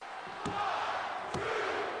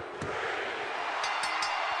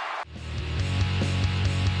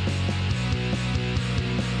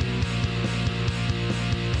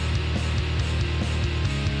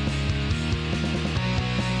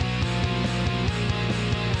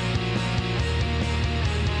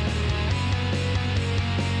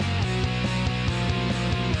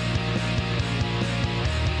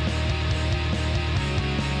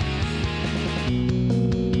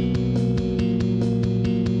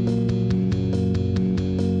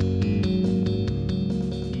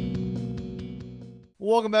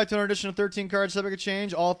welcome back to another edition of 13 Cards Epic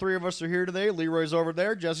Exchange. All three of us are here today. Leroy's over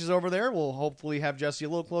there. Jesse's over there. We'll hopefully have Jesse a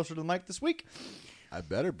little closer to the mic this week. I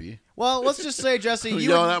better be. Well, let's just say, Jesse, I'm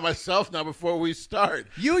yelling at myself now before we start.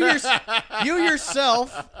 You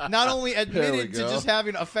yourself not only admitted to just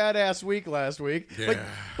having a fat-ass week last week,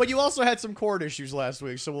 but you also had some cord issues last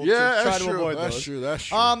week, so we'll try to avoid those. That's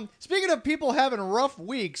true. Speaking of people having rough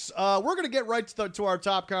weeks, we're going to get right to our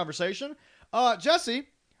top conversation. Jesse,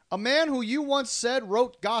 a man who you once said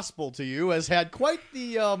wrote gospel to you, has had quite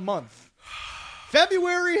the month.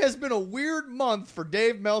 February has been a weird month for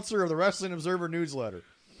Dave Meltzer of the Wrestling Observer newsletter.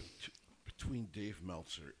 Between Dave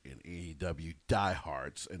Meltzer and AEW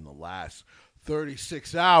diehards in the last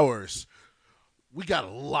 36 hours, we got a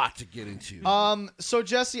lot to get into. So,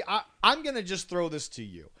 Jesse, I'm going to just throw this to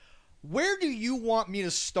you. Where do you want me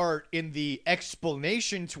to start in the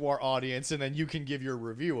explanation to our audience, and then you can give your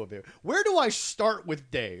review of it? Where do I start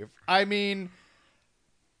with Dave? I mean,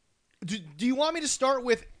 do you want me to start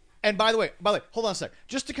with... And by the way, hold on a sec.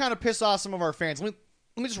 Just to kind of piss off some of our fans, let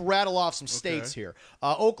me just rattle off some states here.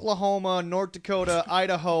 Oklahoma, North Dakota,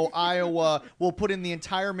 Idaho, Iowa. We'll put in the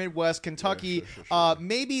entire Midwest, Kentucky. Sure.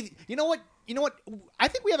 Maybe, you know what? I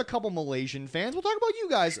think we have a couple Malaysian fans. We'll talk about you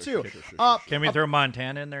guys, too. Sure. Can we throw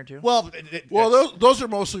Montana in there, too? Well, those are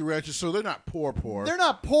mostly ranches, so they're not poor. They're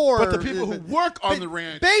not poor. But the people who work on the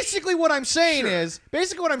ranch. Basically, what I'm saying is,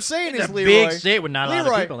 it's Leroy. Big state with not a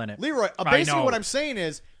lot of people in it. Leroy, basically what I'm saying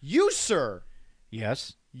is, you, sir.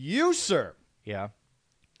 Yes. You, sir. Yeah.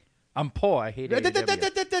 I'm poor. I hate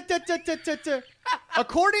AEW.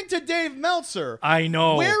 According to Dave Meltzer, I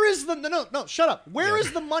know. Where is the no? Shut up. Where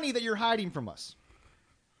is the money that you're hiding from us?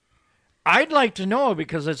 I'd like to know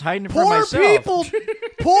because it's hiding from myself.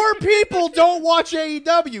 Poor people don't watch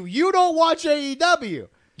AEW. You don't watch AEW.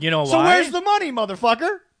 You know why? So where's the money,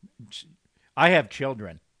 motherfucker? I have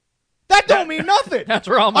children. That don't mean nothing. That's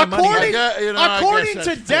where all my money is.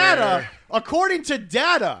 According to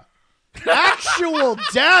data, actual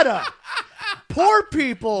data, poor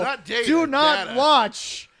people do not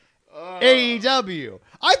watch AEW.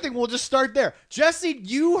 I think we'll just start there. Jesse,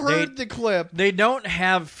 you heard the clip. They don't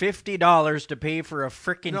have $50 to pay for a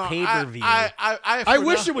freaking pay-per-view. I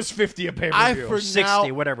wish it was $50 a pay-per-view.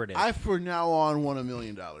 60, whatever it is. I, for now on, won $1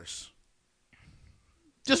 million.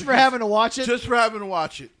 Just for having to watch it? Just for having to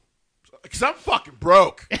watch it. Because I'm fucking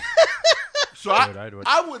broke. So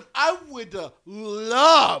I would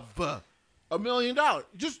love $1 million.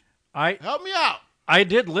 Just help me out. I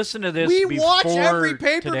did listen to this. We before watch every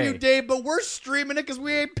pay-per-view, today. Dave, but we're streaming it because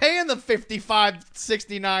we ain't paying the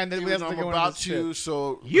 $55.69 that we have to go about to.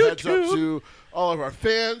 So YouTube. Heads up to all of our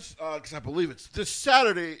fans, because I believe it's this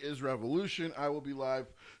Saturday is Revolution. I will be live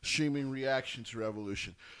streaming reaction to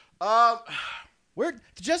Revolution.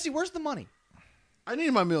 Jesse, where's the money? I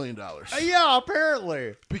need my $1 million. Yeah,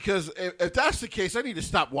 apparently. Because if that's the case, I need to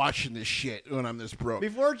stop watching this shit when I'm this broke.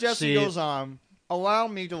 Before Jesse goes on, allow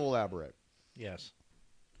me to elaborate. Yes.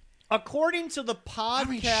 According to the podcast... I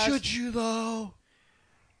mean, should you, though?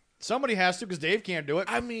 Somebody has to, because Dave can't do it.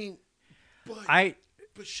 I mean,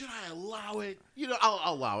 but should I allow it? You know,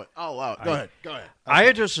 I'll allow it. Go ahead. Okay.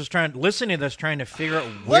 I just was listening to this, trying to figure out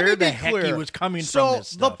where the heck he was coming from this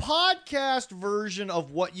stuff. The podcast version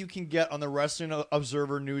of what you can get on the Wrestling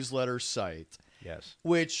Observer newsletter site. Yes.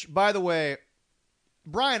 Which, by the way,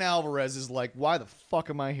 Brian Alvarez is like, why the fuck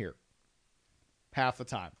am I here? Half the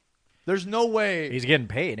time. There's no way. He's getting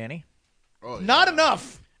paid, ain't he? Oh, yeah. Not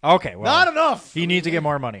enough. Okay, well. Not enough. He needs to get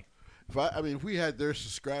more money. If we had their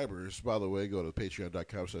subscribers, by the way, go to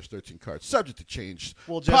patreon.com/13cards. Subject to change.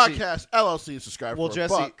 Well, Jesse, Podcast, LLC, subscribe for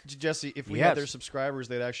 $1. Jesse, if we had their subscribers,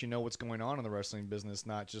 they'd actually know what's going on in the wrestling business,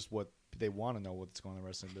 not just what they want to know what's going on in the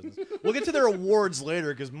wrestling business. We'll get to their awards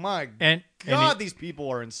later, because my God, these people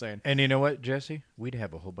are insane. And you know what, Jesse? We'd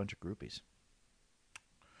have a whole bunch of groupies.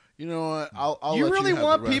 You know what? I'll you let really you have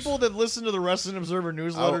want the rest. people that listen to the Wrestling Observer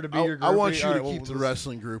newsletter to be your groupie? I want you to keep the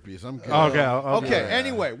wrestling groupies. I'm good. Okay.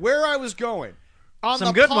 Anyway, where I was going.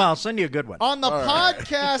 Some good one. I'll send you a good one. On the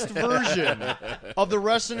podcast version of the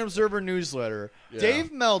Wrestling Observer newsletter,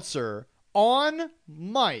 Dave Meltzer on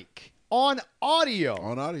mic, on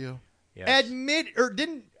audio, yes.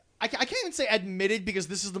 I can't even say admitted, because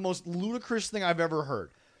this is the most ludicrous thing I've ever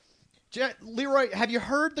heard. Leroy, have you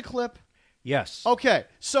heard the clip? Yes. Okay,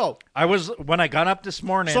 so when I got up this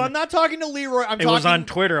morning. So I'm not talking to Leroy. It was on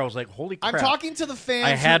Twitter. I was like, holy crap. I'm talking to the fans.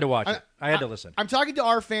 I had to watch it. I had to listen. I'm talking to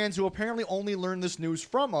our fans who apparently only learned this news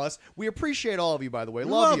from us. We appreciate all of you, by the way.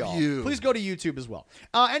 Love y'all. You. Please go to YouTube as well.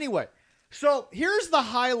 Anyway, so here's the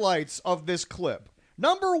highlights of this clip.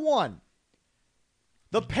 Number one,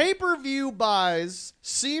 The pay-per-view buys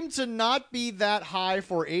seem to not be that high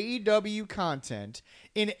for AEW content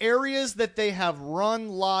in areas that they have run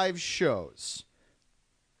live shows.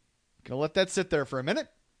 Gonna let that sit there for a minute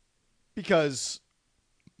because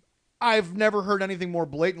I've never heard anything more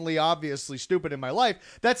blatantly, obviously stupid in my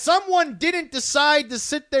life that someone didn't decide to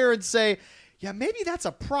sit there and say, yeah, maybe that's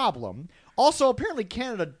a problem. Also, apparently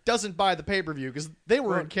Canada doesn't buy the pay-per-view because they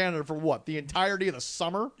were in Canada for what? The entirety of the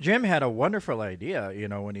summer? Jim had a wonderful idea,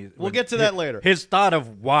 We'll get to that later. His thought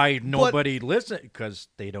of why nobody listens, because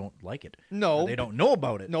they don't like it. No. Or they don't know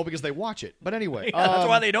about it. No, because they watch it. But anyway. Yeah, that's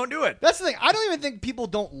why they don't do it. That's the thing. I don't even think people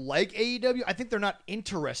don't like AEW. I think they're not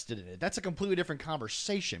interested in it. That's a completely different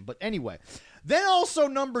conversation. But anyway. Then also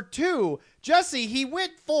number 2, Jesse, he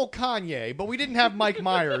went full Kanye, but we didn't have Mike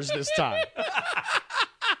Myers this time.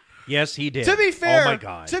 Yes, he did. To be fair, oh my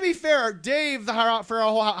God. To be fair, Dave, for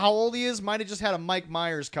how old he is, might have just had a Mike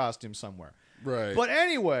Myers costume somewhere. Right. But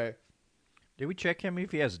anyway, did we check him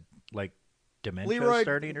if he has like dementia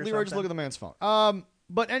starting or something? Leroy, just look at the man's phone.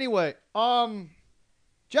 But anyway,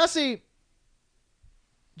 Jesse,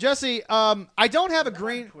 I don't have a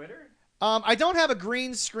green Twitter. I don't have a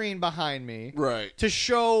green screen behind me, Right. to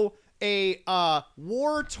show a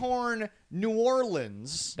war-torn New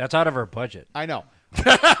Orleans. That's out of our budget. I know.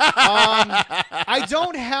 I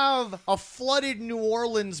don't have a flooded New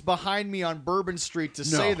Orleans behind me on Bourbon Street to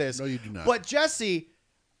say this. No, you do not. But Jesse,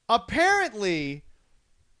 apparently,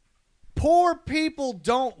 poor people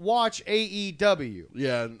don't watch AEW.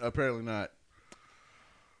 Yeah, apparently not.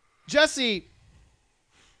 Jesse,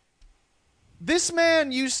 this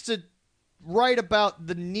man used to write about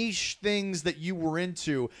the niche things that you were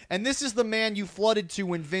into, and this is the man you flooded to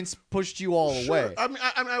when Vince pushed you all away. I mean,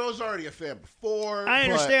 I was already a fan before. I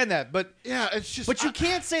understand that, but yeah, it's just. But you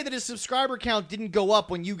can't say that his subscriber count didn't go up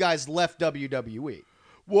when you guys left WWE.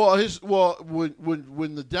 Well,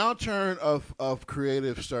 when the downturn of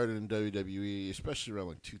creative started in WWE, especially around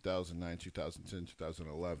like 2009, 2010,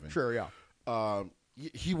 2011. Sure, yeah.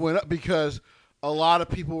 He went up because a lot of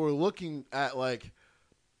people were looking at like,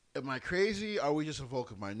 am I crazy? Are we just a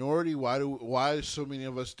vocal minority? Why so many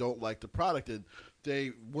of us don't like the product? And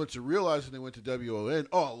they went to realize when they went to WON,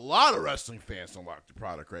 a lot of wrestling fans don't like the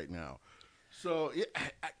product right now. So yeah,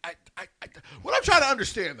 what I'm trying to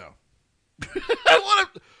understand though,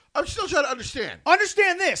 I'm still trying to understand.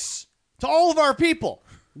 Understand this to all of our people: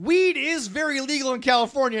 weed is very legal in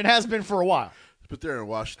California and has been for a while. But there in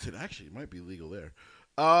Washington, actually, it might be legal there.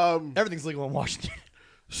 Everything's legal in Washington.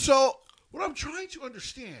 So. What I'm trying to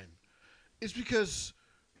understand is because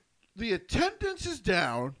the attendance is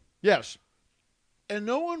down. Yes. And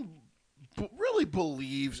no one really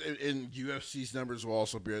believes, and UFC's numbers will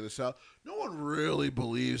also bear this out, no one really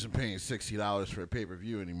believes in paying $60 for a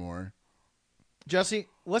pay-per-view anymore. Jesse,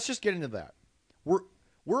 let's just get into that.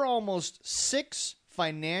 We're almost 6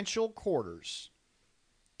 financial quarters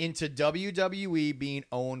into WWE being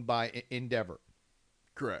owned by Endeavor.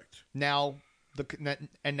 Correct. Now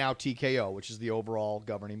TKO, which is the overall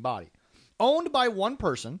governing body, owned by one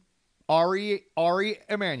person, Ari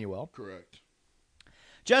Emanuel. Correct.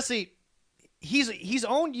 Jesse, he's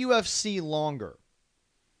owned UFC longer.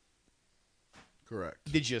 Correct.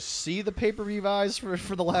 Did you see the pay-per-view buys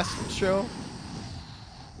for the last show?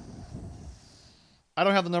 I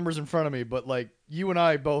don't have the numbers in front of me, but like you and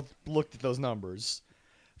I both looked at those numbers,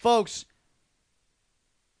 folks.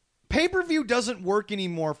 Pay-per-view doesn't work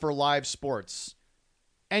anymore for live sports.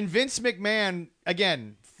 And Vince McMahon,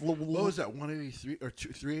 again... What was that, 183 or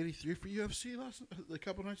 383 for UFC a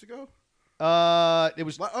couple nights ago? It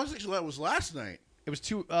was... That was last night. It was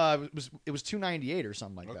 298 or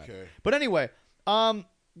something like that. Okay. But anyway,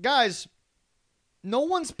 guys, no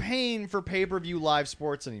one's paying for pay-per-view live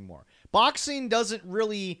sports anymore. Boxing doesn't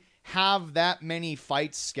really have that many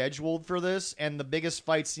fights scheduled for this, and the biggest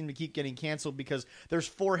fights seem to keep getting canceled because there's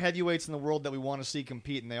 4 heavyweights in the world that we want to see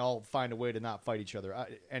compete, and they all find a way to not fight each other.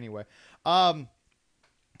 Anyway, but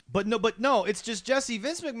no, it's just Jesse.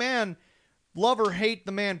 Vince McMahon, love or hate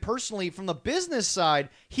the man personally, from the business side,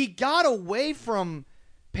 he got away from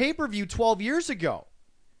pay-per-view 12 years ago.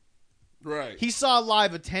 Right. He saw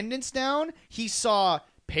live attendance down. He saw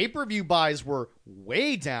pay-per-view buys were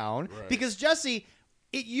way down because Jesse.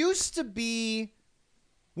 It used to be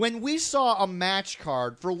when we saw a match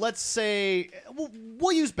card for, let's say,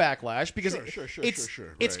 we'll use Backlash because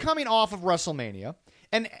it's coming off of Wrestle Mania.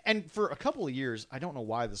 And for a couple of years, I don't know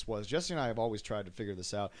why this was. Jesse and I have always tried to figure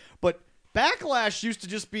this out. But Backlash used to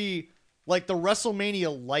just be like the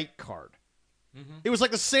WrestleMania light card. Mm-hmm. It was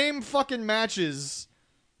like the same fucking matches,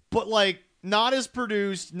 but like not as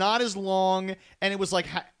produced, not as long, and it was like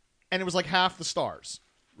half the stars.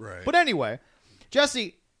 Right. But anyway...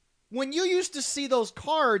 Jesse, when you used to see those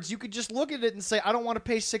cards, you could just look at it and say, I don't want to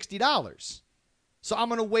pay $60. So I'm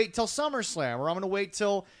going to wait till SummerSlam, or I'm going to wait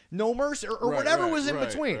till No Mercy, or whatever was in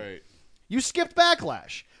between. Right. You skipped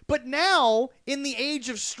Backlash. But now, in the age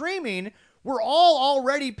of streaming, we're all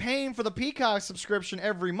already paying for the Peacock subscription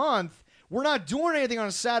every month. We're not doing anything on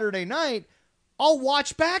a Saturday night. I'll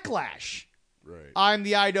watch Backlash. Right. I'm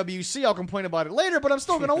the IWC. I'll complain about it later, but I'm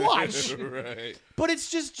still going to watch. Right. But it's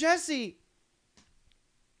just, Jesse,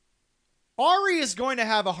 Ari is going to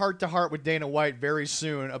have a heart-to-heart with Dana White very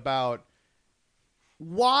soon about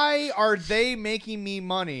why are they making me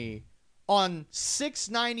money on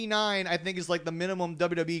 $6.99, I think is like the minimum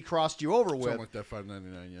WWE crossed you over with. Something like that,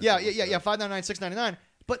 $5.99. Yeah, $5.99, $6.99.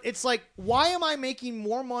 But it's like, why am I making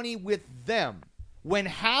more money with them when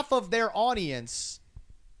half of their audience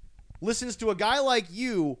listens to a guy like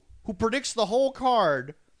you who predicts the whole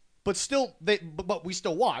card, but we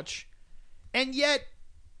still watch, and yet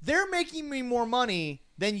they're making me more money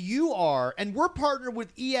than you are, and we're partnered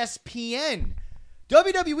with ESPN.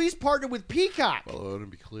 WWE's partnered with Peacock. Well, let me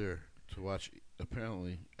be clear. To watch,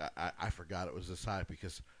 apparently, I forgot it was this high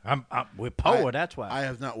because I'm with Poa. That's why I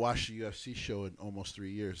have not watched a UFC show in almost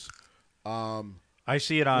 3 years. I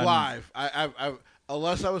see it on live. I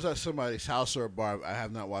unless I was at somebody's house or a bar, I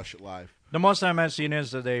have not watched it live. The most time I've seen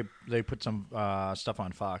is that they put some stuff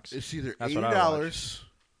on Fox. It's either That's $80,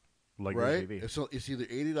 like right? TV. It's either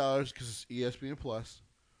 $80 because it's ESPN Plus,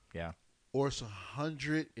 Yeah. or it's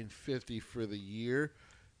 $150 for the year,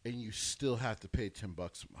 and you still have to pay $10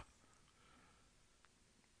 a month.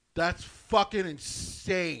 That's fucking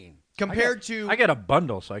insane. Compared I get a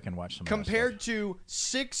bundle so I can watch some. compared to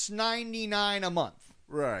 $6.99 a month.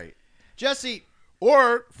 Right. Jesse,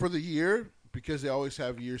 Or for the year, because they always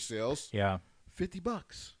have year sales, Yeah.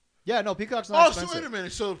 $50. yeah, no, Peacock's not expensive. So wait a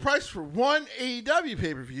minute. So the price for one AEW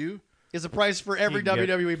pay-per-view Is the price for every You get-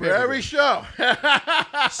 WWE for pay-per-view. every show.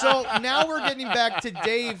 So now we're getting back to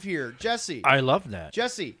Dave here. Jesse, I love that.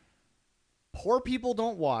 poor people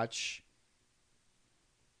don't watch.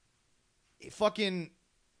 Fucking,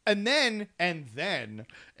 and then And then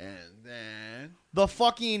the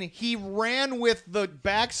fucking, he ran with the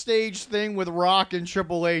backstage thing with Rock and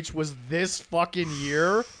Triple H was this fucking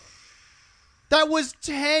year. That was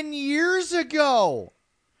 10 years ago.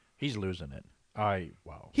 He's losing it.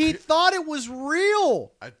 Wow. He thought it was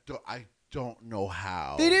real. I don't know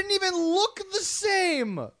how. They didn't even look the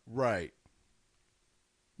same. Right.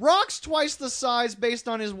 Rock's twice the size based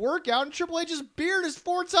on his workout, and Triple H's beard is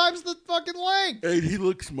 4 times the fucking length. And he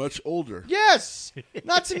looks much older. Yes.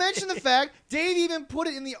 Not to mention the fact, Dave even put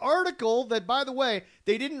it in the article that, by the way,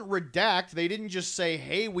 they didn't redact. They didn't just say,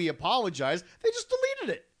 hey, we apologize. They just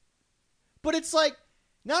deleted it. But it's like,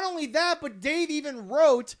 not only that, but Dave even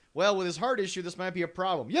wrote, well, with his heart issue, this might be a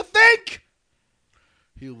problem. You think?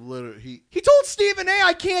 He literally He told Stephen A,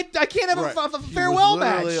 I can't have right. a He farewell was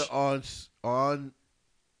literally match.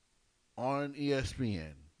 on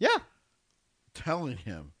ESPN Yeah. telling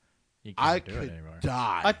him He I can't do it could anymore.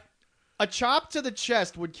 die. A chop to the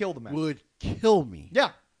chest would kill the man. Would kill me.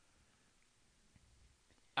 Yeah.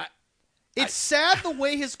 It's sad the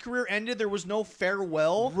way his career ended. There was no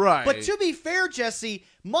farewell. Right. But to be fair, Jesse,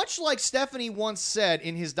 much like Stephanie once said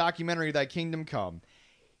in his documentary, Thy Kingdom Come,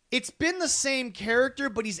 it's been the same character,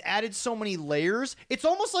 but he's added so many layers. It's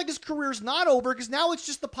almost like his career's not over because now it's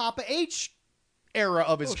just the Papa H era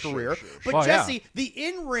of his career. Sure. But Well, Jesse, yeah. the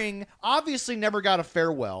in-ring obviously never got a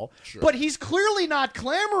farewell. Sure. But he's clearly not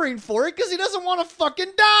clamoring for it because he doesn't want to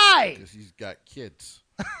fucking die. Because he's got kids.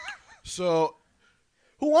 So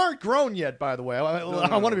Who aren't grown yet, by the way. I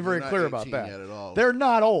want to be very they're not clear about 18 that. yet at all. They're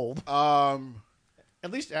not old. and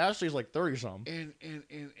At least Ashley's like 30-something.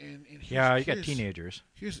 here's, Yeah, you got here's- teenagers.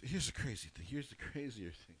 Here's the crazy thing. Here's the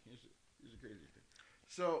crazier thing. Here's the crazy thing.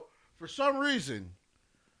 So for some reason,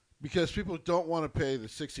 because people don't want to pay the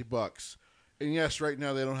 $60, and yes, right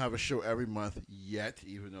now they don't have a show every month yet,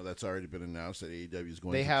 even though that's already been announced that AEW is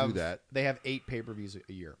going to do that. They have 8 pay-per-views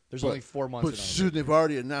a year. There's But- only 4 months. But soon they've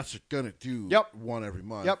already announced they're going to do Yep. one every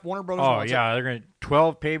month. Yep, Warner Brothers. Oh wants it. yeah, they're gonna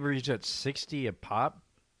 12 pay-per-views at 60 a pop.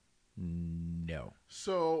 No.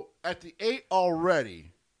 So at the 8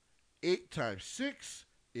 already, 8 times 6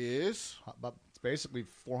 is It's basically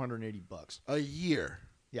 $480. a year.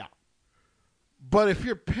 Yeah, But if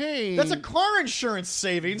you're paying, that's a car insurance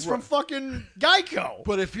savings from fucking Geico.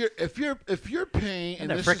 But if you're paying And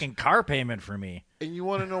and a this is- freaking car payment for me. and you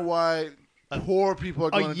want to know why poor people are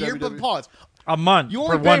A going to year, but WWE, pause. A month You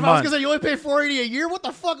for only pay. 1 I was month. gonna say you only pay $480 a year. What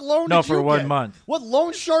the fuck loan? No, did you for 1 get? month. What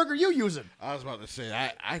loan shark are you using? I was about to say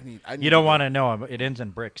I need You don't want to know. It ends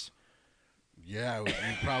in bricks. Yeah, we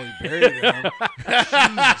probably buried him.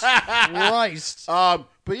 Jesus Christ.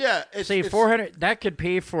 But yeah, it's $400. That could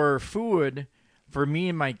pay for food for me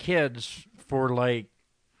and my kids for like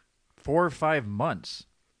 4 or 5 months.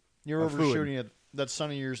 You're of food. overshooting it. That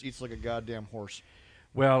son of yours eats like a goddamn horse.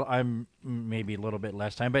 Well, I'm maybe a little bit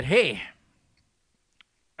less time, but hey,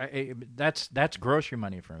 that's grocery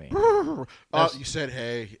money for me. You said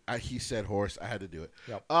hey. He said horse. I had to do it.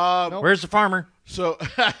 Yep. Where's the farmer? So,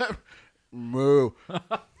 moo,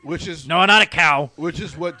 which is No, not a cow. which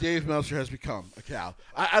is what Dave Meltzer has become, a cow.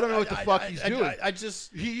 I don't know what the fuck he's doing.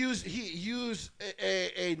 He used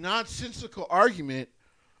a nonsensical argument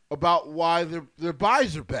about why their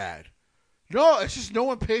buys are bad. No, it's just no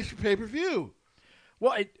one pays for pay-per-view.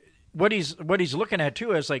 Well, what he's looking at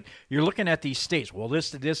too is like you're looking at these states. Well,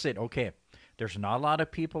 this state, okay. There's not a lot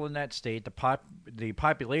of people in that state. The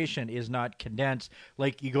population is not condensed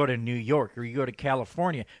like you go to New York or you go to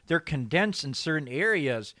California. They're condensed in certain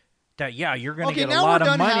areas that you're going to get a lot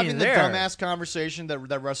of money there. Okay, now we're done having the dumbass conversation that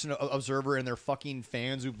Wrestling Observer and their fucking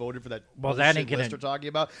fans who voted for that list are talking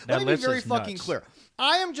about. Let me be very fucking clear.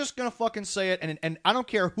 I am just going to fucking say it, and I don't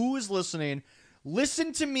care who is listening.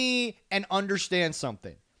 Listen to me and understand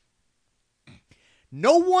something.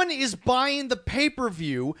 No one is buying the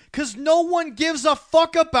pay-per-view because no one gives a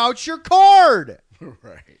fuck about your card.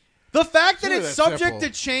 Right. The fact that it's subject to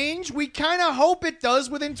change, we kind of hope it does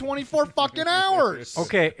within 24 fucking hours.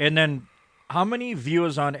 Okay, and then how many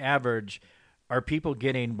views on average are people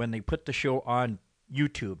getting when they put the show on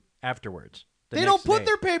YouTube afterwards? They don't put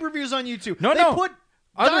their pay-per-views on YouTube. No. They put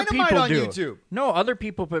other Dynamite people on do. YouTube. No, other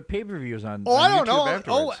people put pay-per-views on I YouTube don't know.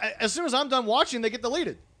 afterwards. As soon as I'm done watching, they get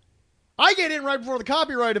deleted. I get in right before the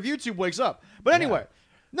copyright of YouTube wakes up. But anyway,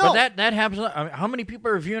 no. But that happens. I mean, how many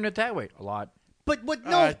people are viewing it that way? A lot. But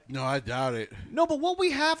no. No, I doubt it. No, but what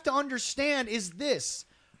we have to understand is this.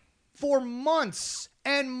 For months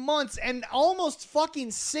and months and almost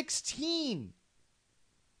fucking 16,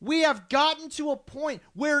 we have gotten to a point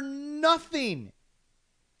where nothing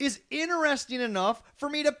is interesting enough for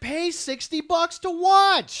me to pay $60 to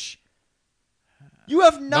watch. You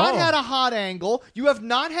have not had a hot angle. You have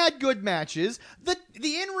not had good matches. The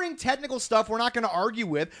in-ring technical stuff we're not going to argue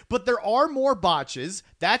with, but there are more botches.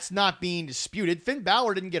 That's not being disputed. Finn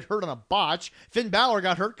Balor didn't get hurt on a botch. Finn Balor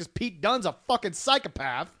got hurt because Pete Dunne's a fucking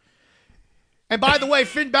psychopath. And by the way,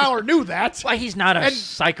 Finn Balor knew that. Why, he's not a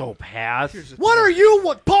psychopath. What are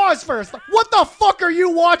you... Pause first. What the fuck are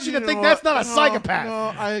you watching to think that's not a psychopath?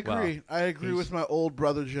 No, I agree. Well, I agree with my old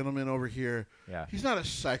brother gentleman over here. Yeah. He's not a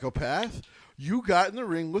psychopath. You got in the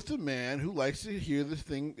ring with a man who likes to hear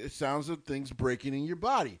it sounds of things breaking in your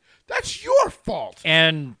body. That's your fault.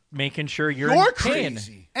 And making sure you're in pain.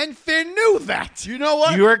 Crazy. And Finn knew that. You know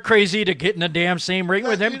what? You're crazy to get in the damn same ring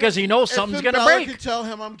with him because he knows something's going to break. I could tell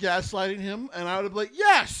him I'm gaslighting him, and I would have been like,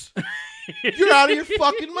 yes, you're out of your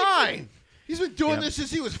fucking mind. He's been doing this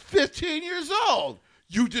since he was 15 years old.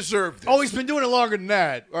 You deserve this. Oh, he's been doing it longer than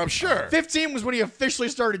that. I'm sure. 15 was when he officially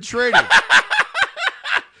started trading.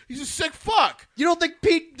 He's a sick fuck. You don't think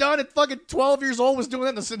Pete Dunne at fucking 12 years old was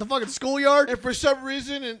doing that in the fucking schoolyard? And for some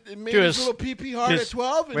reason, it made his little pee-pee hard at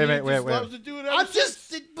 12, and he loves to do it ever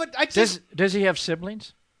since. Does he have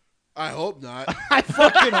siblings? I hope not. I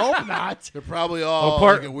fucking hope not. They're probably all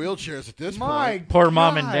in wheelchairs at this point. Poor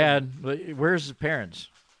mom and dad. Where's his parents?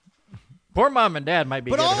 Poor mom and dad might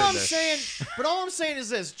be getting hurt. But all I'm saying is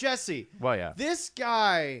this, Jesse. Well, yeah. This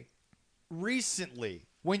guy recently...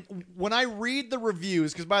 When I read the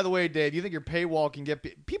reviews, because by the way, Dave, you think your paywall can get...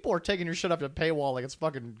 People are taking your shit up to paywall like it's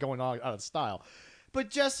fucking going on out of style.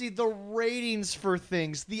 But Jesse, the ratings for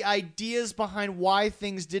things, the ideas behind why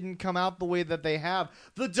things didn't come out the way that they have,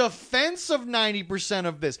 the defense of 90%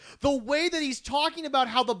 of this, the way that he's talking about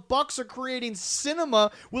how the Bucks are creating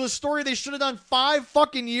cinema with a story they should have done 5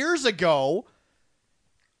 fucking years ago...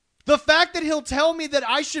 The fact that he'll tell me that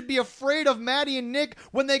I should be afraid of Maddie and Nick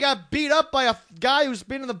when they got beat up by a guy who's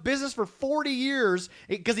been in the business for 40 years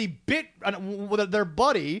because he bit their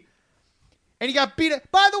buddy and he got beat up.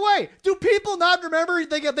 By the way, do people not remember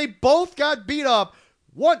they both got beat up?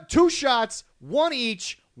 2 shots, 1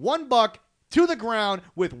 each, 1 buck to the ground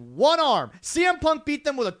with 1 arm. CM Punk beat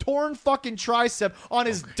them with a torn fucking tricep on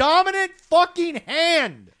his dominant fucking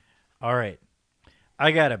hand. All right. I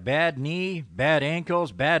got a bad knee, bad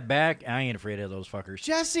ankles, bad back. I ain't afraid of those fuckers.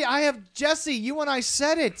 Jesse, you and I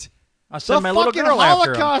said it. I sent my little girl after him. The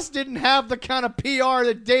fucking Holocaust didn't have the kind of PR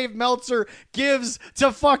that Dave Meltzer gives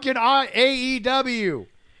to fucking AEW.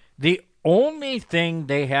 The only thing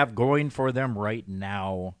they have going for them right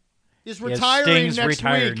now is retiring Sting's next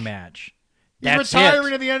retired week. match. He's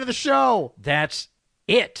retiring at the end of the show. That's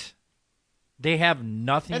it. They have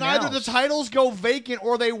nothing And else. either the titles go vacant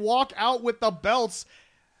or they walk out with the belts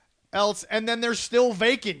and then they're still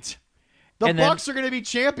vacant. The And then- Bucks are going to be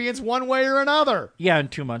champions one way or another. Yeah, in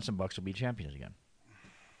 2 months, the Bucks will be champions again.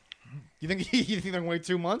 You think they're going to wait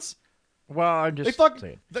 2 months? Well, I'm just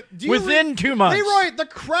saying. Within 2 months. Leroy, the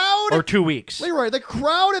crowd... Or 2 weeks. Leroy, the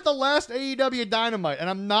crowd at the last AEW Dynamite, and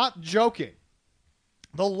I'm not joking,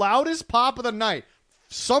 the loudest pop of the night,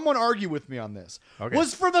 someone argue with me on this,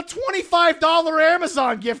 was for the $25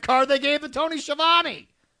 Amazon gift card they gave to Tony Schiavone.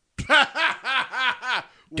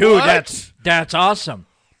 Dude, What? that's awesome.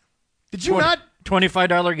 Did you not...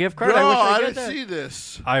 $25 gift card? No, I wish I I could didn't get that. see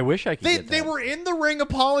this. I wish I could get that. They were in the ring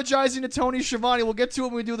apologizing to Tony Schiavone. We'll get to it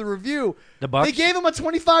when we do the review. The Bucks? They gave him a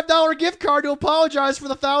 $25 gift card to apologize for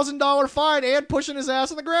the $1,000 fine and pushing his ass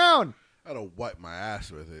on the ground. I'd have wiped my ass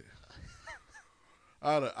with it.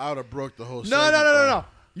 I'd have broke the whole. No.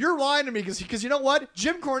 You're lying to me because you know what?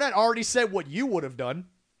 Jim Cornette already said what you would have done.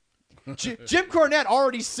 Jim Cornette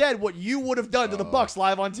already said what you would have done to the Bucks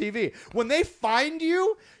live on TV. When they fined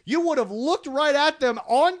you, you would have looked right at them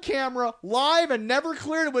on camera, live, and never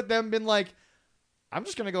cleared it with them, been like, I'm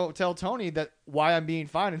just going to go tell Tony that why I'm being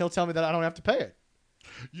fined, and he'll tell me that I don't have to pay it.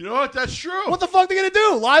 You know what? That's true. What the fuck are they going to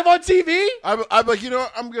do? Live on TV? I'm like, you know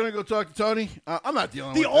what? I'm going to go talk to Tony. I'm not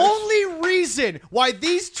dealing with The this. only reason why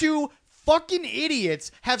these two fucking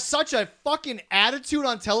idiots have such a fucking attitude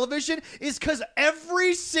on television is because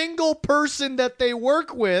every single person that they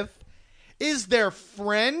work with is their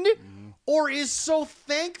friend or is so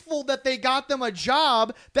thankful that they got them a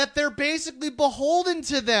job that they're basically beholden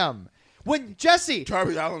to them. When Jesse,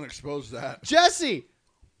 Darby Allin exposed that.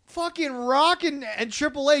 fucking Rock and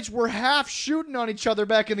Triple H were half shooting on each other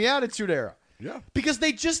back in the Attitude Era. Yeah. Because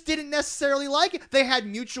they just didn't necessarily like it. They had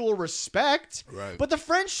mutual respect. Right. But the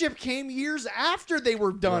friendship came years after they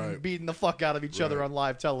were done Right. beating the fuck out of each other on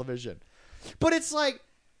live television. But it's like,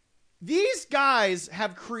 these guys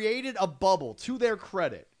have created a bubble, to their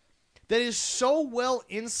credit, that is so well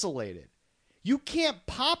insulated. You can't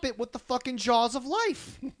pop it with the fucking jaws of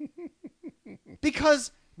life.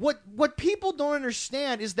 Because what people don't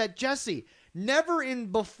understand is that, Jesse, never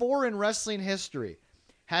before in wrestling history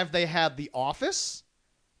have they had the office,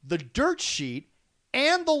 the dirt sheet,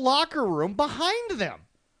 and the locker room behind them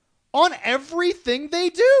on everything they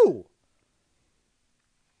do.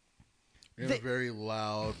 In a very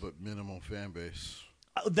loud but minimal fan base.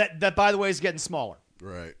 That, by the way, is getting smaller.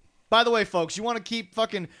 Right. By the way, folks, you want to keep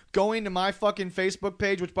fucking going to my fucking Facebook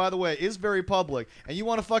page, which, by the way, is very public, and you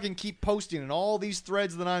want to fucking keep posting in all these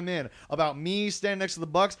threads that I'm in about me standing next to the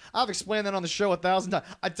Bucks, I've explained that on the show 1,000 times.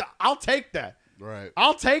 I'll take that. Right.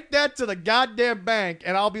 I'll take that to the goddamn bank,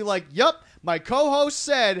 and I'll be like, yup, my co-host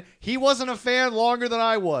said he wasn't a fan longer than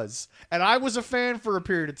I was, and I was a fan for a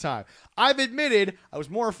period of time. I've admitted I was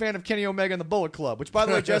more a fan of Kenny Omega and the Bullet Club, which, by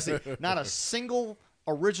the way, Jesse, not a single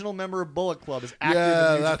original member of Bullet Club is active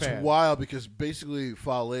in New that's Japan. wild because basically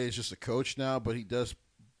Fale is just a coach now, but he does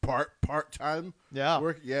part-time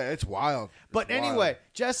work. Yeah, it's wild. But It's anyway, wild.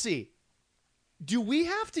 Jesse, do we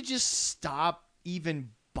have to just stop even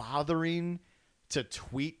bothering to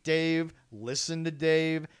tweet Dave, listen to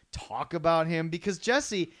Dave, talk about him? Because,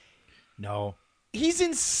 Jesse, No. he's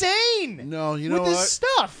insane. No, you know with his what?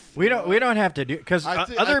 stuff. We don't have to do because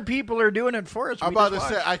other I- people are doing it for us. I'm We about just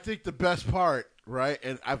to say, watch. I think the best part, right,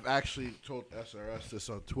 and I've actually told SRS this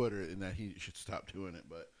on Twitter and that he should stop doing it,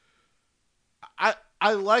 but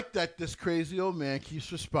I like that this crazy old man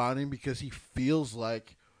keeps responding because he feels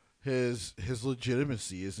like his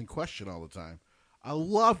legitimacy is in question all the time. I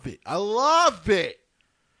love it. I love it.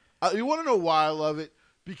 You want to know why I love it?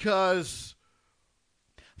 Because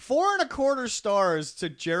 4.25 stars to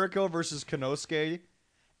Jericho versus Konosuke,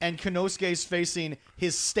 and Konosuke's facing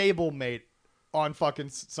his stablemate on fucking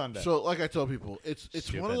Sunday. So, like I tell people, it's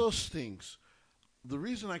Stupid. one of those things. The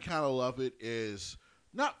reason I kind of love it is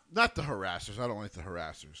not the harassers. I don't like the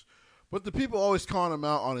harassers, but the people always calling him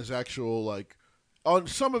out on his actual on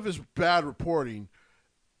some of his bad reporting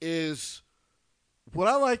is what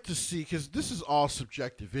I like to see, because this is all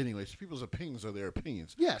subjective anyways. People's opinions are their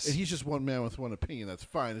opinions. Yes. And he's just one man with one opinion. That's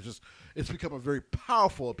fine. It's become a very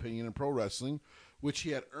powerful opinion in pro wrestling, which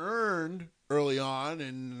he had earned early on,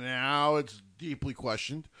 and now it's deeply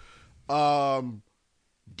questioned.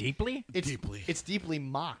 Deeply It's deeply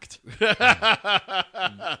mocked.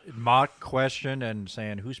 mock question and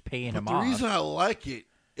saying who's paying him The off. reason I like it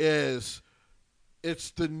is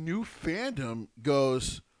it's the new fandom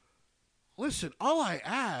goes, listen, all I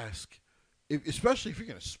ask, especially if you're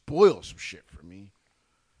going to spoil some shit for me,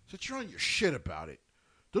 is that you're on your shit about it.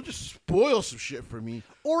 Don't just spoil some shit for me.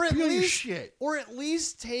 Or at Feel your least, shit. or at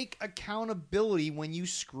least take accountability when you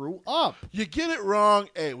screw up. You get it wrong.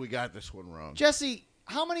 Hey, we got this one wrong. Jesse,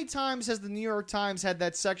 how many times has the New York Times had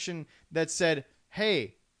that section that said,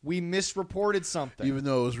 "Hey, we misreported something"? Even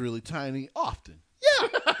though it was really tiny, often. Yeah.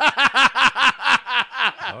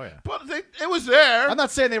 Oh yeah. But it was there. I'm not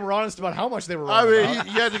saying they were honest about how much they were I wrong mean, about.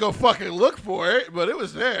 you had to go fucking look for it, but it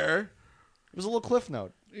was there. It was a little cliff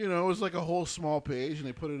note. You know, it was like a whole small page, and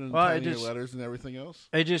they put it in Well, tiny letters and everything else.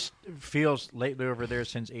 It just feels lately over there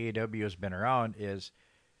since AEW has been around is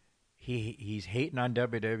he's hating on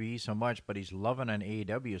WWE so much, but he's loving on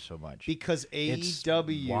AEW so much. Because It's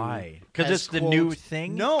AEW. why? Because has, it's the quote, new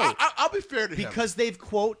thing? No. I'll be fair to him. Because they've,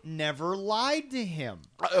 quote, never lied to him.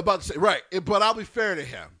 About to say, right, but I'll be fair to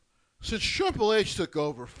him. Since Triple H took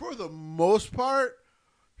over, for the most part,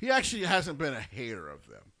 he actually hasn't been a hater of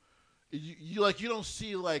them. You don't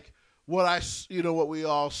see like what we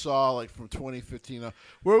all saw like from 2015,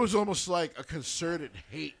 where it was almost like a concerted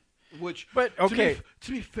hate. Which, But, okay.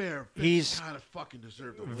 To be fair, Vince kind of fucking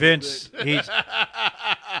deserved it. Vince, he's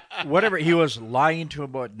whatever. He was lying to him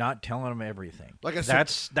about not telling him everything. Like I said,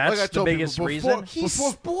 that's like I the told biggest people reason. he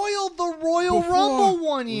spoiled the Royal Rumble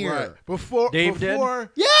one year. Right. Before Dave did?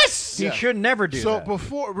 Yes. He should never do So that.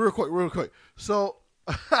 before, real quick. So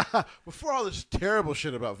before all this terrible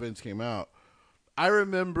shit about Vince came out, I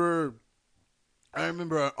remember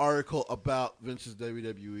an article about Vince's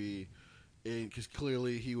WWE, because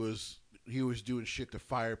clearly he was doing shit to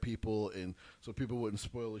fire people, and so people wouldn't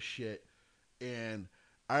spoil his shit. And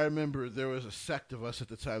I remember there was a sect of us at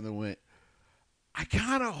the time that went, I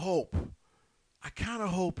kind of hope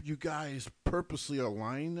you guys purposely are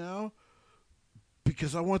lying now,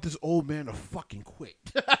 because I want this old man to fucking quit.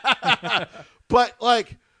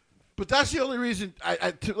 But that's the only reason like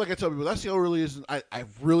I tell people, that's the only reason I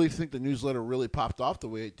really think the newsletter really popped off the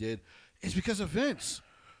way it did, is because of Vince.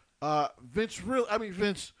 Vince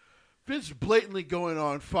blatantly going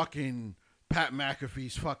on fucking Pat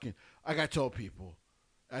McAfee's fucking, like I told people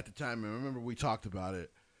at the time, and I remember we talked about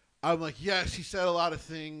it. I'm like, yes, he said a lot of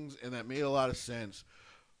things, and that made a lot of sense.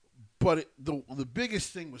 But the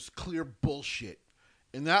biggest thing was clear bullshit.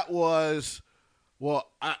 And that was,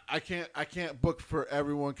 well, I can't book for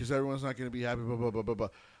everyone because everyone's not going to be happy, blah, blah, blah, blah, blah.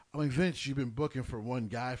 I'm like, Vince, you've been booking for one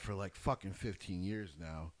guy for like fucking 15 years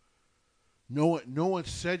now. No one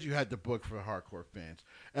said you had to book for hardcore fans.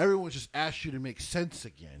 Everyone just asked you to make sense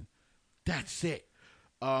again. That's it.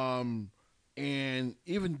 And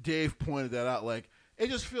even Dave pointed that out. Like, it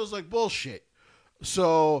just feels like bullshit.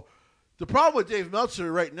 So the problem with Dave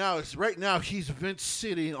Meltzer right now is he's Vince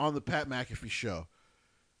sitting on the Pat McAfee show.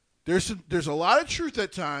 There's a lot of truth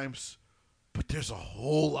at times, but there's a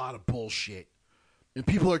whole lot of bullshit. And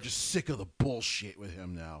people are just sick of the bullshit with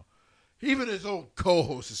him now. Even his own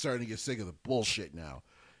co-host is starting to get sick of the bullshit now.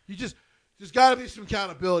 There's got to be some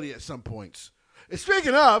accountability at some points. And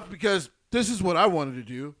speaking of, because this is what I wanted to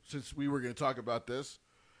do, since we were going to talk about this,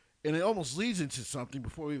 and it almost leads into something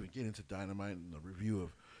before we even get into Dynamite and the review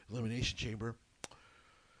of Elimination Chamber.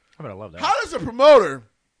 I'm going to love that. How does a promoter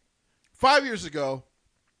 5 years ago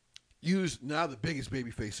use now the biggest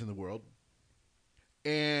babyface in the world,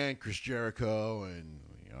 and Chris Jericho and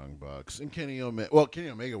Young Bucks and Kenny Omega? Well, Kenny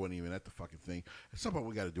Omega wasn't even at the fucking thing. At some point,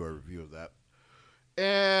 we got to do our review of that.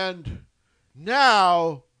 And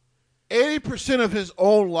now 80% of his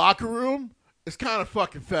own locker room is kind of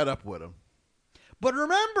fucking fed up with him. But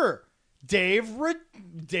remember, Dave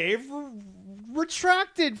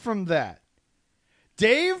retracted from that.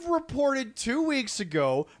 Dave reported 2 weeks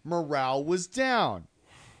ago morale was down.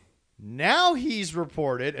 Now he's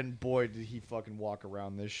reported, and boy, did he fucking walk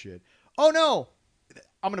around this shit. Oh no,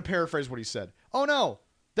 I'm going to paraphrase what he said. Oh no,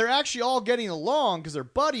 they're actually all getting along because they're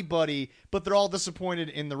buddy-buddy, but they're all disappointed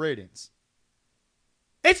in the ratings.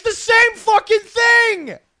 It's the same fucking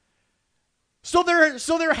thing! So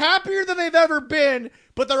they're happier than they've ever been,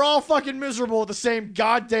 but they're all fucking miserable at the same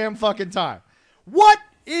goddamn fucking time. What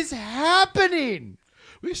is happening?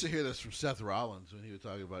 We used to hear this from Seth Rollins when he was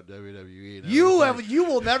talking about WWE. You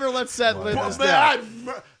will never let Seth live this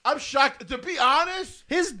down. I'm shocked. To be honest,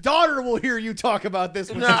 his daughter will hear you talk about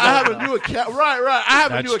this. now I have a new account. Right. I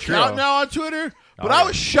have a new account true. now on Twitter. But I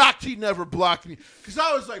was shocked he never blocked me, because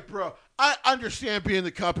I was like, bro, I understand being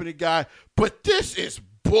the company guy, but this is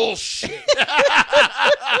bullshit.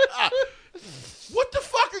 What the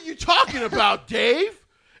fuck are you talking about, Dave?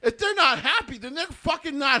 If they're not happy, then they're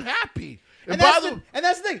fucking not happy. And that's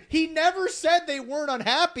the thing. He never said they weren't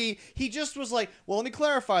unhappy. He just was like, well, let me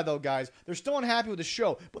clarify, though, guys. They're still unhappy with the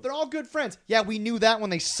show, but they're all good friends. Yeah, we knew that when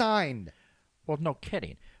they signed. Well, no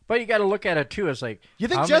kidding. But you got to look at it too. It's like You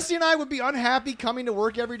think Jesse and I would be unhappy coming to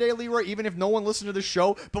work every day, Leroy, even if no one listened to the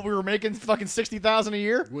show, but we were making fucking $60,000 a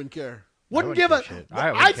year? Wouldn't care. Wouldn't give a. shit.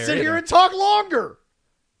 I'd sit here and talk longer.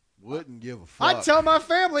 Wouldn't give a fuck. I'd tell my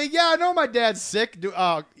family, yeah, I know my dad's sick.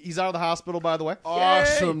 He's out of the hospital, by the way.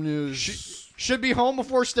 Awesome news. Should be home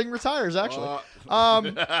before Sting retires, actually.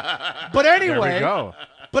 But anyway, There we go.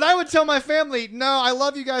 but I would tell my family, no, I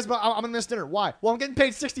love you guys, but I'm gonna miss dinner. Why? Well, I'm getting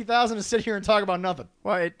paid $60,000 to sit here and talk about nothing.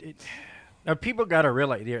 Well, now people got to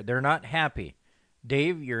realize they're not happy.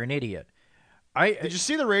 Dave, you're an idiot. Did you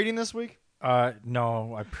see the rating this week?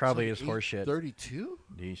 No, I probably is horseshit. 32?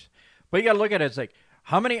 But you got to look at it. It's like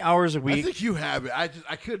how many hours a week? I think you have it. I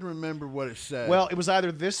couldn't remember what it said. Well, it was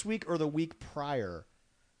either this week or the week prior.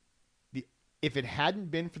 If it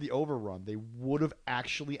hadn't been for the overrun, they would have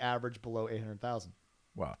actually averaged below 800,000.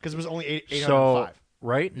 Wow, because it was only 805. So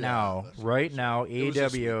right now,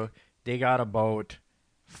 AEW they got about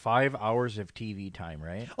 5 hours of TV time,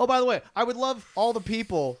 right? Oh, by the way, I would love all the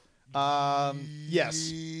people.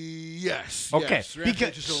 Yes. Yes. Okay. Yes.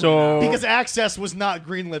 Because Access was not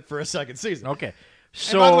greenlit for a second season. Okay. And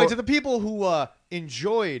So by the way, to the people who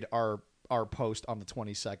enjoyed our post on the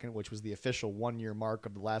 22nd, which was the official 1-year mark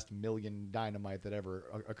of the last million Dynamite that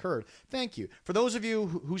ever occurred, thank you. For those of you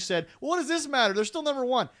who said, well, what does this matter? They're still number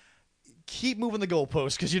one. Keep moving the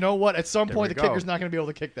goalposts, because you know what? At some point, the kicker's not going to be able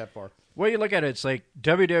to kick that far. Well, you look at it, it's like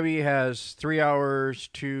WWE has 3 hours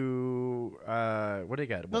to what do they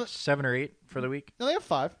got? 7 or 8 for the week? No, they have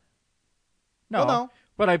 5. No, no.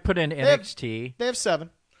 But I put in NXT. They have 7.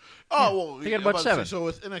 Oh, well, they got about 7. So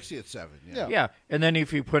with NXT, it's 7. Yeah, and then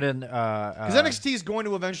if you put in because NXT is going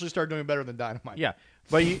to eventually start doing better than Dynamite. Yeah,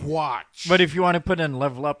 but watch. But if you want to put in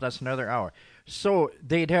Level Up, that's another hour. So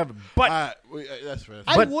they'd have, but that's fair.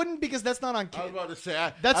 I wouldn't, because that's not on. I was about to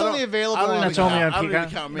say that's only available. That's only on Peacock. I don't even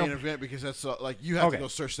count main event, because that's like you have to go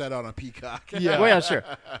search that out on Peacock. Yeah, well, yeah, sure.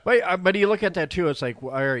 But you look at that too. It's like,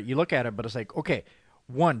 you look at it, but it's like, okay,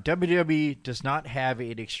 one, WWE does not have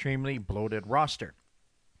an extremely bloated roster.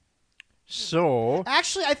 So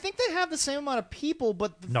actually, I think they have the same amount of people,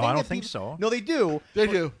 but I don't think so. No, they do. They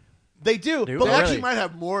do. They do. But they actually might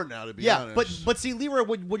have more now, to be honest. but see, Leroy,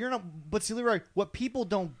 when you're not. But see, Leroy, what people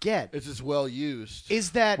don't get it's just well used.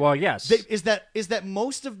 Is that yes? Is that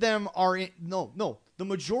most of them are the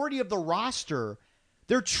majority of the roster,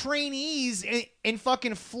 they're trainees in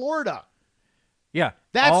fucking Florida. Yeah,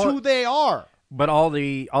 that's who they are. But all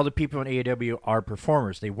the people in AEW are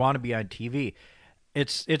performers. They want to be on TV.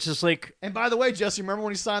 It's just like. And by the way, Jesse, remember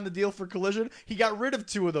when he signed the deal for Collision? He got rid of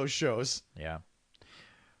 2 of those shows. Yeah.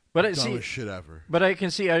 But I see shit ever. But I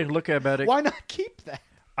can see. I look about it. Why not keep that?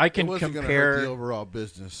 I can compare the overall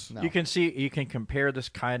business. No. You can compare this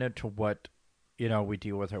kind of to what we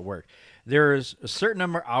deal with at work. There's a certain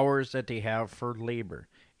number of hours that they have for labor.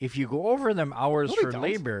 If you go over them hours for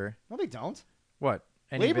labor, no, they don't. What?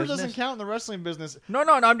 Labor doesn't count in the wrestling business. No.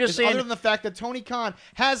 I'm just saying. Other than the fact that Tony Khan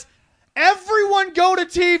has everyone go to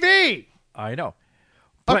TV. I know.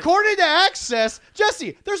 According to Access,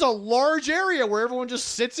 Jesse, there's a large area where everyone just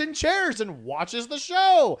sits in chairs and watches the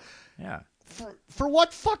show. Yeah. For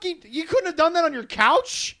what fucking... You couldn't have done that on your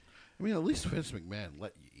couch? I mean, at least Vince McMahon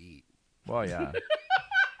let you eat. Well, yeah.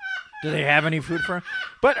 Do they have any food for him?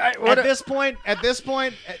 But at this point, I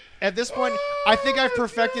think I've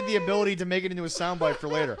perfected the ability to make it into a soundbite for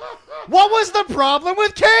later. What was the problem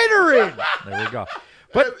with catering? There we go.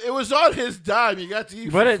 But it was on his dime. You got to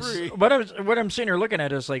eat for free. What I'm sitting here looking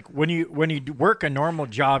at is like when you work a normal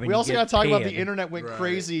job. And we also got to talk about the internet went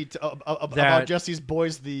crazy about Jesse's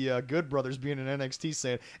boys, the Good Brothers, being in NXT,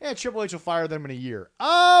 saying, Triple H will fire them in a year.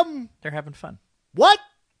 They're having fun. What?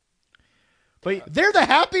 But they're the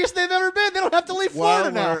happiest they've ever been. They don't have to leave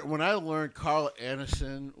Florida now. When I learned Carl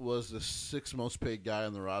Anderson was the 6th most paid guy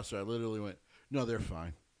on the roster, I literally went, "No, they're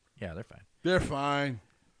fine. Yeah, they're fine. They're fine."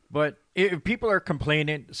 But if people are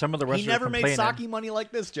complaining, some of the wrestlers he never made sake money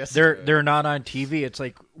like this, Jesse. They're not on TV. It's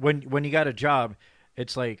like when you got a job,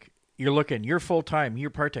 it's like you're full time, you're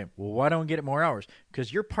part time. Well, why don't we get more hours?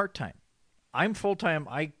 Because you're part time. I'm full time.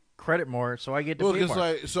 I credit more, so I get to pay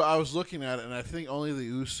more. So I was looking at it, and I think only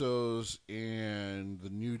the Usos and the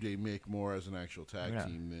New Day make more as an actual tag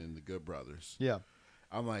team than the Good Brothers. Yeah,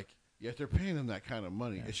 I'm like. Yet they're paying them that kind of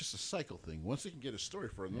money. Yeah. It's just a cycle thing. Once they can get a story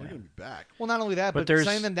for them, they're going to be back. Well, not only that, but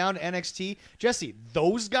sending them down to NXT. Jesse,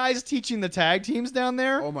 those guys teaching the tag teams down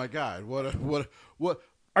there? Oh, my God. What?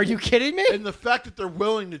 Are you kidding me? And the fact that they're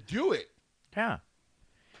willing to do it. Yeah.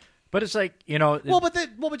 But it's like,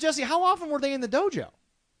 but Jesse, how often were they in the dojo?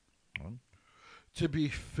 To be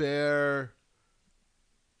fair,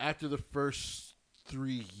 after the first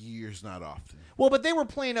 3 years, not often. Well, but they were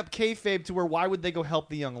playing up kayfabe to where why would they go help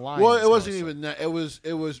the young Lions? Well, it wasn't mostly? even that. It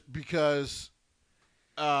was because,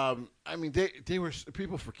 I mean, they were,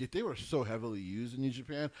 people forget they were so heavily used in New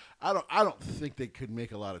Japan. I don't think they could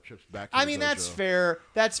make a lot of trips back. To I the mean, dojo. that's fair.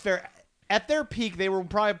 That's fair. At their peak, they were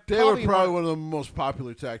probably one of the most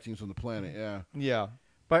popular tag teams on the planet. Yeah. Yeah.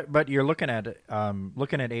 But you're looking at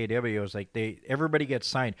AEW is like everybody gets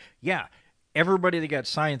signed. Yeah. Everybody that got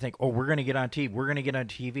signed think, oh, we're going to get on TV. We're going to get on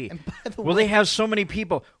TV. And by the well, way, they have so many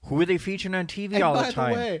people. Who are they featuring on TV and all by the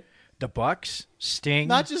time? way, The Bucks, Sting,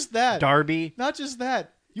 not just that, Darby, not just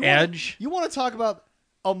that. Edge. You want to talk about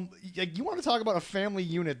you want to talk about a family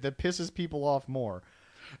unit that pisses people off more.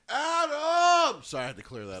 Adam! Sorry, I had to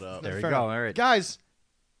clear that up. There you Fair go. enough. All right. Guys.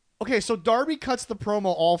 Okay, so Darby cuts the promo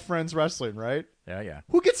All Friends Wrestling, right? Yeah.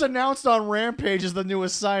 Who gets announced on Rampage as the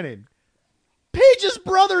newest signing? Paige's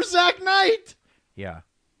brother, Zach Knight. Yeah.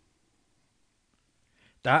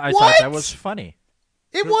 I What? thought that was funny.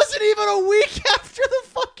 It wasn't even a week after the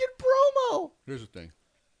fucking promo. Here's the thing.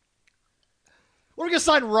 We're going to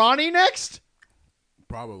sign Ronnie next?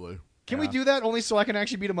 Probably. Can we do that only so I can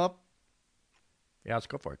actually beat him up? Yeah, let's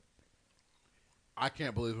go for it. I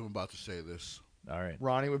can't believe I'm about to say this. All right.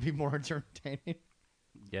 Ronnie would be more entertaining.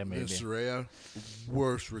 Yeah, maybe. Vince Soraya,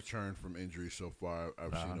 worst return from injury so far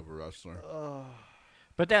I've seen of a wrestler.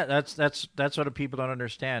 But that's what people don't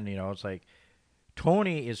understand. You know, it's like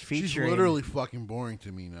Tony is featuring. She's literally fucking boring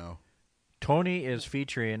to me now. Tony is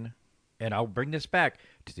featuring, and I'll bring this back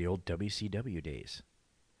to the old WCW days.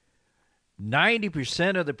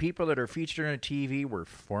 90% of the people that are featured on TV were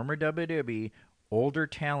former WWE, older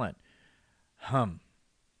talent.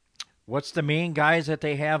 What's the main guys that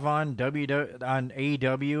they have on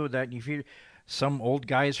AEW that you feature? Some old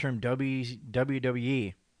guys from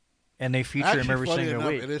WWE, and they feature Actually, them every funny single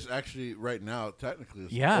enough, week. it is actually right now. Technically,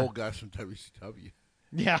 it's Yeah. old guys from WCW.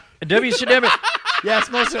 Yeah. WCW. Yeah, it's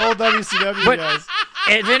mostly old WCW But- guys.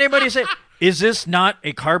 If anybody said, "Is this not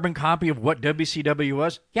a carbon copy of what WCW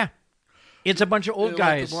was?" Yeah, it's a bunch of old And,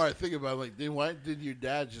 guys. the more I think about it, like, then why did your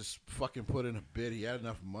dad just fucking put in a bid? He had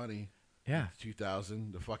enough money. Yeah.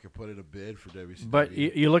 2000 to fucking put in a bid for WCW. But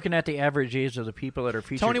you're looking at the average age of the people that are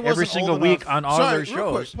featured Tony every wasn't single old week enough. on all Sorry, their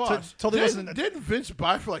real quick, shows. pause. Totally wasn't- Didn't Vince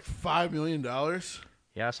buy for like $5 million?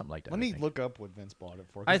 Yeah, something like that. Let I me think. look up what Vince bought it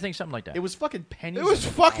for. I think something like that. It was fucking pennies. It was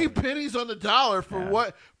on the fucking dollar. pennies on the dollar for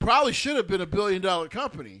what probably should have been $1 billion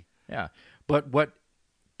company. Yeah, but what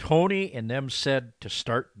Tony and them said to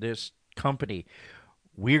start this company,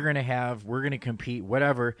 we're going to compete,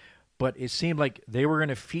 whatever. But it seemed like they were going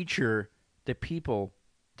to feature the people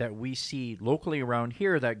that we see locally around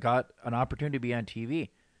here that got an opportunity to be on TV.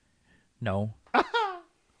 No.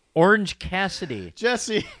 Orange Cassidy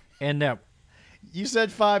Jesse, and you said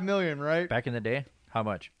 $5 million, right? back in the day, how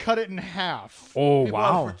much? Cut it in half. Oh, He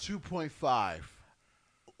wow. bought it for 2.5.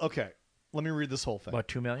 Okay, let me read this whole thing. About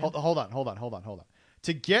 $2 million? Hold on.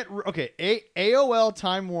 To get AOL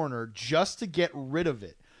Time Warner, just to get rid of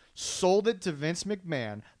it, sold it to Vince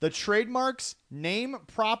McMahon. The trademarks, name,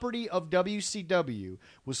 property of WCW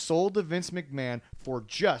was sold to Vince McMahon for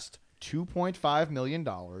just $2.5 million.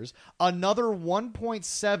 Another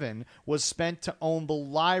 $1.7 was spent to own the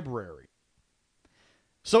library.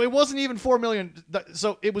 So it wasn't even $4 million.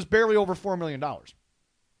 So it was barely over $4 million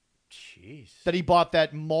Jeez. that he bought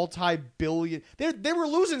that multi-billion. They were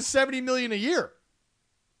losing $70 million a year.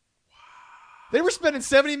 Wow. They were spending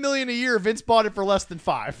 $70 million a year. Vince bought it for less than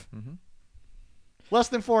 $5 million. Less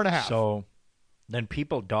than $4.5 million. So then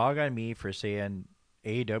people dog on me for saying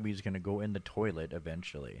AEW is going to go in the toilet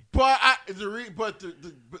eventually. But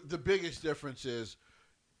the biggest difference is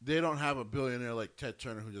they don't have a billionaire like Ted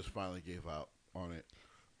Turner who just finally gave out on it.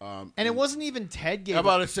 And it wasn't even Ted gave I'm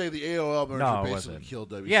about to say the AOL merger No, it basically wasn't. killed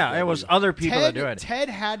WCW. Yeah, it was other people that do it. Ted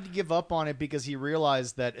had to give up on it because he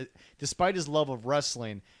realized that despite his love of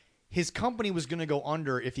wrestling, his company was going to go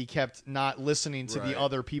under if he kept not listening to the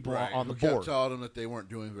other people on the who kept board. telling them that they weren't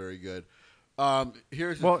doing very good.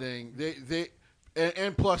 Here's the Well- thing: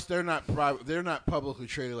 and plus they're not private, they're not publicly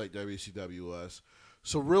traded like WCW was.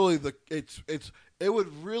 So really, it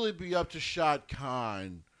would really be up to Shad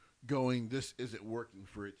Khan going, this isn't working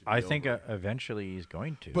for it to be I think over. eventually he's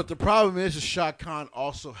going to. But the problem is Shad Khan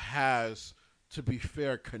also has, to be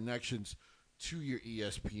fair, connections to your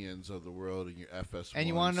ESPNs of the world and your FS1s. And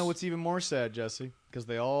you want to know what's even more sad, Jesse? Because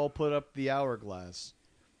they all put up the hourglass.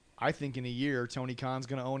 I think in a year, Tony Khan's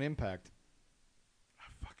going to own Impact.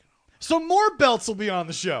 So more belts will be on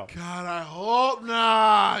the show. God, I hope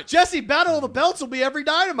not. Jesse, Battle of the Belts will be every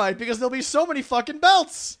Dynamite because there'll be so many fucking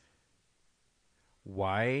belts.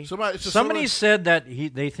 Why? So Somebody said that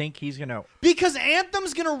they think he's gonna. Because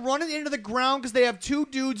Anthem's going to run it into the ground because they have two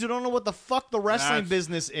dudes who don't know what the fuck the wrestling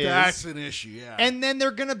business is. That's an issue, yeah. And then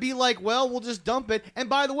they're going to be like, well, we'll just dump it. And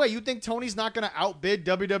by the way, you think Tony's not going to outbid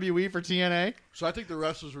WWE for TNA? So I think the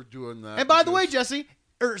wrestlers were doing that. And by the way, Jesse,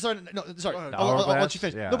 sorry, I'll let you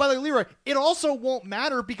finish. Yeah. No, by the way, Leroy, it also won't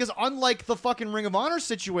matter because unlike the fucking Ring of Honor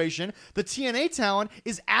situation, the TNA talent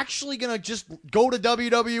is actually going to just go to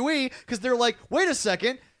WWE because they're like, wait a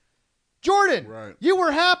second, Jordan, Right. you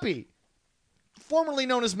were happy. Formerly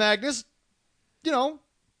known as Magnus,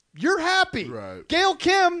 you're happy. Right. Gail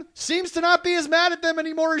Kim seems to not be as mad at them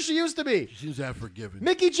anymore as she used to be. She seems to have forgiven.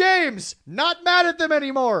 Mickey James, not mad at them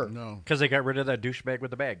anymore. No. Because they got rid of that douchebag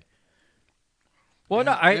with the bag. Well,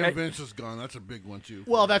 no, And Vince is gone. That's a big one, too.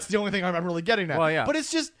 Well, that's the only thing I'm really getting at. Well, yeah. But it's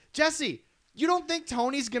just, Jesse, you don't think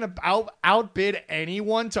Tony's going to outbid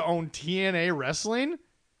anyone to own TNA wrestling?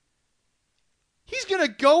 He's going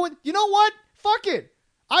to go and, you know what? Fuck it.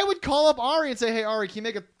 I would call up Ari and say, hey, Ari, can you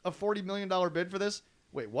make a $40 million bid for this?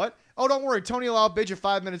 Wait, what? Oh, don't worry. Tony will outbid you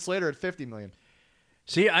 5 minutes later at $50 million.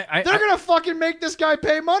 See, They're going to fucking make this guy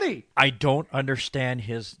pay money. I don't understand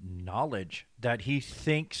his knowledge that he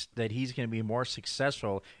thinks that he's going to be more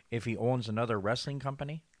successful if he owns another wrestling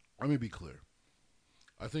company. Let me be clear.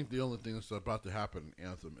 I think the only thing that's about to happen in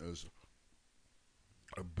Anthem is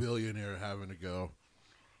a billionaire having to go.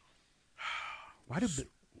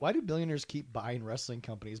 Why do billionaires keep buying wrestling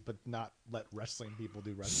companies but not let wrestling people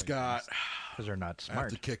do wrestling Scott, things? Because they're not I have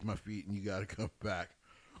smart. to kick my feet and you got to come back.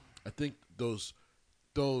 I think those.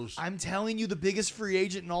 I'm telling you, the biggest free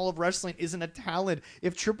agent in all of wrestling isn't a talent.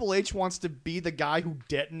 If Triple H wants to be the guy who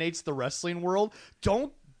detonates the wrestling world,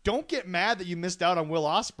 don't get mad that you missed out on Will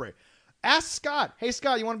Ospreay. Ask Scott. Hey,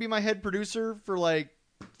 Scott, you want to be my head producer for like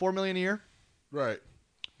 $4 million a year? Right.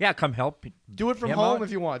 Yeah, come help. Do it from him home out.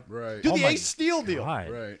 if you want. Right. Do Oh the my Ace Steel deal. God.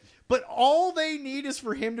 Right. But all they need is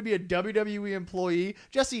for him to be a WWE employee.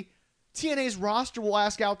 Jesse, TNA's roster will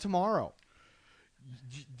ask out tomorrow.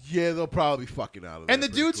 Yeah, they'll probably be fucking out of there. And the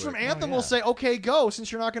pretty dudes quick. from Anthem yeah. will say, okay, go,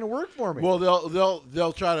 since you're not going to work for me. Well,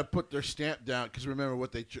 they'll try to put their stamp down because remember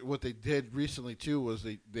what they did recently too was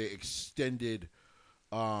they extended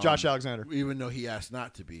Josh Alexander. even though he asked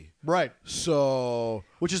not to be. Right. So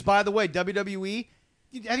Which is, by the way, WWE.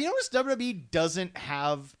 Have you noticed WWE doesn't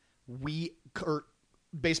have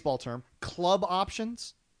baseball term, club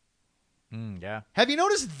options? Yeah. Have you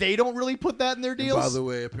noticed they don't really put that in their and deals? by the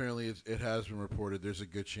way, apparently it has been reported there's a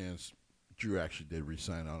good chance Drew actually did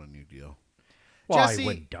re-sign on a new deal. Well, Jesse, I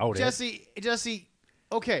wouldn't doubt it. Jesse,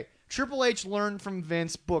 okay. Triple H learned from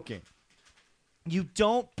Vince booking. You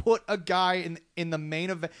don't put a guy in the main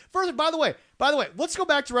event. Further, by the way, let's go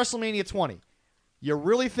back to WrestleMania 20. You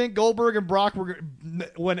really think Goldberg and Brock were,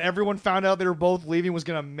 when everyone found out they were both leaving, was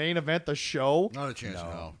going to main event the show? Not a chance in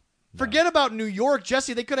hell. Forget about New York,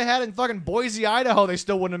 Jesse. They could have had it in fucking Boise, Idaho. They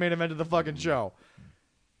still wouldn't have main evented the fucking show.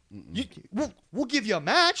 We'll give you a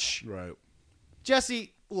match. Right.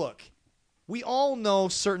 Jesse, look, we all know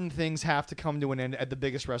certain things have to come to an end at the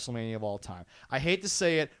biggest WrestleMania of all time. I hate to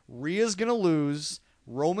say it, Rhea's going to lose,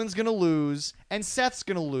 Roman's going to lose, and Seth's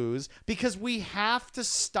going to lose because we have to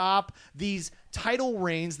stop these title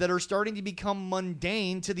reigns that are starting to become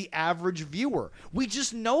mundane to the average viewer. We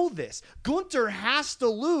just know this. Gunther has to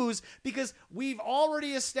lose because we've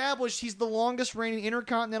already established he's the longest reigning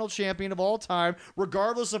Intercontinental Champion of all time,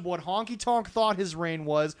 regardless of what Honky Tonk thought his reign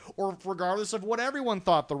was or regardless of what everyone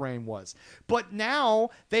thought the reign was. But now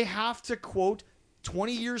they have to, quote,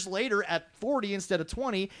 20 years later at 40 instead of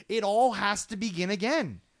 20, it all has to begin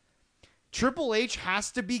again. Triple H has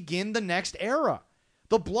to begin the next era.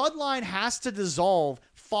 The bloodline has to dissolve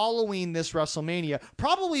following this WrestleMania.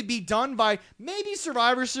 Probably be done by maybe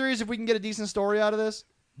Survivor Series if we can get a decent story out of this.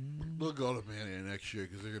 They'll go to Mania next year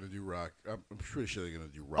because they're going to do Rock. I'm pretty sure they're going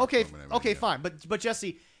to do Rock. Okay, Roman at okay, Mania. fine. But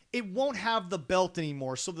Jesse, it won't have the belt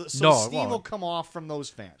anymore, so No, it steam will won't. come off from those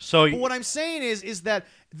fans. So but what I'm saying is that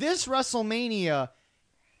this WrestleMania,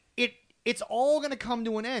 it's all going to come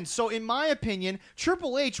to an end. So in my opinion,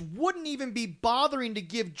 Triple H wouldn't even be bothering to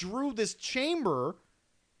give Drew this chamber.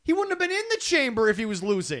 He wouldn't have been in the chamber if he was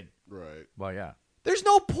losing. Right. Well, yeah. There's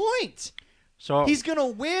no point. So He's going to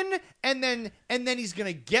win, and then he's going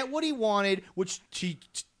to get what he wanted, which,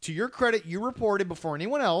 to your credit, you reported before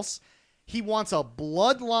anyone else, he wants a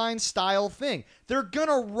bloodline-style thing. They're going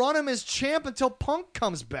to run him as champ until Punk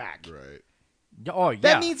comes back. Right. oh yeah.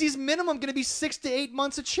 That means he's minimum going to be 6 to 8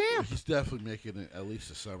 months a champ. He's definitely making it at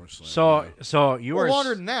least a SummerSlam. So you Well, were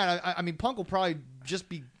longer than that. I mean, Punk will probably just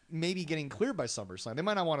be maybe getting cleared by SummerSlam. They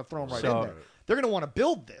might not want to throw him right in there. They're going to want to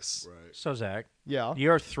build this. Right. So Zach, Yeah.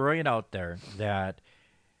 you're throwing out there that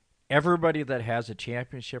everybody that has a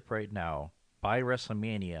championship right now by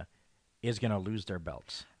WrestleMania is going to lose their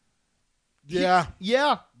belts. Yeah.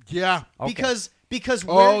 Yeah. Yeah. Okay. Because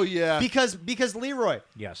Oh, yeah. because Leroy,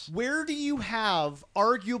 Yes. where do you have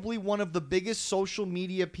arguably one of the biggest social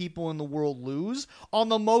media people in the world lose on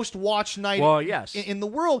the most watched night Well, yes. in the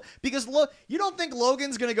world? Because you don't think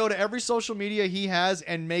Logan's going to go to every social media he has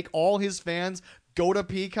and make all his fans go to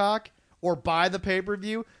Peacock or buy the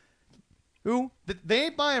pay-per-view? Who? They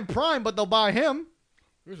ain't buying Prime, but they'll buy him.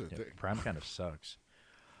 Here's the thing. Prime kind of sucks.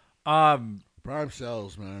 Prime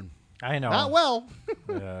sells, man. I know. Not well.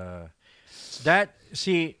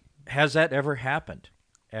 Has that ever happened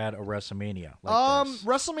at a WrestleMania like this?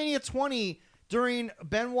 WrestleMania 20 during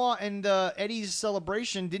Benoit and Eddie's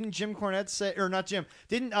celebration, didn't Jim Cornette say, or not Jim,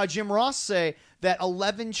 didn't Jim Ross say that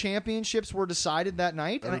 11 championships were decided that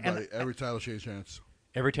night? Every title changed hands.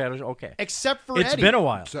 Every title, okay. Except for It's Eddie. been a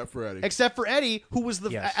while. Except for Eddie. Who was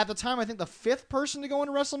Yes. at the time, I think, the 5th person to go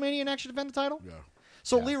into WrestleMania and actually defend the title. Yeah.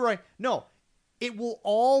 So Yeah. Leroy, no. It will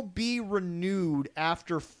all be renewed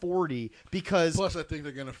after 40 because Plus, I think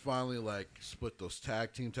they're going to finally split those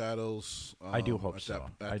tag team titles. I do hope at so.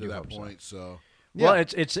 After I do that hope so. point, so Well, Yeah.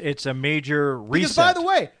 it's a major reset. because by the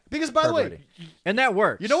way, for everybody. And that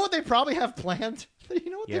works. you know what they probably have planned? They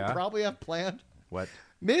Yeah. probably have planned? What?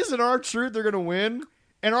 Miz and R-Truth are going to win,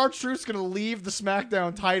 and R-Truth's going to leave the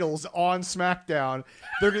SmackDown titles on SmackDown.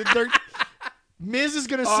 They're Miz is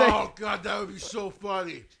going to say, oh god, that would be so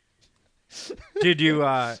funny. Did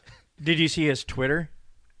you see his Twitter?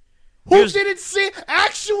 who didn't see?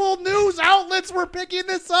 Actual news outlets were picking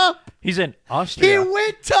this up. He's in He Austria.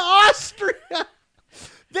 went to Austria.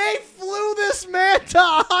 They flew this man to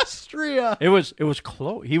Austria. It was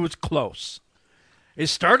close. He was close. It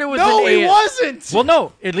started with No, an A. he wasn't. Well,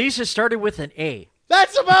 no. At least it started with an A.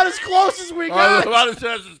 That's about as close as we got.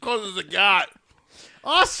 As close as it got.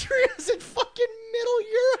 Austria's in fucking Middle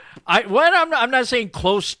Europe. I'm not saying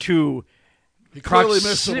close to. He clearly missed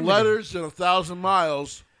Proximity. some letters and 1,000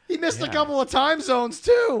 miles. He missed a Yeah. couple of time zones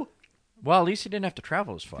too. Well, at least he didn't have to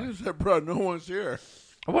travel as far. He said, bro, no one's here.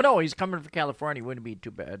 Well, no, he's coming from California. It wouldn't be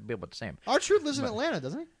too bad. It'd be about the same. R-Truth lives in Atlanta,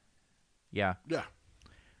 doesn't he? Yeah. Yeah.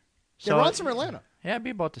 Yeah, Ron's from Atlanta. Yeah, it'd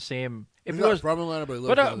be about the same. If He's it not was, from Atlanta, but he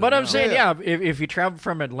lives down but there I'm now. saying, Yeah. yeah, if you travel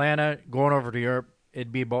from Atlanta going over to Europe,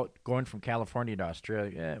 it'd be about going from California to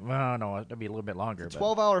Australia. Yeah, well, no, it'd be a little bit longer. But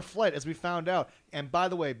 12-hour flight, as we found out. And by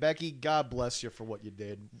the way, Becky, God bless you for what you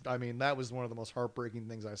did. I mean, that was one of the most heartbreaking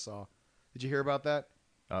things I saw. Did you hear about that?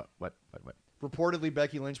 What? Reportedly,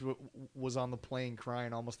 Becky Lynch was on the plane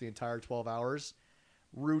crying almost the entire 12 hours.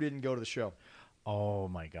 Rue didn't go to the show. Oh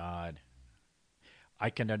my God,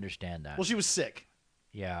 I can understand that. Well, she was sick.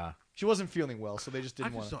 Yeah, She wasn't feeling well, so they just I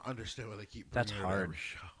didn't just want to. don't understand why they keep That's bringing her to hard. every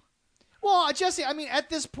show. Well, Jesse, I mean, at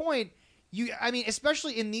this point,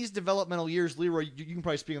 especially in these developmental years, Leroy, you can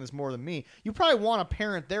probably speak on this more than me. You probably want a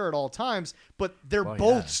parent there at all times, but they're Well,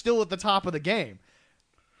 both yeah. still at the top of the game.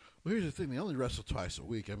 Well, here's the thing. They only wrestle twice a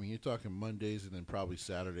week. I mean, you're talking Mondays and then probably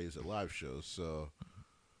Saturdays at live shows. So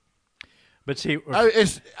but see,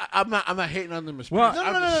 I'm not hating on them as Well,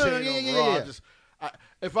 parents. No, I'm just no, saying yeah, overall, yeah.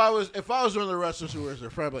 if I was one of the wrestlers who was their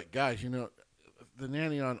friend, like, guys, the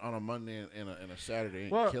nanny on a Monday and a Saturday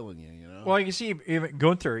ain't killing you, well, you can see even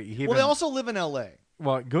Gunther. Well, they also live in L.A.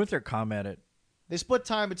 Well, Gunther commented They split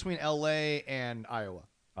time between L.A. and Iowa.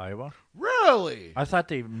 Iowa. Really? I thought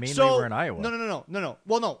they mainly So were in Iowa. No.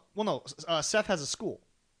 Well, no. Seth has a school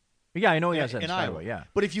Yeah, I know he has that in in Iowa. Iowa. Yeah,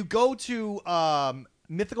 But if you go to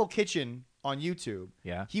Mythical Kitchen on YouTube,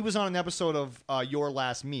 yeah. he was on an episode of Your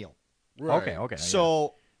Last Meal. Right. Okay.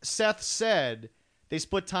 So Seth said they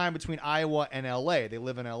split time between Iowa and L.A. They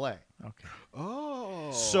live in L.A. Yeah. Okay.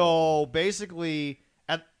 Oh. So basically,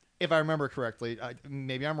 if I remember correctly,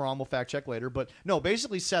 maybe I'm wrong, we'll fact check later, but no,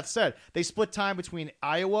 basically Seth said they split time between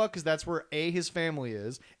Iowa, because that's where A, his family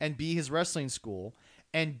is, and B, his wrestling school,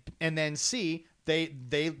 and then C, they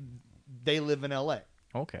live in L.A.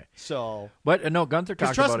 Okay. So, But no, Gunther because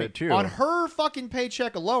talked trust about me, it too. on her fucking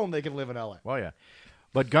paycheck alone, they can live in L.A. Well, yeah.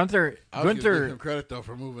 But Gunther, I was gonna give him credit though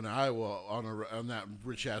for moving to Iowa on that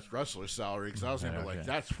rich ass wrestler salary, because I was gonna be like,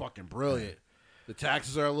 that's fucking brilliant. The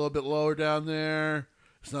taxes are a little bit lower down there.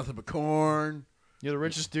 It's nothing but corn. You're the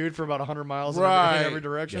richest dude for about 100 miles Right. in every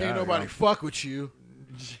direction. Ain't nobody fuck with you.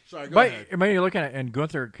 Sorry, go but ahead. I mean, you're looking at, and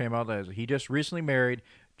Gunther came out as he just recently married,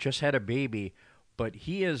 just had a baby, but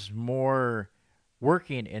he is more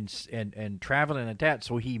working and traveling and that,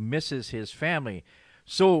 so he misses his family.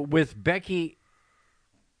 So with Becky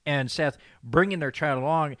and Seth bringing their child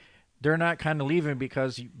along, they're not kind of leaving,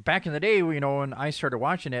 because back in the day, when I started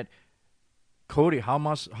watching it, Cody, how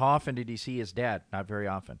often did he see his dad? Not very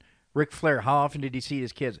often. Ric Flair, how often did he see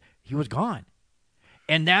his kids? He was gone.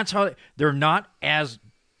 And that's how they're not as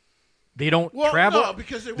they don't travel. No,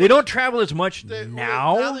 because they don't travel as much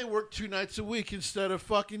now. Now they work 2 nights a week instead of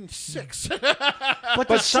fucking 6.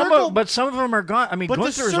 But some of them are gone. I mean,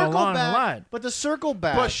 Gunther's a lot. But to circle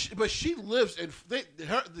back, but she lives in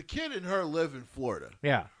the kid and her live in Florida.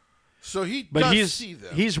 Yeah. So he But does see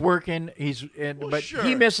them. he's working. Sure.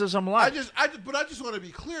 He misses them a lot. I just want to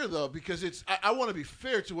be clear though, because I want to be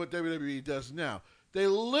fair to what WWE does now. They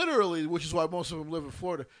literally, which is why most of them live in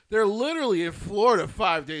Florida, they're literally in Florida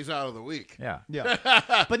 5 days out of the week. Yeah.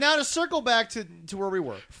 But now to circle back to where we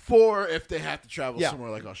were. 4 if they have to travel somewhere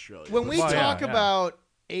like Australia. When we talk about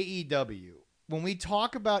AEW, when we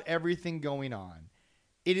talk about everything going on,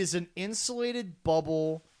 it is an insulated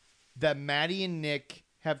bubble that Maddie and Nick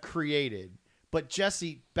have created. But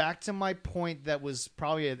Jesse, back to my point that was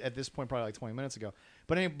probably at this point probably like 20 minutes ago.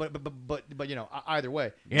 But either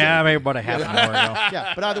way. Yeah, maybe about a half an hour ago.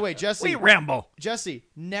 Yeah, but either way, Jesse. We ramble. Jesse,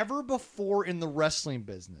 never before in the wrestling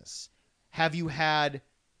business have you had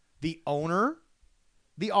the owner,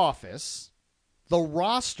 the office, the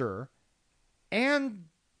roster, and,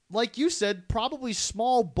 like you said, probably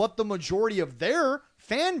small, but the majority of their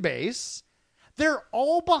fan base, they're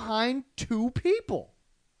all behind 2 people.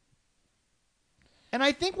 And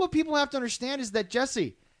I think what people have to understand is that,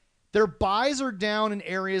 Jesse, their buys are down in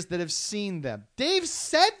areas that have seen them. Dave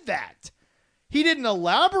said that. He didn't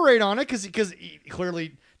elaborate on it because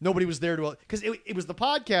clearly nobody was there to, because it was the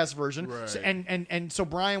podcast version. Right. So, and so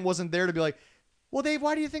Brian wasn't there to be like, well, Dave,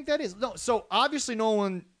 why do you think that is? No, so obviously no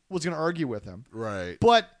one was going to argue with him. Right.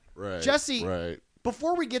 But right. Jesse, right.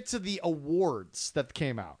 before we get to the awards that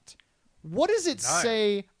came out, what does it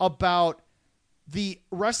say about the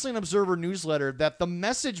Wrestling Observer newsletter that the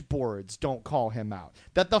message boards don't call him out?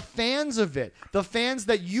 That the fans of it, the fans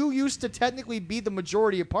that you used to technically be the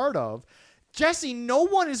majority a part of, Jesse, no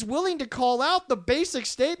one is willing to call out the basic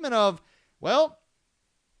statement of, well,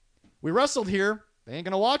 we wrestled here. They ain't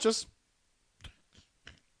going to watch us.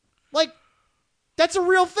 Like, that's a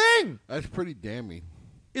real thing. That's pretty damning.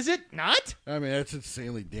 Is it not? I mean, that's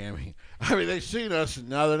insanely damning. I mean, they've seen us, and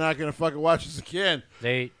now they're not going to fucking watch us again.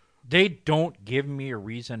 They don't give me a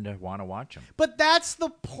reason to want to watch them. But that's the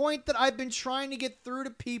point that I've been trying to get through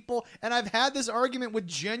to people, and I've had this argument with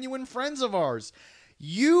genuine friends of ours.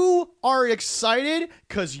 You are excited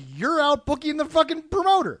because you're out booking the fucking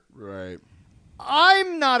promoter. Right.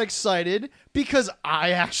 I'm not excited because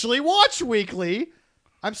I actually watch weekly.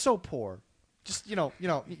 I'm so poor. Just, I got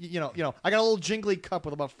a little jingly cup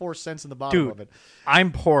with about 4 cents in the bottom of it.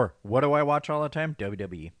 I'm poor. What do I watch all the time?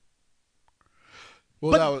 WWE.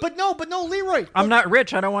 Well, but no, Leroy. I'm not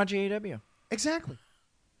rich. I don't watch AEW. Exactly.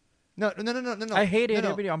 No. I hate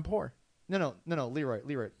AEW. I'm poor. No, Leroy.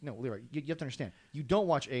 You have to understand. You don't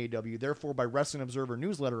watch AEW. Therefore, by Wrestling Observer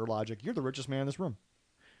newsletter logic, you're the richest man in this room.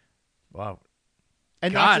 Wow.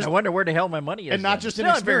 And God, I wonder where the hell my money is. And not just in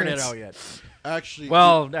experience. Still haven't figured it out yet. Actually,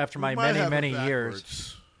 after my many it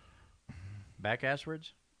years.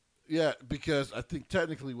 Backwards? Yeah, because I think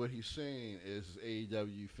technically what he's saying is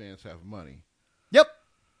AEW fans have money. Yep.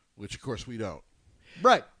 Which, of course, we don't.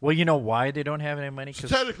 Right. Well, you know why they don't have any money? So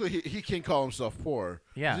technically, he can't call himself poor.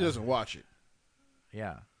 Yeah. He doesn't watch it.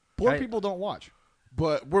 Yeah. Poor people don't watch.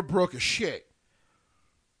 But we're broke as shit.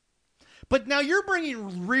 But now you're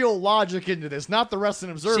bringing real logic into this, not the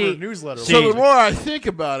Wrestling Observer newsletter. So the more I think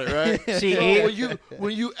about it, right? So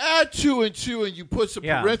when you add 2 and 2 and you put some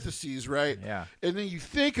parentheses, right? Yeah. And then you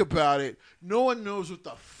think about it, no one knows what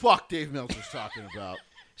the fuck Dave Meltzer's talking about.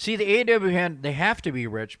 See, the AEW hand, they have to be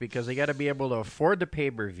rich because they got to be able to afford the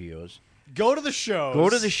pay-per-views. Go to the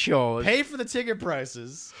shows. Pay for the ticket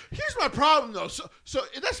prices. Here's my problem, though. So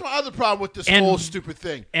that's my other problem with this whole stupid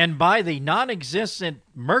thing. And buy the non-existent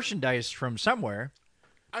merchandise from somewhere.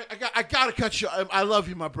 I got to cut you. I love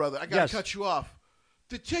you, my brother. I got to cut you off.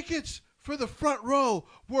 The tickets for the front row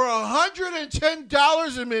were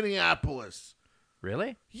 $110 in Minneapolis.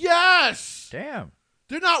 Really? Yes. Damn.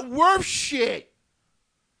 They're not worth shit.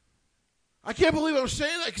 I can't believe I'm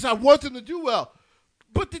saying that because I want them to do well.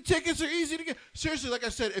 But the tickets are easy to get. Seriously, like I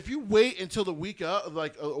said, if you wait until the week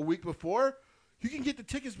like a week before, you can get the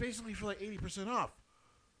tickets basically for like 80% off.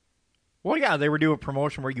 Well, yeah, they were doing a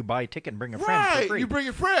promotion where you buy a ticket and bring a friend for free. Right, you bring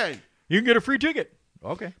a friend. You can get a free ticket.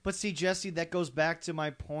 Okay. But see, Jesse, that goes back to my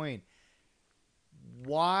point.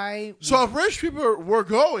 Why? So if rich people were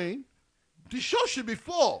going, the show should be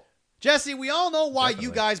full. Jesse, we all know why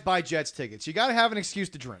you guys buy Jets tickets. You got to have an excuse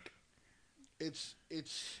to drink. It's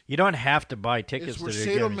you don't have to buy tickets to get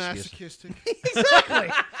sadomasochistic.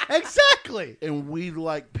 Exactly. And we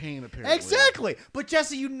like pain, apparently. Exactly. But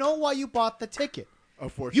Jesse, you know why you bought the ticket.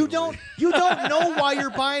 Unfortunately. You don't know why you're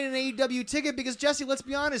buying an AEW ticket because, Jesse, let's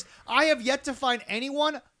be honest, I have yet to find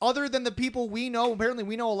anyone other than the people we know. Apparently,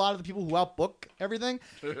 we know a lot of the people who outbook everything.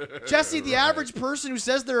 Jesse, the average person who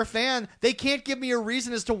says they're a fan, they can't give me a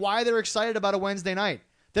reason as to why they're excited about a Wednesday night.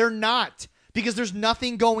 They're not, because there's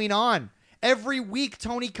nothing going on. Every week,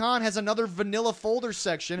 Tony Khan has another vanilla folder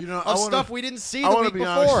section of stuff we didn't see the week before.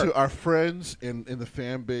 I want to be honest to our friends in the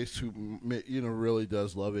fan base who really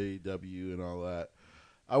does love AEW and all that.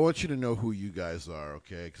 I want you to know who you guys are,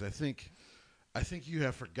 okay? Because I think you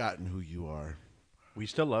have forgotten who you are. We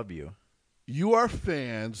still love you. You are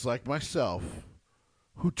fans like myself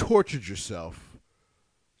who tortured yourself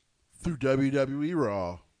through WWE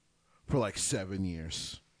Raw for like 7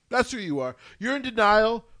 years. That's who you are. You're in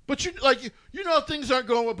denial, but you know things aren't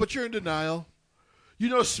going well, but you're in denial. You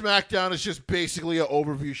know SmackDown is just basically an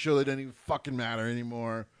overview show that doesn't even fucking matter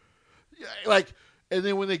anymore. And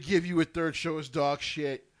then when they give you a third show, it's dog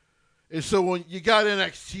shit. And so when you got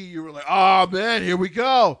NXT, you were like, oh, man, here we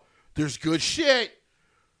go. There's good shit.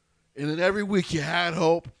 And then every week you had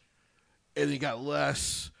hope, and then you got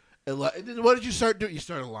less. And then what did you start doing? You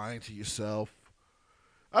started lying to yourself.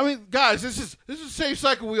 I mean, guys, this is the same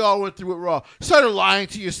cycle we all went through with Raw. You started lying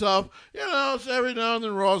to yourself. So every now and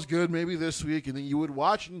then Raw's good, maybe this week. And then you would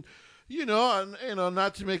watch and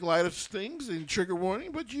not to make light of things and trigger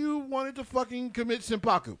warning, but you wanted to fucking commit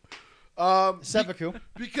seppuku. Seppuku.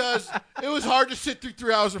 Because it was hard to sit through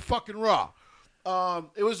 3 hours of fucking Raw.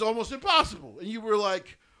 It was almost impossible. And you were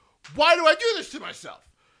like, why do I do this to myself?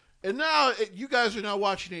 And now you guys are now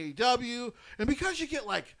watching AEW, and because you get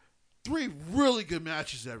like 3 really good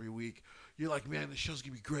matches every week, you're like, man, this show's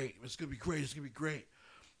going to be great. It's going to be great. It's going to be great.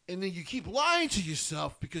 And then you keep lying to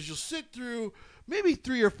yourself because you'll sit through maybe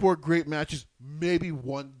 3 or 4 great matches, maybe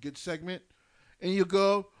 1 good segment, and you'll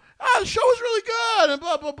go, the show was really good, and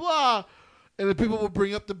blah, blah, blah. And then people will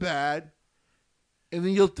bring up the bad, and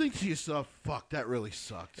then you'll think to yourself, fuck, that really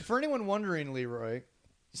sucked. For anyone wondering, Leroy,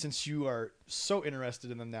 since you are so interested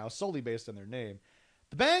in them now, solely based on their name,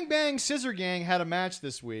 the Bang Bang Scissor Gang had a match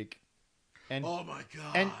this week. And, oh, my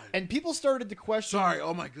God. And people started to question... Sorry,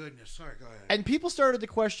 oh, my goodness. Sorry, go ahead. And people started to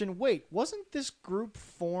question, wait, wasn't this group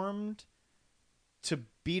formed to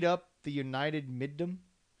beat up the United Middom?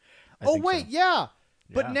 Yeah.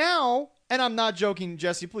 But now, and I'm not joking,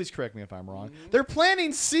 Jesse, please correct me if I'm wrong, they're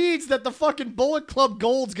planting seeds that the fucking Bullet Club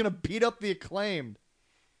Gold's going to beat up the Acclaimed.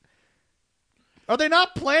 Are they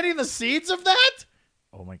not planting the seeds of that?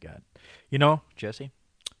 Oh, my God. Jesse,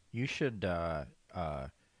 you should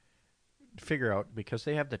figure out, because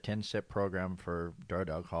they have the 10-step program for drug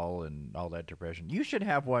alcohol and all that depression, you should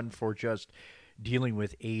have one for just dealing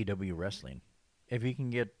with AEW wrestling. If you can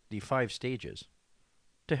get the 5 stages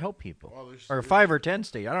to help people. Well, or 5 or 10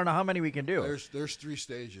 stages. I don't know how many we can do. There's 3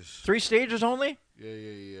 stages. 3 stages only?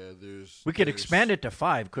 Yeah. We could expand it to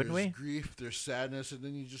 5, couldn't we? There's grief, there's sadness, and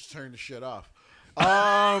then you just turn the shit off.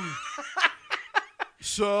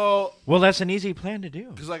 Well, that's an easy plan to do.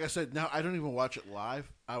 Because like I said, now I don't even watch it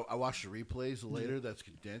live. I watch the replays later. That's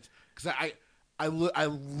condensed. Because I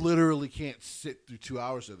literally can't sit through 2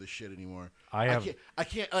 hours of this shit anymore. I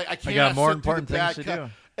can't. I got more important things to do.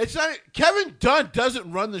 It's not. Kevin Dunn doesn't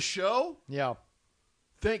run the show. Yeah.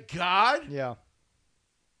 Thank God. Yeah.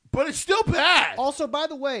 But it's still bad. Also, by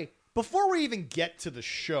the way, before we even get to the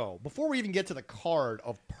show, before we even get to the card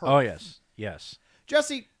of Perth. Oh, yes.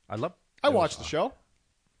 Jesse, I watched the show.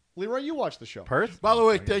 Leroy, you watched the show. Perth? By the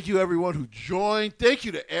way, thank you everyone who joined. Thank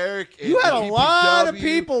you to Eric. You had a lot of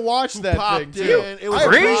people watch that thing, too. I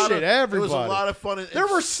appreciate everybody. It was a lot of fun. There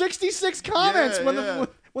were 66 comments when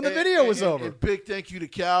the video was over. And big thank you to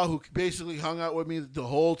Cal, who basically hung out with me the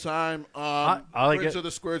whole time. Prince of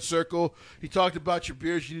the Squared Circle. He talked about your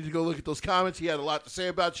beers. You need to go look at those comments. He had a lot to say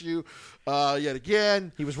about you. Yet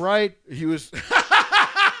again. He was right. He was...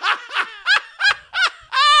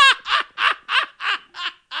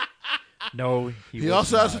 No, he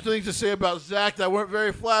also has some things to say about Zach that weren't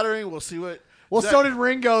very flattering. We'll see what. Well, so did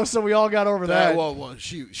Ringo, so we all got over that. Well,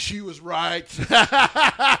 she was right.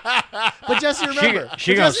 But Jesse, remember,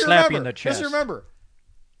 she gonna slap you in the chest. Jesse, remember,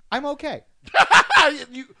 I'm okay.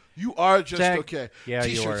 you are just Zach, okay. Yeah,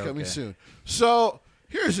 T-shirts you are coming okay. soon. So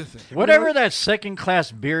here's the thing. Whatever that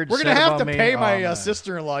second-class beard. We're gonna have to me, pay my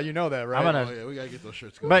sister-in-law. You know that, right? Oh yeah, we gotta get those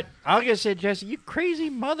shirts going. But I'll just say, Jesse, you crazy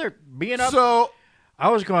mother, being up. So I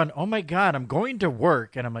was going, oh my God, I'm going to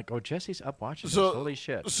work, and I'm like, oh, Jesse's up watching this. Holy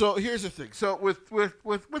shit. So here's the thing. So with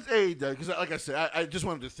AEW, because like I said, I just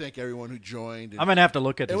wanted to thank everyone who joined. I'm going to have to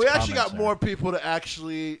look at this. And we actually got more people to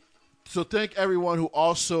actually. So thank everyone who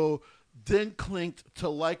also then clicked to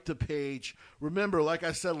like the page. Remember, like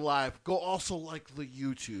I said live, go also like the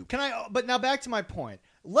YouTube. But now back to my point.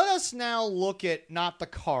 Let us now look at not the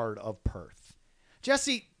card of Perth.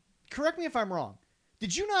 Jesse, correct me if I'm wrong.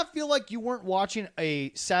 Did you not feel like you weren't watching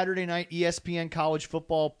a Saturday night ESPN college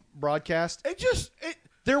football broadcast?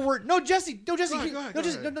 There were Jesse. Go ahead.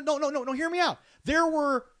 Hear me out. There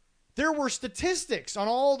were statistics on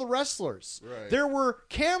all the wrestlers. Right. There were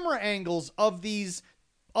camera angles of these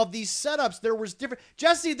setups. There was different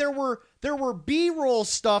Jesse. There were B-roll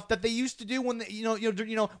stuff that they used to do when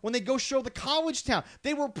when they go show the college town.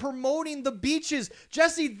 They were promoting the beaches.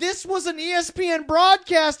 Jesse, this was an ESPN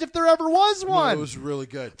broadcast if there ever was one. No, it was really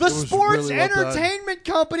good. The sports entertainment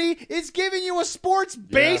company is giving you a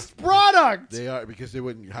sports-based product. They are, because they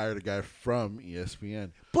wouldn't hire the guy from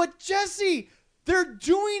ESPN. But Jesse, they're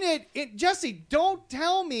doing it. Jesse, don't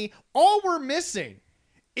tell me all we're missing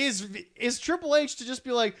is Triple H to just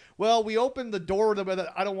be like, well, we opened the door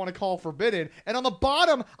that I don't want to call forbidden, and on the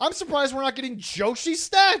bottom, I'm surprised we're not getting Joshi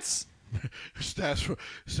stats.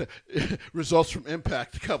 Results from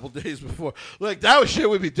Impact a couple days before. Like, that shit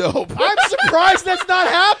would be dope. I'm surprised that's not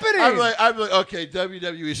happening. I'm like, okay,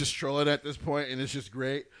 WWE is just trolling at this point, and it's just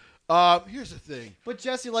great. Here's the thing. But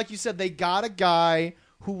Jesse, like you said, they got a guy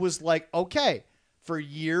who was like, okay, for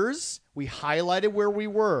years we highlighted where we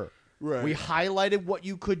were. Right. We highlighted what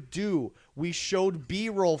you could do. We showed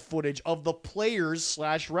B-roll footage of the players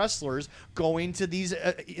 / wrestlers going to these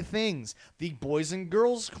things. The Boys and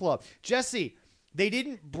Girls Club. Jesse, they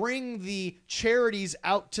didn't bring the charities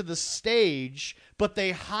out to the stage, but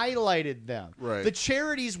they highlighted them. Right. The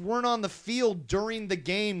charities weren't on the field during the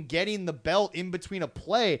game getting the belt in between a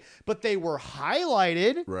play, but they were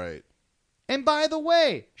highlighted. Right. And by the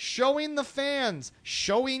way, showing the fans,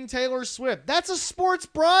 showing Taylor Swift, that's a sports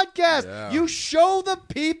broadcast. Yeah. You show the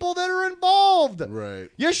people that are involved. Right.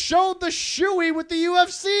 You showed the shoey with the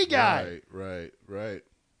UFC guy. Right.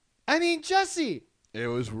 I mean, Jesse. It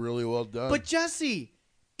was really well done. But Jesse,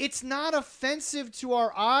 it's not offensive to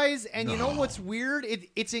our eyes. And you know what's weird?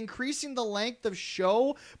 It's increasing the length of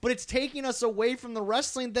show, but it's taking us away from the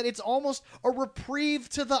wrestling that it's almost a reprieve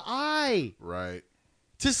to the eye. Right.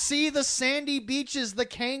 To see the sandy beaches, the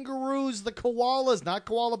kangaroos, the koalas, not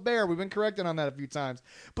koala bear. We've been corrected on that a few times.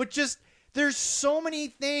 But just, there's so many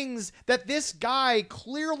things that this guy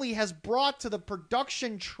clearly has brought to the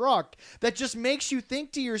production truck that just makes you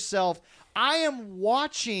think to yourself, I am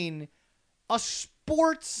watching a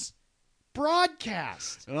sports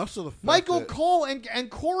broadcast. And also the fact Michael Cole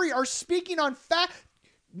and Corey are speaking on fact.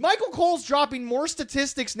 Michael Cole's dropping more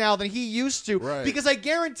statistics now than he used to, right, because I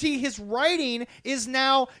guarantee his writing is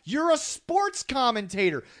now, you're a sports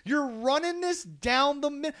commentator. You're running this down the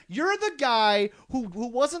middle. You're the guy who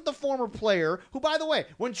wasn't the former player, who, by the way,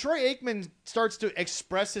 when Troy Aikman starts to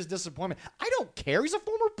express his disappointment, I don't care. He's a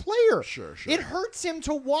former player. Sure. It hurts him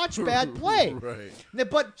to watch bad play. Right.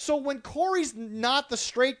 But so when Corey's not the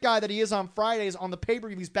straight guy that he is on Fridays on the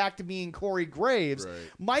pay-per-view, he's back to being Corey Graves. Right.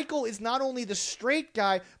 Michael is not only the straight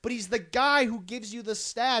guy, but he's the guy who gives you the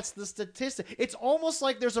stats, the statistics. It's almost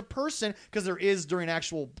like there's a person, because there is during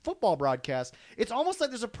actual football broadcasts, it's almost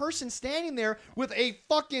like there's a person standing there with a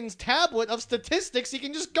fucking tablet of statistics he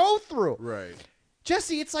can just go through. Right.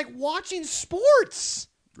 Jesse, it's like watching sports.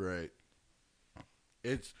 Right.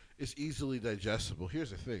 It's easily digestible.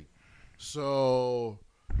 Here's the thing. So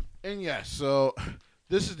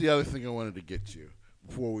this is the other thing I wanted to get to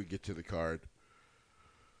before we get to the card.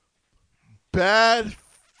 Bad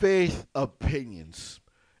faith opinions,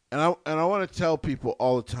 and I want to tell people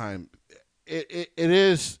all the time, it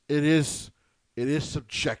is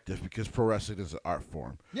subjective, because pro wrestling is an art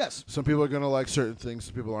form. Yes. Some people are going to like certain things.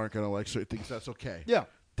 Some people aren't going to like certain things. That's okay. Yeah.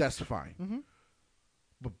 That's fine. Mm-hmm.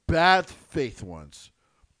 But bad faith ones.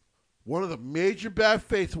 One of the major bad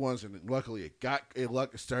faith ones, and luckily it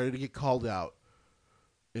started to get called out,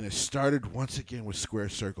 and it started once again with Square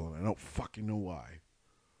Circle, and I don't fucking know why.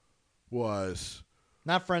 Was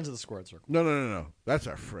not friends of the Squared Circle. No. That's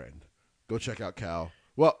our friend. Go check out Cal.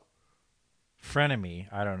 Well,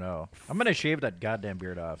 frenemy. I don't know. I'm gonna shave that goddamn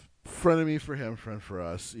beard off. Frenemy for him, friend for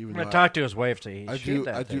us. Even I'm gonna talk to his wife to shave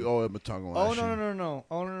that I thing. do owe him a tongue Oh lashing. no!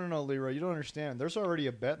 Oh no, Leroy, you don't understand. There's already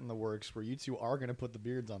a bet in the works where you two are gonna put the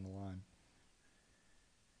beards on the line.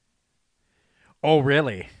 Oh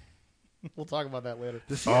really? We'll talk about that later.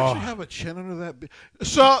 Does he actually have a chin under that?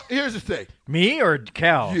 So here's the thing. Me or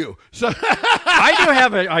Cal? You. So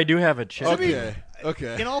I do have a chin.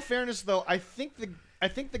 Okay. In all fairness, though, I think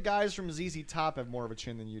the guys from ZZ Top have more of a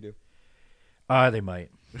chin than you do. They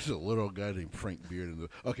might. There's a little guy named Frank Beard.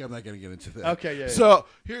 Okay, I'm not going to get into that. Okay, yeah. So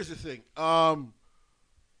here's the thing.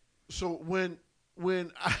 So when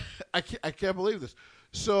when I can't believe this.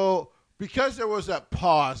 So because there was that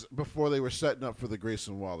pause before they were setting up for the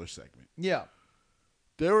Grayson Waller segment. Yeah.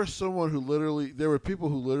 There were people who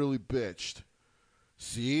literally bitched.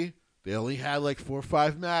 See, they only had like 4 or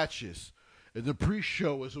 5 matches, and the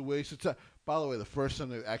pre-show was a waste of time. By the way, the first time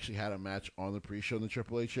they actually had a match on the pre-show in the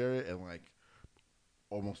Triple H area in like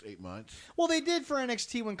almost 8 months. Well, they did for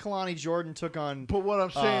NXT when Kalani Jordan took on. But what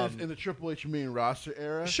I'm saying is in the Triple H main roster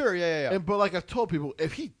era. Sure, yeah. But like I've told people,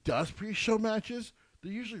 if he does pre-show matches,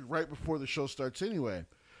 they're usually right before the show starts anyway.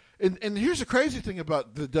 And here's the crazy thing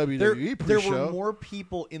about the WWE pre-show. There were more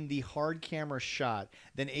people in the hard camera shot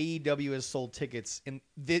than AEW has sold tickets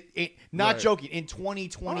not joking, in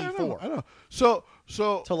 2024. I know. So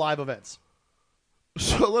to live events.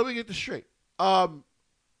 So let me get this straight.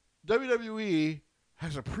 WWE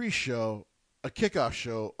has a pre-show, a kickoff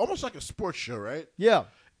show, almost like a sports show, right? Yeah.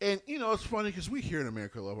 And, it's funny because we here in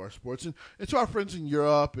America love our sports. And to our friends in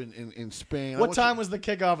Europe and in Spain. What time was the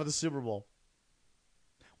kickoff of the Super Bowl?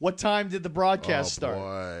 What time did the broadcast start?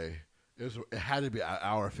 Boy. It had to be an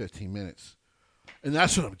hour and 15 minutes. And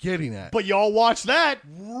that's what I'm getting at. But y'all watch that.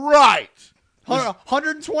 Right.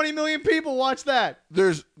 120 million people watch that.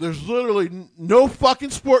 There's literally no fucking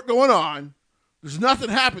sport going on. There's nothing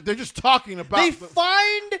happening. They're just talking about. They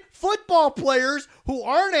find football players who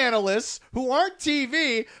aren't analysts, who aren't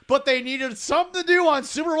TV, but they needed something to do on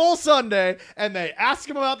Super Bowl Sunday, and they ask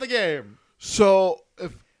them about the game. So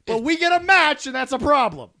But we get a match, and that's a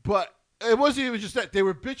problem. But it wasn't even just that. They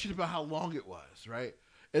were bitching about how long it was, right?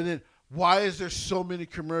 And then why is there so many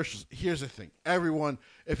commercials? Here's the thing. Everyone,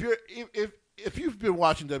 if you've been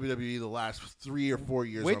watching WWE the last 3 or 4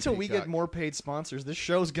 years, wait till we get more paid sponsors. This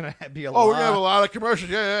show's going to be a lot. Oh, we're going to have a lot of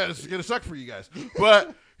commercials. Yeah, this is going to suck for you guys.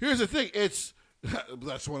 But here's the thing.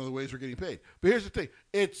 That's one of the ways we're getting paid. But here's the thing.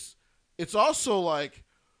 It's also like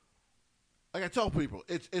I tell people,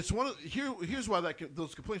 it's one of here's why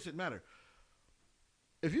those complaints didn't matter.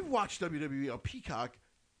 If you've watched WWE on Peacock,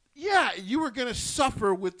 yeah, you were gonna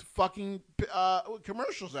suffer with fucking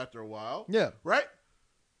commercials after a while. Yeah, right.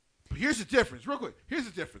 But here's the difference, real quick. Here's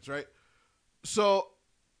the difference, right? So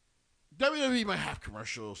WWE might have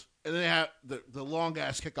commercials, and then they have the long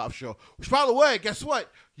ass kickoff show, which, by the way, guess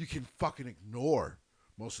what? You can fucking ignore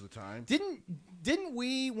most of the time. Didn't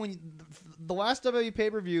we, when the last WWE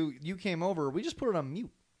pay-per-view you came over, we just put it on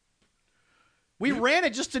mute. We ran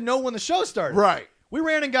it just to know when the show started. Right. We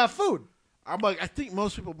ran and got food. I'm like, I think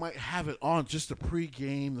most people might have it on just to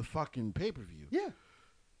pregame the fucking pay-per-view. Yeah.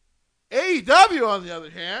 AEW, on the other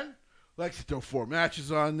hand, likes to throw 4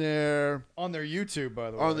 matches on there. On their YouTube, by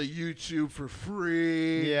the way. On the YouTube for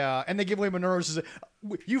free. Yeah, and they give away Minoru Suzuki.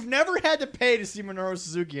 You've never had to pay to see Minoru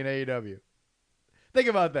Suzuki in AEW. Think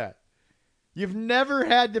about that. You've never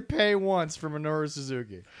had to pay once for Minoru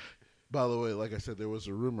Suzuki. By the way, like I said, there was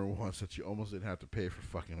a rumor once that you almost didn't have to pay for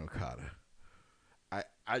fucking Okada.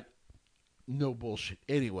 I no bullshit.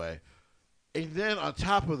 Anyway, and then on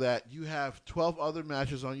top of that, you have 12 other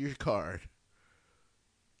matches on your card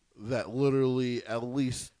that literally at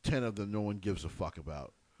least 10 of them no one gives a fuck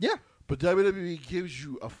about. Yeah. But WWE gives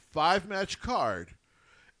you a 5-match card,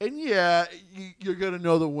 and yeah, you're going to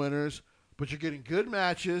know the winners, but you're getting good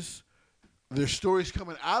matches. There's stories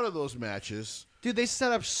coming out of those matches. Dude, they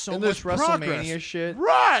set up so much WrestleMania shit.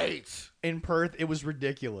 Right. In Perth, it was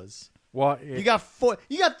ridiculous. Well, you got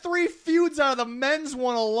 3 feuds out of the men's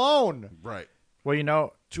one alone. Right.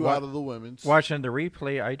 Well, 2 out of the women's. Watching the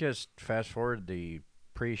replay, I just fast forwarded the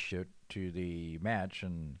pre-shoot to the match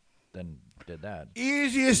and then did that.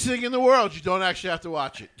 Easiest thing in the world. You don't actually have to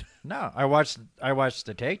watch it. No, I watched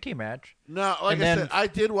the tag team match. No, like I said, I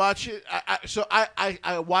did watch it.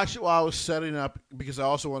 I watched it while I was setting up because I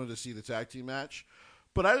also wanted to see the tag team match.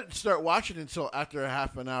 But I didn't start watching it until after a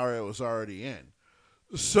half an hour it was already in.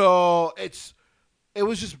 So it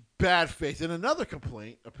was just bad faith. And another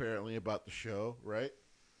complaint, apparently, about the show, right,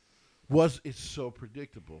 was it's so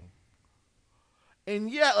predictable.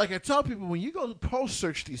 And yeah, like I tell people, when you go post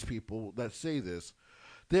search these people that say this,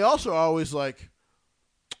 they also are always like,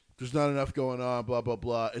 there's not enough going on, blah blah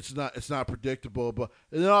blah. It's not predictable, but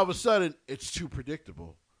and then all of a sudden it's too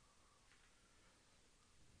predictable.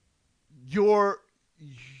 You're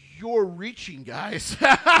reaching, guys.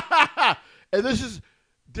 And this is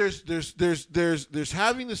there's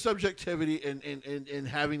having the subjectivity and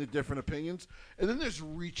having the different opinions, and then there's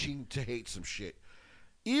reaching to hate some shit.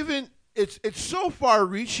 Even it's so far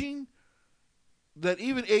reaching that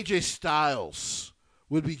even AJ Styles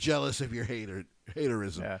would be jealous of your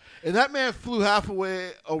haterism. Yeah. And that man flew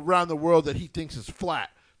halfway around the world that he thinks is flat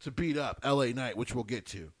to beat up LA Knight, which we'll get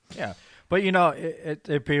to. Yeah. But,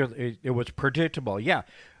 it was predictable. Yeah.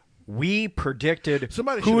 we predicted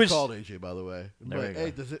Somebody should have called AJ, by the way. Like,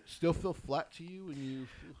 hey, does it still feel flat to you when you?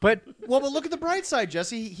 But look at the bright side,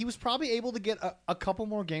 Jesse. He was probably able to get a couple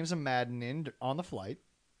more games of Madden in on the flight.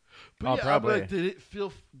 But probably. Like, did it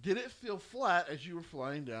feel flat as you were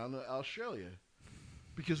flying down to Australia?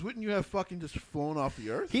 Because wouldn't you have fucking just flown off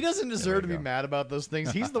the earth? He doesn't deserve to be mad about those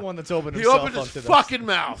things. He's the one that's opened He himself opened up his to fucking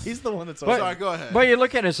mouth. He's the one that's opened. Sorry, go ahead. But you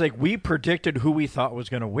look at it, it's like we predicted who we thought was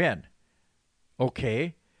going to win.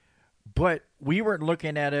 Okay. But we weren't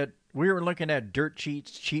looking at it. We were looking at dirt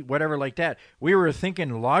cheat, whatever like that. We were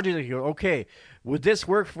thinking logically, okay, would this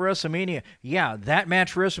work for WrestleMania? Yeah, that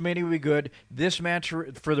match for WrestleMania would be good. This match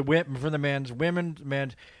for the men's,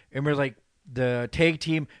 and we're like, the tag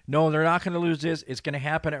team, no, they're not going to lose this. It's going to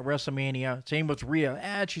happen at WrestleMania. Same with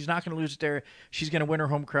Rhea. She's not going to lose it there. She's going to win her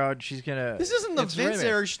home crowd. She's going to. This isn't the Vince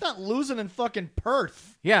era. She's not losing in fucking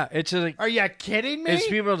Perth. Yeah, it's like. Are you kidding me? It's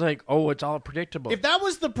people like, oh, it's all predictable. If that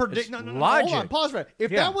was the prediction, no, logic. Hold on, pause for it. If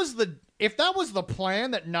that was the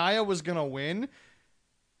plan that Nia was going to win,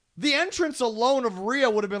 the entrance alone of Rhea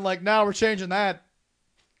would have been like, "Now we're changing that."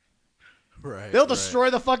 Right, they'll destroy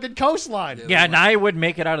the fucking coastline. Yeah, Nia wouldn't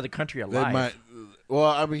make it out of the country alive. Well,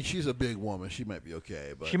 I mean, she's a big woman. She might be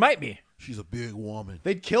okay, but she might be. She's a big woman.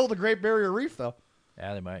 They'd kill the Great Barrier Reef, though.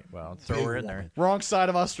 Yeah, they might. Well, throw her in there. Wrong side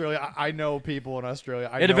of Australia. I know people in Australia.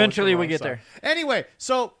 Eventually we get there. Anyway,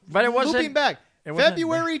 so but it wasn't, looping back, it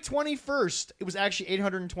February 21st, it was actually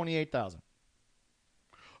 828,000.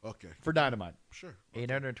 Okay. For Dynamite. Sure.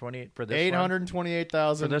 828 for this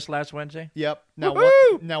 828,000 for this last Wednesday? Yep.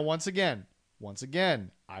 Now, once again,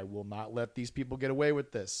 I will not let these people get away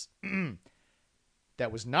with this.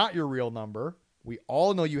 That was not your real number. We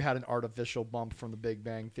all know you had an artificial bump from the Big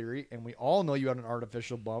Bang Theory, and we all know you had an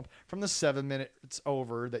artificial bump from the 7 minutes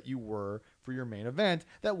over that you were for your main event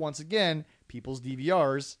that, once again, people's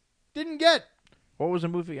DVRs didn't get. What was the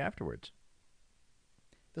movie afterwards?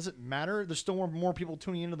 Does it matter? There's still more people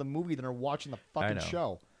tuning into the movie than are watching the fucking know.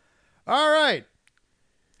 show. All right.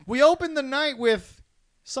 We opened the night with...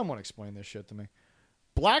 Someone explain this shit to me.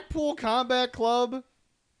 Blackpool Combat Club,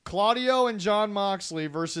 Claudio and John Moxley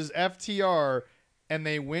versus FTR, and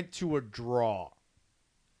they went to a draw.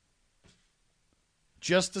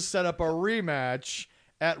 Just to set up a rematch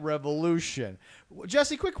at Revolution.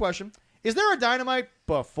 Jesse, quick question. Is there a Dynamite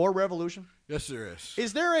before Revolution? Yes, there is.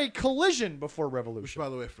 Is there a Collision before Which, Revolution? by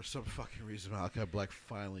the way, for some fucking reason, Malachi Black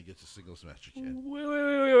finally gets a singles match again. Wait.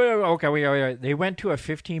 Okay, wait. They went to a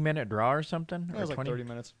 15-minute draw or something? It was like 30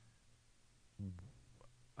 minutes.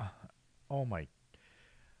 Oh, my.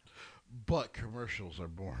 But commercials are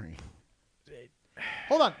boring.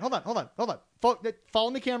 Hold on.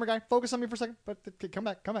 Follow me, camera guy. Focus on me for a second. But come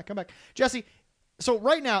back. Jesse, so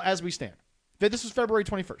right now, as we stand, this was February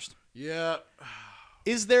 21st. Yeah.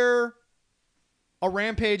 Is there a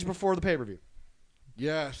Rampage before the pay-per-view?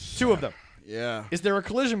 Yes. 2 of them. Yeah. Is there a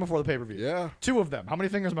Collision before the pay-per-view? Yeah. 2 of them. How many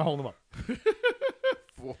fingers am I holding them up?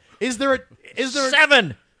 Is there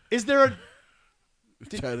 7? Is there a...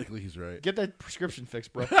 Technically, he's right. Get that prescription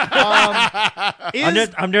fixed, bro.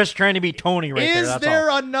 I'm just trying to be Tony right there. Is That's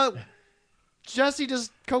there all. another... Jesse,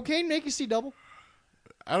 does cocaine make you see double?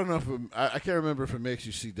 I don't know if I can't remember if it makes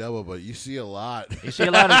you see double, but you see a lot. You see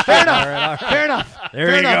a lot of Fair shit. enough. Fair enough.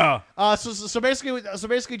 There you go. So basically,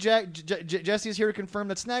 Jesse is here to confirm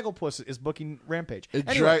that Snagglepuss is booking Rampage. And,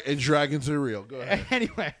 Anyway, and dragons are real. Go ahead.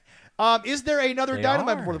 Anyway, is there another They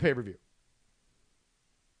Dynamite are. before the pay-per-view?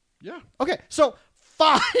 Yeah. Okay, so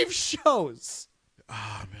 5 shows.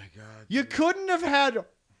 Oh my god. You couldn't have had,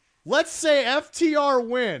 let's say, FTR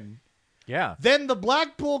win. Yeah. Then the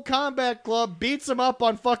Blackpool Combat Club beats them up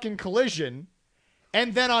on fucking Collision.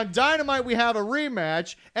 And then on Dynamite, we have a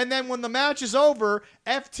rematch. And then when the match is over,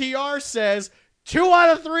 FTR says 2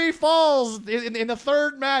 out of 3 falls in the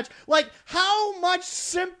third match. Like, how much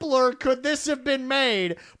simpler could this have been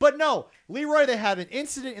made? But no, Leroy, they had an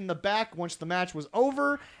incident in the back once the match was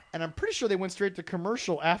over. And I'm pretty sure they went straight to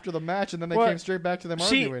commercial after the match, and then they came straight back to them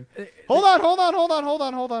arguing. Hold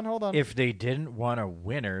on. If they didn't want a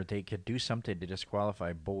winner, they could do something to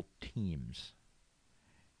disqualify both teams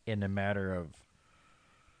in a matter of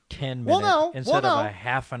 10 minutes instead of a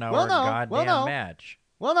half an hour goddamn match.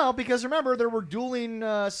 Well, no, because remember, there were dueling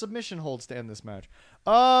submission holds to end this match.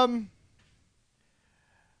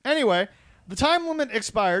 Anyway, the time limit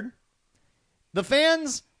expired. The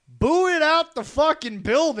fans booed out the fucking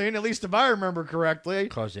building, at least if I remember correctly.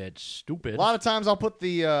 Because it's stupid. A lot of times I'll put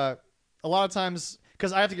the... because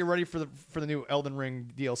because I have to get ready for the new Elden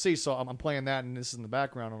Ring DLC. So I'm playing that, and this is in the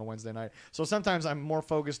background on a Wednesday night. So sometimes I'm more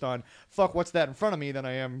focused on what's that in front of me than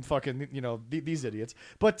I am fucking these idiots.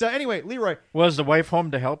 But anyway, Leroy. Was the wife home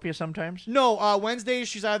to help you sometimes? No, Wednesdays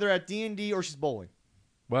she's either at D&D or she's bowling.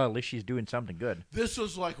 Well, at least she's doing something good. This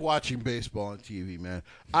was like watching baseball on TV, man.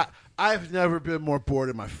 I've never been more bored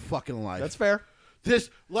in my fucking life. That's fair. This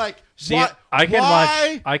like See, why,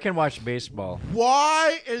 I can watch baseball.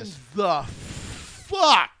 Why in the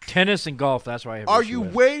fuck Tennis and golf. That's why I have are issue you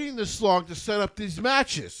with. waiting this long to set up these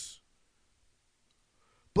matches?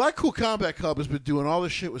 Black Cool Combat Club has been doing all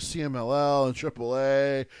this shit with CMLL and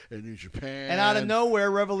AAA and New Japan. And out of nowhere,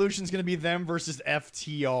 Revolution's going to be them versus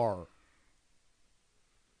FTR.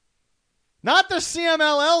 Not the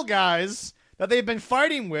CMLL guys that they've been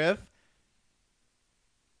fighting with.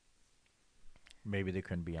 Maybe they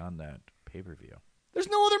couldn't be on that pay-per-view. There's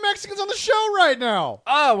no other Mexicans on the show right now.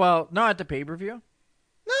 Oh, well, not at the pay-per-view?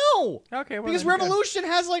 No. Okay, well, because then Revolution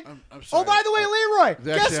has like... I'm sorry. Oh, by the way, Leroy,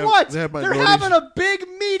 They guess actually what? have They're minorities. having a big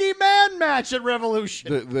meaty man match at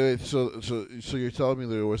Revolution. So you're telling me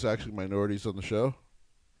there was actually minorities on the show?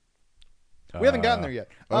 We haven't gotten there yet.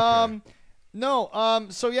 Okay.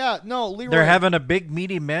 Leroy. They're having a big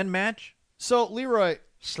meaty men match? So, Leroy...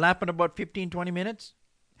 Slapping about 15, 20 minutes?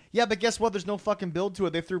 Yeah, but guess what? There's no fucking build to it.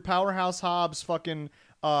 They threw Powerhouse Hobbs, fucking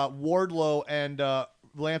Wardlow, and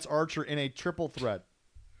Lance Archer in a triple threat.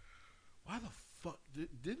 Why the fuck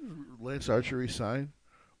didn't Lance Archer resign?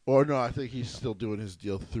 Or no, I think he's still doing his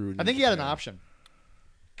deal through. I think he had an option.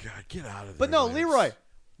 God, get out of there. But no, Lance. Leroy,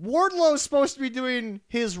 Wardlow's supposed to be doing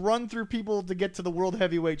his run through people to get to the World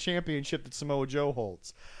Heavyweight Championship that Samoa Joe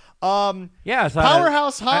holds. Yeah, I thought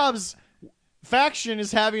Powerhouse Hobbs faction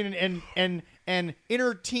is having an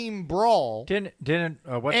inter team brawl. Didn't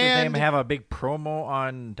what's his name have a big promo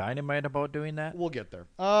on Dynamite about doing that? We'll get there.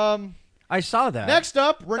 I saw that. Next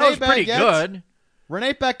up, that Renee was pretty Paquette. good.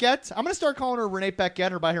 Renee Paquette. I'm going to start calling her Renee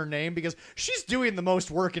Paquette or by her name because she's doing the most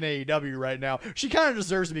work in AEW right now. She kind of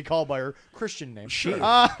deserves to be called by her Christian name. She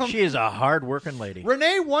is a hard-working lady.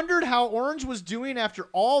 Renee wondered how Orange was doing after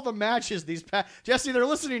all the matches these past... Jesse, they're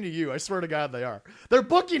listening to you. I swear to God they are. They're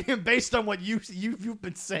booking him based on what you've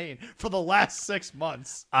been saying for the last 6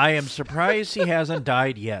 months. I am surprised he hasn't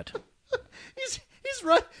died yet.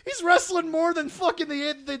 He's wrestling more than fucking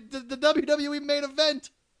the WWE main event.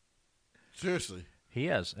 Seriously. He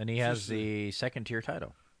is, and he has the second-tier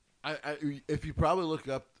title. If you probably look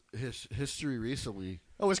up his history recently,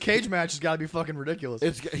 his cage match has got to be fucking ridiculous.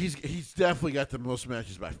 He's definitely got the most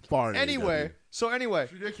matches by far. In Anyway, AEW.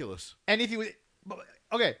 It's ridiculous. And if you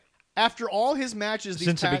after all his matches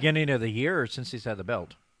Since the beginning of the year, or since he's had the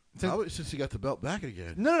belt? Since he got the belt back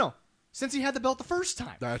again. No. Since he had the belt the first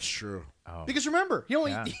time. That's true. Oh. Because remember, he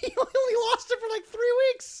only lost it for like 3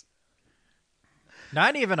 weeks.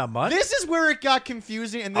 Not even a month? This is where it got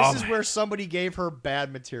confusing, and this is where somebody gave her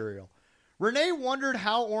bad material. Renee wondered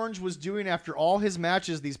how Orange was doing after all his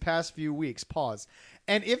matches these past few weeks. Pause.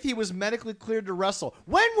 And if he was medically cleared to wrestle.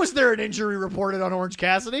 When was there an injury reported on Orange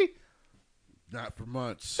Cassidy? Not for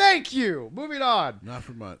months. Thank you. Moving on. Not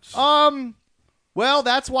for months. Well,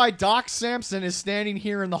 that's why Doc Sampson is standing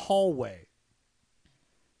here in the hallway.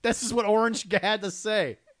 This is what Orange had to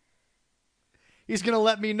say. He's going to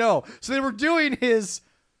let me know. So they were doing his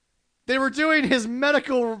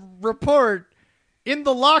medical report in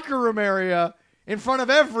the locker room area in front of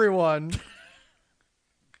everyone.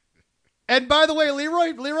 And by the way,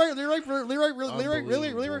 Leroy,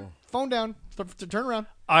 phone down. Turn around.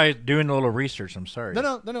 I doing a little research. I'm sorry.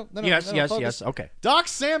 No. Yes. Okay. Doc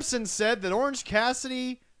Sampson said that Orange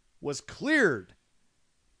Cassidy was cleared.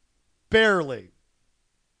 Barely.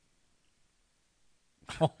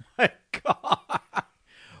 Oh my God.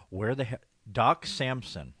 Where the hell? Doc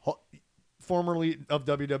Sampson. Formerly of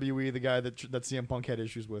WWE, the guy that CM Punk had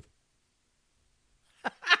issues with.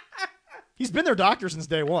 He's been their doctor since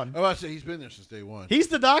day one. Oh, I say he's been there since day one. He's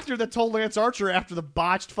the doctor that told Lance Archer after the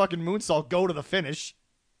botched fucking moonsault, go to the finish.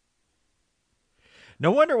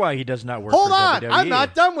 No wonder why he does not work Hold for on. WWE. I'm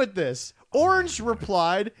not done with this. Orange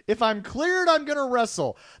replied, if I'm cleared, I'm going to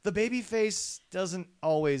wrestle. The babyface doesn't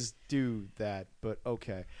always do that, but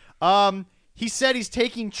okay. He said he's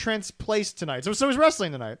taking Trent's place tonight. So he's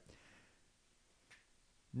wrestling tonight.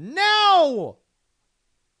 Now,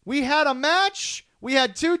 we had a match. We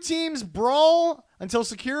had 2 teams brawl until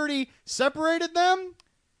security separated them.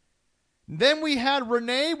 Then we had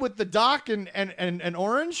Renee with the doc and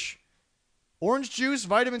Orange. Orange juice,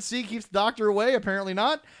 vitamin C keeps the doctor away. Apparently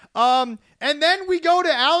not. And then we go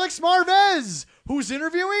to Alex Marvez, who's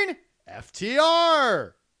interviewing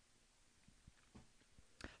FTR.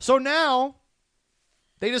 So now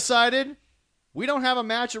they decided We don't have a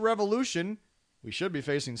match at Revolution. We should be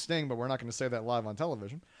facing Sting, but we're not going to say that live on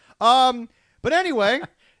television. But anyway,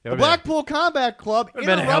 the Blackpool Combat Club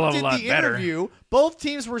interrupted the interview. Both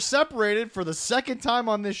teams were separated for the second time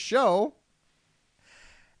on this show.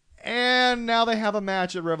 And now they have a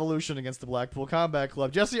match at Revolution against the Blackpool Combat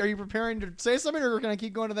Club. Jesse, are you preparing to say something, or can I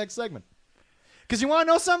keep going to the next segment? Because you want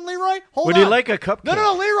to know something, Leroy? Hold on. Would you like a cupcake?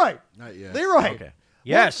 No, Leroy. Not yet. Leroy. Okay.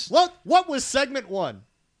 Yes. What was segment 1?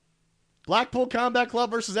 Blackpool Combat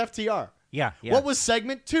Club versus FTR. Yeah. What was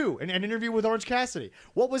segment 2? An interview with Orange Cassidy.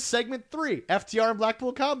 What was segment 3? FTR and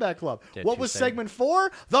Blackpool Combat Club. What was segment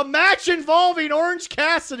 4? The match involving Orange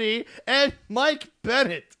Cassidy and Mike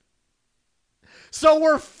Bennett. So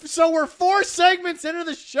we're 4 segments into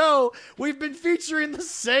the show. We've been featuring the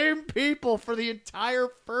same people for the entire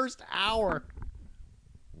first hour.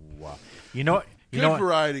 Wow. You know Good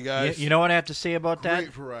variety, guys. You know what I have to say about that?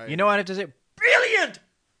 Great variety. You know what I have to say? Brilliant!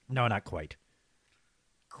 No, not quite.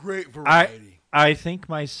 Great variety. I think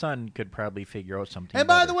my son could probably figure out something. And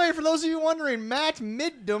by the way, for those of you wondering, Matt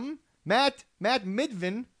Midtaven. Midtaven,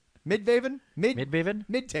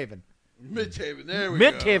 there we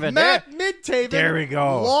Midtaven, go. Matt Midtaven. There we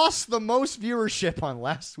go. Lost the most viewership on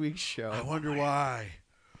last week's show. I wonder why.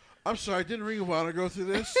 I'm sorry, didn't Ring of Honor go through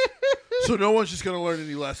this? So no one's just going to learn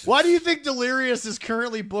any lessons. Why do you think Delirious is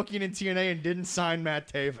currently booking in TNA and didn't sign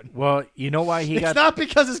Matt Taven? Well, you know why he got... It's not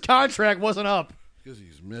because his contract wasn't up. Because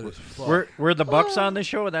he's mid as fuck. Were the Bucks on the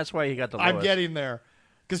show? That's why he got the lowest. I'm getting there.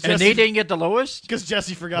 And they didn't get the lowest? Because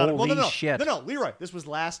Jesse forgot it. Well, no. Shit. No, Leroy, this was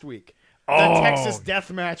last week. Oh. The Texas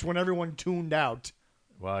Death Match when everyone tuned out.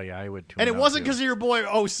 Well, yeah, I would tune And it out, wasn't too. because of your boy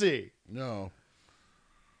OC. No.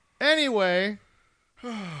 Anyway,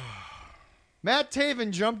 Matt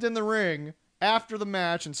Taven jumped in the ring after the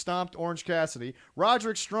match and stomped Orange Cassidy.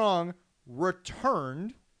 Roderick Strong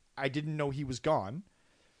returned. I didn't know he was gone.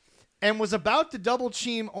 And was about to double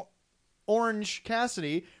team Orange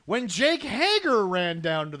Cassidy when Jake Hager ran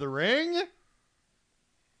down to the ring.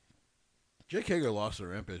 Jake Hager lost the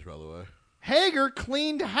Rampage, by the way. Hager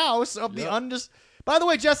cleaned house of the By the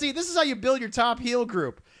way, Jesse, this is how you build your top heel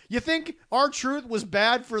group. You think R-Truth was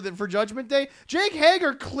bad for Judgment Day? Jake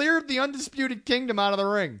Hager cleared the Undisputed Kingdom out of the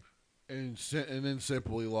ring. And then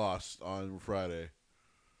simply lost on Friday.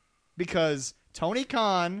 Because Tony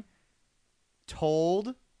Khan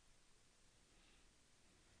told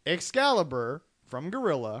Excalibur from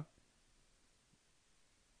Gorilla,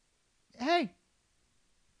 hey,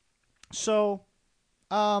 so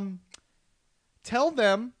tell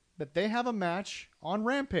them that they have a match on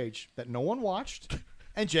Rampage that no one watched,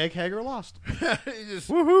 and Jake Hager lost. He just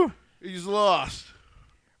lost.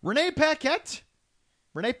 Renee Paquette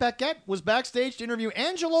was backstage to interview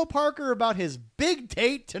Angelo Parker about his big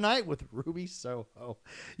date tonight with Ruby Soho.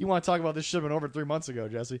 You want to talk about this shit been over 3 months ago,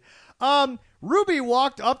 Jesse. Ruby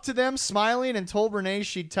walked up to them smiling and told Renee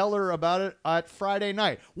she'd tell her about it at Friday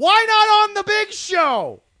night. Why not on the big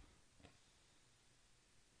show?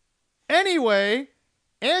 Anyway,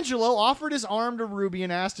 Angelo offered his arm to Ruby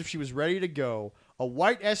and asked if she was ready to go. A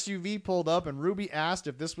white SUV pulled up and Ruby asked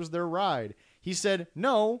if this was their ride. He said,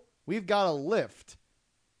 no, we've got a lift.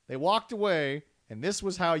 They walked away, and this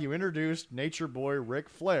was how you introduced Nature Boy Ric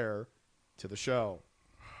Flair to the show.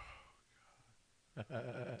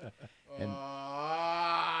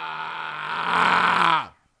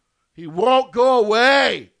 He won't go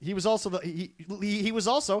away. He was also he was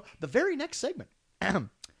also the very next segment.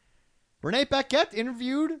 Renee Paquette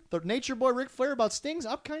interviewed the Nature Boy Ric Flair about Sting's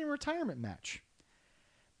upcoming retirement match.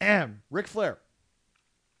 Ric Flair,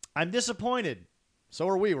 I'm disappointed. So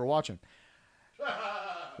are we. We're watching.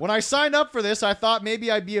 When I signed up for this, I thought maybe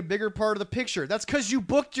I'd be a bigger part of the picture. That's because you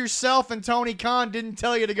booked yourself and Tony Khan didn't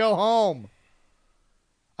tell you to go home.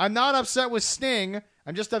 I'm not upset with Sting.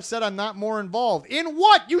 I'm just upset I'm not more involved. In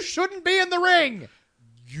what? You shouldn't be in the ring.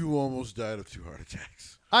 You almost died of 2 heart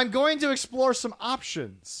attacks. I'm going to explore some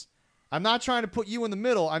options. I'm not trying to put you in the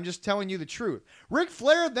middle. I'm just telling you the truth. Ric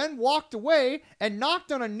Flair then walked away and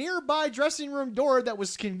knocked on a nearby dressing room door that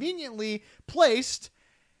was conveniently placed,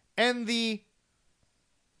 and the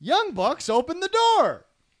Young Bucks opened the door.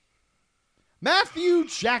 Matthew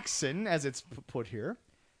Jackson, as it's put here,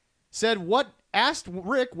 asked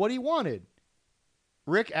Rick what he wanted.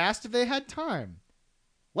 Rick asked if they had time.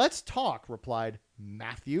 Let's talk, replied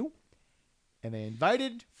Matthew. And they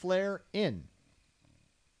invited Flair in.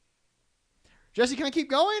 Jesse, can I keep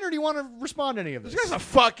going, or do you want to respond to any of this? This guy's a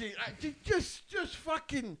fucking... Just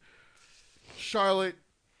fucking... Charlotte,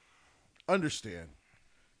 understand.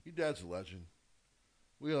 Your dad's a legend.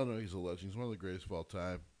 We all know he's a legend. He's one of the greatest of all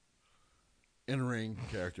time. In-ring,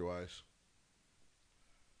 character-wise.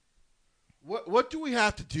 What do we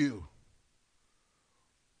have to do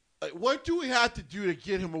Like, what do we have to do to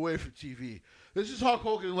get him away from TV? This is Hulk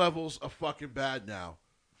Hogan levels of fucking bad now.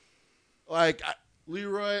 Like,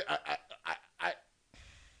 Leroy,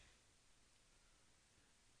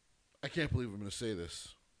 I can't believe I'm going to say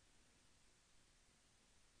this.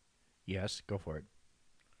 Yes, go for it.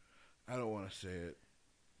 I don't want to say it.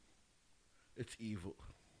 It's evil.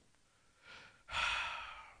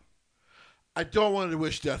 I don't want to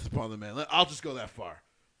wish death upon the man. I'll just go that far.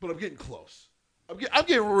 But I'm getting close. I'm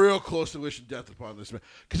getting real close to wishing death upon this man.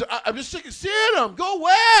 Because I'm just sick of seeing him. Go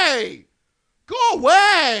away. Go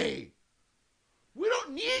away. We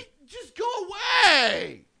don't need... Just go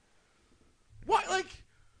away. What? Like...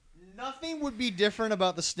 Nothing would be different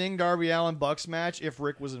about the Sting, Darby Allin, Bucks match if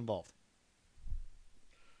Rick was involved.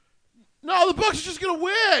 No, the Bucks are just going to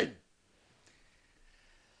win.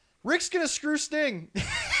 Rick's going to screw Sting.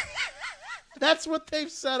 That's what they've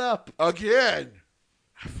set up. Again.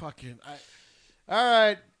 All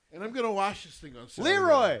right. And I'm going to watch this thing on Saturday.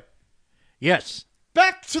 Leroy. Yes.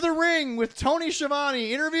 Back to the ring with Tony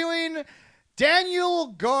Schiavone interviewing Daniel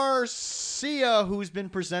Garcia, who's been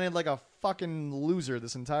presented like a fucking loser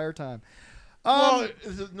this entire time.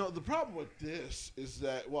 The problem with this is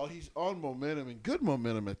that while he's on momentum and good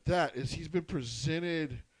momentum at that, is he's been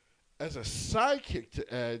presented as a sidekick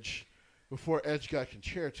to Edge before Edge got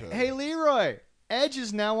concerto. Hey, Leroy, Edge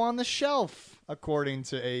is now on the shelf, according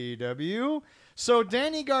to AEW. So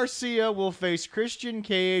Danny Garcia will face Christian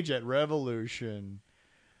Cage at Revolution.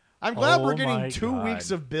 I'm glad we're getting 2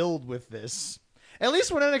 weeks of build with this. At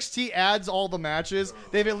least when NXT adds all the matches,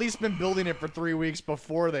 they've at least been building it for 3 weeks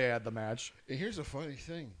before they add the match. And here's a funny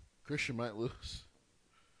thing. Christian might lose.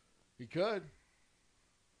 He could.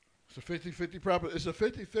 It's a 50-50 prop. It's a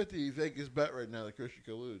 50-50 Vegas bet right now that Christian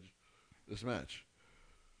could lose this match.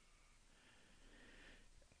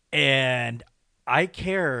 And I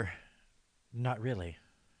care, not really.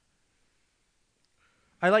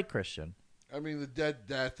 I like Christian. I mean, the dead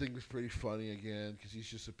dad thing was pretty funny again because he's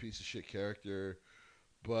just a piece of shit character.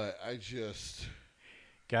 But I just...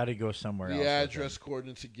 Got to go somewhere else. The address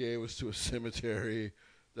coordinates he gave was to a cemetery.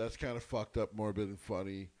 That's kind of fucked up, morbid, and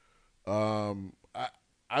funny. I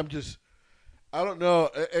don't know.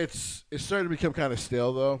 It's starting to become kind of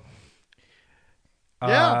stale, though.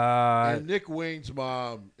 Yeah. And Nick Wayne's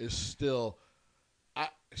mom is still...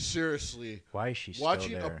 seriously. Why is she still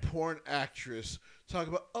watching there? A porn actress talk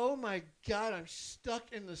about, oh my God, I'm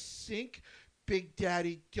stuck in the sink. Big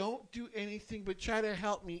Daddy, don't do anything but try to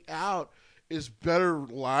help me out, is better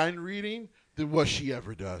line reading than what she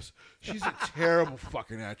ever does. She's a terrible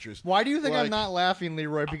fucking actress. Why do you think I'm not laughing,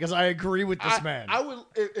 Leroy? Because I agree with this man. I would,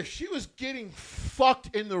 if she was getting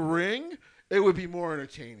fucked in the ring, it would be more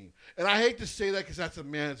entertaining. And I hate to say that because that's a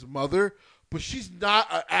man's mother, but she's not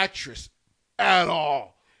an actress at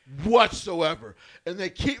all. Whatsoever. And they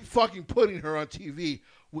keep fucking putting her on TV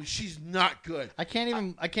when she's not good. I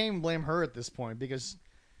can't even blame her at this point because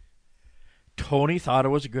Tony thought it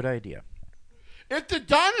was a good idea. If the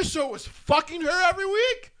dinosaur was fucking her every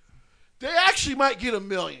week, they actually might get $1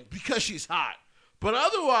 million because she's hot. But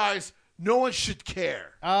otherwise, no one should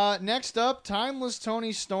care. Next up, Timeless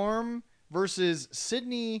Tony Storm versus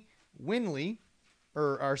Sydney Winley.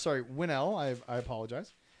 Winnell. I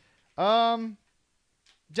apologize.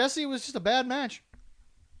 Jesse, was just a bad match.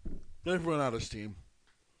 They've run out of steam.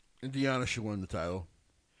 And Deanna should win the title.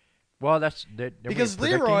 Well, because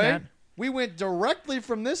Leroy, we went directly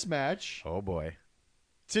from this match. Oh boy.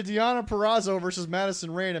 To Deonna Purrazzo versus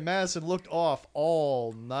Madison Rayne, and Madison looked off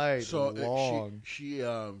all night long. She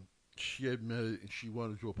admitted she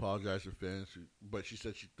wanted to apologize to fans, but she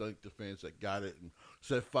said she thanked the fans that got it and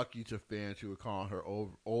said "fuck you" to fans who were calling her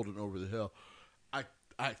old and over the hill.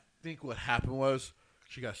 I think what happened was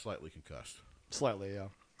she got slightly concussed. Slightly, yeah.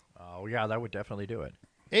 Oh yeah, that would definitely do it.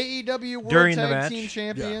 AEW World During the Tag match? Team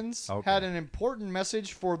Champions had an important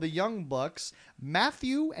message for the Young Bucks,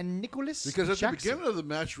 Matthew and Nicholas Because at Jackson. the beginning of the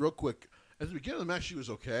match, real quick, at the beginning of the match, she was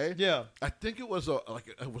okay. Yeah. I think it was a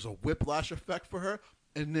whiplash effect for her,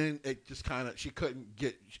 and then it just kind of, she couldn't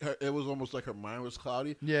get, it was almost like her mind was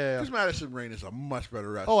cloudy. Yeah. Because Madison Rayne is a much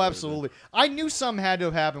better wrestler. Oh, absolutely. I knew something had to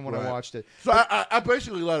have happened when I watched it. So I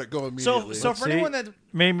basically let it go immediately. So for anyone that...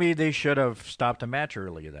 Maybe they should have stopped the match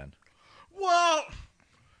early then. Well...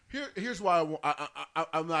 Here's why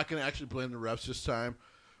I'm not going to actually blame the refs this time,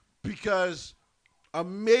 because a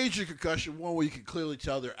major concussion, one where you can clearly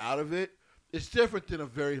tell they're out of it, is different than a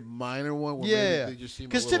very minor one where maybe they just seem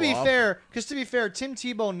a little off. Because to be fair, Tim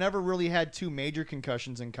Tebow never really had 2 major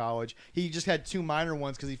concussions in college. He just had 2 minor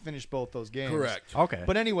ones because he finished both those games. Correct. Okay.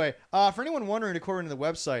 But anyway, for anyone wondering, according to the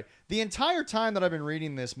website, the entire time that I've been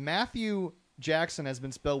reading this, Matthew Jackson has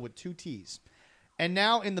been spelled with 2 T's. And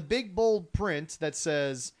now in the big bold print that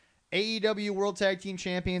says AEW World Tag Team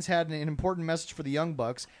Champions had an important message for the Young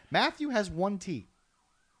Bucks, Matthew has one T.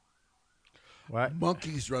 What?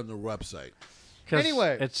 Monkeys run the website.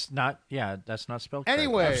 Anyway. It's not, that's not spelled correctly.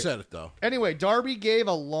 Anyway. I've said it, though. Anyway, Darby gave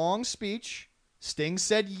a long speech. Sting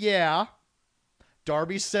said, yeah.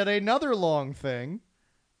 Darby said another long thing.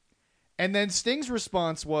 And then Sting's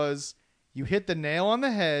response was, you hit the nail on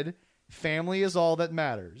the head. Family is all that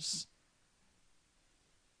matters.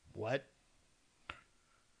 What?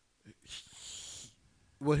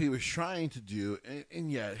 What he was trying to do,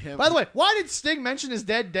 and yeah, him. By the way, why did Sting mention his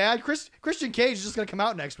dead dad? Christian Cage is just going to come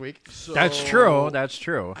out next week. So, That's true. That's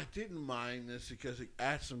true. I didn't mind this because it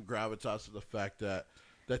adds some gravitas to the fact that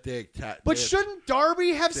they attacked. But shouldn't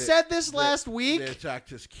Darby have said this last week? They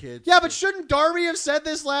attacked his kids. Yeah, but shouldn't Darby have said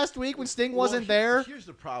this last week when Sting wasn't there? Here's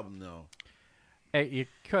the problem, though. Hey, you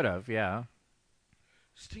could have, yeah.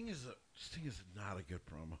 Sting is not a good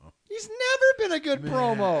promo. He's never been a good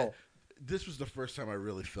promo. This was the first time I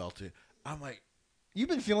really felt it. I'm like, you've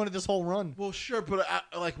been feeling it this whole run. Well, sure, but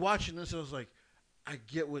I like watching this. I was like, I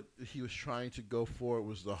get what he was trying to go for. It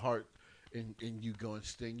was the heart in you going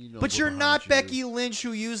Sting. You know, but you're not Becky Lynch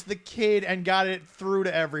who used the kid and got it through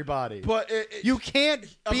to everybody. But you can't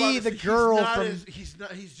be the girl from.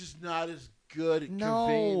 He's just not as good at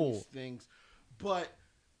conveying these things. But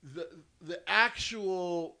the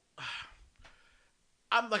actual.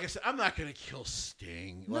 I'm like I said, I'm not gonna kill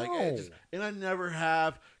Sting. No. And I never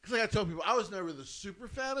have, because like I tell people, I was never the super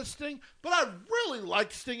fan of Sting, but I really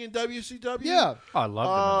liked Sting in WCW. Yeah, I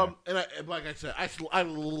loved him. And like I said, I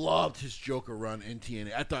loved his Joker run in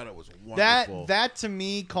TNA. I thought it was wonderful. That to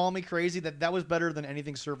me, call me crazy. That was better than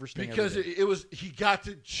anything Surfer Sting because ever did. it was he got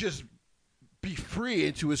to just be free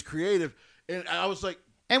into his creative, and I was like.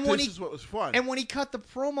 And this is what was fun. And when he cut the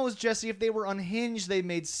promos, Jesse, if they were unhinged, they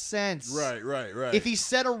made sense. Right. If he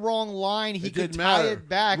said a wrong line, he could tie it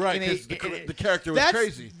back. Right, because the character was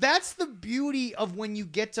crazy. That's the beauty of when you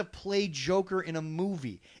get to play Joker in a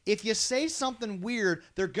movie. If you say something weird,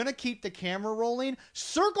 they're going to keep the camera rolling.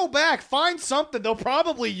 Circle back, find something. They'll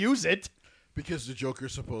probably use it. Because the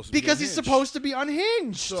Joker's supposed to be Because he's supposed to be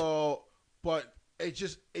unhinged. So, but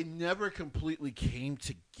it never completely came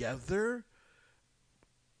together.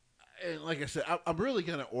 And like I said, I'm really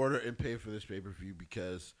going to order and pay for this pay-per-view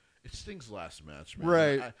because it's Sting's last match, man.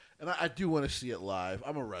 Right. I do want to see it live.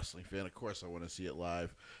 I'm a wrestling fan. Of course I want to see it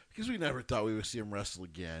live because we never thought we would see him wrestle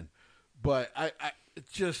again. But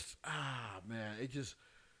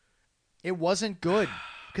it wasn't good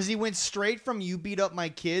because he went straight from you beat up my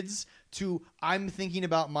kids to I'm thinking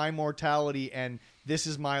about my mortality and this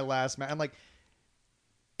is my last match. I'm like,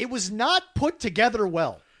 it was not put together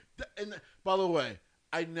well. And by the way,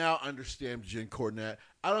 I now understand Jim Cornette.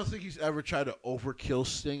 I don't think he's ever tried to overkill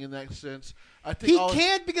Sting in that sense. I think he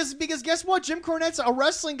can't because guess what? Jim Cornette's a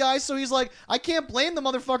wrestling guy, so he's like, I can't blame the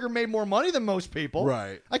motherfucker made more money than most people.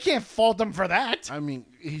 Right. I can't fault him for that. I mean,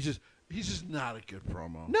 he's just not a good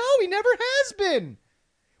promo. No, he never has been.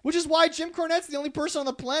 Which is why Jim Cornette's the only person on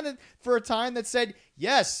the planet for a time that said,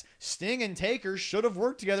 yes, Sting and Taker should have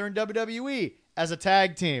worked together in WWE. As a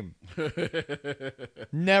tag team.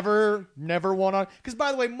 Never won on. Because,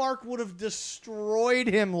 by the way, Mark would have destroyed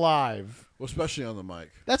him live. Well, especially on the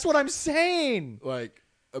mic. That's what I'm saying. Like,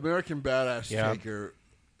 American Badass Taker,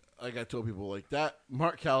 like I told people, like that,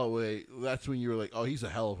 Mark Calloway, that's when you were like, oh, he's a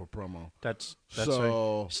hell of a promo. That's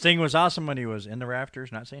so. Right. Sting was awesome when he was in the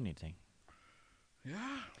rafters, not saying anything.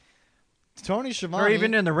 Yeah. Tony Schiavone. Or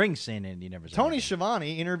even in the ring saying it, he never said Tony anything.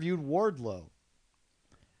 Schiavone interviewed Wardlow.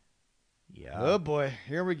 Yeah. Oh, boy.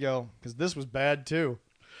 Here we go. Because this was bad, too.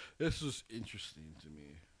 This was interesting to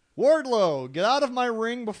me. Wardlow, get out of my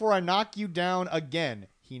ring before I knock you down again.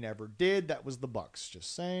 He never did. That was the Bucks.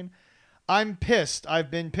 Just saying. I'm pissed. I've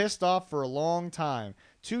been pissed off for a long time.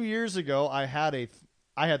 2 years ago, I had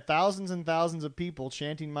thousands and thousands of people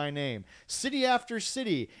chanting my name, city after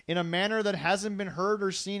city, in a manner that hasn't been heard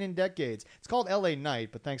or seen in decades. It's called LA Knight,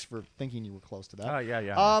 but thanks for thinking you were close to that. Oh,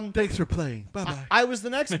 yeah. Thanks for playing. Bye-bye. I was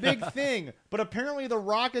the next big thing, but apparently the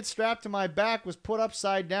rocket strapped to my back was put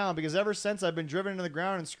upside down because ever since I've been driven into the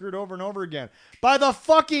ground and screwed over and over again by the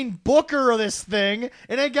fucking booker of this thing.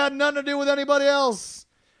 It ain't got nothing to do with anybody else.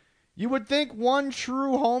 You would think one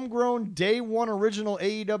true homegrown day one original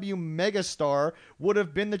AEW megastar would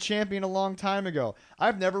have been the champion a long time ago.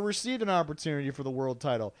 I've never received an opportunity for the world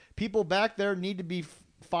title. People back there need to be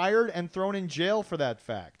fired and thrown in jail for that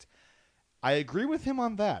fact. I agree with him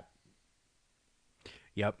on that.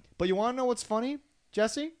 Yep. But you want to know what's funny,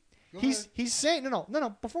 Jesse? He's saying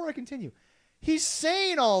no. Before I continue, he's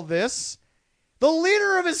saying all this. The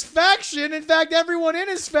leader of his faction. In fact, everyone in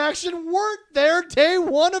his faction weren't there day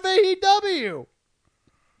one of AEW.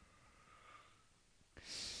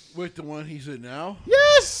 With the one he's in now?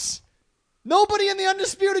 Yes! Nobody in the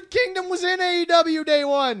Undisputed Kingdom was in AEW day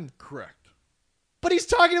one. Correct. But he's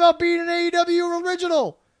talking about being an AEW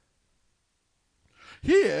original.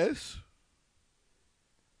 He is.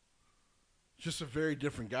 Just a very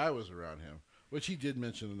different guy was around him, which he did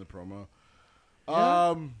mention in the promo.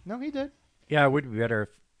 Yeah. No, he did. Yeah, it would be better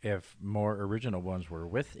if more original ones were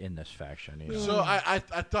within this faction. You know? So I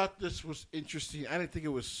thought this was interesting. I didn't think it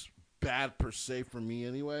was bad per se for me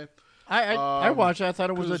anyway. I watched it. I thought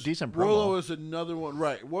it was a decent promo. Warlow is another one.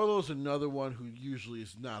 Right. Warlow is another one who usually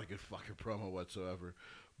is not a good fucking promo whatsoever.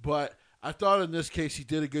 But I thought in this case he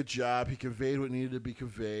did a good job. He conveyed what needed to be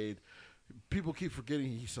conveyed. People keep forgetting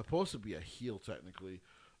he's supposed to be a heel technically.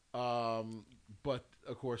 But,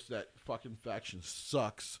 of course, that fucking faction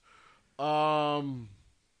sucks. Yeah,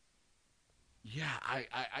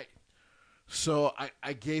 So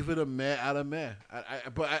I gave it a meh out of meh.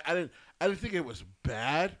 But I didn't think it was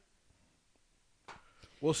bad.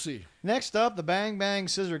 We'll see. Next up, the Bang Bang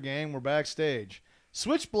Scissor Gang were backstage.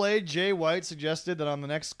 Switchblade Jay White suggested that on the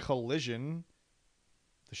next Collision,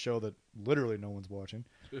 the show that literally no one's watching,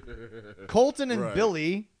 Colton and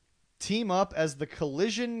Billy team up as the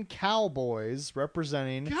Collision Cowboys,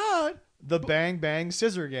 representing the Bang Bang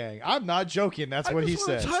Scissor Gang. I'm not joking. That's what he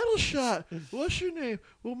said. A title shot. What's your name?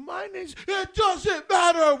 Well, my name's... It doesn't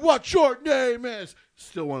matter what your name is.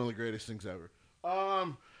 Still one of the greatest things ever.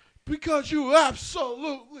 Because you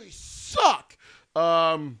absolutely suck.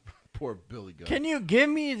 Poor Billy Gunn. Can you give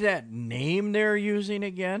me that name they're using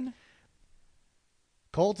again?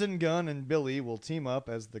 Colton Gunn and Billy will team up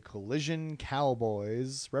as the Collision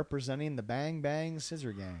Cowboys, representing the Bang Bang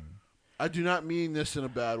Scissor Gang. I do not mean this in a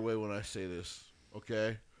bad way when I say this,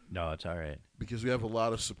 okay? No, it's all right. Because we have a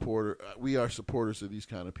lot of supporters. We are supporters of these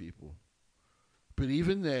kind of people. But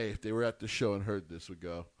even they, if they were at the show and heard this, would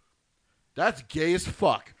go, that's gay as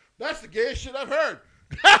fuck. That's the gayest shit I've heard.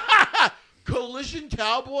 Collision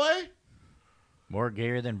Cowboy? More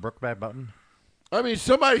gayer than Brookback Mountain? I mean,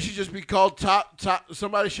 somebody should just be called top.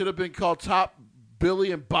 Somebody should have been called Top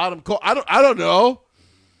Billy and Bottom Cole. I don't know.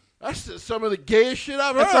 That's some of the gayest shit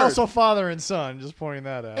I've heard. It's also father and son. Just pointing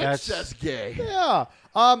that out. That's gay. Yeah.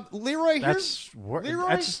 Leroy, that's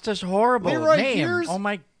just horrible. Leroy, name. Oh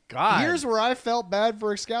my God. Here's where I felt bad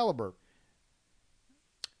for Excalibur.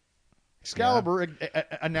 Excalibur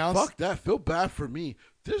announced. Fuck that. Feel bad for me.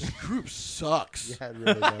 This group sucks. Yeah, it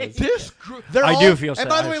really does. This group. I do feel sad. And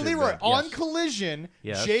by the way, Leroy, on Collision,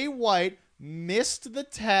 yes. Jay White missed the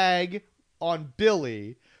tag on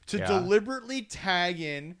Billy to deliberately tag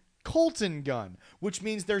in Colton Gunn, which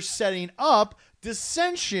means they're setting up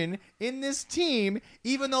dissension in this team,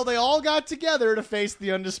 even though they all got together to face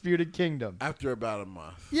the Undisputed Kingdom. After about a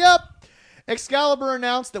month. Yep. Excalibur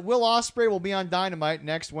announced that Will Ospreay will be on Dynamite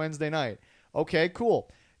next Wednesday night. Okay,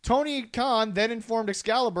 cool. Tony Khan then informed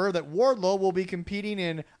Excalibur that Wardlow will be competing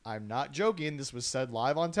in, I'm not joking, this was said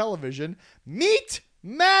live on television, Meat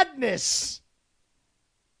Madness.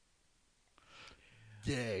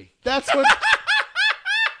 Gay. That's what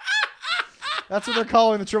they're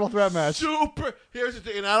calling the triple threat match. Super. Here's the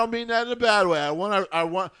thing, and I don't mean that in a bad way. I want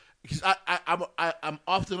because I'm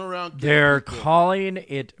often around. They're calling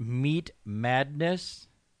it Meat Madness.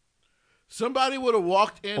 Somebody would have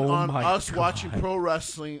walked in on us God. watching pro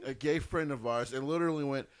wrestling, a gay friend of ours, and literally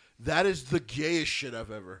went, "That is the gayest shit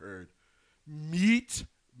I've ever heard." Meat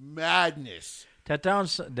Madness. That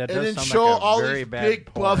does and then sound show like a all very these bad big,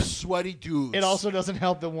 porn. buff, sweaty dudes. It also doesn't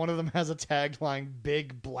help that one of them has a tagline,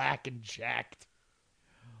 Big, Black, and Jacked.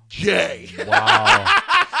 Gay. Wow.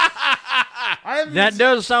 That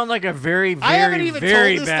does sound like a very, very, I haven't even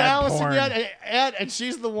very told this to bad Allison porn. yet, and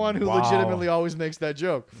she's the one who Wow. legitimately always makes that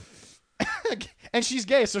joke. And she's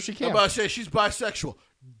gay, so she I'm can't. about to say she's bisexual.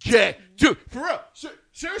 Gay. Dude, for real.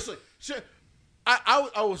 Seriously.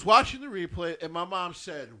 I was watching the replay, and my mom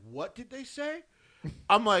said, "What did they say?"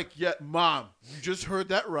 I'm like, "Yeah, Mom, you just heard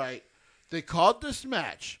that right. They called this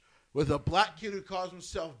match with a black kid who calls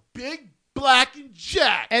himself Big, Black, and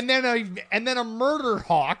Jack. And then a murder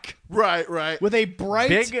hawk Right. with a bright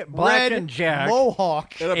Big, Black, red and Jack.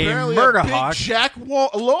 mohawk. And apparently murder a Big hawk. Jack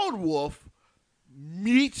lone wolf.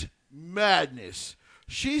 Meat Madness.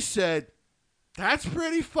 She said, "That's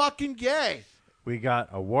pretty fucking gay." We got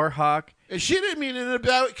a Warhawk. And she didn't mean it in a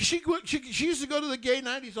bad way. Because she used to go to the gay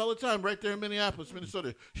 90s all the time right there in Minneapolis,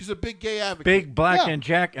 Minnesota. She's a big gay advocate. Big, Black, Yeah. and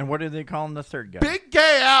Jack. And what do they call him, the third guy? Big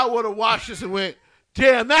gay Al would have watched this and went,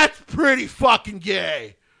 "Damn, that's pretty fucking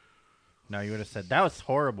gay." No, you would have said, that was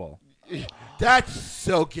horrible. That's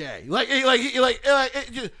so gay.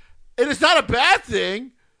 And it's not a bad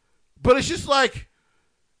thing, but it's just like,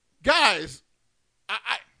 guys,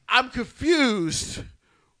 I'm confused.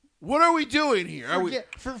 What are we doing here?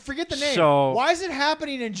 Forget the name. So- why is it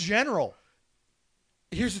happening in general?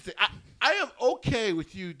 Here's the thing. I am okay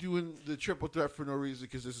with you doing the triple threat for no reason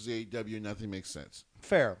because this is AEW and nothing makes sense.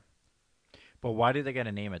 Fair. But why do they got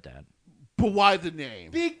to name it that? But why the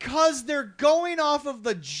name? Because they're going off of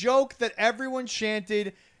the joke that everyone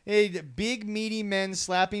chanted, big meaty men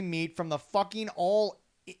slapping meat from the fucking all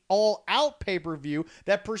out pay-per-view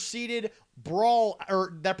that preceded All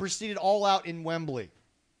Out in Wembley.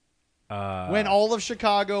 When all of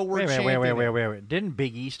Chicago were chanting. Wait. Didn't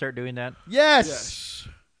Big E start doing that? Yes.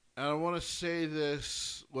 And I want to say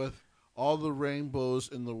this with all the rainbows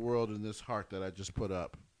in the world in this heart that I just put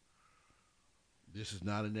up. This is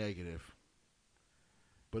not a negative.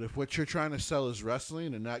 But if what you're trying to sell is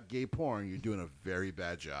wrestling and not gay porn, you're doing a very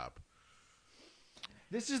bad job.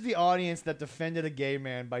 This is the audience that defended a gay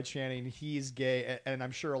man by chanting, he's gay. And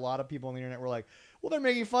I'm sure a lot of people on the internet were like, well, they're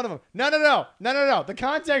making fun of him. No. The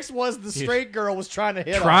context was the straight girl was trying to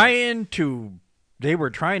hit him. They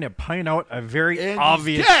were trying to point out a very And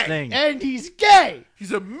obvious he's gay. thing. And he's gay.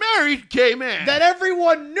 He's a married gay man. That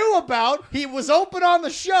everyone knew about. He was open on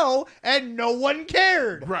the show, and no one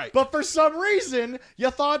cared. Right. But for some reason,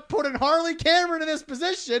 you thought putting Harley Cameron in this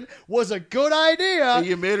position was a good idea. And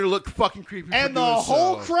you made her look fucking creepy. And for the doing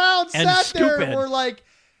whole so. crowd And sat there and stupid. were like,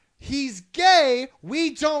 he's gay.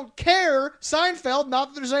 We don't care. Seinfeld,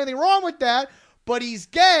 not that there's anything wrong with that, but he's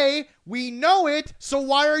gay. We know it. So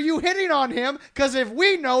why are you hitting on him? Because if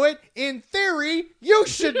we know it, in theory, you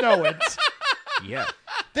should know it. Yeah.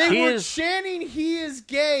 They were chanting he is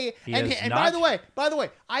gay. And by not. the way,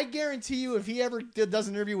 I guarantee you if he ever does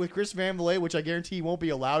an interview with Chris Van Vliet, which I guarantee he won't be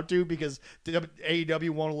allowed to because AEW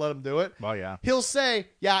won't let him do it. Well, yeah. He'll say,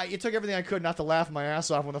 yeah, it took everything I could not to laugh my ass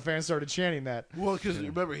off when the fans started chanting that. Well, because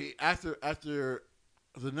remember, he after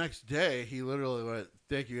the next day, he literally went,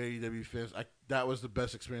 "Thank you, AEW fans. That was the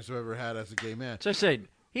best experience I've ever had as a gay man." So I said,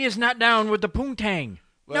 he is not down with the poontang.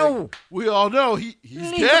 Like, No. we all know he's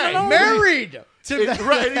Leave gay. him alone. Married to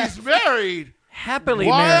Right, he's married. Happily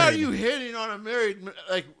Why married. are you hitting on a married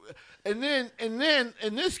like? And then in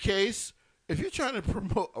this case, if you're trying to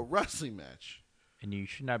promote a wrestling match, And you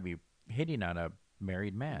should not be hitting on a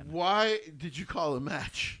married man. why did you call a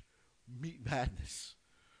match Meat Madness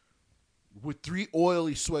with 3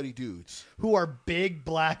 oily, sweaty dudes, who are big,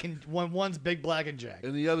 black, and one's big, black, and jacked.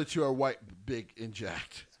 and the other 2 are white, big, and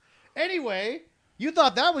jacked? Anyway, you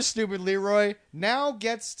thought that was stupid, Leroy. Now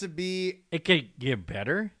gets to be... It could get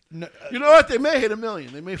better. No, You know what? They may hit 1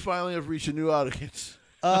 million. They may finally have reached a new audience.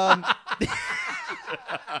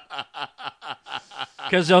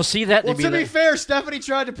 Because they'll see that. well, and to be be like, fair, Stephanie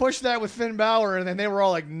tried to push that with Finn Balor, and then they were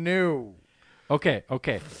all like, no. okay.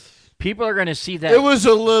 People are going to see that. It was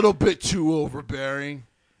a little bit too overbearing.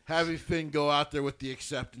 Having Finn go out there with the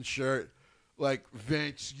acceptance shirt. Like,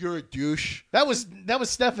 Vince, you're a douche. That was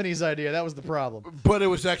Stephanie's idea. That was the problem. But it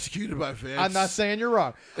was executed by Vince. I'm not saying you're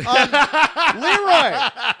wrong.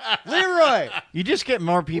 Leroy. You just get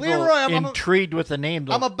more people Leroy, I'm intrigued with the name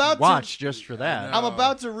to I'm about to- watch just for that. I'm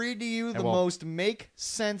about to read to you the won't. most make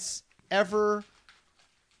sense ever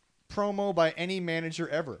promo by any manager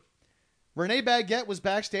ever. Renee Baguette was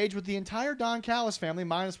backstage with the entire Don Callis family,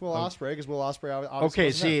 minus Will Ospreay, because Will Ospreay obviously Okay,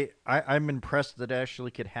 wasn't there. see, I'm impressed that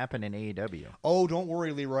actually could happen in AEW. Oh, don't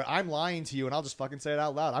worry, Leroy. I'm lying to you, and I'll just fucking say it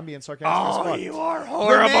out loud. I'm being sarcastic as fuck. you are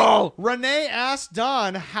horrible. Renee asked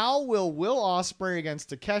Don, how will Will Ospreay against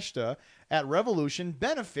Takeshita at Revolution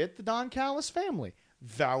benefit the Don Callis family?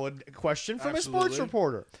 Valid question from a sports Absolutely.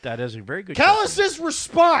 reporter. That is a very good question. Callis's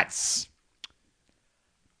response.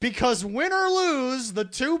 Because win or lose, the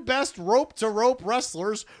 2 best rope-to-rope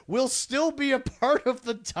wrestlers will still be a part of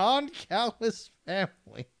the Don Callis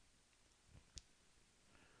family.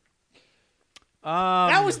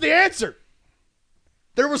 That was the answer.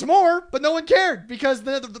 There was more, but no one cared because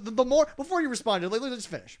the more... Before you responded, let's just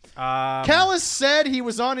finish. Callis said he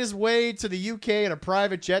was on his way to the UK in a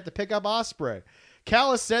private jet to pick up Ospreay.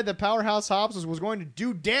 Callis said that Powerhouse Hobbs was going to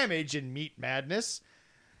do damage in Meat Madness.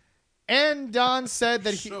 And Don said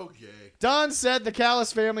that So gay. Don said the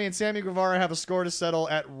Callis family and Sammy Guevara have a score to settle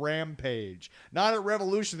at Rampage. Not at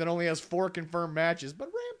Revolution that only has 4 confirmed matches, but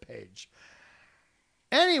Rampage.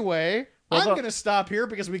 Anyway, I'm going to stop here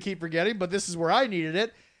because we keep forgetting, but this is where I needed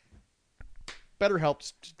it.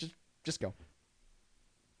 BetterHelp. Just go.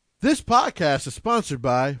 This podcast is sponsored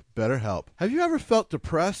by BetterHelp. Have you ever felt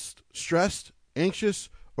depressed, stressed, anxious,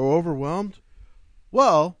 or overwhelmed?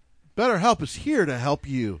 Well, BetterHelp is here to help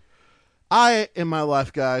you. I, in my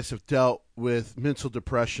life, guys, have dealt with mental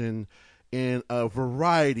depression and a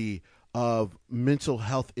variety of mental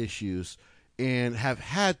health issues and have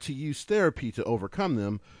had to use therapy to overcome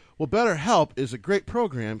them. Well, BetterHelp is a great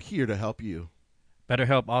program here to help you.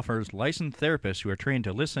 BetterHelp offers licensed therapists who are trained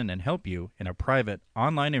to listen and help you in a private,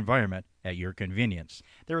 online environment at your convenience.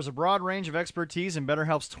 There is a broad range of expertise in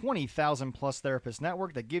BetterHelp's 20,000-plus therapist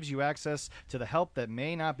network that gives you access to the help that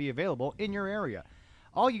may not be available in your area.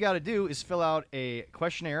 All you got to do is fill out a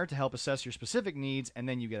questionnaire to help assess your specific needs, and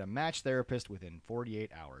then you get a matched therapist within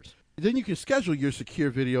 48 hours. Then you can schedule your secure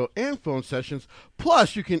video and phone sessions.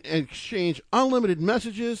 Plus, you can exchange unlimited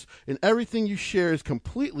messages, and everything you share is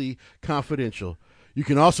completely confidential. You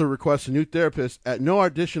can also request a new therapist at no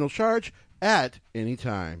additional charge at any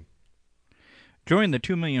time. Join the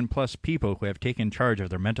 2 million plus people who have taken charge of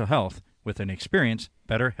their mental health with an experienced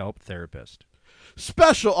BetterHelp therapist.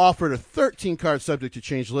 Special offer to 13 cards subject to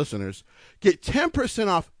change listeners. Get 10%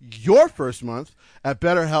 off your first month at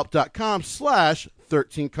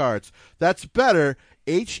BetterHelp.com/13 cards. That's better,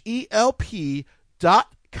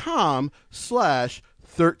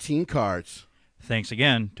 HELP.com/13 cards. Thanks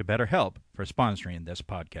again to BetterHelp for sponsoring this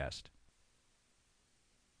podcast.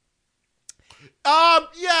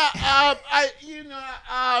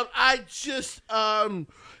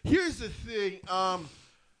 Here's the thing.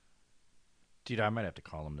 Dude, I might have to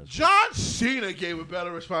call him this. John Cena gave a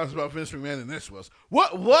better response about Vince McMahon than this was.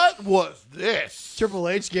 What was this? Triple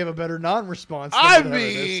H gave a better non-response. I than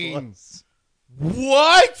mean, this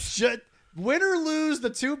what? Win or lose,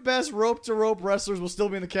 the two best rope-to-rope wrestlers will still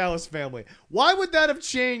be in the Callis family. Why would that have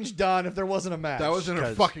changed, Don, if there wasn't a match? That wasn't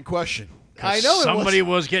her fucking question. I know somebody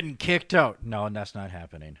was getting kicked out. No, that's not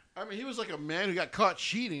happening. I mean, he was like a man who got caught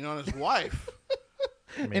cheating on his wife.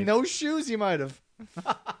 In those shoes, he might have.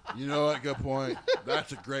 You know what? Good point.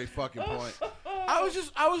 That's a great fucking point. I was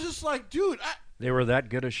just like, dude, They were that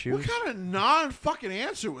good of shoes? what kind of non-fucking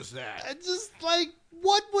answer was that? It's just like,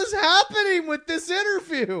 what was happening with this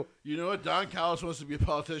interview? You know what? Don Callis wants to be a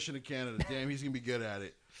politician in Canada. Damn, he's going to be good at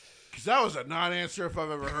it. Because that was a non-answer if I've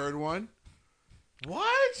ever heard one.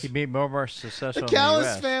 What? He made more successful The in the Callis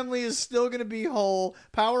US. family is still going to be whole.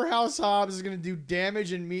 Powerhouse Hobbs is going to do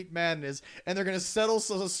damage in Meat Madness, and they're going to settle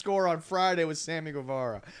the score on Friday with Sammy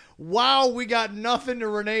Guevara. Wow, we got nothing to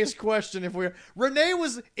Renee's question. Renee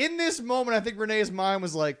was in this moment, I think Renee's mind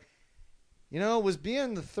was like, was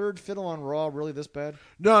being the third fiddle on Raw really this bad?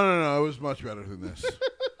 No. It was much better than this.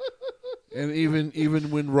 And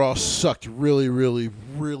even when Raw sucked really, really,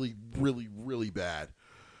 really, really, really bad.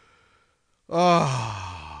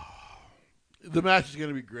 Oh, the match is going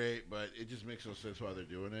to be great, but it just makes no sense why they're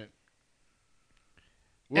doing it.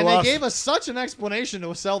 And they gave us such an explanation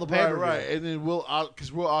to sell the pay-per-view. Right. And then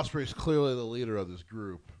because Will Ospreay is clearly the leader of this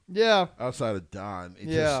group. Yeah. Outside of Don.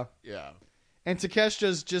 Yeah. Yeah. And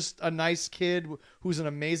Takeshita's just a nice kid who's an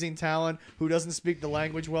amazing talent who doesn't speak the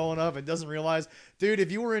language well enough and doesn't realize, dude,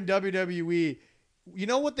 if you were in WWE, you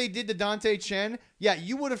know what they did to Dante Chen? Yeah,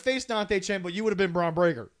 you would have faced Dante Chen, but you would have been Braun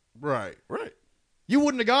Breaker. Right. You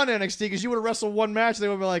wouldn't have gone to NXT because you would have wrestled one match. They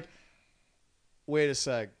would be like, wait a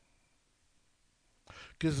sec.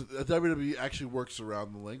 Because WWE actually works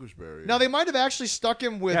around the language barrier. Now, they might have actually stuck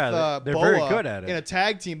him with they're Boa very good at it. in a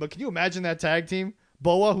tag team, but can you imagine that tag team?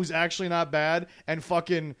 Boa, who's actually not bad, and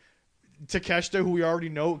fucking Takeshita, who we already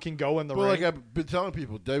know can go in the ring. Like I've been telling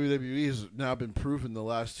people, WWE has now been proven the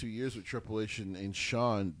last 2 years with Triple H and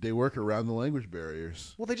Shawn, they work around the language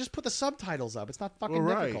barriers. Well, they just put the subtitles up. It's not fucking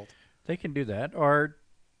Right. difficult. They can do that. Or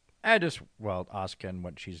Asuka and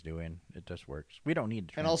what she's doing. It just works. We don't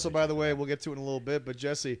need And also, by the way, we'll get to it in a little bit, but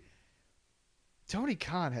Jesse, Tony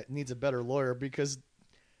Khan needs a better lawyer because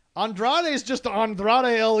Andrade is just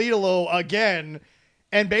Andrade El Idolo again.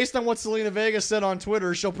 And based on what Selena Vega said on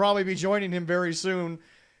Twitter, she'll probably be joining him very soon.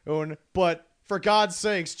 But for God's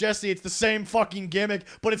sakes, Jesse, it's the same fucking gimmick,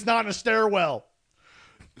 but it's not in a stairwell.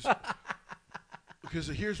 Because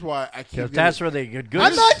here's why I can't. That's where they get good.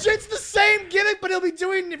 I'm not. It's the same gimmick, but he'll be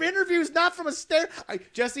doing interviews not from a stair.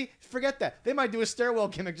 Jesse, forget that. They might do a stairwell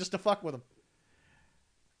gimmick just to fuck with him.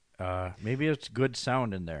 Maybe it's good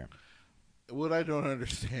sound in there. What I don't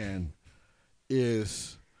understand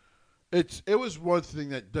is it was one thing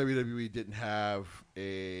that WWE didn't have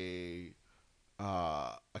a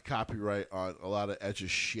copyright on a lot of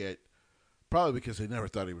Edge's shit, probably because they never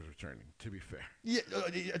thought he was returning, to be fair. Yeah,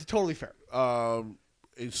 totally fair.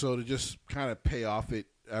 And so to just kind of pay off it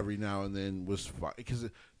every now and then was fine because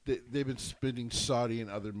they've been spending Saudi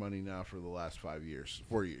and other money now for the last 3 years,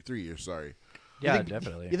 sorry. Yeah,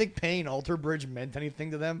 definitely. You think paying Alter Bridge meant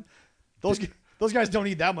anything to them? Those Those guys don't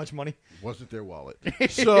need that much money. Wasn't their wallet.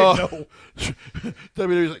 So No.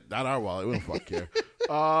 WWE's like, not our wallet. We don't fuck care.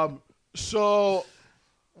 So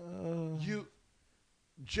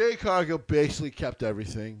Jay Cargill basically kept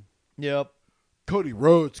everything. Yep. Cody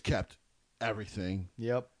Rhodes kept everything.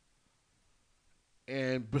 Yep.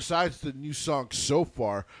 And besides the new song So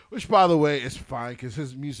Far, which by the way is fine because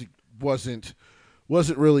his music wasn't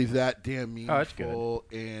really that damn meaningful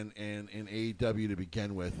in AEW to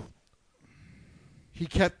begin with. He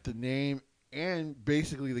kept the name and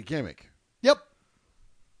basically the gimmick. Yep.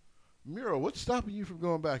 Miro, what's stopping you from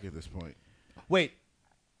going back at this point? Wait.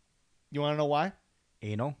 You want to know why?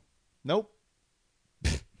 Anal? Nope.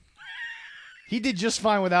 He did just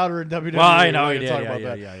fine without her in WWE. Well, I know We're he gonna did. talk Yeah,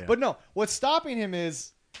 about yeah, that. yeah. But no, what's stopping him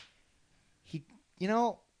is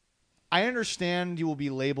I understand you will be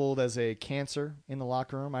labeled as a cancer in the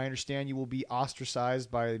locker room. I understand you will be ostracized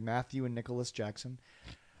by Matthew and Nicholas Jackson.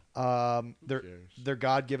 Their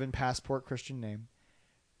God-given passport Christian name.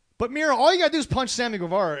 But Miro, all you gotta do is punch Sammy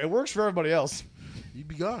Guevara. It works for everybody else. You'd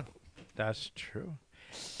be gone. That's true.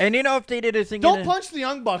 And if they did a thing... Don't punch the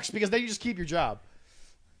Young Bucks because then you just keep your job.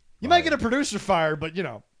 You might get a producer fired, but,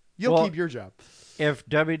 you'll keep your job. If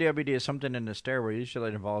WWE did something in the stairway, usually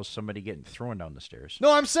it involves somebody getting thrown down the stairs.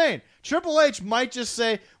 No, I'm saying Triple H might just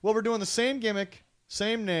say, well, we're doing the same gimmick,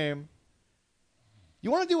 same name.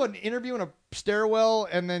 You want to do an interview in a stairwell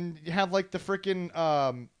and then have like the freaking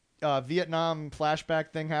Vietnam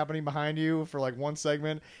flashback thing happening behind you for like one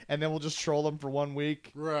segment, and then we'll just troll them for 1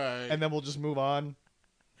 week. Right. And then we'll just move on.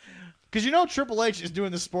 Because Triple H is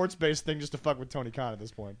doing the sports-based thing just to fuck with Tony Khan at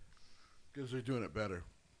this point. Because they're doing it better.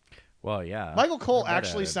 Well, yeah. Michael Cole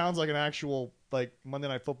actually sounds like an actual like Monday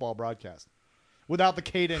Night Football broadcast without the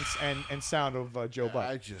cadence and sound of Joe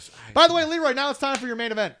Buck. By the way, Leroy, now it's time for your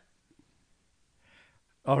main event.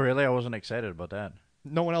 Oh, really? I wasn't excited about that.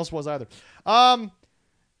 No one else was either.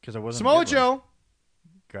 Because I wasn't. Samoa Joe,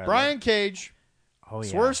 God, Brian Cage,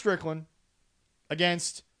 Swerve Strickland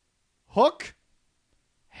against Hook,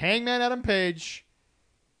 Hangman Adam Page,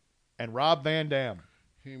 and Rob Van Dam.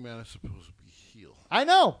 Hangman is supposed to be heel. I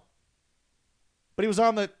know. But he was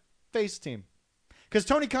on the face team. Because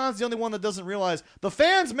Tony Khan's the only one that doesn't realize the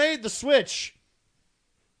fans made the switch.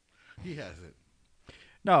 He hasn't.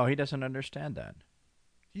 No, he doesn't understand that.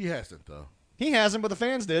 He hasn't, though. He hasn't, but the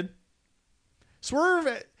fans did.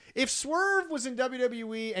 Swerve, if Swerve was in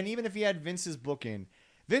WWE, and even if he had Vince's booking,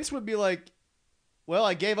 Vince would be like, well,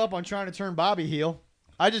 I gave up on trying to turn Bobby heel.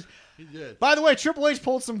 He did. By the way, Triple H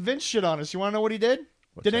pulled some Vince shit on us. You want to know what he did?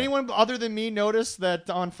 Did that? anyone other than me notice that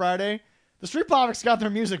on Friday, the Street Profits got their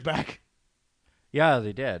music back? Yeah,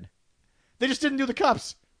 they did. They just didn't do the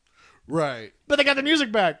cups. Right. But they got the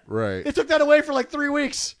music back. Right. They took that away for like 3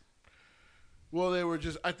 weeks. Well,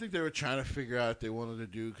 I think they were trying to figure out if they wanted to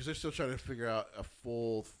do, because they're still trying to figure out a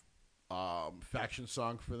full faction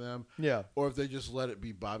song for them. Yeah. Or if they just let it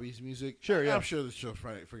be Bobby's music. Sure, yeah. I'm sure they're still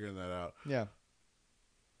figuring that out. Yeah.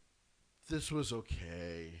 This was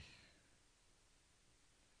okay.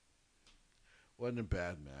 Wasn't a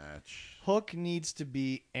bad match. Hook needs to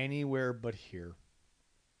be anywhere but here.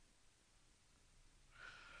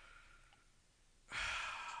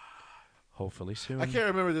 Hopefully soon. I can't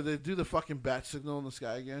remember. Did they do the fucking bat signal in the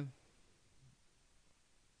sky again?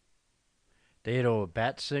 They had a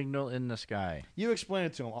bat signal in the sky. You explain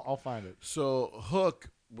it to him. I'll find it. So Hook,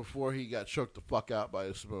 before he got choked the fuck out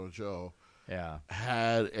by Samoa Joe,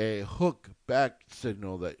 had a hook back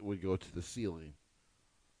signal that would go to the ceiling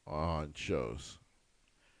on shows.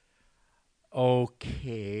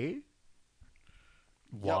 Okay.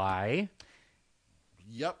 Why?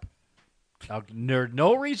 Yep. There's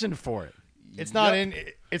no reason for it. It's not in.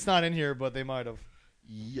 It's not in here, but they might have.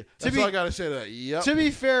 Yeah. That's all I gotta say to that. Yep. To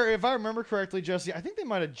be fair, if I remember correctly, Jesse, I think they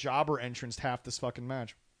might have jobber entranced half this fucking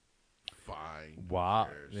match. Fine. Wow.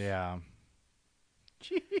 Yeah.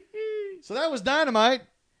 So that was Dynamite.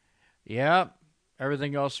 Yeah.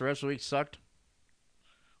 Everything else the rest of the week sucked.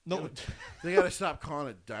 No, They gotta stop calling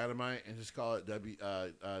it Dynamite and just call it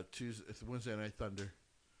Tuesday. It's Wednesday Night Thunder.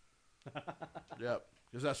 Yep.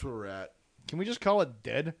 Because that's where we're at. can we just call it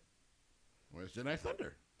dead? Wednesday Night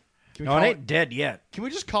Thunder. Can we No, call it ain't dead yet. Can we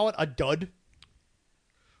just call it a dud?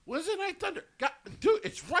 Wednesday Night Thunder. God, dude,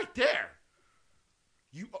 it's right there.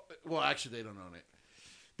 Well, actually, they don't own it.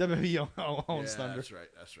 WWE owns Yeah, Thunder. that's right.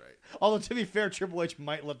 That's right. Although, to be fair, Triple H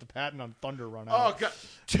might let the patent on Thunder run Oh, out. God.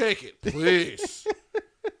 Take it, please.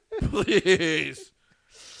 Please.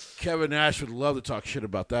 Kevin Nash would love to talk shit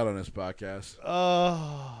about that on his podcast.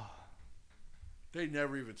 They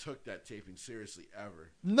never even took that taping seriously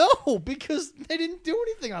ever. No, because they didn't do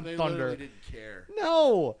anything on They Thunder. literally didn't care.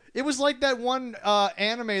 No, it was like that one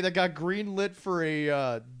anime that got greenlit for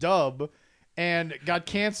a dub and got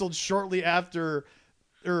canceled shortly after,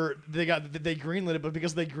 or they greenlit it, but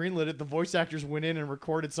because they greenlit it, the voice actors went in and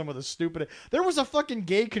recorded some of the stupid. There was a fucking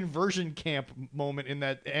gay conversion camp moment in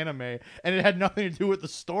that anime, and it had nothing to do with the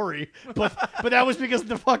story. But that was because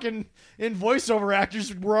the fucking voiceover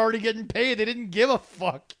actors were already getting paid. They didn't give a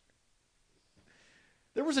fuck.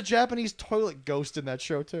 There was a Japanese toilet ghost in that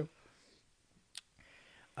show too.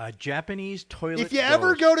 A Japanese toilet. If you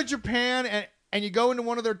ever go to Japan and you go into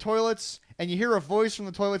one of their toilets and you hear a voice from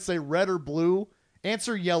the toilet say red or blue,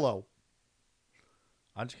 answer yellow.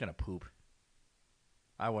 I'm just gonna poop.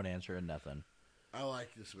 I won't answer nothing. I like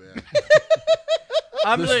this man.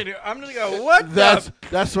 I'm gonna go. What?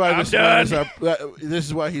 That's why I'm this man done. this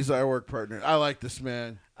is why he's our work partner. I like this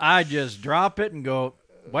man. I just drop it and go.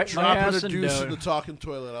 Wipe my Dropping ass a and deuce in done. the talking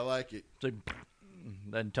toilet. I like it. It's like,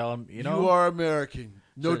 then tell him, You are American.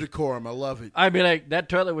 No decorum. I love it. I'd be like, that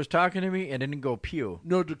toilet was talking to me and didn't go pew.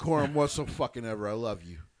 No decorum whatsoever. I love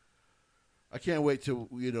you. I can't wait till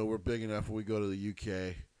we're big enough when we go to the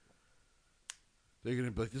UK. They're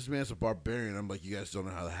gonna be like, this man's a barbarian. I'm like, you guys don't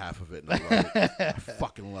know how the half of it, and I love it. I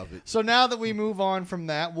fucking love it. So now that we move on from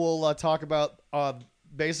that, we'll talk about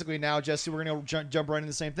basically now, Jesse, we're going to jump right into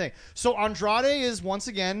the same thing. So Andrade is once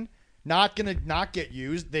again not going to not get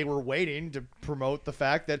used. They were waiting to promote the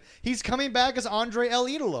fact that he's coming back as Andre El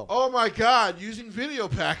Idolo. Oh my God! Using video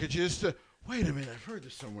packages to wait a minute. I've heard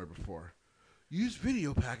this somewhere before. Use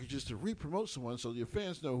video packages to re-promote someone so your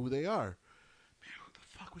fans know who they are. Man, who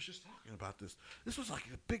the fuck was just talking about this? This was like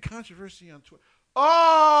a big controversy on Twitter.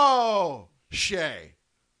 Oh, Shay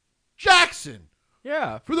Jackson.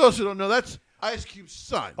 Yeah. For those who don't know, that's Ice Cube's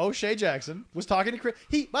son. O'Shea Jackson was talking to Chris.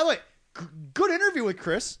 By the way, good interview with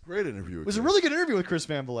Chris. Great interview. It was a really good interview with Chris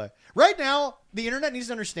Van Vliet. Right now, the internet needs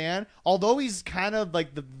to understand, although he's kind of like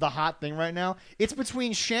the hot thing right now, it's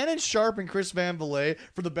between Shannon Sharp and Chris Van Vliet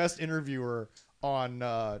for the best interviewer on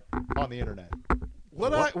the internet.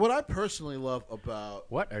 What I personally love about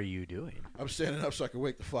What are you doing? I'm standing up so I can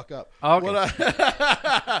wake the fuck up. Oh,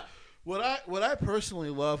 okay. What I personally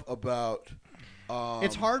love about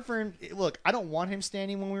It's hard for him. Look, I don't want him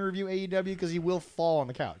standing when we review AEW because he will fall on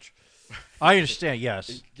the couch. I understand.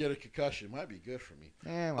 Yes. get a concussion might be good for me.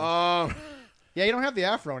 Yeah, you don't have the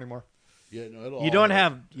afro anymore. Yeah, no, it'll. You all don't hurt.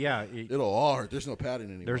 have. Yeah. It'll all hurt. There's no padding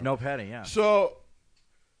anymore. There's no padding. Yeah. So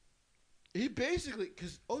he basically,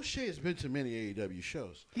 because O'Shea has been to many AEW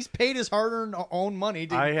shows. He's paid his hard-earned own money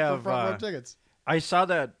for front row tickets. I saw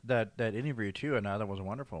that interview too, and that was a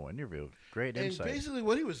wonderful interview. Great insight. And basically,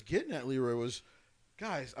 what he was getting at, Leroy, was,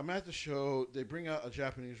 guys, I'm at the show. They bring out a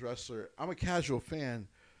Japanese wrestler. I'm a casual fan.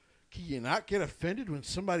 Can you not get offended when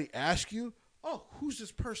somebody asks you, "Oh, who's this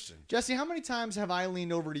person?" Jesse, how many times have I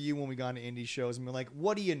leaned over to you when we gone to indie shows and been like,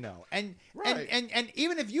 "What do you know?" And Right. and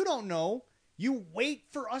even if you don't know, you wait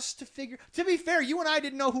for us to figure. To be fair, you and I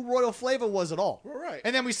didn't know who Royal Flava was at all. We're right.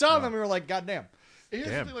 And then we saw them and we were like, "God damn." And here's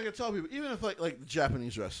Damn. the thing, like I tell people, even if like the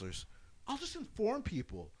Japanese wrestlers, I'll just inform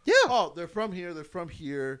people. Yeah. Oh, they're from here. They're from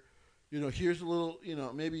here. Here's a little.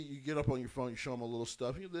 Maybe you get up on your phone, you show them a little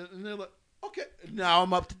stuff, and they're like, "Okay, now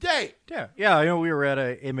I'm up to date." Yeah. I know we were at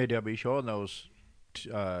a MAW show, and those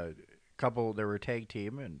couple, they were a tag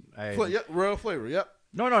team, and Yep, Royal Flavor. Yep.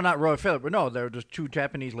 No, not Royal Phillip, but no, there were just two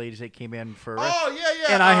Japanese ladies that came in for. Oh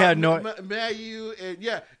yeah. And I had no. Mayu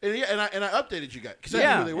and I updated you guys because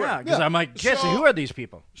I knew who they were. because I'm like, Jesse, So- who are these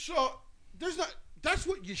people? So there's not. That's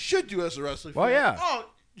what you should do as a wrestling fan. Well, yeah. Oh,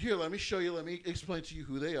 here, let me show you. Let me explain to you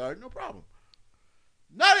who they are. No problem.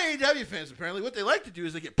 Not AEW fans, apparently. What they like to do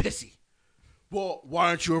is they get pissy. Well, why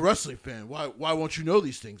aren't you a wrestling fan? Why won't you know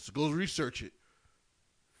these things? Go research it.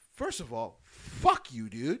 First of all, fuck you,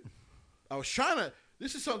 dude. I was trying to.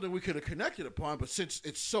 This is something we could have connected upon, but since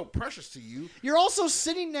it's so precious to you, You're also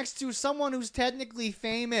sitting next to someone who's technically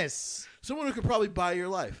famous. someone who could probably buy your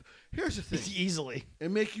life. Here's the thing. Easily.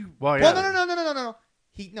 And make you. Well, yeah. Well,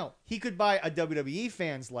 no. He could buy a WWE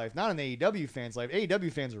fan's life, not an AEW fan's life.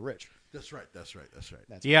 AEW fans are rich. That's right.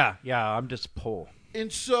 Yeah. I'm just poor.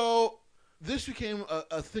 And so this became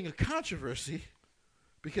a thing of controversy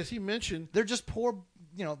because he mentioned. They're just poor,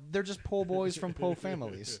 they're just poor boys from poor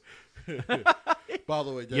families. By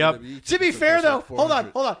the way, Yep. WWE To be tickets fair, cost though,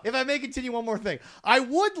 like hold on. $400. If I may continue one more thing, I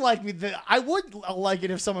would like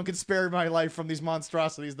it if someone could spare my life from these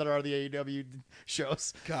monstrosities that are the AEW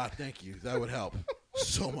shows. God, thank you. That would help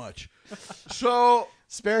so much. So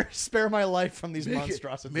Spare my life from these make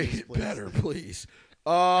monstrosities. it please. better, please.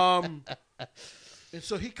 And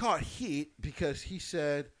so he caught heat because he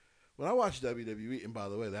said, when I watch WWE, and by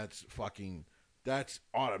the way, that's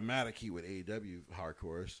automatic heat with AEW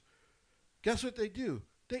hardcores. Guess what they do?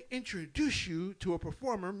 They introduce you to a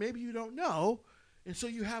performer maybe you don't know, and so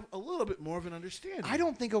you have a little bit more of an understanding. I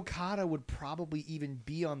don't think Okada would probably even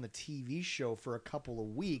be on the TV show for a couple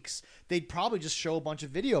of weeks. They'd probably just show a bunch of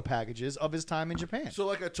video packages of his time in Japan. So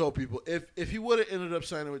like I told people, if he would have ended up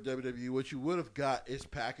signing with WWE, what you would have got is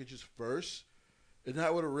packages first, and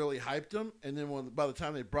that would have really hyped him. And then by the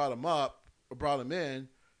time they brought him in,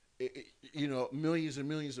 millions and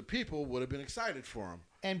millions of people would have been excited for him.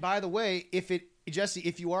 And by the way, Jesse,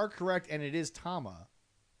 if you are correct and it is Tama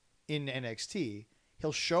in NXT,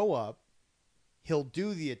 he'll show up, he'll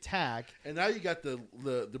do the attack. And now you got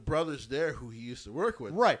the brothers there who he used to work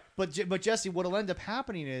with. Right. But Jesse, what'll end up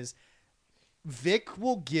happening is Vic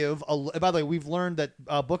will give by the way, we've learned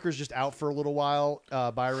that Booker's just out for a little while.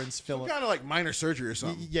 Byron's filling kind of like minor surgery or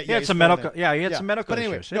something. Yeah, it's a medical. Yeah, he had some medical but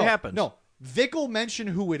anyway, issues. It happens. No, Vic will mention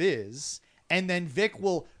who it is, and then Vic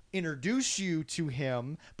will introduce you to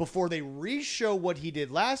him before they re-show what he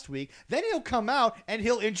did last week. Then he'll come out and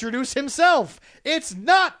he'll introduce himself. It's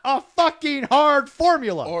not a fucking hard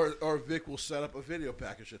formula. Or Vic will set up a video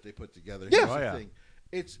package that they put together. Yeah. Here's the thing.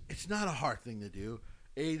 It's not a hard thing to do.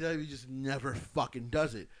 AEW just never fucking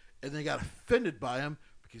does it. And they got offended by him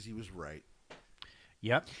because he was right.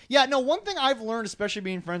 Yep. Yeah, no, one thing I've learned, especially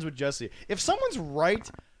being friends with Jesse, if someone's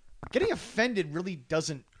right, getting offended really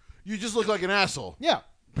doesn't... You just look like an asshole. Yeah.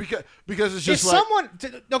 Because it's just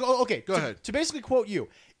Go ahead. To basically quote you,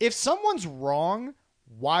 if someone's wrong,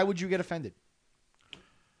 why would you get offended?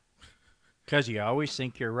 Because you always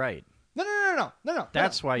think you're right. No.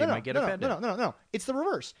 That's why you might get offended. No. It's the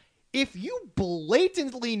reverse. If you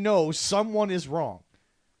blatantly know someone is wrong,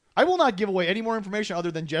 I will not give away any more information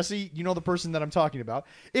other than Jesse, you know the person that I'm talking about.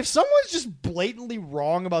 If someone's just blatantly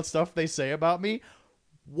wrong about stuff they say about me,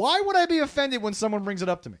 why would I be offended when someone brings it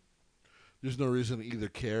up to me? There's no reason to either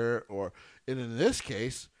care and in this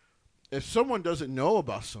case, if someone doesn't know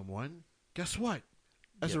about someone, guess what?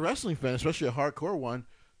 As a wrestling fan, especially a hardcore one,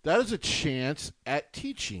 that is a chance at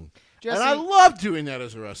teaching. Jesse, and I love doing that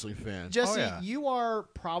as a wrestling fan. Jesse, you are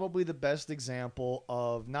probably the best example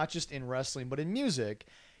of, not just in wrestling, but in music,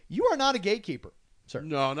 you are not a gatekeeper, sir.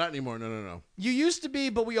 No, not anymore. No. You used to be,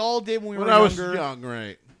 but we all did when we were I younger. was young,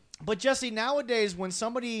 right. But Jesse, nowadays, when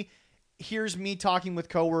somebody hears me talking with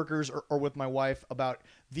coworkers or with my wife about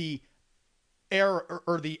the air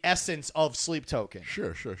or the essence of Sleep Token,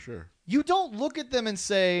 Sure. you don't look at them and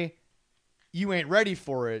say, you ain't ready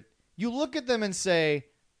for it. You look at them and say,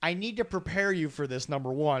 I need to prepare you for this,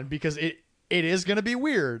 number one, because it is going to be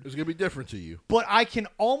weird. It's going to be different to you. But I can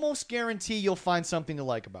almost guarantee you'll find something to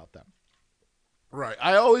like about them. Right.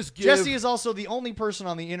 I always give... Jesse is also the only person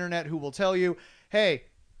on the internet who will tell you, hey,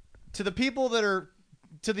 to the people that are...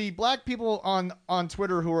 To the black people on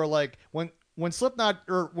Twitter who are like, when Slipknot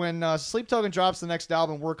or when Sleep Token drops the next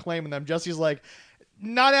album, we're claiming them. Jesse's like,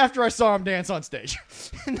 not after I saw him dance on stage.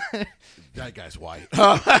 That guy's white.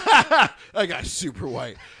 That guy's super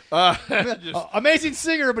white. Amazing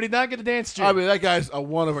singer, but he's not going to dance. I mean, that guy's a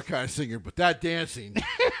one-of-a-kind singer, but that dancing,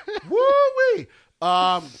 woo-wee.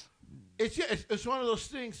 It's one of those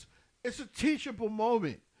things. It's a teachable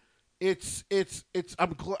moment. I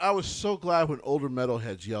was so glad when older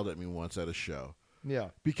metalheads yelled at me once at a show. Yeah.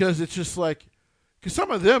 Because it's just like, because some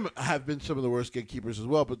of them have been some of the worst gatekeepers as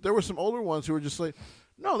well, but there were some older ones who were just like,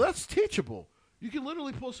 no, that's teachable. You can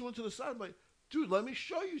literally pull someone to the side and be like, dude, let me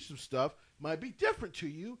show you some stuff. Might be different to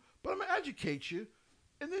you, but I'm going to educate you,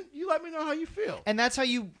 and then you let me know how you feel. And that's how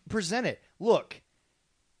you present it. Look,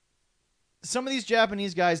 some of these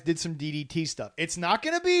Japanese guys did some DDT stuff. It's not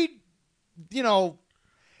going to be,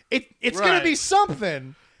 it's going to be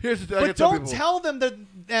something. Here's the thing. But don't tell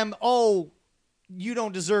them, oh, you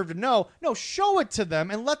don't deserve to know. No, show it to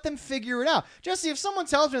them and let them figure it out. Jesse, if someone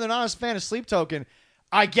tells me they're not a fan of Sleep Token,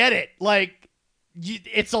 I get it. Like,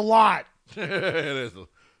 it's a lot. It is.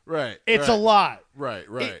 Right. It's a lot. Right.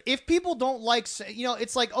 If people don't like,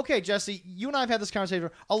 it's like, okay, Jesse, you and I have had this conversation.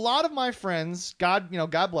 A lot of my friends, God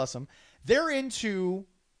bless them, they're into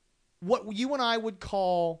what you and I would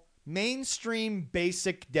call mainstream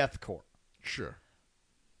basic deathcore. Sure.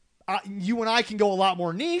 You and I can go a lot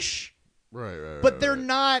more niche. Right. But they're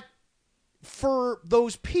not for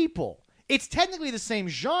those people. It's technically the same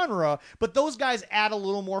genre, but those guys add a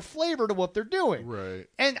little more flavor to what they're doing. Right.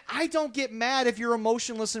 And I don't get mad if you're a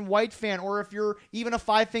Motionless in White fan or if you're even a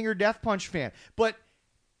Five Finger Death Punch fan. But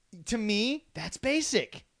to me, that's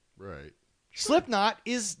basic. Right. Slipknot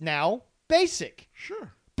is now basic.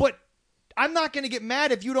 Sure. But I'm not going to get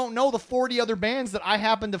mad if you don't know the 40 other bands that I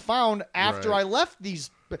happened to found after I left these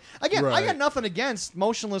Again, I got Right. nothing against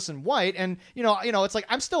Motionless in White, and it's like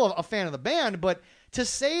I'm still a fan of the band, but to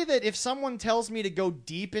say that if someone tells me to go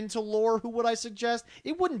deep into lore, who would I suggest?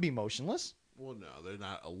 It wouldn't be Motionless. Well, no, they're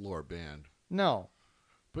not a lore band. No.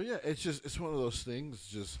 But yeah, it's one of those things.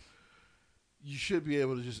 Just you should be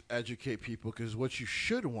able to just educate people, because what you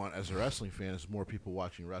should want as a wrestling fan is more people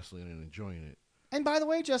watching wrestling and enjoying it. And by the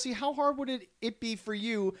way, Jesse, how hard would it be for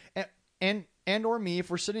you and or me,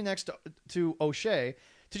 if we're sitting next to O'Shea,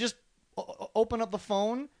 to just open up the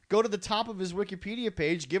phone, go to the top of his Wikipedia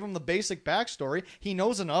page, give him the basic backstory. He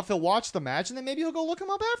knows enough. He'll watch the match, and then maybe he'll go look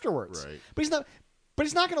him up afterwards. Right. But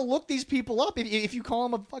he's not going to look these people up if you call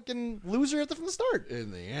him a fucking loser from the start.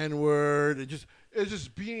 And the N-word, it's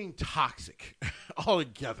just being toxic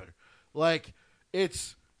altogether. Like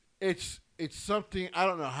it's something, I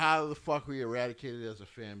don't know how the fuck we eradicated it as a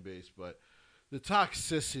fan base, but the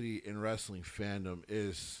toxicity in wrestling fandom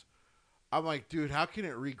is, I'm like, dude, how can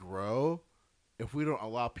it regrow if we don't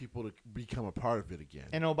allow people to become a part of it again?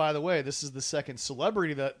 And oh, by the way, this is the second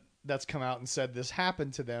celebrity that's come out and said this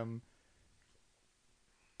happened to them.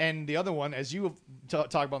 And the other one, as you have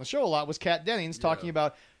talked about on the show a lot, was Kat Dennings talking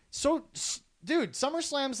about, dude,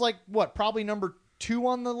 SummerSlam's like, what, probably number 2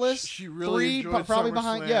 on the list? She really 3, enjoyed probably SummerSlam,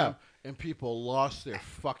 behind, yeah. And people lost their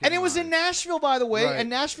fucking And it was in minds. Nashville, by the way, Right. and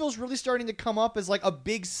Nashville's really starting to come up as like a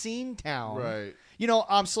big scene town. Right.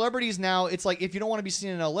 Celebrities now, it's like if you don't want to be seen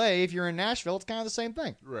in LA, if you're in Nashville, it's kind of the same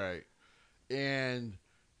thing. Right. And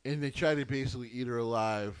they try to basically eat her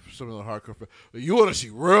alive, some of the hardcore fans. You want to see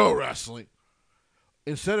real wrestling.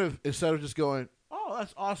 Instead of just going, oh,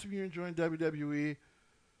 that's awesome, you're enjoying WWE.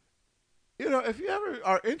 If you ever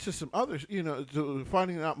are into some others,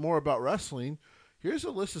 finding out more about wrestling, here's a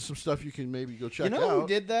list of some stuff you can maybe go check out. Who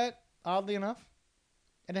did that, oddly enough?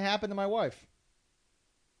 And it happened to my wife.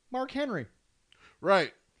 Mark Henry.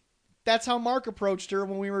 Right. That's how Mark approached her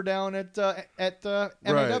when we were down at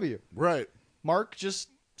MAW. Right. Mark just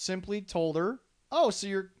simply told her, oh,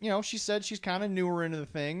 so she said she's kind of newer into the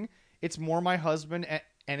thing. It's more my husband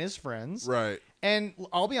and his friends. Right. And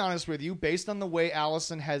I'll be honest with you, based on the way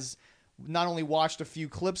Allison has not only watched a few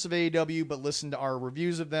clips of AEW, but listened to our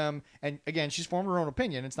reviews of them, and again, she's formed her own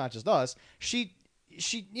opinion. It's not just us. She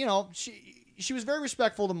was very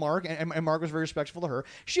respectful to Mark, and Mark was very respectful to her.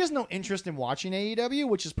 She has no interest in watching AEW,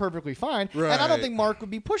 which is perfectly fine. Right. And I don't think Mark would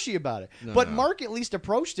be pushy about it. No, but no. Mark at least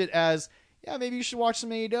approached it as, yeah, maybe you should watch some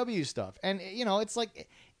AEW stuff. And, it's like,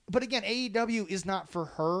 but again, AEW is not for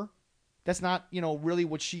her. That's not, really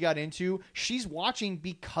what she got into. She's watching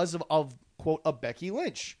because of quote, a Becky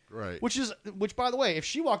Lynch. Right. Which, by the way, if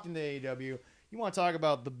she walked into AEW, you want to talk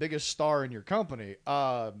about the biggest star in your company.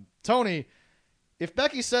 Tony, if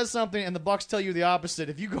Becky says something and the Bucks tell you the opposite,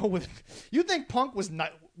 if you go with, you think Punk was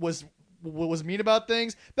mean about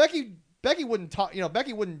things, Becky wouldn't talk,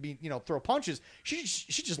 Becky wouldn't be, throw punches. She'd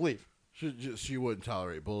just leave. She wouldn't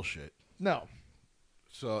tolerate bullshit. No.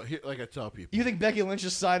 So, like I tell people, You think Becky Lynch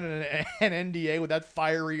is signing an NDA with that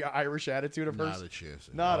fiery Irish attitude of hers? not a chance.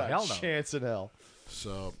 Not hell a no. chance in hell.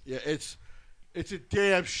 So, yeah, it's a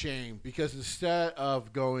damn shame, because instead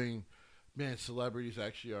of going, man, celebrities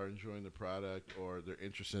actually are enjoying the product or they're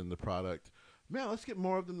interested in the product, man, let's get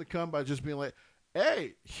more of them to come by just being like,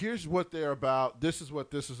 hey, here's what they're about. This is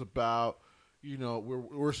what this is about.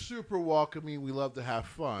 We're super welcoming. We love to have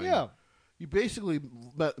fun. Yeah. You basically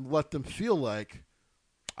let them feel like,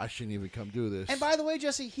 I shouldn't even come do this. And by the way,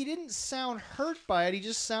 Jesse, he didn't sound hurt by it. He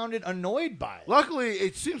just sounded annoyed by it. Luckily,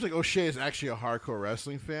 it seems like O'Shea is actually a hardcore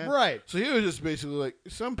wrestling fan. Right. So he was just basically like,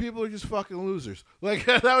 some people are just fucking losers. Like,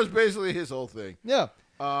 that was basically his whole thing. Yeah.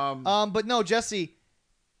 But no, Jesse,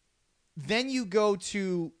 then you go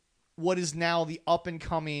to what is now the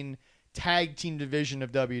up-and-coming tag team division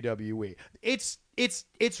of WWE. It's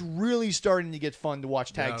really starting to get fun to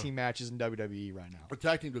watch tag team matches in WWE right now. The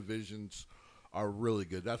tag team divisions are really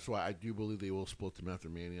good. That's why I do believe they will split them after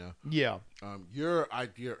Mania. Yeah. Your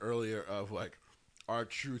idea earlier of like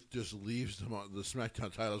R-Truth just leaves them on the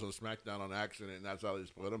SmackDown titles on SmackDown on accident, and that's how they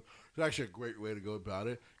split them. It's actually a great way to go about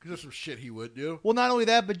it, because there's some shit he would do. Well, not only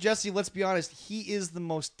that, but Jesse, let's be honest, he is the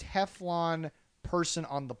most Teflon person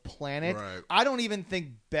on the planet. Right. I don't even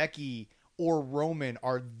think Becky or Roman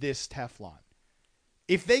are this Teflon.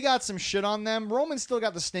 If they got some shit on them, Roman's still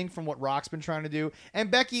got the stink from what Rock's been trying to do.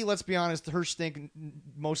 And Becky, let's be honest, her stink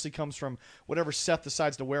mostly comes from whatever Seth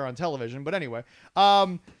decides to wear on television. But anyway.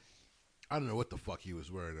 I don't know what the fuck he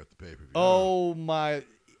was wearing at the pay-per-view. Oh, my. It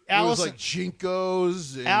Allison, was like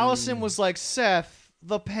Jinkos. And Allison was like, Seth,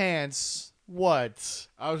 the pants, what?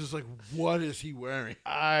 I was just like, what is he wearing?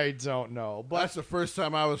 I don't know. But That's the first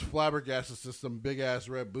time I was flabbergasted to some big-ass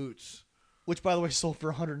red boots. which by the way sold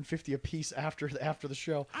for $150 a piece after the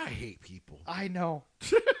show. I hate people. I know.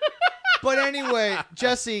 But anyway,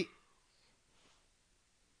 Jesse,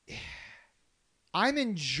 I'm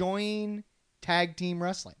enjoying tag team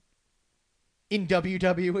wrestling in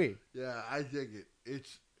WWE. Yeah, I dig it.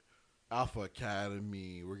 It's Alpha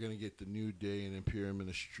Academy. We're going to get the New Day and Imperium in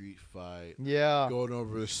a street fight. Yeah. Going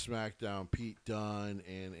over to SmackDown, Pete Dunne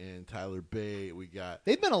and Tyler Bate. We got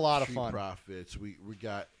They've been a lot of Street fun. Profits. We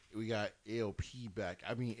got AOP back.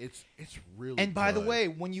 I mean, it's really And by the good. way,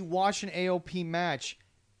 when you watch an AOP match,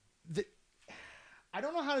 I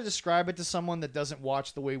don't know how to describe it to someone that doesn't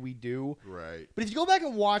watch the way we do. Right. But if you go back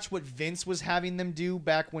and watch what Vince was having them do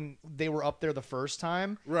back when they were up there the first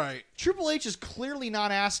time, Right. Triple H is clearly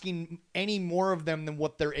not asking any more of them than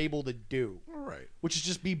what they're able to do, Right. which is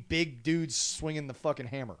just be big dudes swinging the fucking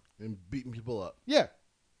hammer. And beating people up. Yeah.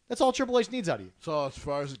 That's all Triple H needs out of you. So as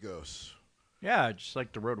far as it goes. Yeah, just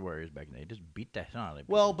like the Road Warriors back then. They just beat the hell out of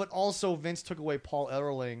people. Well, but also Vince took away Paul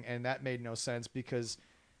Ellering, and that made no sense because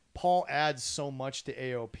Paul adds so much to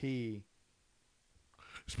AOP.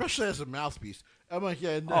 Especially as a mouthpiece. I'm like,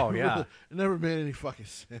 yeah, it never made any fucking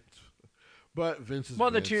sense. But Vince is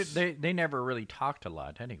well, Vince. they never really talked a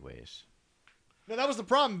lot, anyways. No, that was the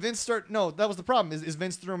problem. That was the problem. Is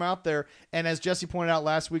Vince threw him out there, and as Jesse pointed out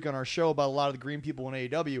last week on our show about a lot of the green people in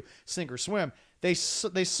AEW, sink or swim, they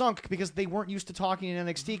sunk because they weren't used to talking in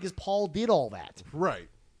NXT because Paul did all that. Right.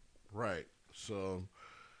 So,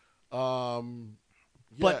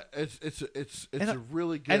 But- it's And a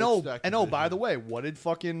really good. And by the way, what did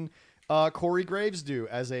fucking Corey Graves do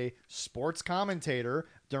as a sports commentator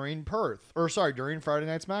during during Friday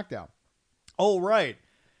Night SmackDown? Oh, right.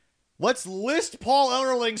 Let's list Paul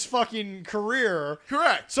Ellerling's fucking career.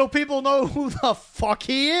 Correct. So people know who the fuck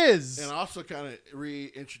he is. And also kind of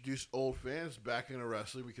reintroduce old fans back into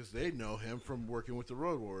wrestling because they know him from working with the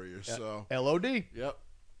Road Warriors. So, LOD. yep.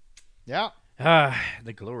 Yeah.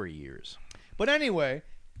 The glory years. But anyway,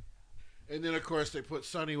 And then, of course, they put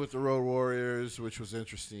Sonny with the Road Warriors, which was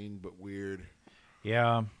interesting but weird.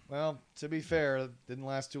 Yeah. well, to be fair, it didn't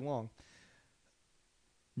last too long.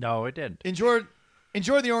 No, it didn't.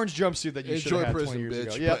 Enjoy the orange jumpsuit that you should have had 20 Prison, years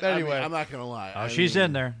bitch. ago. Yeah, But, I mean, anyway. I'm not going to lie. Oh, she's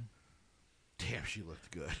in there. Damn, she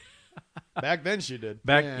looked good. Back then she did.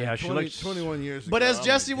 Back, Man, yeah, she 20 looks 21 years ago. But as I'm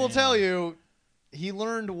Jesse like, will damn. tell you, he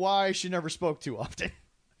learned why she never spoke too often.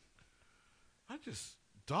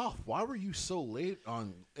 Dolph, why were you so late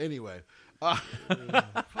on... Anyway. Fuck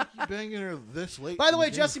you banging her this late. By the in way,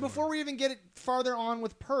 game Jesse, for? before we even get it farther on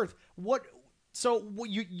with Perth,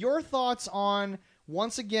 your thoughts on,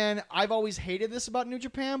 once again, I've always hated this about New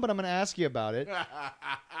Japan, but I'm going to ask you about it.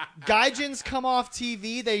 Gaijins come off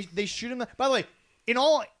TV, they shoot him. By the way, in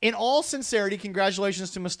all sincerity,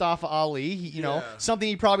 congratulations to Mustafa Ali. He, something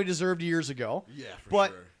he probably deserved years ago. Yeah, for But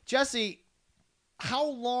sure. Jesse, how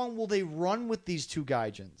long will they run with these two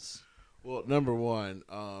Gaijins? Well, number one,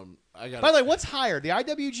 I got. By the way, what's higher, the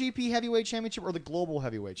IWGP Heavyweight Championship or the Global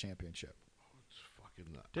Heavyweight Championship?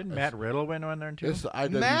 Didn't Matt Riddle win one there too? It's the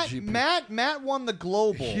IWGP. Matt won the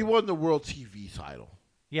Global. He won the World TV title.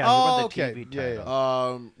 Yeah, he won the okay. TV Yeah,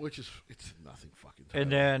 title. Which is it's nothing fucking.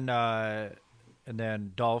 Title. And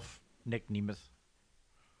then Dolph Nick Nemeth,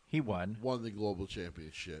 he won. Won the global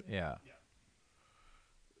championship. Yeah.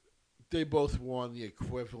 They both won the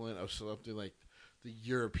equivalent of something like the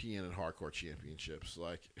European and Hardcore championships.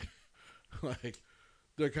 Like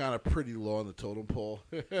they're kind of pretty low on the totem pole.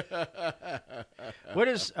 What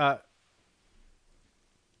is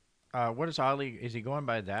Ali? Is he going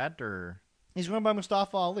by that or He's going by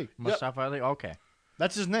Mustafa Ali. Mustafa Ali? Okay.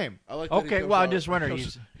 That's his name. I like that he Okay, comes well, I'm out- just wondering,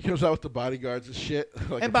 He comes out with the bodyguards and shit,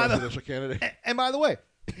 like And a by the- presidential candidate. And by the way,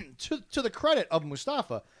 to the credit of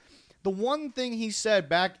Mustafa, the one thing he said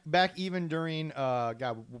back even during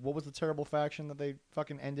God, what was the terrible faction that they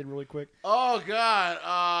fucking ended really quick? Oh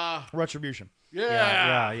God, Retribution.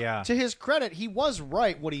 Yeah. To his credit, he was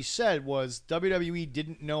right. What he said was WWE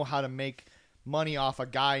didn't know how to make money off a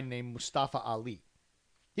guy named Mustafa Ali.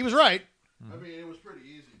 He was right. I mean, it was pretty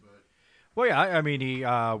easy, but Well, yeah. I mean, he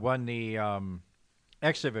won the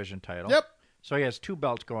X Division title. Yep. So he has two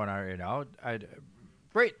belts going on right now.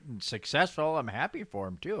 Great and successful. I'm happy for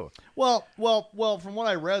him too. Well. From what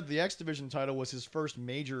I read, the X Division title was his first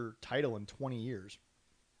major title in 20 years.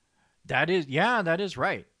 That is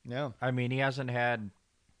right. Yeah. I mean, he hasn't had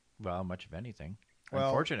much of anything,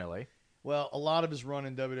 unfortunately. Well, a lot of his run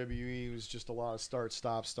in WWE was just a lot of start,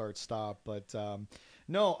 stop. But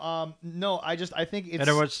no. I think it's.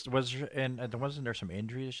 And wasn't there some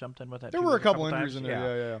injuries or something with that? There too, were a couple times? injuries in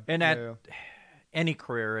there. Yeah. And that Yeah. any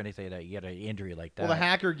career or anything that you get an injury like that. Well, the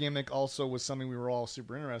hacker gimmick also was something we were all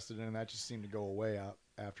super interested in, and that just seemed to go away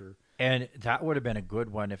after. And that would have been a good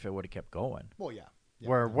one if it would have kept going. Well, yeah.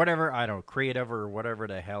 Where whatever, I don't know, creative or whatever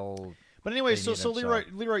the hell. But anyway, they so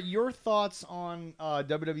needed, Leroy, your thoughts on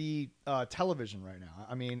WWE television right now?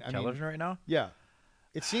 I mean, television right now? Yeah,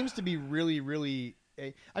 it seems to be really, really.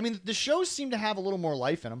 I mean, the shows seem to have a little more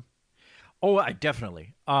life in them. Oh,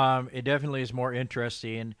 definitely. It definitely is more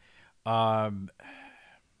interesting. The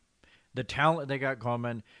talent they got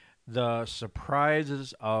coming, the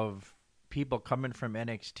surprises of people coming from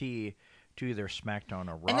NXT to either SmackDown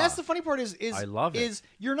or Raw. And that's the funny part is I love it. Is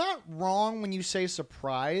you're not wrong when you say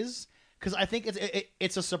surprise, because I think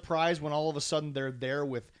it's a surprise when all of a sudden they're there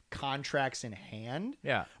with contracts in hand.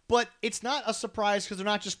 Yeah. But it's not a surprise because they're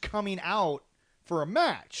not just coming out for a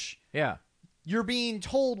match. Yeah. You're being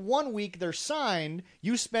told 1 week they're signed,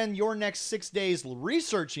 you spend your next 6 days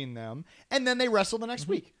researching them, and then they wrestle the next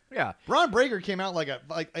week. Yeah. Braun Breaker came out like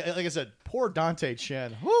I said, poor Dante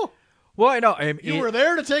Chen. Whew. Well, I know. You were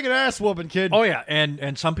there to take an ass whooping, kid. Oh, yeah.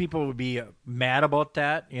 And some people would be mad about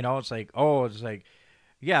that. You know, it's like,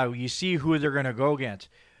 yeah, you see who they're going to go against.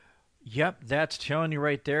 Yep, that's telling you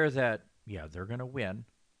right there that, yeah, they're going to win.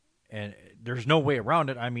 And there's no way around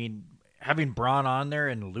it. I mean, having Braun on there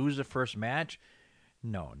and lose the first match,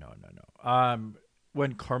 no.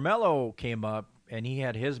 When Carmelo came up and he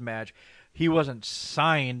had his match, he wasn't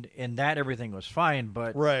signed, and that everything was fine.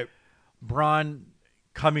 But right. Braun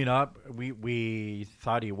coming up, we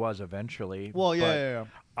thought he was eventually. Well, yeah.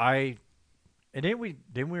 And didn't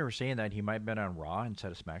we were saying that he might have been on Raw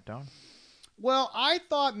instead of SmackDown? Well, I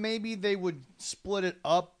thought maybe they would split it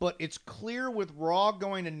up, but it's clear with Raw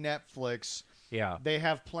going to Netflix, yeah, they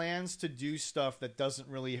have plans to do stuff that doesn't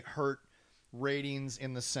really hurt ratings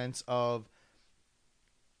in the sense of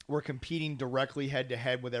we're competing directly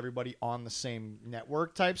head-to-head with everybody on the same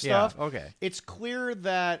network type stuff. Yeah, okay. It's clear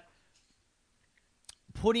that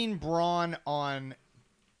putting Braun on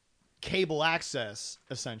cable access,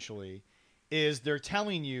 essentially, is they're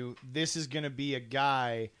telling you this is going to be a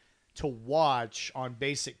guy to watch on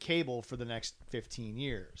basic cable for the next 15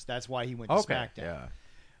 years. That's why he went to SmackDown.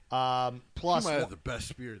 Yeah. Plus, he might have the best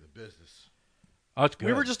spear in the business. Oh, that's good.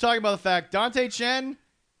 We were just talking about the fact, Dante Chen,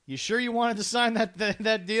 you sure you wanted to sign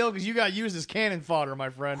that deal? Because you got used as cannon fodder, my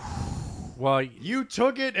friend. Well, you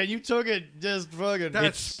took it, and you took it just fucking.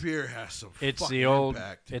 That spear has some fucking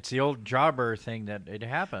impact. It's the old jobber thing that it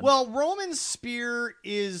happened. Well, Roman's spear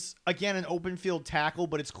is, again, an open field tackle,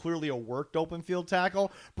 but it's clearly a worked open field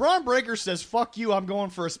tackle. Braun Breaker says, fuck you, I'm going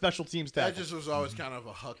for a special teams tackle. That just was always kind of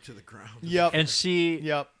a huck to the ground. Yep. And see,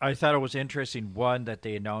 yep. I thought it was interesting, one, that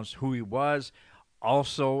they announced who he was.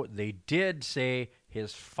 Also, they did say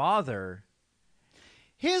his father...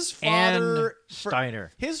 His father,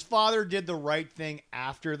 Steiner. His father did the right thing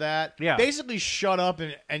after that. Yeah. Basically shut up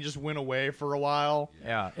and just went away for a while.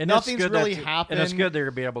 Yeah. And nothing's really happened. And it's good they're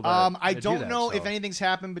going to be able to I do don't that, know so. if anything's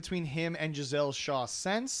happened between him and Giselle Shaw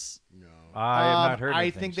since. No. I have not heard I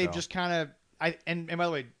anything, think they've just kind of... And by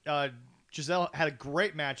the way, Giselle had a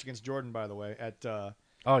great match against Jordan, by the way, at...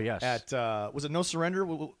 oh, yes. At was it No Surrender?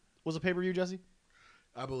 Was it pay-per-view, Jesse?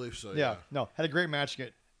 I believe so, yeah. No, had a great match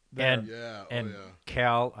against... There. And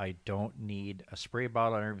Cal, I don't need a spray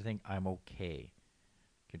bottle and everything. I'm okay.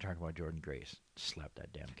 You're talking about Jordan Grace. Slap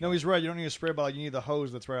that damn Cal. No, he's right. You don't need a spray bottle. You need the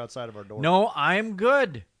hose that's right outside of our door. No, I'm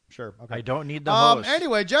good. Sure. Okay. I don't need the hose.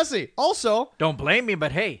 Anyway, Jesse, also... Don't blame me,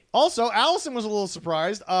 but hey. Also, Allison was a little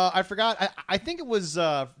surprised. I forgot. I think it was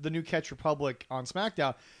the new Catch Republic on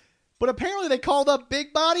SmackDown. But apparently they called up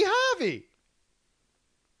Big Body Javi.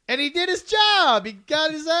 And he did his job. He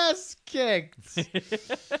got his ass kicked.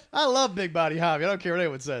 I love Big Body Javi. I don't care what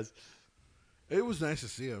anyone says. It was nice to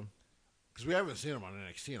see him. Because we haven't seen him on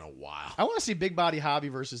NXT in a while. I want to see Big Body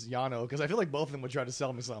Javi versus Yano. Because I feel like both of them would try to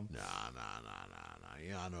sell me some. Nah.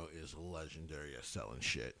 Yano is legendary at selling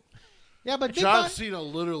shit. Yeah, but John Cena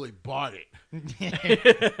literally bought it.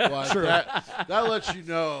 Like, True. That lets you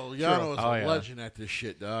know Yano is a yeah. legend at this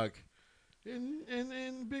shit, dog.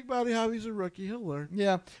 And Big Body Javi's a rookie. He'll learn.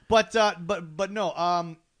 Yeah, but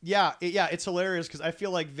no. It's hilarious because I feel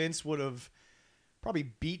like Vince would have probably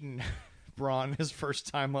beaten Braun his first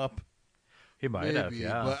time up. He might have,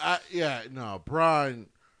 yeah. But Braun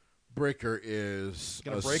Breaker is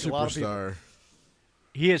Gonna a break a lot of superstar.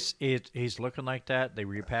 He's looking like that. They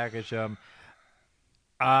repackaged him.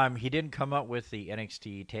 He didn't come up with the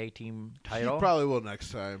NXT tag team title. He probably will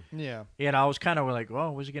next time. Yeah. And I was kind of like,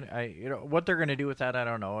 well, was he gonna? What they're gonna do with that, I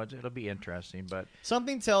don't know. It'll be interesting, but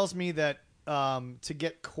Something tells me that to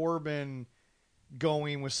get Corbin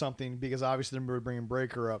going with something, because obviously they're bringing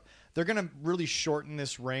Breaker up, they're gonna really shorten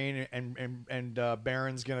this reign, and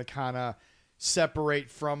Baron's gonna kind of separate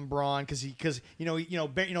from Braun because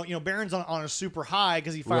Baron's on a super high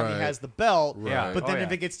because he finally Right. has the belt. Right. Yeah. But then Oh, if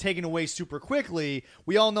yeah. it gets taken away super quickly,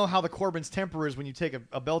 we all know how the Corbin's temper is when you take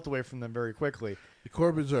a belt away from them very quickly. The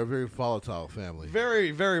Corbins are a very volatile family.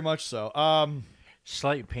 Very, very much so.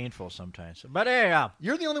 Slightly painful sometimes. But hey,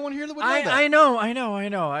 You're the only one here that would know that. I know.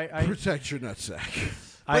 I Protect your nutsack.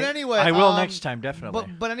 But anyway, I will next time, definitely.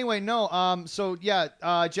 But anyway, no. So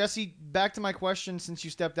yeah, Jesse. Back to my question, since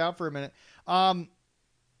you stepped out for a minute.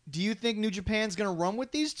 Do you think New Japan's going to run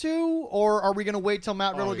with these two, or are we going to wait till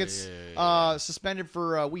Matt Riddle gets suspended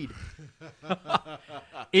for weed?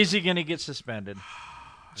 Is he going to get suspended?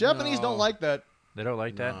 Japanese don't like that. They don't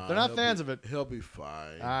like that? They're not fans of it. He'll be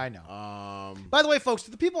fine. I know. Um, By the way, folks,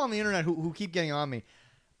 to the people on the internet who keep getting on me,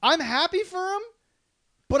 I'm happy for him,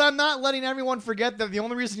 but I'm not letting everyone forget that the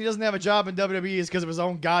only reason he doesn't have a job in WWE is because of his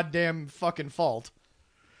own goddamn fucking fault.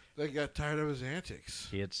 they got tired of his antics.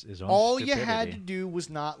 It's his own All stupidity. you had to do was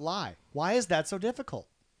not lie. Why is that so difficult?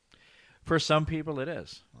 For some people, it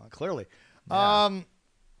is. Clearly. Yeah.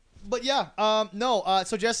 But yeah, no.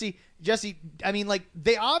 So Jesse, I mean, like,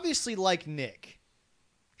 they obviously like Nick.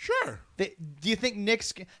 Sure. Do you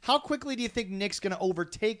think how quickly do you think Nick's going to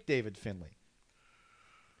overtake David Finlay?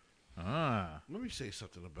 Let me say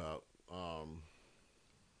something about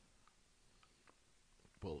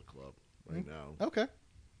Bullet Club right now. Okay.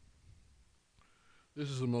 This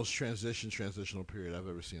is the most transitional period I've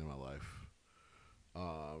ever seen in my life.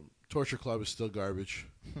 Torture Club is still garbage.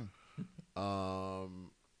 I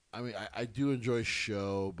mean, I do enjoy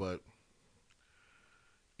show, but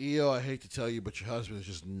EO, I hate to tell you, but your husband is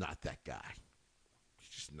just not that guy. He's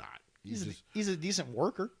just not. He's a decent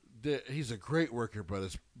worker. He's a great worker,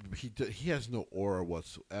 but he has no aura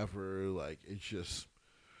whatsoever. Like, it's just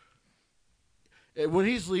when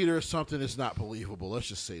he's leader of something, it's not believable. Let's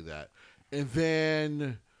just say that. And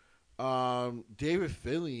then David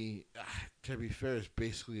Finlay, to be fair, is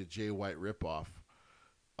basically a Jay White ripoff.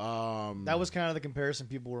 That was kind of the comparison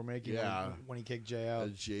people were making when he kicked Jay out.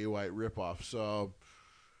 A Jay White ripoff. So,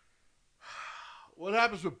 what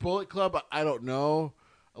happens with Bullet Club? I don't know.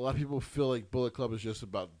 A lot of people feel like Bullet Club is just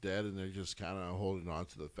about dead, and they're just kind of holding on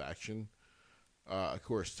to the faction. Of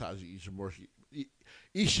course, Taji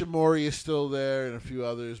Ishimori is still there, and a few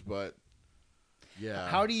others, but yeah.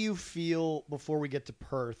 How do you feel before we get to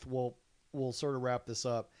Perth? We'll sort of wrap this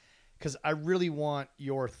up because I really want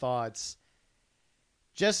your thoughts.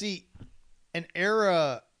 Jesse, an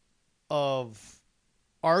era of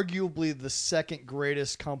arguably the second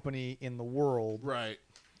greatest company in the world. Right.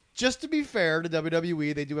 Just to be fair to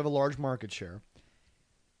WWE, they do have a large market share.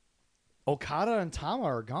 Okada and Tama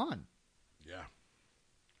are gone. Yeah.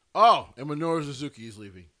 Oh, and Minoru Suzuki is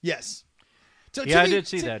leaving. Yes. I did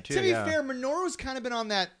see that, too, To be yeah. fair, Minoru's kind of been on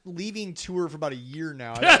that leaving tour for about a year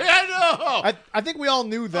now. I know. I think we all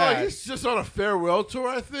knew that. Oh, he's just on a farewell tour,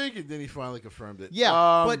 I think, and then he finally confirmed it. Yeah,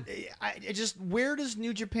 but where does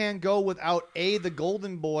New Japan go without A, the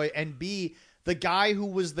Golden Boy, and B, the guy who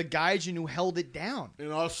was the gaijin who held it down?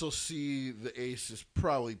 And also see the Ace is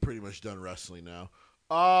probably pretty much done wrestling now.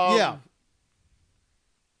 Yeah.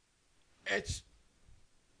 It's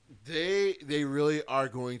they really are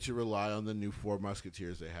going to rely on the new Four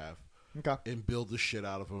Musketeers they have. Okay. And build the shit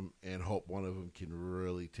out of them and hope one of them can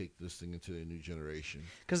really take this thing into a new generation.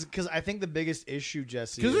 Because I think the biggest issue,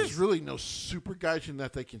 Jesse, Because is there's really no super gaijin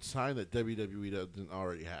that they can sign that WWE doesn't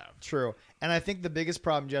already have. true. And I think the biggest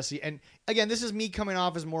problem, Jesse, and again, this is me coming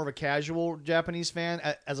off as more of a casual Japanese fan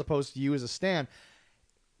as opposed to you as a stan.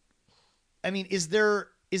 I mean, is there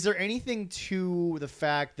anything to the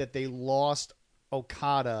fact that they lost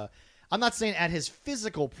Okada? I'm not saying at his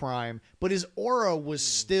physical prime, but his aura was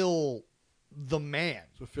still the man.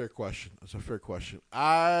 It's a fair question.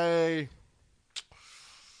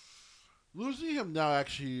 Losing him now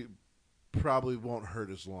actually probably won't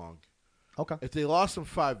hurt as long. Okay. If they lost him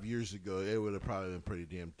 5 years ago, it would have probably been pretty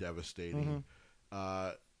damn devastating.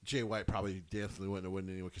 Jay White probably definitely wouldn't have won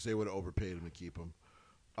anyway because they would have overpaid him to keep him.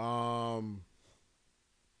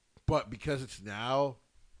 But because it's now,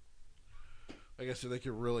 like I said, they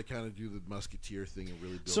can really kind of do the Musketeer thing and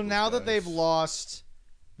really build So those now that guys. they've lost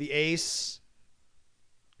the Ace,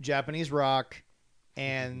 Japanese Rock,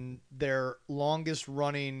 and their longest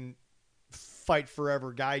running Fight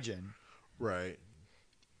Forever gaijin, Right.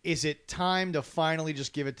 is it time to finally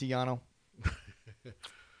just give it to Yano?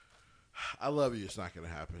 I love you. It's not going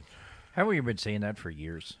to happen. Haven't we been saying that for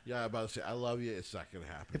years? Yeah, I'm about to say, I love you. It's not going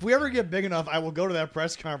to happen. If we ever get big enough, I will go to that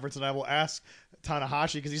press conference and I will ask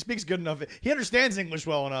Tanahashi because he speaks good enough. He understands English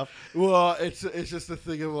well enough. Well, it's just a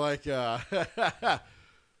thing of like, they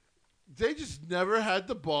just never had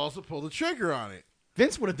the balls to pull the trigger on it.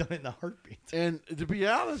 Vince would have done it in a heartbeat. And to be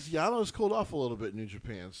honest, Yano's cooled off a little bit in New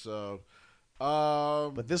Japan. So,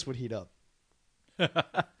 But this would heat up.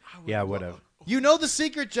 Yeah, would have. You know the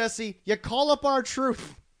secret, Jesse. You call up our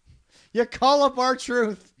truth. You call up our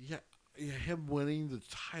truth. Yeah, him winning the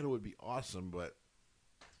title would be awesome, but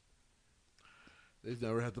they've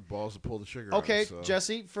never had the balls to pull the trigger. Okay, on it, so.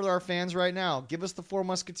 Jesse, for our fans right now, give us the Four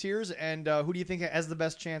Musketeers, and who do you think has the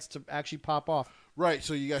best chance to actually pop off? Right,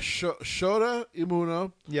 so you got Shota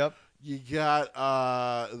Imuno. Yep. You got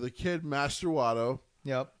the kid Master Wato.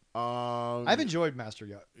 Yep. I've enjoyed Master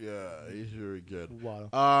Yacht. Yeah, he's very good.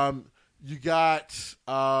 Wato. You got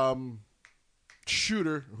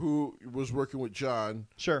Shooter, who was working with John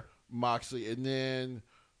Sure. Moxley, and then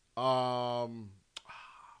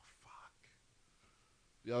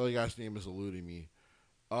the other guy's name is eluding me.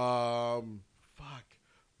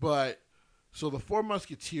 But so the Four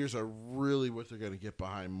Musketeers are really what they're going to get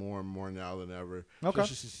behind more and more now than ever. Okay.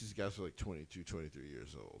 Especially since these guys are like 22, 23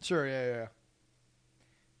 years old. Sure, yeah.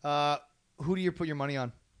 Who do you put your money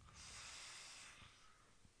on?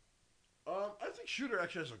 I think Shooter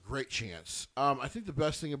actually has a great chance. I think the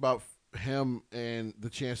best thing about him and the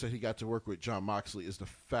chance that he got to work with John Moxley is the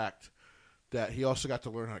fact that he also got to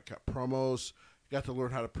learn how to cut promos, got to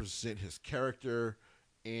learn how to present his character,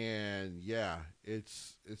 and yeah,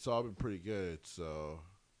 it's all been pretty good. So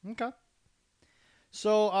Okay.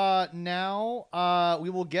 So now we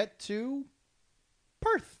will get to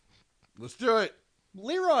Perth. let's do it.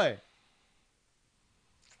 Leroy.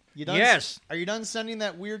 You done? Yes. Are you done sending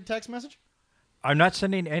that weird text message? I'm not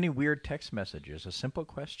sending any weird text messages. A simple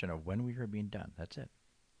question of when we are being done. That's it.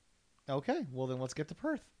 Okay. Well, then let's get to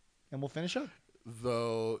Perth, and we'll finish up.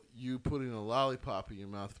 Though you putting a lollipop in your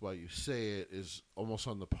mouth while you say it is almost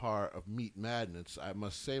on the par of meat madness, I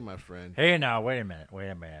must say, my friend. Hey, now, wait a minute.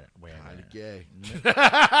 Kind of gay.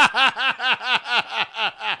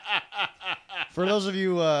 For those of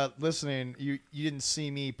you listening, you didn't see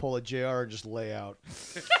me pull a JR and just lay out.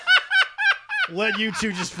 Let you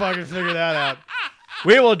two just fucking figure that out.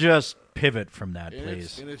 We will just pivot from that, And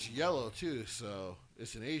please. it's yellow, too, so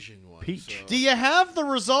it's an Asian one. Peach. So. Do you have the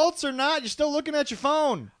results or not? You're still looking at your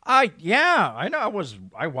phone. Yeah, I know.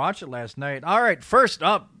 I watched it last night. All right, first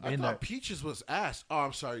up I in thought Peaches was ass. Oh,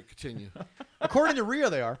 I'm sorry. Continue. According to Rhea,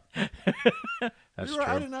 they are. That's Leroy,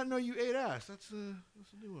 true. I did not know you ate ass. That's a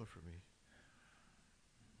new one for me.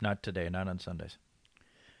 Not today. Not on Sundays.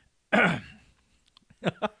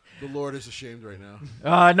 The Lord is ashamed right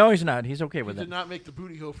now. No, he's not. He's okay He with did it. not make the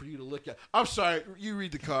booty hole for you to look at. I'm sorry. You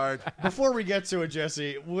read the card. Before we get to it,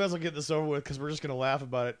 Jesse, we also get this over with because we're just going to laugh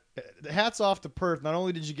about it. Hats off to Perth. Not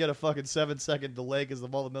only did you get a fucking 7-second delay because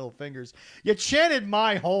of all the middle fingers, you chanted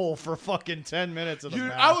my hole for fucking 10 minutes of the Dude,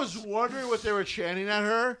 match. I was wondering what they were chanting at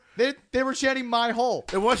her. They were chanting my hole.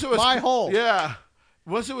 And once it was My hole. Yeah.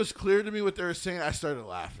 Once it was clear to me what they were saying, I started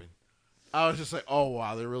laughing. I was just like, oh,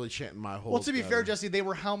 wow, they're really chanting my hole. Well, to be fair, Jesse, they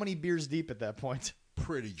were how many beers deep at that point?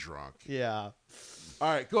 Pretty drunk. Yeah. All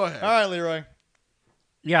right, go ahead. All right, Leroy.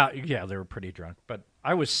 Yeah, they were pretty drunk. But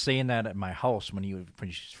I was saying that at my house when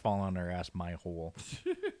she's falling on her ass, my hole.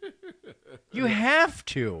 You have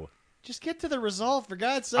to. Just get to the result, for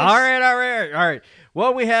God's sake. All right.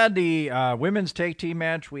 Well, we had the women's tag team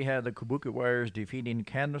match. We had the Kabuki Warriors defeating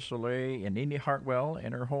Candice LeRae and Indy Hartwell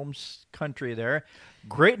in her home country there.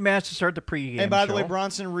 Great match to start the pregame And by the show. way,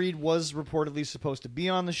 Bronson Reed was reportedly supposed to be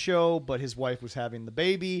on the show, but his wife was having the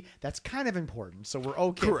baby. That's kind of important, so we're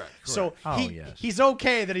okay. Correct. So Yes. he's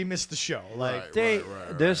okay that he missed the show. Like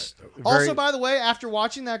Right. This Also, by the way, after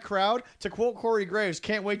watching that crowd, to quote Corey Graves,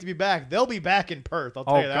 can't wait to be back. They'll be back in Perth. I'll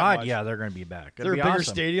tell you that God, much. yeah, they're going to be back. Is there a It'll be bigger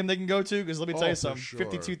awesome. stadium they can go to? Because let me tell you for something, sure.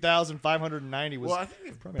 52,590 was. Well, I think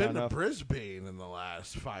they've probably been not to enough. Brisbane in the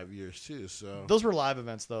last 5 years, too. So Those were live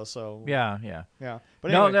events, though. So Yeah. yeah.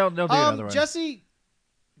 But No, anyway, they'll do another one. Jesse,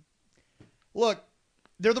 look,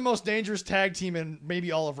 they're the most dangerous tag team in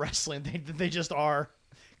maybe all of wrestling. They just are,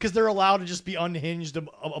 because they're allowed to just be unhinged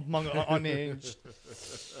among unhinged.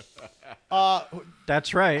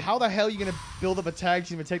 That's right. How the hell are you going to build up a tag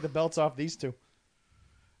team and take the belts off these two?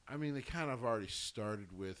 I mean, they kind of already started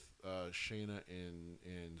with Shayna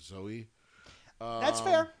and Zoe. That's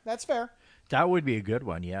fair. That's fair. That would be a good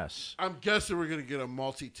one, yes. I'm guessing we're going to get a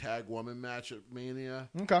multi-tag woman match at Mania.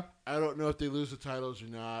 Okay. I don't know if they lose the titles or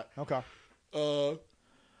not. Okay.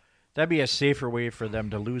 That'd be a safer way for them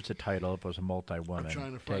to lose the title if it was a multi-woman I'm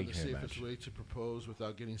trying to find the tag team safest match. way to propose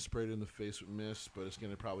without getting sprayed in the face with mist, but it's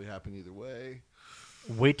going to probably happen either way.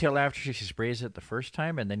 Wait till after she sprays it the first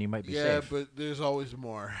time, and then you might be Yeah, safe. but there's always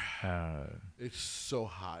more. Uh, It's so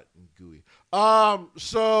hot and gooey.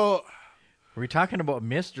 So were we talking about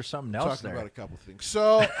mist or something else talking there? about a couple things.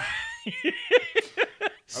 So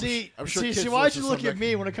See, I'm sure see, kids why'd listen you to look some at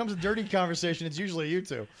me? When it comes to dirty conversation, it's usually you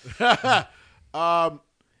two.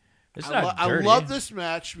 It's I not dirty. love this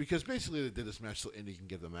match because basically they did this match so Indy can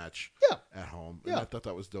get the match at home. And Yeah. I thought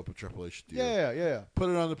that was dope. And Triple H did. Yeah. Put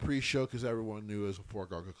it on the pre-show because everyone knew it was a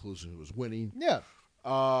foregone conclusion who was winning. Yeah.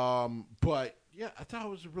 But yeah, I thought it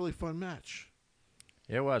was a really fun match.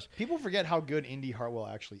 It was. People forget how good Indy Hartwell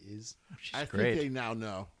actually is. She's I great. think they now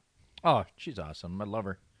know. Oh, she's awesome. I love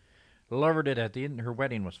her. Love her to death. Her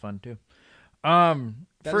wedding was fun too.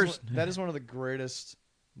 That is one of the greatest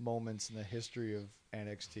moments in the history of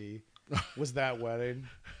NXT was that wedding.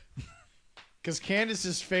 Because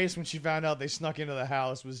Candice's face when she found out they snuck into the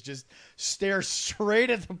house was just stare straight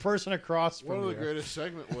at the person across from One of the you. greatest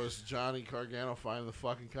segment was Johnny Gargano finding the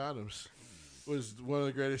fucking condoms. Was one of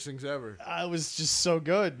the greatest things ever It was just so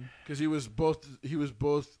good. because he was both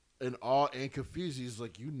in awe and confused. He's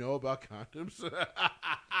like, you know about condoms?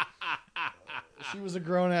 She was a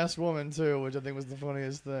grown-ass woman, too, which I think was the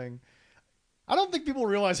funniest thing. I don't think people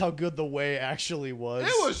realize how good the way actually was.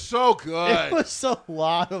 It was so good. It was a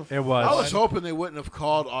lot of It was. I was hoping they wouldn't have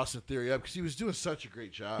called Austin Theory up because he was doing such a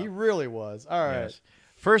great job. He really was. All right. Yes.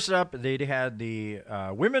 First up, they had the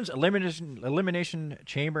women's elimination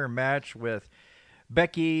chamber match with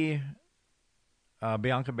Becky,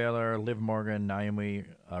 Bianca Belair, Liv Morgan, Naomi,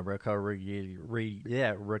 Raquel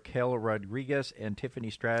Rodriguez, and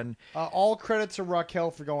Tiffany Stratton. All credit to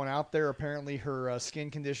Raquel for going out there. Apparently, her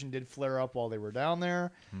skin condition did flare up while they were down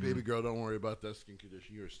there. Baby girl, don't worry about that skin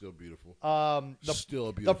condition. You are still beautiful. The Still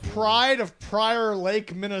a beautiful pride of Prior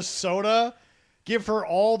Lake, Minnesota. Give her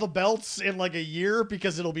all the belts in like a year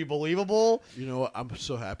because it'll be believable. You know what? I'm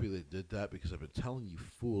so happy they did that because I've been telling you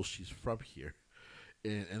fools she's from here.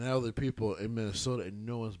 And other people in Minnesota, and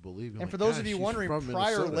no one's believing. And for those of you wondering,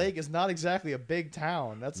 Prior Lake is not exactly a big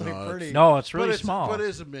town. That's like pretty. No, it's really small. But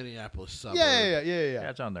it's a Minneapolis suburb. Yeah.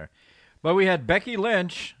 That's on there. But we had Becky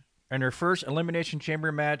Lynch in her first Elimination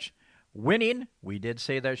Chamber match winning. We did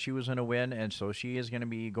say that she was going to win, and so she is going to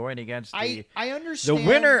be going against I understand the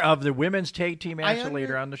winner of the women's tag team match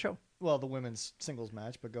later on the show. Well, the women's singles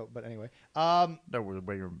match, but anyway. Sorry.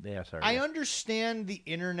 I understand the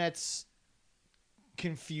internet's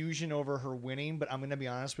confusion over her winning, but I'm going to be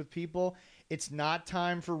honest with people. It's not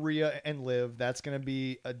time for Rhea and Liv. That's going to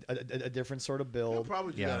be a different sort of build. They'll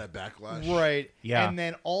probably do that at Backlash. Right. Yeah. And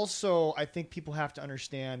then also, I think people have to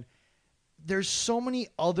understand there's so many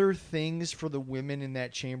other things for the women in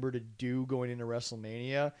that chamber to do going into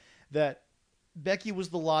WrestleMania that Becky was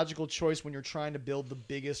the logical choice when you're trying to build the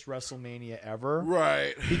biggest WrestleMania ever.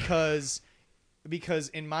 Right. Because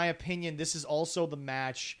in my opinion, this is also the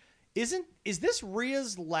match. Is this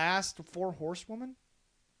Rhea's last 4 Horsewoman?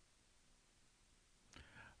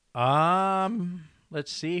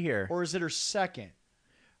 Let's see here. Or is it her second?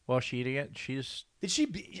 Well, she's She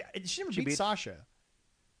never beat Sasha.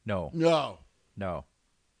 no.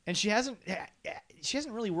 And she hasn't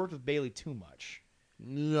really worked with Bayley too much.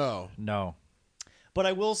 No. But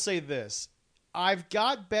I will say this. I've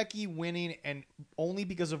got Becky winning, and only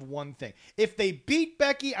because of one thing. If they beat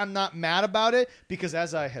Becky, I'm not mad about it, because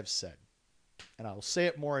as I have said, and I will say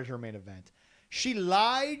it more at her main event, she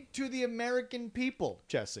lied to the American people,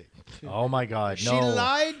 Jesse. Oh, my God, no. She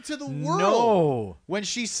lied to the world No. when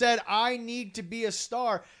she said, I need to be a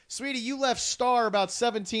star. Sweetie, you left Star about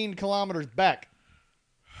 17 kilometers back.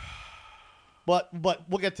 But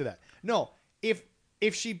we'll get to that. No, if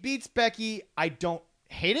she beats Becky, I don't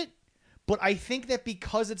hate it. But I think that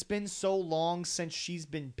because it's been so long since she's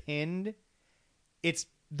been pinned,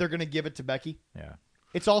 they're going to give it to Becky. Yeah.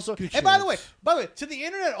 It's also, and by the way, to the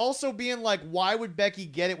internet also being like, why would Becky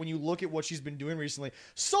get it when you look at what she's been doing recently?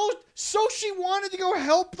 So she wanted to go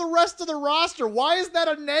help the rest of the roster. Why is that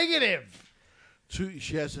a negative?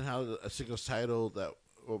 She hasn't had a singles title that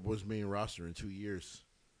was main roster in 2 years.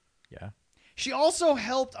 Yeah. She also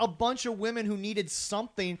helped a bunch of women who needed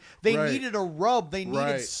something. They needed a rub. They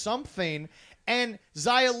needed something. And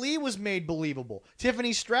Xia Li was made believable.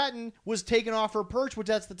 Tiffany Stratton was taken off her perch, which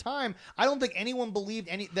at the time, I don't think anyone believed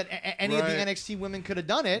any of the NXT women could have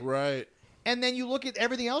done it. Right. And then you look at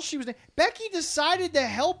everything else she was doing. Becky decided to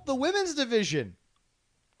help the women's division.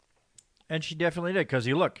 And she definitely did, because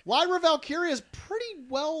you look. Lyra Valkyria is pretty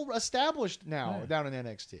well established now down in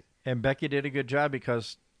NXT. And Becky did a good job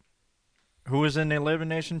because who was in the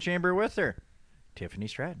Elimination Chamber with her? Tiffany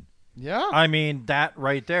Stratton. Yeah. I mean, that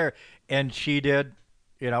right there. And she did,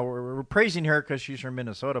 we're praising her because she's from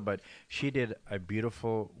Minnesota, but she did a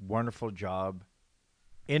beautiful, wonderful job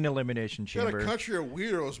in Elimination Chamber. Got a country of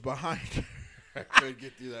weirdos behind her. I couldn't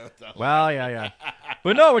get through that without Well, yeah.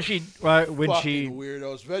 But no, when she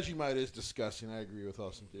weirdos. Vegemite is disgusting. I agree with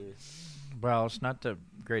Austin Theory. Well, it's not the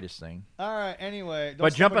greatest thing. All right. Anyway, don't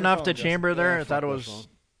But step on jumping your off phone, the Justin. chamber there, Yeah, I thought it fuck was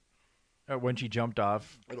that phone. when she jumped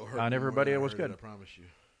off It'll hurt on me everybody. more It than was I good. heard it, I promise you.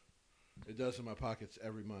 It does in my pockets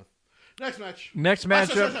every month. Next match. Next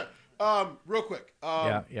matchup. Real quick.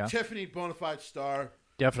 Yeah. Tiffany, bonafide star.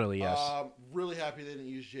 Definitely yes. Really happy they didn't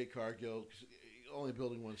use Jade Cargill. 'Cause only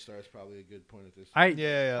building one star is probably a good point at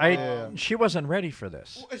this. She wasn't ready for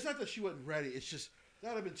this. Well, it's not that she wasn't ready. It's just that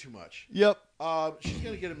would have been too much. Yep. She's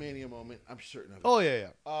gonna get a Mania moment. I'm certain of it. Oh yeah.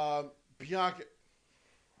 Bianca.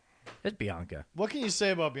 It's Bianca. What can you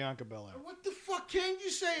say about Bianca Belair? What the fuck can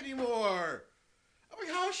you say anymore? I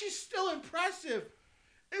mean, how is she still impressive?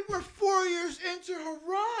 And we're 4 years into her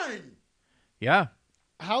run. Yeah.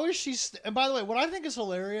 How is she? And by the way, what I think is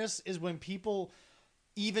hilarious is when people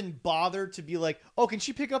even bother to be like, "Oh, can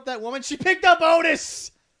she pick up that woman? She picked up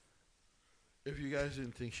Otis." If you guys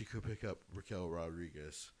didn't think she could pick up Raquel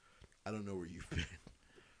Rodriguez, I don't know where you've been.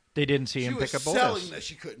 They didn't see him pick up She was selling Otis. that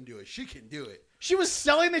she couldn't do it. She can do it. She was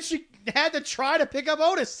selling that she had to try to pick up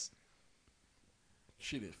Otis.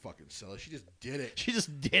 She didn't fucking sell it. She just did it. She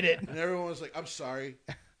just did it. And everyone was like, I'm sorry.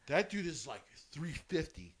 That dude is like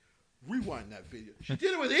 350. Rewind that video. She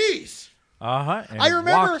did it with ease. Uh-huh. I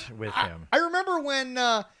remember walked with him. I remember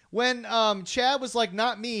when Chad was like,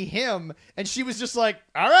 "Not me, him," and she was just like,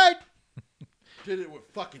 "All right." Did it with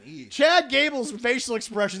fucking ease. Chad Gable's facial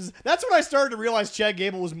expressions. That's when I started to realize Chad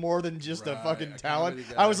Gable was more than just a fucking talent. comedy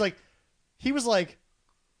guy. I was like, he was like,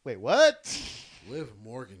 wait, what? Liv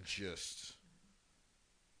Morgan just...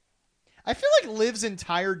 I feel like Liv's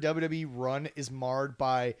entire WWE run is marred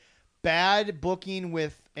by bad booking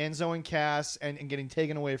with Enzo and Cass and getting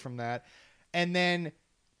taken away from that. And then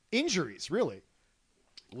injuries, really.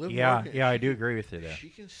 Liv Yeah, Morgan, I do agree with you there. She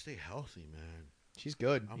can stay healthy, man. She's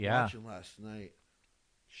good. I'm Yeah. watching last night.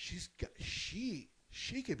 She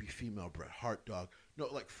could be female Bret Hart, dog. No,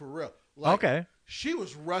 like for real. Like, Okay. She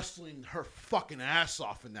was wrestling her fucking ass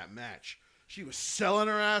off in that match. She was selling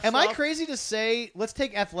her ass Am off. I crazy to say, let's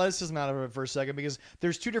take athleticism out of it for a second, because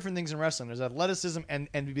there's two different things in wrestling. There's athleticism and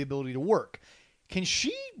the ability to work. Can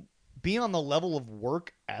she be on the level of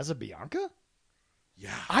work as a Bianca?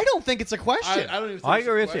 Yeah. I don't think it's a question. I don't even think I it's a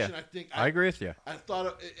agree with question. you. I agree with you. I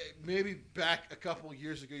thought maybe back a couple of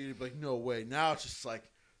years ago you'd be like, no way. Now it's just like,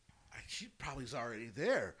 she probably is already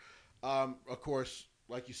there. Of course,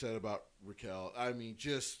 like you said about Raquel, I mean,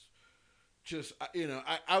 just because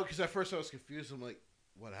at first I was confused. I'm like,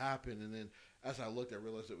 what happened? And then as I looked, I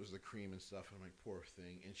realized it was the cream and stuff. And I'm like, poor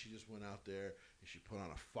thing. And she just went out there and she put on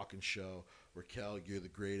a fucking show. Raquel, you're the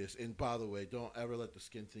greatest. And by the way, don't ever let the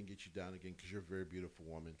skin thing get you down again, because you're a very beautiful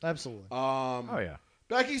woman. Absolutely. Oh, yeah.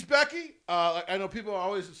 Becky's Becky. I know people are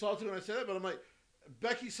always insulted when I say that, but I'm like,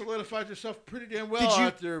 Becky solidified herself pretty damn well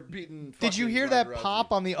after beating. Did you hear that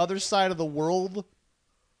pop on the other side of the world?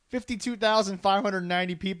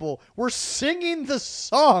 52,590 people were singing the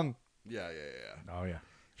song. Yeah. Oh, yeah.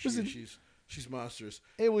 She's monstrous.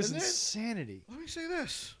 It was And then, insanity. let me say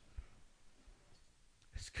this.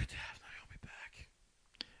 It's good to have Naomi back.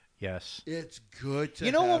 Yes. It's good to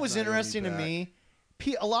You know have what was Naomi interesting to back. me?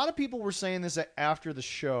 A lot of people were saying this after the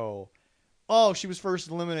show. Oh, she was first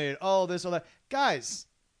eliminated. Oh, this, or that. Guys,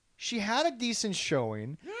 she had a decent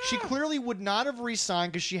showing. Yeah. She clearly would not have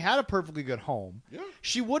re-signed because she had a perfectly good home. Yeah.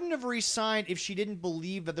 She wouldn't have re-signed if she didn't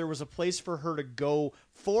believe that there was a place for her to go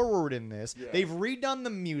forward in this. Yeah. They've redone the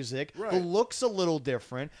music. Right. The look's a little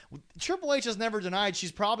different. Triple H has never denied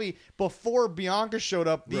she's probably, before Bianca showed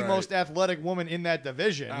up, the Right. most athletic woman in that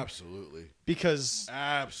division. Absolutely. Because,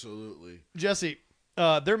 Absolutely. Jesse,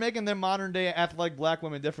 they're making them modern-day athletic black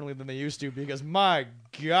women differently than they used to, because, my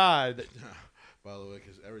God. By the way,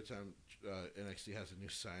 because every time NXT has a new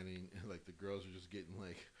signing, like the girls are just getting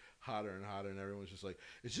like hotter and hotter, and everyone's just like,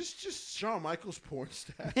 "Is this just Shawn Michaels' porn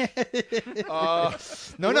stat?"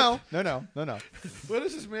 No. What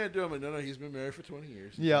is this man doing? Like, no, he's been married for 20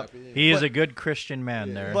 years. He's Yeah. happy. He is a good Christian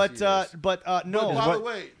man there. But Yes. no. But by what- the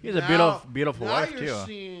way, he's a now- beautiful now wife, you're too.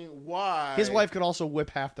 Seeing why His wife could also whip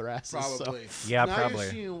half their asses. probably. Yeah, now probably.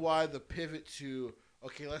 You're seeing why the pivot to,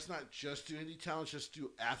 okay, let's not just do indie talents, just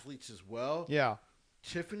do athletes as well. Yeah.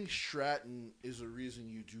 Tiffany Stratton is a reason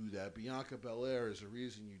you do that. Bianca Belair is a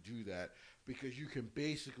reason you do that, because you can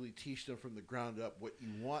basically teach them from the ground up what you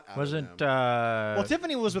want out Wasn't of them. Well,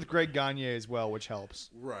 Tiffany was with Greg Gagne as well, which helps.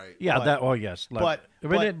 Right. yeah, but- that. Oh, yes. but-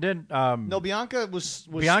 it didn't. No, Bianca was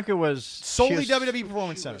Bianca was solely she was- WWE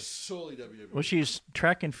Performance She Center. was solely WWE. Well, she's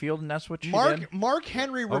track and field, and that's what she did. Mark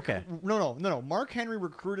Henry. Okay. No. Mark Henry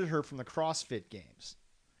recruited her from the CrossFit Games.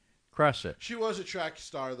 crushed it. She was a track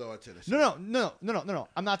star though at Tennessee. No.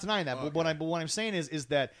 I'm not denying that. Okay. But what I'm saying is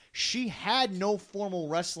that she had no formal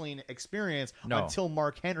wrestling experience until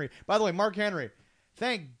Mark Henry. By the way, Mark Henry,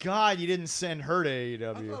 thank God you didn't send her to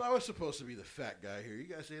AEW. I thought I was supposed to be the fat guy here. You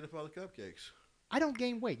guys ate up all the cupcakes. I don't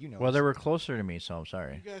gain weight, you know. Well, they were closer to me, so I'm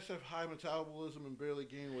sorry. You guys have high metabolism and barely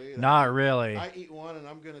gain weight. Not really. I eat one and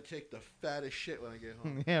I'm going to take the fattest shit when I get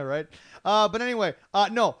home. Yeah, right. But anyway,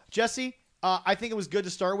 no, Jesse, I think it was good to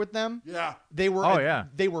start with them. Yeah. They were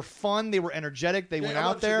they were fun, they were energetic, they went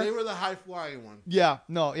out there. They were the high-flying one. Yeah,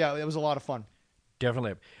 it was a lot of fun.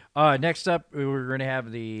 Definitely. Next up, we're going to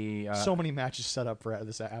have the... so many matches set up for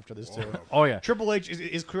after this, too. Oh, yeah. Triple H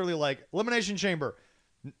is clearly like, Elimination Chamber.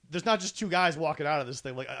 There's not just two guys walking out of this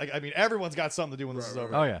thing. Like, I mean, everyone's got something to do when this is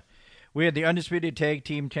over. Oh, yeah. We had the Undisputed Tag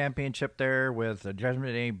Team Championship there with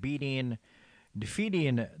Judgment Day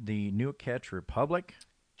defeating the New Catch Republic.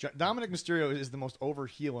 Dominic Mysterio is the most over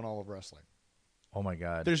heel in all of wrestling. Oh, my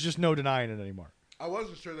God. There's just no denying it anymore. I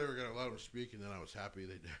wasn't sure they were going to let him speak, and then I was happy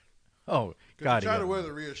they did. Oh, God. They tried to wear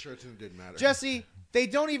the Rhea shirts, and it didn't matter. Jesse, they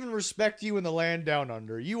don't even respect you in the land down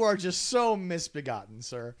under. You are just so misbegotten,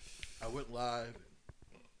 sir. I went live.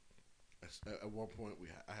 At one point,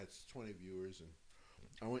 I had 20 viewers, and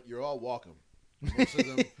I went, "You're all welcome." Most of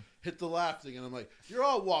them hit the laugh thing, and I'm like, "You're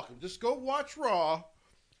all welcome. Just go watch Raw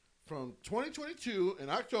from 2022 in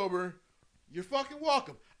October. You're fucking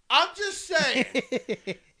welcome." I'm just saying.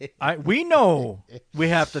 We know we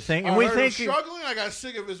have to think, and we think he was struggling. I got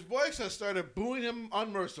sick of his voice. I started booing him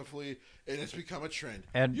unmercifully, and it's become a trend.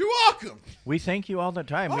 And you're welcome. We thank you all the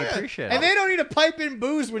time. We appreciate it. And they don't need to pipe in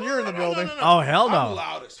booze when you're in the building. No. Oh, hell no. I'm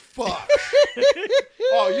loud as fuck.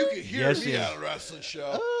 Oh, you can hear me at a wrestling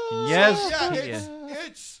show.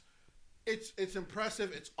 Yes. It's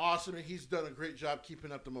impressive. It's awesome, and he's done a great job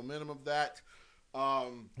keeping up the momentum of that.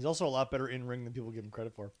 He's also a lot better in ring than people give him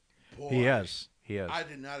credit for. Boy, He is. I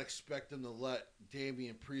did not expect them to let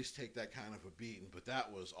Damian Priest take that kind of a beating, but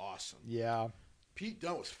that was awesome. Yeah. Pete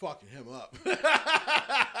Dunne was fucking him up.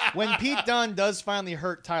 When Pete Dunne does finally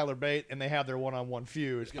hurt Tyler Bate and they have their one-on-one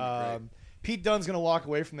feud, Pete Dunne's going to walk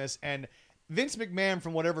away from this, and Vince McMahon,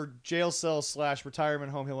 from whatever jail cell / retirement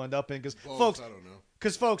home he'll end up in, because folks, I don't know.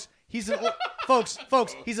 Because he's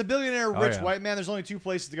he's a billionaire rich white man. There's only two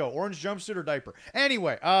places to go: orange jumpsuit or diaper.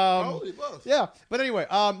 Anyway, probably both. Yeah, but anyway,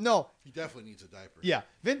 no. He definitely needs a diaper. Yeah,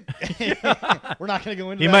 we're not going to go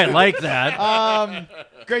into. He that. might like that.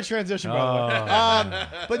 Great transition, by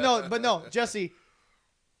the way. But no, Jesse,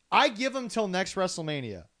 I give him till next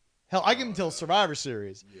WrestleMania. Hell, I give him till Survivor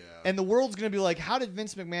Series. Yeah. And the world's going to be like, how did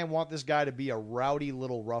Vince McMahon want this guy to be a rowdy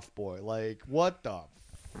little rough boy? Like, what the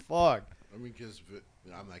fuck? I mean, because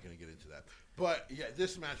I'm not going to get into that. But, yeah,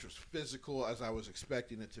 this match was physical as I was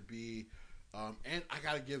expecting it to be. And I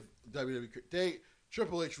got to give WWE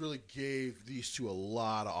Triple H really gave these two a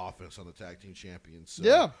lot of offense on the tag team champions. So.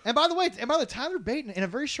 Yeah. And by the way, Tyler Bate, in a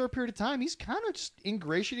very short period of time, he's kind of just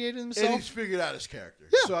ingratiated himself. And he's figured out his character.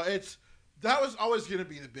 Yeah. So that was always going to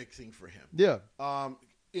be the big thing for him. Yeah. And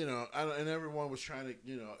everyone was trying to,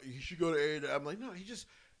 he should go to AEW. I'm like, no,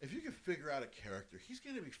 if you can figure out a character, he's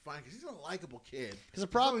going to be fine because he's a likable kid. Because the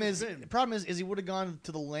problem is he would have gone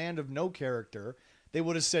to the land of no character. They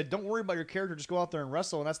would have said, don't worry about your character, just go out there and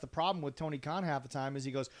wrestle. And that's the problem with Tony Khan half the time is he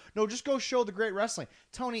goes, no, just go show the great wrestling.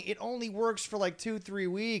 Tony, it only works for like 2-3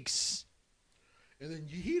 weeks. And then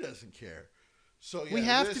he doesn't care. So yeah, we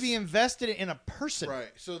have to be invested in a person. Right.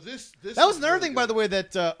 So this that was another thing, by the way,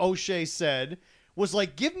 that O'Shea said was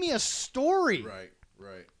like, give me a story.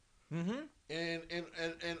 Right. Mm-hmm.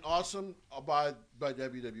 And awesome by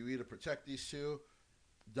WWE to protect these two.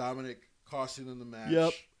 Dominic costing them the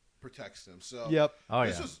match protects them. So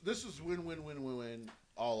this was win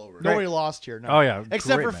all over. Nobody lost here. No. Oh yeah,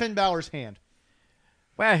 except for Finn Balor's hand.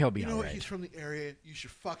 Well, he'll be all what? right. He's from the area. You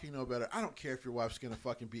should fucking know better. I don't care if your wife's gonna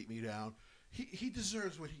fucking beat me down. He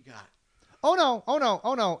deserves what he got. Oh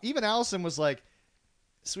no. Even Allison was like,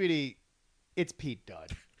 sweetie, it's Pete Dunne.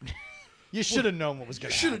 You should have known what was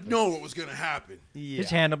going to happen. You should have known what was going to happen. Yeah. His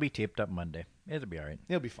hand will be taped up Monday. It'll be all right.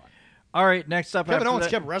 He'll be fine. All right, next up. Kevin Owens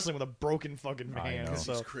kept wrestling with a broken fucking hand.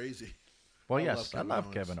 So. He's crazy. Well, I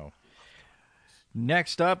love Kevin Owens.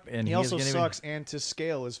 Next up, and he also sucks, and to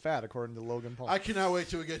scale is fat, according to Logan Paul. I cannot wait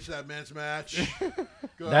till we get to that men's match.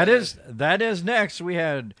 that is next. We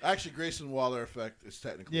had actually Grayson Waller effect is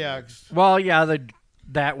technically next. Well,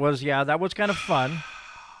 that was kind of fun.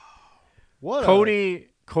 What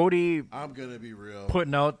Cody, I'm gonna be real.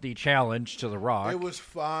 Putting out the challenge to The Rock. It was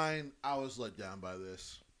fine. I was let down by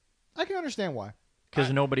this. I can understand why.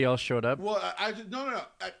 Because nobody else showed up. Well, no.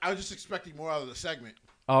 I was just expecting more out of the segment.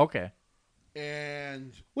 Oh, okay.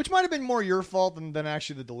 And which might have been more your fault than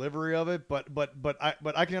actually the delivery of it. But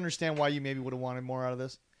I can understand why you maybe would have wanted more out of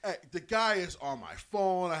this. hey, the guy is on my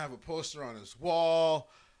phone. I have a poster on his wall.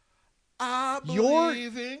 I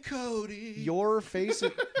believe in Cody. Your face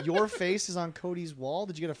is on Cody's wall.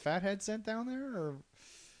 Did you get a fat head sent down there? Or?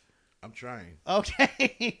 I'm trying.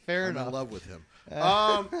 Okay, fair I'm enough. in love with him.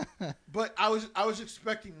 But I was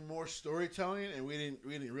expecting more storytelling, and we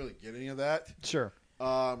didn't really get any of that. Sure.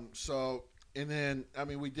 So, and then I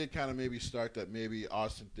mean, we did kind of maybe start that maybe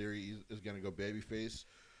Austin Theory is going to go babyface,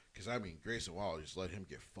 because I mean Grayson Waller just let him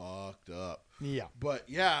get fucked up. Yeah. But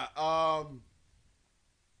yeah,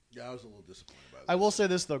 yeah, I was a little disappointed by that. I will say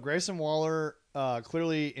this though, Grayson Waller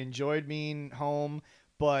clearly enjoyed being home,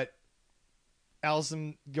 but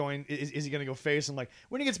Allison going, is he going to go face? And like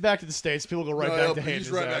when he gets back to the States, people go back to hate he's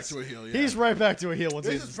his right ass. back to a heel. Yeah. He's right back to a heel once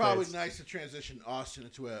he's This in is the probably States. nice to transition Austin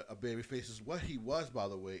into a babyface. Is what he was, by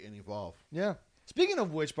the way, in Evolve. Yeah. Speaking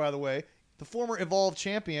of which, by the way, the former Evolve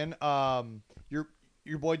champion,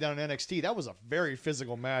 your boy down in NXT, that was a very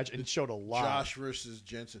physical match and showed a lot. Josh versus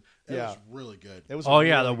Jensen. That was really good. It was Oh, a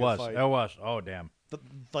yeah, really that good was. fight. That was. Oh, damn.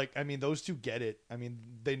 I mean, those two get it. I mean,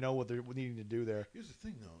 they know what they're needing to do there. Here's the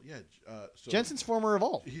thing, though. Yeah, so Jensen's former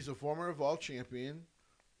Evolve. he's a former Evolve champion.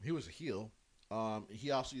 He was a heel. He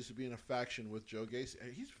also used to be in a faction with Joe Gacy.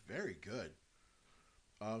 He's very good.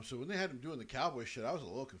 So when they had him doing the cowboy shit, I was a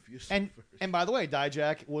little confused. And by the way,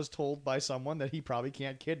 Dijak was told by someone that he probably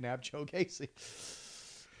can't kidnap Joe Gacy.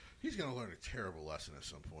 He's gonna learn a terrible lesson at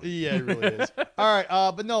some point. Yeah, it really is. All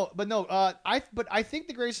right, but no. I think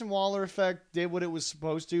the Grayson Waller effect did what it was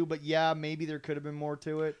supposed to. But yeah, maybe there could have been more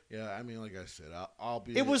to it. Yeah, I mean, like I said, I'll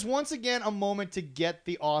be. It was once again a moment to get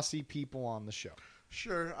the Aussie people on the show.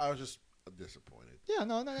 Sure. I was just disappointed. Yeah,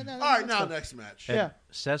 no. All right, now fine. next match. Yeah.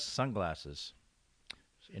 Seth's sunglasses.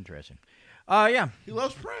 It's interesting. Yeah. He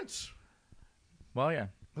loves Prince. Well, yeah.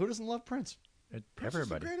 Who doesn't love Prince? Prince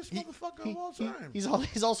Everybody. is the greatest motherfucker of all time.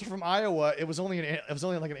 He's also from Iowa. It was only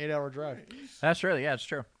like an 8-hour drive. That's really, yeah, it's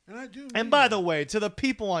true. And I do. And by the way, to the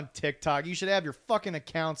people on TikTok, you should have your fucking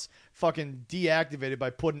accounts fucking deactivated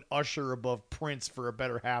by putting Usher above Prince for a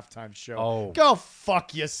better halftime show. Oh. Go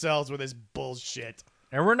fuck yourselves with this bullshit.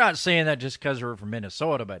 And we're not saying that just because we're from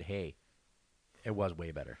Minnesota, but hey, it was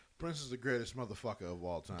way better. Prince is the greatest motherfucker of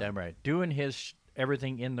all time. Damn right. Doing his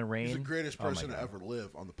everything in the rain. He's the greatest Oh my person to God. ever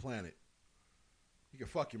live on the planet. You can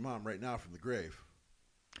fuck your mom right now from the grave.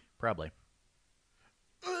 Probably.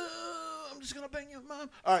 I'm just gonna bang your mom.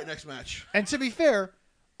 All right, next match. And to be fair,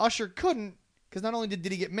 Usher couldn't, because not only did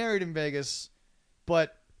he get married in Vegas,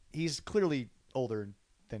 but he's clearly older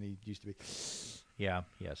than he used to be. Yeah,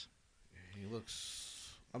 yes. He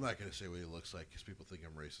looks. I'm not gonna say what he looks like because people think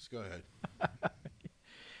I'm racist. Go ahead.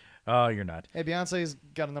 Oh, you're not. Hey, Beyonce's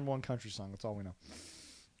got a #1 country song. That's all we know.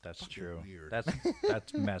 That's Fucking true. weird.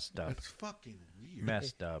 That's messed up. That's fucking weird.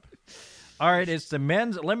 Messed up. All right, it's the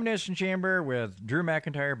men's elimination chamber with Drew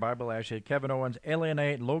McIntyre, Bobby Lashley, Kevin Owens, LA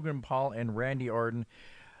Knight, Logan Paul, and Randy Orton,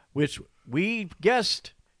 which we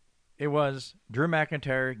guessed it was Drew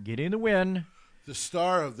McIntyre getting the win. The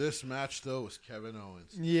star of this match, though, was Kevin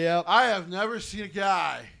Owens. Yeah. I have never seen a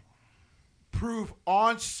guy prove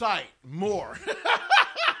on sight more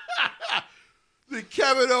than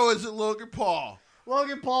Kevin Owens and Logan Paul.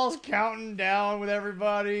 Logan Paul's counting down with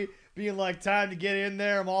everybody, being like, time to get in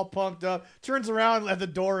there. I'm all pumped up. Turns around at the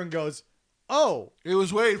door and goes, oh. He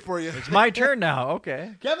was waiting for you. It's my turn now.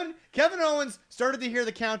 Okay. Kevin Owens started to hear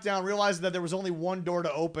the countdown, realized that there was only one door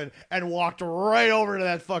to open, and walked right over to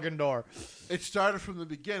that fucking door. It started from the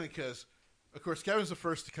beginning because, of course, Kevin's the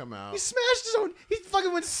first to come out. He smashed his own. He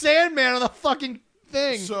fucking went Sandman on the fucking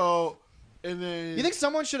thing. So, and then... You think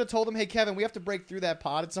someone should have told him, hey, Kevin, we have to break through that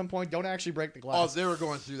pod at some point. Don't actually break the Oh, glass. they were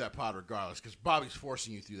going through that pod regardless because Bobby's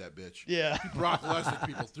forcing you through that bitch. Yeah. Brock Lesnar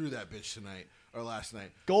people through that bitch tonight or last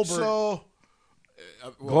night. Goldberg. So,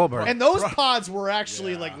 Goldberg. And those pods were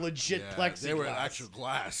actually like legit yeah, plexiglass. They were actual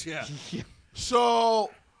glass, yeah. So,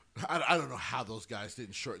 I don't know how those guys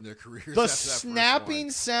didn't shorten their careers. The after that first snapping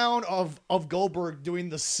one. sound of Goldberg doing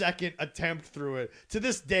the second attempt through it to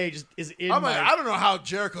this day just is in I'm my... like, I don't know how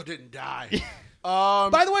Jericho didn't die.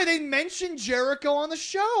 By the way, they mentioned Jericho on the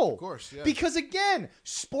show. Of course, yeah. Because again,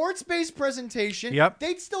 sports-based presentation. Yep.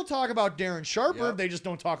 They'd still talk about Darren Sharper. Yep. They just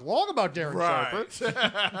don't talk long about Darren Sharper.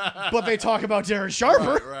 Right. But they talk about Darren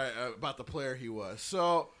Sharper. right, about the player he was.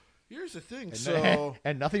 So, here's the thing.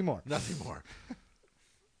 And nothing more. Nothing more.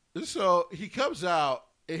 So he comes out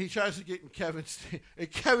and he tries to get in Kevin's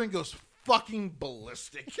and Kevin goes fucking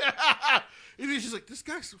ballistic. And he's just like, this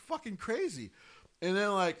guy's fucking crazy. And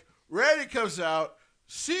then like Randy comes out,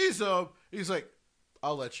 sees him, he's like,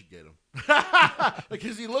 I'll let you get him.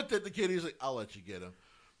 Because he looked at the kid, he's like, "I'll let you get him."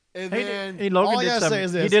 And Hey, then, hey, Logan all I gotta say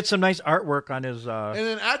is this. he did some nice artwork on his. and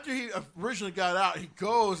then after he originally got out, he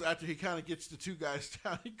goes after he kind of gets the two guys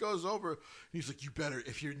down. He goes over. He's like, "You better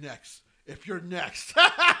if you're next."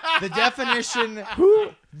 The definition,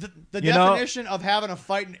 the definition of having a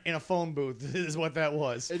fight in a phone booth is what that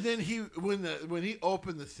was. And then when he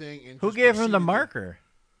opened the thing and who just gave him the proceeded marker?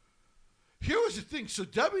 Here was the thing. So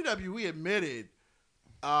WWE admitted,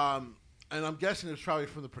 and I'm guessing it was probably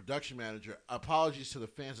from the production manager. Apologies to the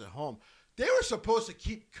fans at home. They were supposed to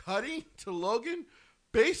keep cutting to Logan,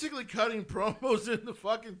 basically cutting promos in the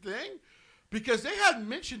fucking thing. Because they had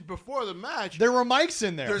mentioned before the match. There were mics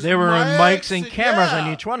in there. There were mics and cameras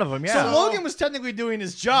on each one of them, So Logan was technically doing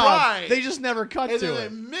his job. Right. They just never cut and to then it.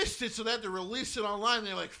 they missed it, so they had to release it online.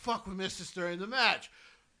 They're like, fuck, we missed this during the match.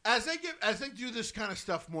 As they do this kind of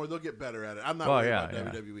stuff more, they'll get better at it. I'm not worried about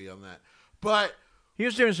WWE on that. But he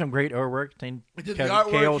was doing some great artwork. he did the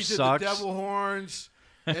artwork, he did the devil horns.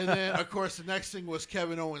 And then, of course, the next thing was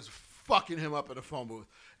Kevin Owens fucking him up in a phone booth.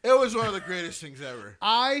 It was one of the greatest things ever.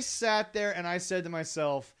 I sat there and I said to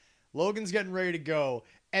myself, Logan's getting ready to go.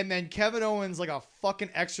 And then Kevin Owens, like a fucking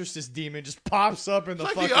exorcist demon, just pops up in the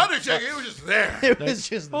It's fucking... like the Undertaker. It was just there. It was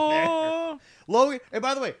just there. Logan, and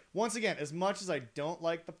by the way, once again, as much as I don't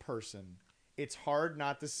like the person, it's hard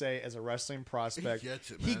not to say as a wrestling prospect. He gets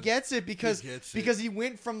it, man. He gets it because He he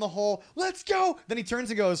went from the whole, let's go. Then he turns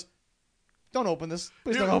and goes, don't open this.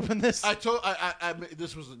 Please don't open this. I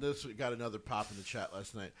this got another pop in the chat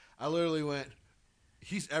last night. I literally went,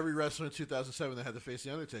 he's every wrestler in 2007 that had to face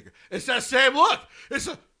the Undertaker. It's that same look. It's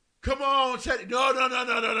a come on, Teddy. No,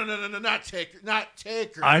 not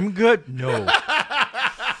Taker. I'm good. No.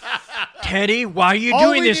 Teddy, why are you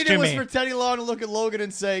doing this to me? All we needed was for Teddy Long to look at Logan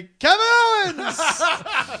and say, Kevin Owens!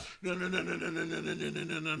 No.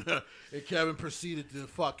 And Kevin proceeded to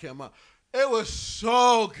fuck him up. It was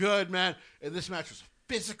so good, man. And this match was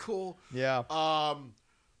physical. Yeah.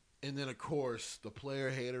 And then, of course, the player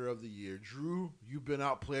hater of the year. Drew, you've been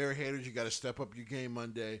out player haters. You got to step up your game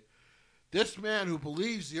Monday. This man who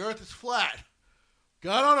believes the earth is flat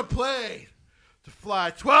got on a plane to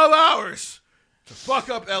fly 12 hours to fuck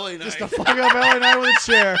up LA Knight. Just to fuck up LA Knight with a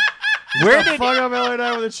chair. Fuck up LA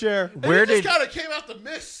Knight with a chair. Where did kind of came out the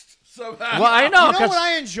mist somehow? Well, I know. You know what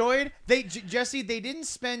I enjoyed? Jesse, they didn't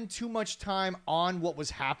spend too much time on what was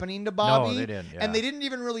happening to Bobby. No, they didn't. Yeah. And they didn't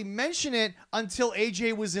even really mention it until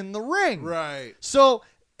AJ was in the ring. Right. So,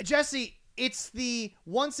 Jesse, it's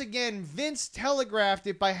once again, Vince telegraphed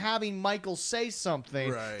it by having Michael say something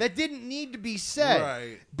that didn't need to be said.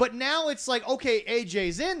 Right. But now it's like, okay,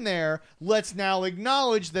 AJ's in there. Let's now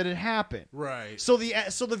acknowledge that it happened. Right. So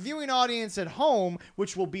the viewing audience at home,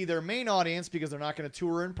 which will be their main audience because they're not going to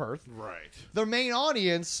tour in Perth. Right. Their main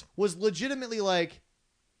audience was legitimately like,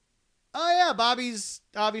 oh yeah, Bobby's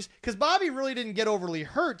obvious, because Bobby really didn't get overly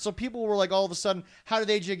hurt. So people were like, all of a sudden, how did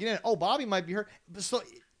AJ get in? Oh, Bobby might be hurt. So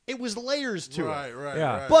it was layers to it. Right.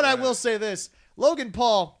 Yeah. But I will say this: Logan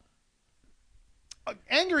Paul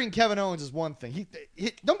angering Kevin Owens is one thing.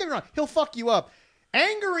 He don't get me wrong; he'll fuck you up.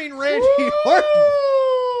 Angering Randy Orton,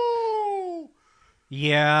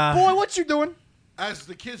 Yeah. boy, what you doing? As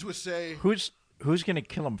the kids would say, Who's gonna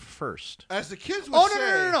kill him first? as the kids would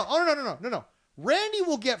say, No. Randy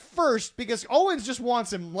will get first because Owens just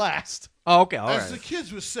wants him last. Oh, okay. All as the right.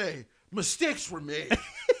 kids would say, mistakes were made.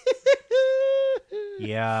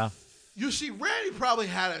 Yeah. You see, Randy probably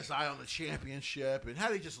had his eye on the championship, and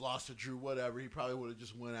had he just lost to Drew, whatever, he probably would have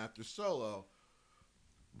just went after Solo.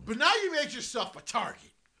 But now you made yourself a target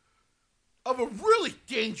of a really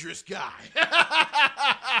dangerous guy.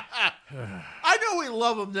 I know we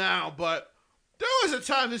love him now, but there was a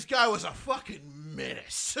time this guy was a fucking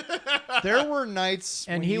menace. There were nights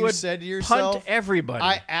And when he you would said to yourself, punt everybody.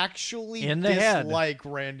 I actually In the head. dislike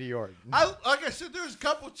Randy Orton. Like I said, there's a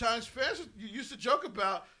couple of times fans used to joke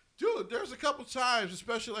about, dude, there's a couple of times,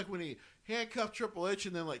 especially like when he handcuffed Triple H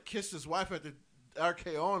and then like kissed his wife at the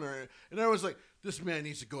RKO on her, and I was like, this man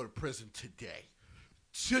needs to go to prison today.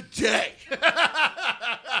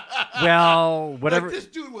 Well, whatever. Like, this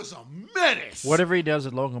dude was a menace. Whatever he does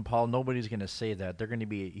with Logan Paul, nobody's gonna say that. They're gonna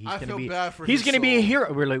be. He's I gonna feel be. bad for he's his gonna be a soul.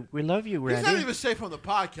 hero. We're like, we love you, He's Randy. not even safe on the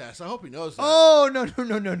podcast. I hope he knows that. Oh, no.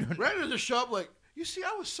 Randy just show up like, you see,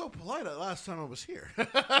 I was so polite the last time I was here.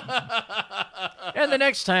 And the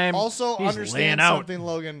next time, Also, he's understand laying out. something,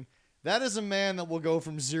 Logan. That is a man that will go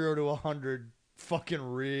from 0 to 100 fucking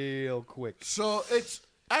real quick. So it's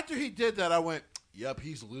after he did that, I went, yep,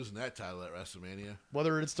 he's losing that title at WrestleMania.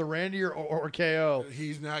 Whether it's to Randy or KO.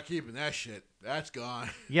 He's not keeping that shit. That's gone.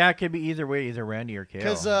 Yeah, it could be either way, either Randy or KO.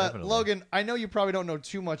 Because, definitely. Logan, I know you probably don't know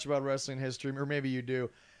too much about wrestling history, or maybe you do.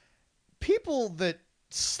 people that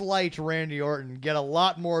slight Randy Orton get a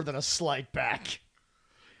lot more than a slight back.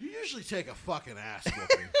 You usually take a fucking ass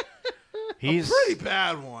whipping. He's a pretty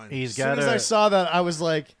bad one. He's As soon got as I saw that, I was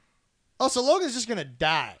like, oh, so Logan's just going to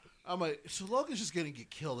die. I'm like, so Logan's just going to get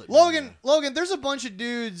killed at Logan, there's Mania. a bunch of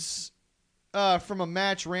dudes from a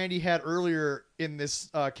match Randy had earlier in this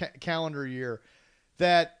calendar year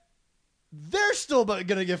that they're still going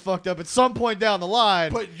to get fucked up at some point down the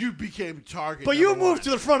line. But you became target. But you moved to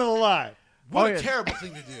the front of the line. What a terrible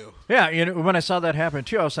thing to do. Yeah, when I saw that happen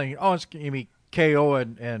too, I was thinking, oh, it's going to be KO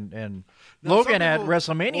and Logan at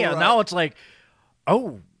WrestleMania. Well, right. Now it's like,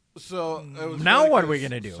 oh, so it was now funny what are we 'cause-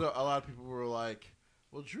 gonna do? So a lot of people were like,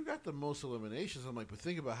 well, Drew got the most eliminations. I'm like, but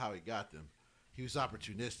think about how he got them. He was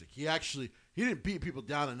opportunistic. He didn't beat people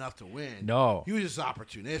down enough to win. No. He was just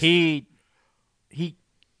opportunistic. He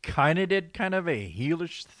kind of did kind of a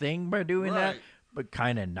heelish thing by doing that, Right. but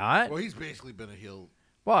kind of not. Well, he's basically been a heel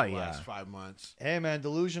Well, the yeah. last 5 months. Hey, man,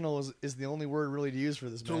 delusional is the only word really to use for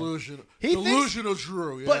this man. Delusional. He Delusional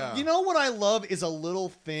Drew, yeah. But you know what I love is a little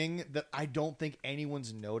thing that I don't think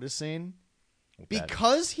anyone's noticing.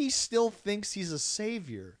 Because he still thinks he's a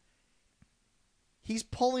savior, he's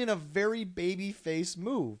pulling a very baby-faced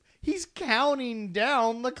move. He's counting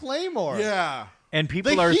down the Claymore. Yeah. And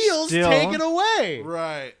people The are heels still take it away.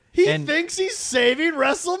 Right. He And- thinks he's saving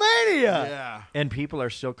WrestleMania. Yeah. and people are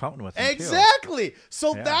still counting with him too. Exactly.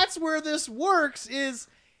 So Yeah. that's where this works is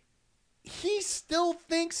he still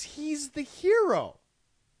thinks he's the hero.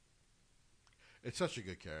 It's such a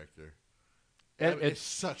good character. It's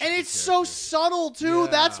such a And good it's so character. subtle too. Yeah.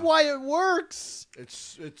 That's why it works.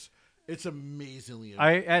 It's amazingly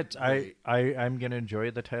I'm great. gonna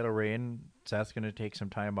enjoy the title reign. Seth's gonna take some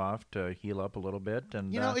time off to heal up a little bit,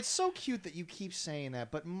 and You know, it's so cute that you keep saying that,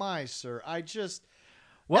 but my sir, I just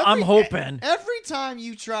well, I'm hoping. every time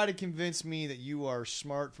you try to convince me that you are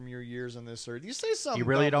smart from your years on this earth, you say something. You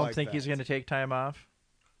really dumb don't like think that. he's gonna take time off?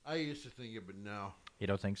 I used to think it, but no. You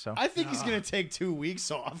don't think so? I think he's going to take 2 weeks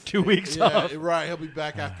off. 2 weeks Yeah, off. right. He'll be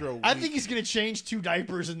back after a week. I think he's going to change 2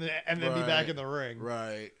 diapers and then be Right. back in the ring.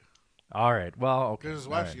 Right. All right. Well, okay. Because his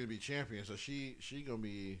All wife's right. going to be champion, so she going to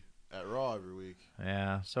be at Raw every week.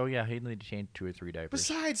 Yeah. So yeah, he'd need to change 2 or 3 diapers.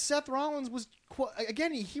 Besides, Seth Rollins was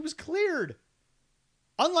again he was cleared.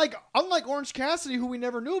 Unlike Orange Cassidy, who we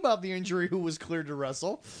never knew about the injury, who was cleared to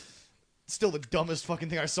wrestle. Still the dumbest fucking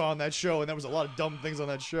thing I saw on that show, and there was a lot of dumb things on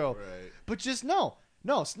that show. Right. But just no.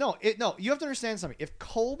 You have to understand something. If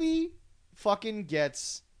Colby fucking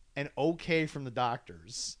gets an okay from the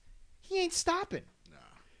doctors, he ain't stopping. Nah.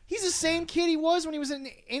 He's the same kid he was when he was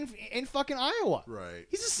in fucking Iowa. Right.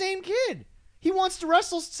 He's the same kid. He wants to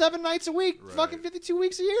wrestle 7 nights a week, Right. fucking 52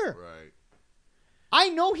 weeks a year. Right. I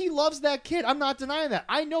know he loves that kid. I'm not denying that.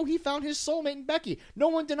 I know he found his soulmate in Becky. No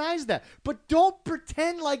one denies that. But don't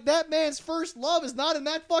pretend like that man's first love is not in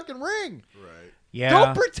that fucking ring. Right. Yeah.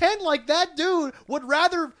 Don't pretend like that dude would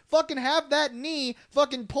rather fucking have that knee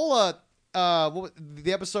fucking pull a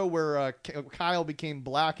the episode where Kyle became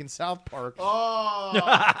black in South Park. Oh,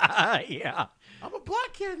 yeah. I'm a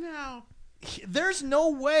black kid now. There's no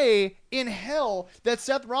way in hell that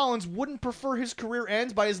Seth Rollins wouldn't prefer his career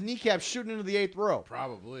ends by his kneecap shooting into the 8th row.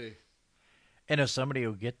 Probably. And if somebody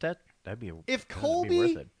would get that, that'd be If that'd be worth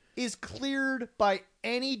Colby it. is cleared by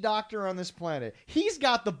any doctor on this planet, he's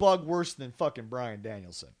got the bug worse than fucking Bryan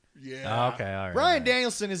Danielson. Yeah. Okay. All right. Bryan all right.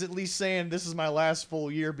 Danielson is at least saying this is my last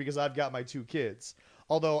full year because I've got my 2 kids.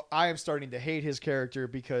 Although I am starting to hate his character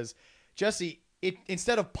because Jesse,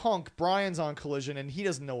 instead of Punk, Bryan's on Collision and he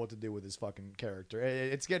doesn't know what to do with his fucking character.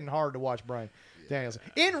 It's getting hard to watch Bryan Danielson.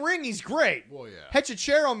 In ring, he's great. Well, yeah.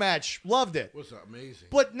 Hechicero match, loved it. Was amazing.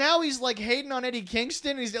 But now he's like hating on Eddie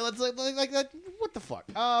Kingston. He's like what the fuck?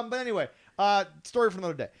 But anyway, story for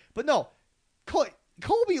another day. But no,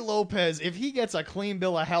 Colby Lopez, if he gets a clean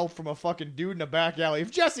bill of health from a fucking dude in a back alley, if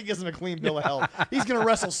Jesse gives him a clean bill of health, he's gonna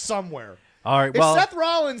wrestle somewhere. All right. If Well, Seth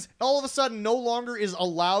Rollins all of a sudden no longer is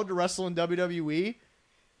allowed to wrestle in WWE,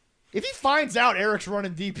 if he finds out Eric's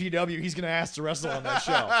running DPW, he's gonna ask to wrestle on that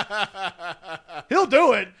show. He'll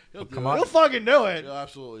do it. Come on. He'll fucking do it. He'll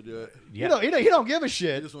absolutely do it. yeah. He don't give a He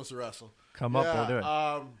shit. just wants to wrestle. Come up, we'll do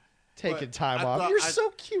it. Taking But time I off. thought- You're I- so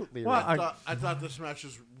cute, Leroy. Well, I thought this match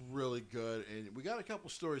was really good, and we got a couple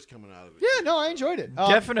stories coming out of it. yeah, no, I enjoyed it.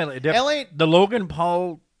 Definitely. LA The Logan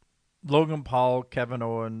Paul, Kevin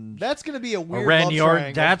Owens, That's going to be a weird Randy love Orton.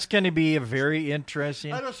 triangle. That's going to be a very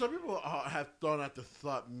interesting. I know some people have thrown out the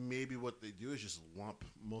thought maybe what they do is just lump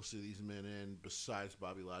most of these men in besides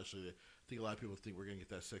Bobby Lashley. I think a lot of people think we're going to get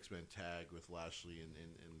that 6-man tag with Lashley and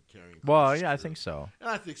carrying. Well, yeah, I think so. And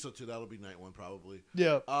I think so too. That'll be night 1 probably.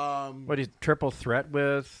 Yeah. What is triple threat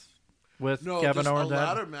with with No, Kevin just a Owens?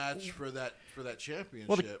 ladder match for that championship.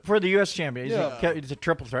 Well, for the U.S. champion, Yeah. is it a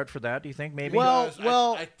triple threat for that? Do you think maybe?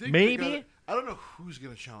 Well, I think maybe. I don't know who's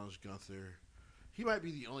going to challenge Gunther. He might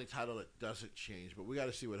be the only title that doesn't change, but we got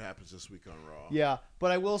to see what happens this week on Raw. Yeah,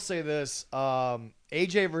 but I will say this: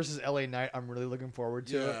 AJ versus LA Knight. I'm really looking forward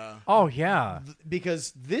to it Oh yeah.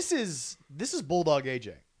 because this is Bulldog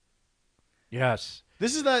AJ. Yes.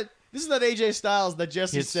 This is that AJ Styles that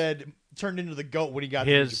Jesse His- said turned into the GOAT when he got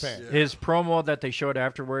to Japan. His promo that they showed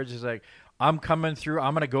afterwards is like, I'm coming through.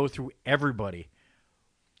 I'm going to go through everybody.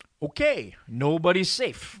 Okay, nobody's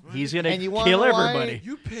safe. He's going And you to wanna kill know why? everybody.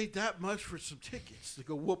 You paid that much for some tickets to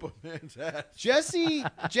go whoop a man's ass. Jesse,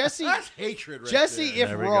 That's hatred right Jesse, there. if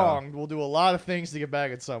There we go. wronged, will do a lot of things to get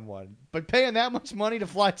back at someone. But paying that much money to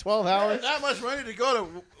fly 12 hours? That much money to go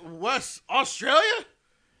to West Australia?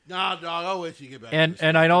 Nah, dog, I'll wait till you get back.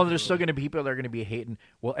 And I know there's still going to be people that are going to be hating.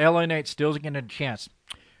 Well, LA Knight still's getting a chance.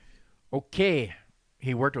 Okay,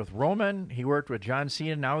 he worked with Roman. He worked with John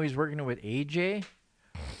Cena. Now he's working with AJ.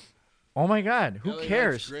 Oh my God, who LA Knight's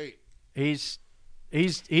cares? great. He's a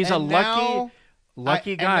And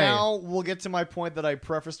lucky guy. And now we'll get to my point that I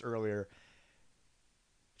prefaced earlier.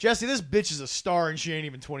 Jesse, this bitch is a star and she ain't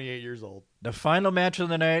even 28 years old. The final match of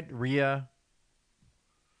the night, Rhea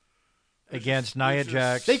against Nia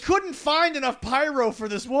Jax. They couldn't find enough pyro for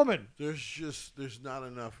this woman. There's not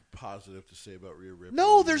enough positive to say about Rhea Ripley.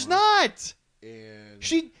 No, there's not. And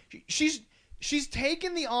She's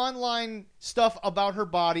taken the online stuff about her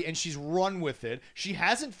body and she's run with it. She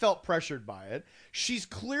hasn't felt pressured by it. She's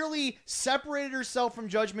clearly separated herself from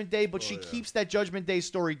Judgment Day, but she keeps that Judgment Day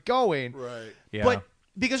story going. right. Yeah. But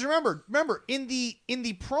because remember in the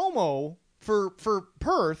promo for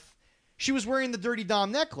Perth, she was wearing the Dirty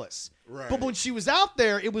Dom necklace. Right. But when she was out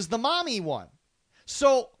there, it was the mommy one.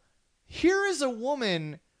 So here is a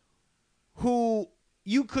woman who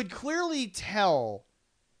you could clearly tell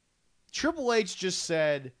Triple H just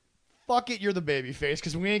said, fuck it, you're the babyface,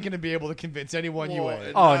 because we ain't going to be able to convince anyone you ain't.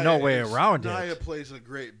 and Oh, no Nia way around it. Nia plays a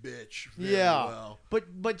great bitch. Very Yeah. well.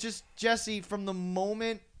 But just, Jesse, from the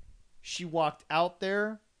moment she walked out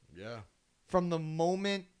there, Yeah. from the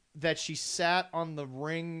moment that she sat on the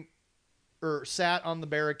ring, or sat on the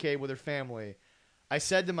barricade with her family, I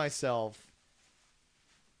said to myself,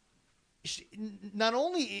 not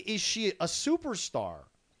only is she a superstar,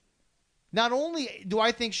 not only do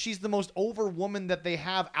I think she's the most over woman that they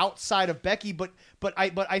have outside of Becky, but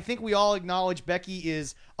I think we all acknowledge Becky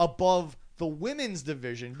is above the women's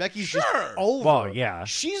division. Becky's just over. Well, yeah.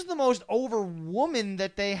 She's the most over woman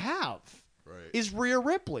that they have. Right. Is Rhea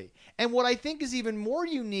Ripley. And what I think is even more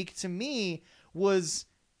unique to me was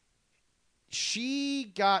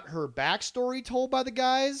she got her backstory told by the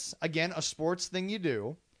guys. Again, a sports thing you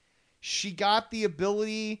do. She got the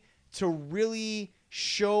ability to really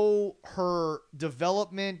show her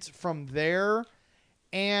development from there.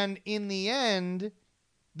 And in the end,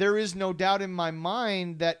 there is no doubt in my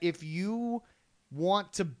mind that if you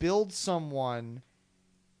want to build someone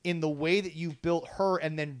in the way that you've built her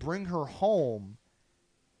and then bring her home,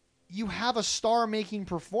 you have a star-making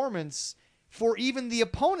performance for even the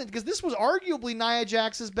opponent, because this was arguably Nia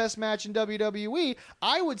Jax's best match in WWE,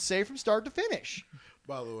 I would say, from start to finish.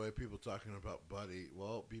 By the way, people talking about Buddy.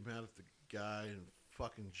 Well, be mad at the guy in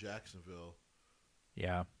fucking Jacksonville.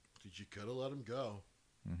 Yeah. Did you could have let him go?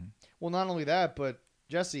 Well, not only that, but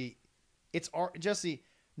Jesse, Jesse,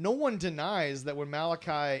 no one denies that when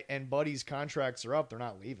Malachi and Buddy's contracts are up, they're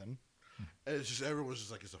not leaving. And it's just everyone's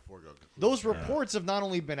just like it's a foregone conclusion. Those reports have not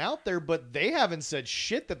only been out there, but they haven't said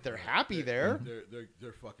shit that they're happy there.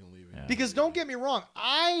 They're fucking leaving. Yeah. Because don't get me wrong,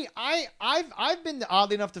 I've been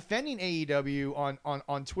oddly enough defending AEW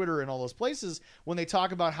on Twitter and all those places when they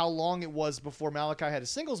talk about how long it was before Malachi had a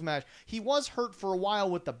singles match. He was hurt for a while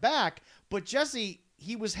with the back, but Jesse,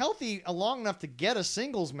 he was healthy long enough to get a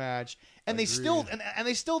singles match, and they still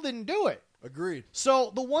didn't do it. Agreed.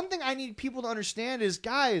 So the one thing I need people to understand is,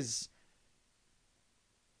 guys,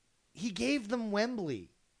 he gave them Wembley.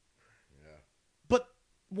 Yeah. But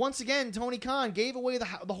once again, Tony Khan gave away the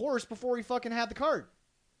horse before he fucking had the cart.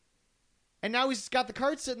 And now he's got the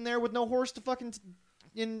cart sitting there with no horse to fucking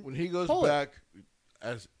When he goes pull it. back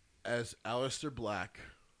as Aleister Black,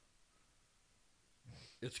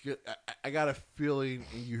 it's good. I got a feeling,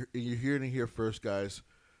 and you're hearing it here first, guys.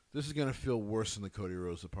 This is gonna feel worse than the Cody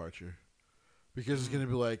Rhodes departure, because it's gonna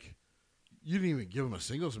be like, you didn't even give him a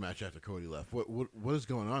singles match after Cody left. What is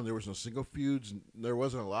going on? There was no single feuds. And there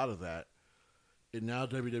wasn't a lot of that. And now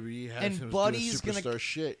WWE has him doing superstar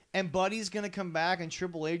shit. And Buddy's gonna come back, and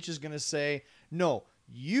Triple H is gonna say, "No,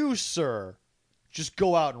 you, sir, just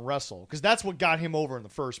go out and wrestle, because that's what got him over in the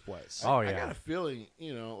first place. Oh, I yeah. got a feeling,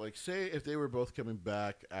 like say if they were both coming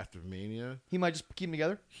back after Mania, He might just keep them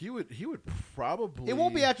together. he would probably. It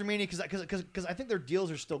won't be after Mania because I think their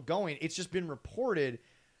deals are still going. It's just been reported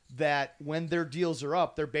that when their deals are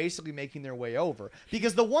up, they're basically making their way over.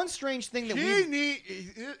 Because the one strange thing that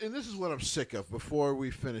and this is what I'm sick of before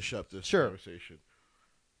we finish up this Sure. conversation.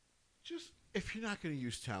 Just, if you're not going to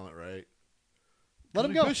use talent, right? Let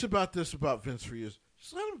him We go. bitch about this about Vince for years.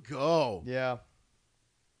 Just let him go. Yeah.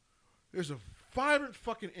 There's a vibrant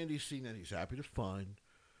fucking indie scene that he's happy to fund.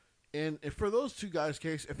 And for those two guys'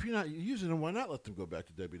 case, if you're not using them, why not let them go back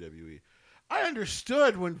to WWE? I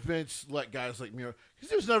understood when Vince let guys like Miro, because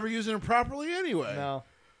he was never using them properly anyway. No.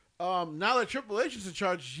 Now that Triple H is in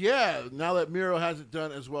charge, yeah. Now that Miro hasn't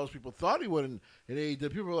done as well as people thought he would in AEW,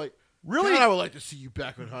 people are like, Really? God, I would like to see you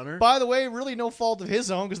back with Hunter. By the way, really no fault of his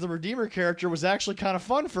own, because the Redeemer character was actually kind of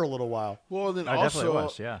fun for a little while. Well, and then It also definitely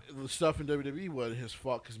was, yeah. the stuff in WWE wasn't his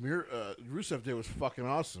fault because Rusev Day was fucking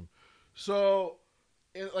awesome. So,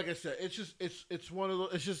 and like I said, it's one of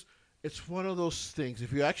those it's one of those things.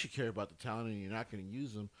 If you actually care about the talent and you're not going to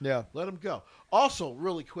use them, Yeah. let them go. Also,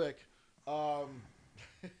 really quick, don't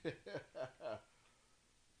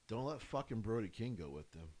let fucking Brody King go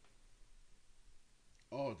with them.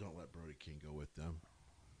 Oh, don't let Brody King go with them.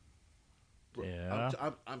 Yeah.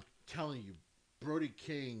 I'm telling you, Brody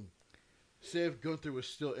King, say if Gunther was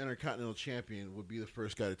still Intercontinental Champion, would be the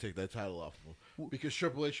first guy to take that title off of him. Because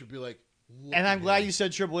Triple H would be like, look And I'm at glad him. you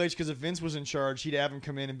said Triple H, because if Vince was in charge, he'd have him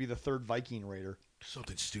come in and be the third Viking Raider.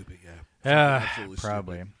 Something stupid, yeah. Yeah, Absolutely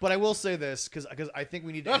probably. stupid. But I will say this, because I think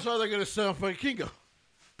we need to... That's why they're going to send off fucking Kingo.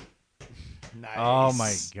 Nice. Oh,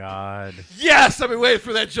 my God. Yes! I've been waiting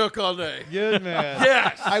for that joke all day. Good man.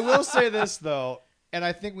 Yes! I will say this, though, and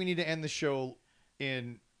I think we need to end the show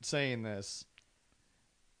in saying this.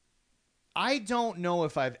 I don't know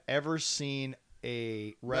if I've ever seen a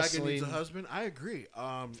Megan wrestling... needs a husband? I agree.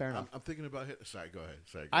 Fair enough. I'm thinking about... Sorry, go ahead.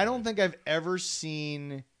 Sorry, go I don't ahead. think I've ever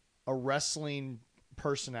seen a wrestling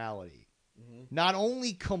personality Mm-hmm. not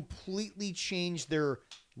only completely change their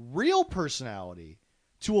real personality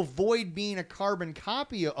to avoid being a carbon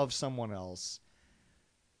copy of someone else,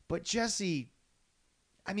 but Jessie,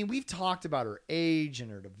 I mean, we've talked about her age and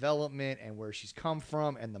her development and where she's come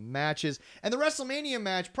from and the matches. And the WrestleMania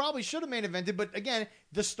match probably should have main evented, but again,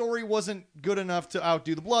 the story wasn't good enough to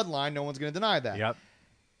outdo the Bloodline. No one's going to deny that. Yep.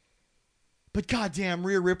 But goddamn,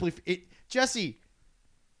 Rhea Ripley, Jessie,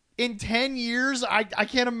 in 10 years, I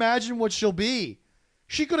can't imagine what she'll be.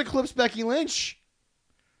 She could eclipse Becky Lynch.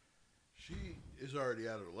 She is already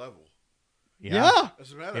at her level. Yeah.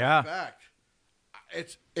 As a matter Yeah. of fact,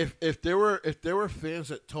 it's if there were fans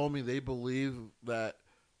that told me they believe that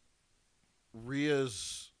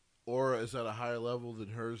Rhea's aura is at a higher level than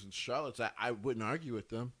hers and Charlotte's, I wouldn't argue with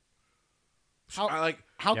them. How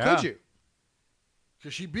Yeah. could you?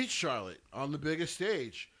 Because she beat Charlotte on the biggest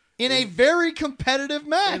stage In a very competitive in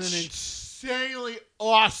match. an insanely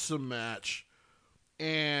awesome match,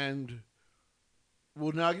 and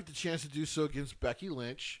will now get the chance to do so against Becky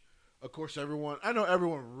Lynch. Of course, I know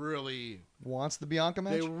everyone really, Wants the Bianca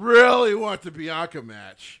match? they really want the Bianca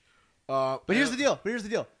match. But here's the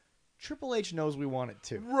deal. Triple H knows we want it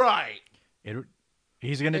too. Right.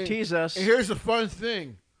 He's going to And- tease us. And here's the fun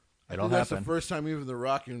thing. I It'll think that's happen. the first time even The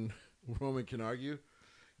Rock and Roman can argue.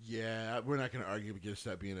 Yeah, we're not going to argue against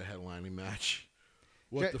that being a headlining match.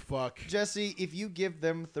 What the fuck? Jesse, if you give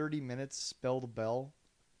them 30 minutes, bell to bell,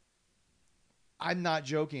 I'm not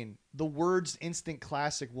joking. The words instant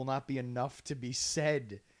classic will not be enough to be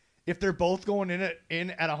said. If they're both going in at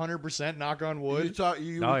 100%, knock on wood. You Oh,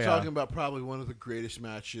 were yeah. talking about probably one of the greatest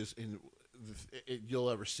matches you'll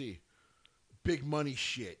ever see. Big money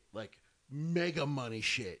shit. Like, mega money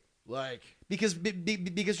shit. Like, Because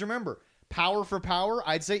remember, power for power,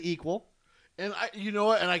 I'd say equal. and you know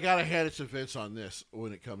what? And I got to hand it to Vince on this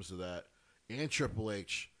when it comes to that. And Triple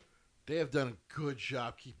H. They have done a good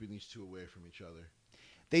job keeping these two away from each other.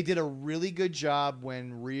 They did a really good job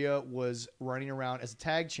when Rhea was running around as a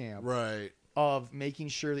tag champ Right. of making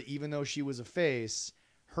sure that even though she was a face,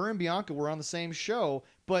 her and Bianca were on the same show,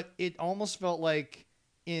 but it almost felt like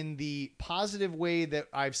in the positive way that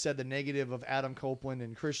I've said the negative of Adam Copeland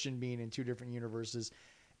and Christian being in two different universes,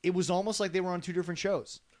 it was almost like they were on two different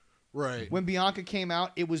shows. Right. When Bianca came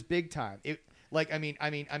out, it was big time. I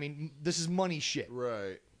mean, this is money shit.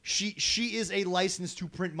 Right. She is a license to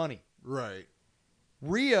print money. Right.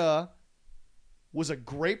 Rhea was a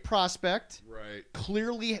great prospect, Right.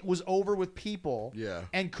 clearly was over with people, Yeah.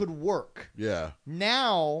 and could work. Yeah.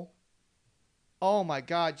 Now, oh my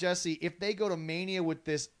God, Jesse, if they go to Mania with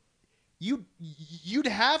this, you'd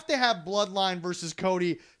have to have Bloodline versus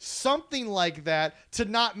Cody, something like that, to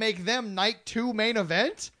not make them night 2 main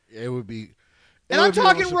event. It would be. And I'm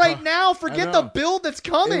talking right now. Forget the build that's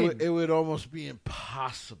coming. It would almost be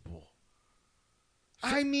impossible.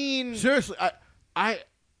 I mean, seriously, I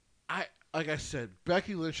like I said,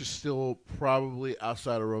 Becky Lynch is still probably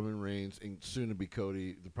outside of Roman Reigns and soon to be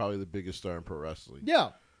Cody, probably the biggest star in pro wrestling.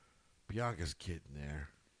 Yeah, Bianca's getting there.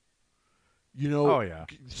 You know. Oh yeah.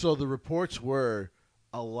 So the reports were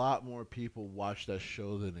a lot more people watched that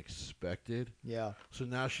show than expected. Yeah. So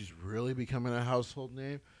now she's really becoming a household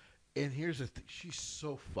name. And here's the thing: she's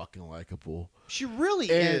so fucking likable. She really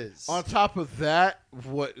and is. On top of that,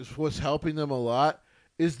 what's helping them a lot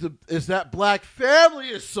is that black family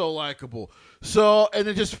is so likable. So and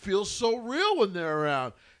it just feels so real when they're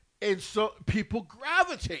around, and so people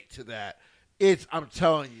gravitate to that. I'm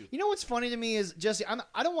telling you. You know what's funny to me is, Jesse,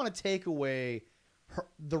 I don't want to take away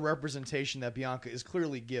the representation that Bianca is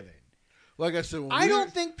clearly giving. Like I said, I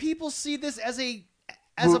don't think people see this as a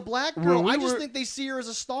black girl. I just think they see her as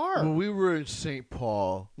a star. When we were in St.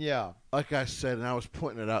 Paul, yeah, like I said, and I was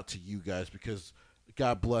pointing it out to you guys because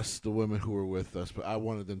God bless the women who were with us, but I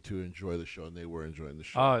wanted them to enjoy the show, and they were enjoying the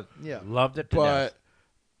show. Oh, yeah, loved it to death.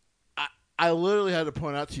 But I literally had to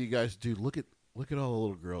point out to you guys, dude, look at all the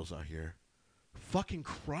little girls out here, fucking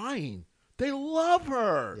crying. They love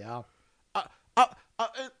her. Yeah.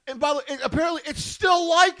 And by the way, apparently it's still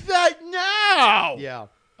like that now. Yeah.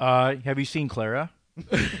 Have you seen Clara?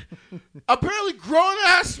 Apparently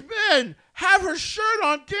grown-ass men have her shirt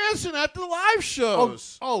on dancing at the live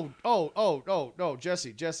shows. No,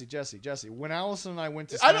 Jesse. When Allison and I went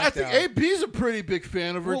to SmackDown, I think AB's a pretty big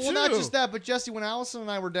fan of her, too. Well, not just that, but Jesse, when Allison and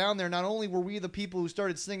I were down there, not only were we the people who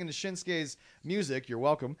started singing the Shinsuke's music, you're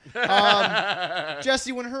welcome.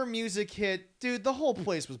 Jesse, when her music hit, dude, the whole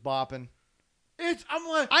place was bopping. I'm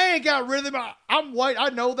like, I ain't got rhythm. I'm white. I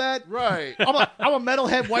know that. Right. I'm a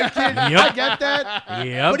metalhead white kid. Yep. I get that.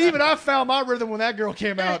 Yep. But even I found my rhythm when that girl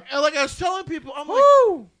came out. And like I was telling people, I'm like,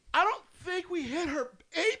 I don't think we hit her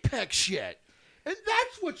apex yet. And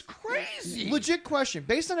that's what's crazy. Legit question.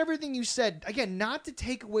 Based on everything you said, again, not to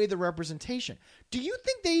take away the representation, do you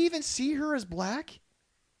think they even see her as black?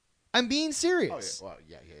 I'm being serious. Oh,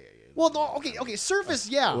 yeah. Well, no, okay, surface,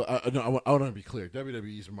 yeah. Well, no, I want to be clear.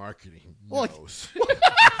 WWE's marketing knows.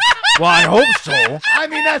 Well, I hope so. I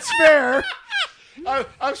mean, that's fair.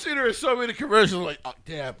 I've seen her in so many commercials. Like, oh,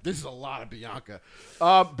 damn, this is a lot of Bianca.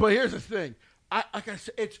 But here's the thing. Like I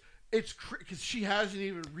said, it's because she hasn't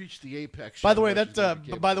even reached the apex. By the way,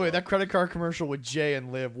 that credit card commercial with Jay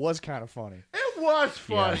and Liv was kind of funny. It was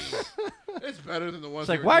funny. Yes. It's better than the ones. It's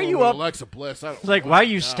like, they were why are doing you with up? Alexa Bliss. It's like, why are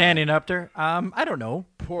you standing up there? I don't know.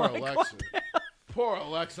 Poor Like, Alexa. Poor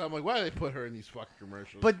Alexa. I'm like, why do they put her in these fucking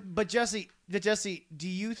commercials? But Jesse, do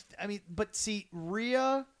you? But see,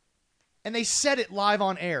 Rhea, and they said it live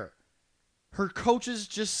on air. Her coaches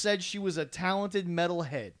just said she was a talented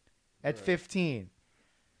metalhead at 15.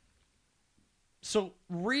 So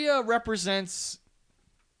Rhea represents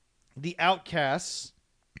the outcasts.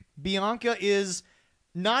 Bianca is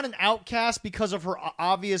not an outcast because of her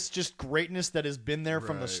obvious just greatness that has been there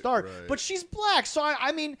from the start, but she's black. So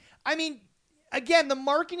I mean, again, the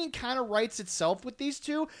marketing kind of writes itself with these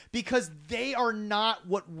two because they are not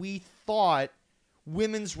what we thought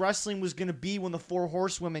women's wrestling was going to be when the Four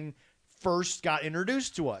Horsewomen first got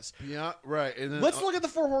introduced to us. Yeah, right. And then, let's look at the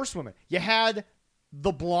Four Horsewomen. You had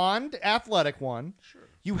the blonde, athletic one. Sure.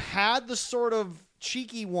 You had the sort of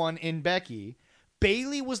cheeky one in Becky.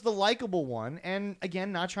 Bailey was the likable one, and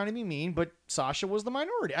again, not trying to be mean, but Sasha was the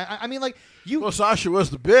minority. I mean, like you. Well, Sasha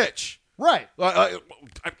was the bitch, right?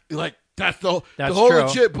 Like that's the That's whole true.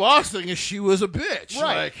 legit boss thing is she was a bitch,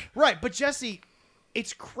 right? Right. But Jesse,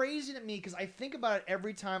 it's crazy to me because I think about it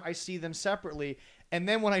every time I see them separately, and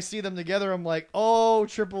then when I see them together, I'm like, oh,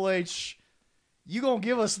 Triple H, you gonna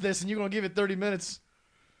give us this, and you gonna give it 30 minutes.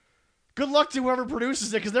 Good luck to whoever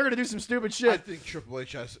produces it because they're going to do some stupid shit. I think Triple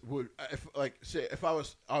H would, if I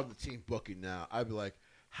was on the team booking now, I'd be like,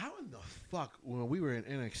 how in the fuck, when we were in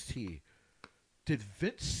NXT, did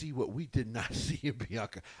Vince see what we did not see in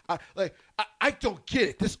Bianca? I don't get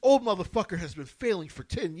it. This old motherfucker has been failing for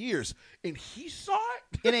 10 years, and he saw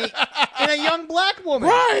it? In a young black woman.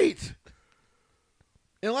 Right!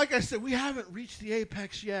 And like I said, we haven't reached the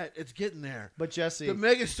apex yet. It's getting there. But Jesse. The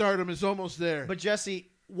megastardom is almost there. But Jesse,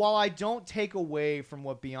 while I don't take away from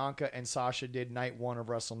what Bianca and Sasha did night 1 of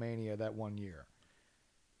WrestleMania that one year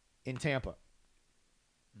in Tampa,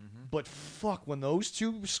 but fuck, when those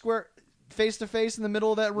two square face-to-face in the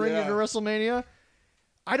middle of that ring at WrestleMania,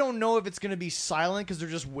 I don't know if it's going to be silent because they're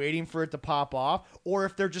just waiting for it to pop off or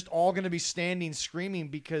if they're just all going to be standing screaming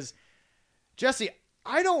because Jesse,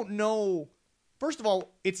 I don't know. First of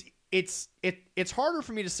all, it's harder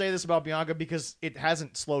for me to say this about Bianca because it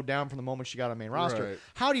hasn't slowed down from the moment she got on main roster. Right.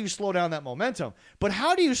 How do you slow down that momentum? But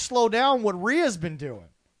how do you slow down what Rhea's been doing?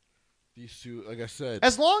 These two, like I said,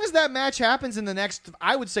 As long as that match happens in the next,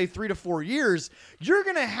 I would say 3 to 4 years, you're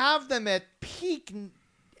going to have them at peak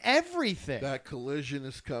everything. that Collision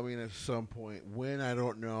is coming at some point. When, I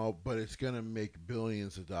don't know, but it's going to make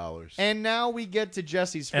billions of dollars. And now we get to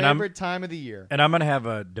Jesse's And favorite time of the year. And I'm going to have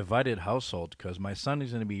a divided household because my son is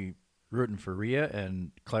going to be rooting for Rhea and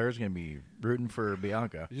Claire's going to be rooting for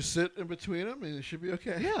Bianca. You sit in between them, and it should be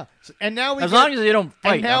okay. Yeah. And now we As long as they don't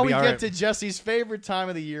fight, and now I'll we be all get right. to Jesse's favorite time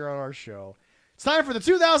of the year on our show. It's time for the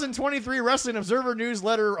 2023 Wrestling Observer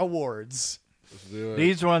Newsletter Awards. Let's do it.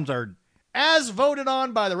 These ones are As voted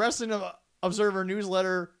on by the Wrestling Observer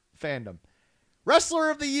Newsletter fandom. Wrestler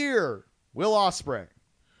of the Year, Will Ospreay.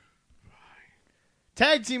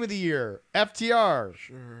 Tag Team of the Year, FTR.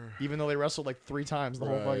 Sure. Even though they wrestled like 3 times the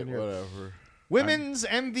whole Right, fucking year. whatever. Women's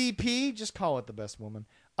MVP, just call it the best woman.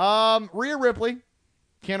 Rhea Ripley.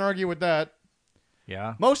 Can't argue with that.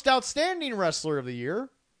 yeah. Most Outstanding Wrestler of the Year,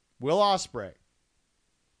 Will Ospreay.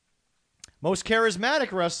 Most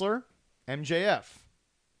Charismatic Wrestler, MJF.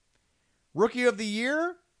 Rookie of the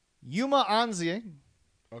Year, Yuma Anzie.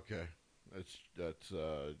 Okay. That's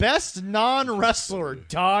Best non-wrestler,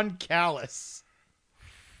 Don Callis.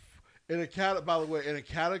 by the way, in a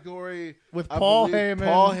category With I Paul believe Heyman.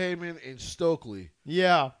 Paul Heyman and Stokely,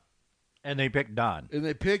 Yeah. And they picked Don. and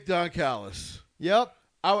they picked Don Callis. Yep.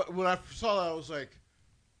 When I saw that, I was like,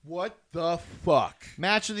 "What the fuck?"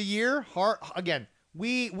 Match of the Year, again,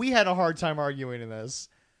 we had a hard time arguing in this.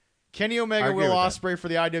 Kenny Omega, I agree Will with Ospreay for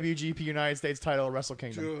the IWGP United States title at Wrestle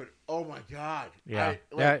Kingdom. Dude, oh my god! Yeah.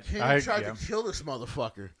 Kenny tried yeah. to kill this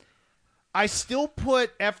motherfucker. I still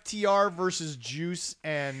put FTR versus Juice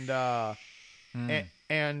and Oh,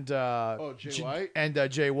 Jay White.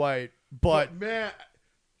 and Jay White, but man,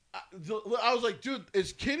 I was like, dude,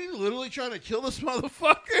 is Kenny literally trying to kill this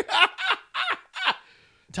motherfucker?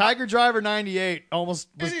 Tiger Driver 98 almost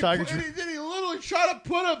was Tiger Driver. Then he literally tried to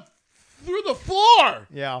put him through the floor.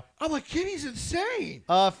 Yeah. I'm like, Kenny's insane.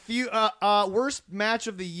 Worst match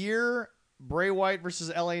of the year: Bray Wyatt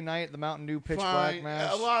versus LA Knight, the Mountain Dew Pitch Black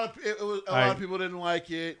match. A lot of people didn't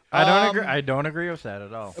like it. I don't agree. I don't agree with that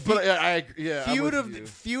at all. But I'm with you.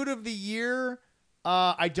 Feud of the year.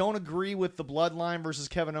 I don't agree with the Bloodline versus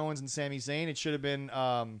Kevin Owens and Sami Zayn. It should have been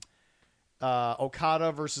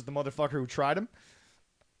Okada versus the motherfucker who tried him.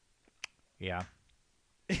 Yeah.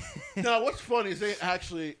 Now, what's funny is they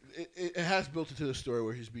actually it has built into the story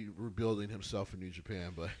where he's been rebuilding himself in New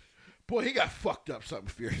Japan, but boy, he got fucked up something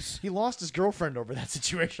fierce. He lost his girlfriend over that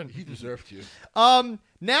situation. He deserved to.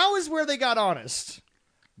 Now is where they got honest.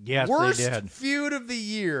 Yes, Worst they did. feud of the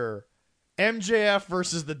year: MJF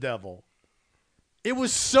versus the Devil. It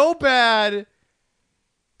was so bad,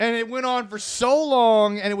 and it went on for so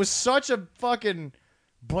long, and it was such a fucking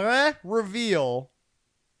bleh reveal.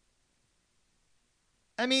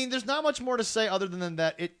 I mean, there's not much more to say other than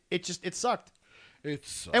that. It sucked. It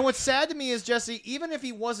sucked. And what's sad to me is, Jesse, even if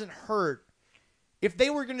he wasn't hurt, if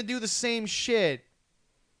they were going to do the same shit,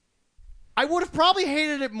 I would have probably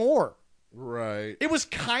hated it more. Right. It was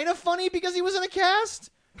kind of funny because he was in a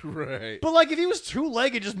cast. Right. But, like, if he was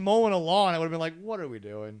two-legged just mowing a lawn, I would have been like, what are we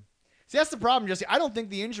doing? See, that's the problem, Jesse. I don't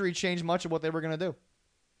think the injury changed much of what they were going to do.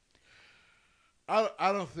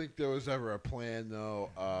 I don't think there was ever a plan,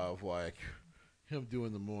 though, of, like, him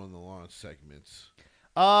doing the more on the lawn segments.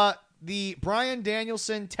 The Bryan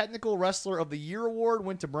Danielson Technical Wrestler of the Year award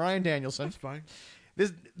went to Bryan Danielson. That's fine.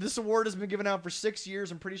 This award has been given out for 6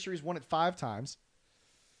 years. I'm pretty sure he's won it 5 times.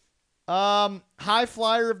 High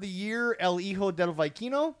Flyer of the Year, El Hijo del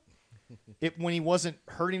Viquino. When he wasn't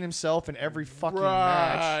hurting himself in every fucking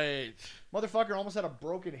match. Motherfucker almost had a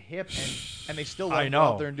broken hip, and they still let him go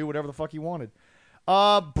out there and do whatever the fuck he wanted.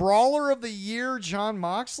 Brawler of the Year, Jon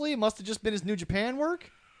Moxley. It must have just been his New Japan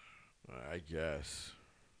work. I guess.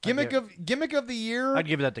 Gimmick of the Year. I'd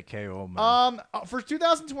give that to KO, man. For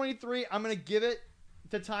 2023, I'm gonna give it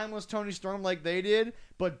to Timeless Tony Storm like they did,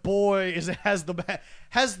 but boy, has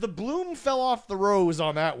the bloom fell off the rose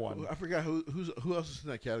on that one. I forgot who else is in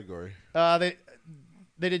that category. They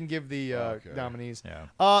didn't give the nominees.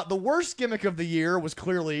 Yeah. The worst gimmick of the year was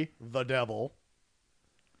clearly the Devil.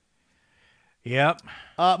 Yep.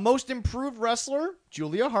 Most improved wrestler,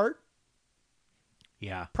 Julia Hart.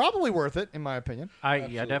 Yeah. Probably worth it, in my opinion.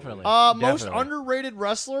 Yeah, definitely. Most Definitely. underrated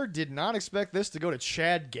wrestler, did not expect this to go to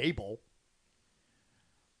Chad Gable.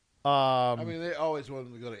 I mean, they always wanted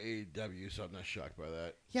him to go to AEW, so I'm not shocked by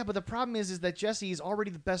that. Yeah, but the problem is that Jesse is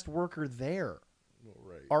already the best worker there. Well,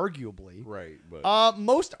 right. arguably. Right, but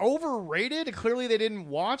Most overrated, clearly they didn't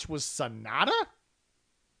watch, was Sonata.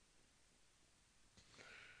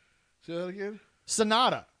 say that again.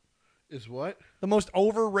 Sonata, Is what? the most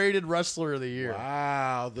overrated wrestler of the year.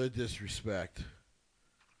 Wow, the disrespect.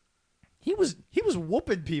 He was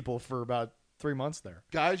whooping people for about 3 months there.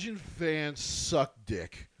 Gaijin fans suck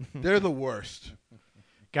dick. They're the worst.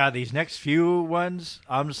 God, these next few ones,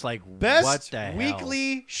 I'm just like, what Best the hell?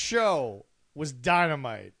 weekly show was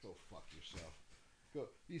Dynamite. Go fuck yourself.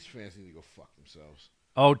 These fans need to go fuck themselves.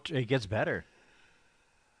 Oh, it gets better.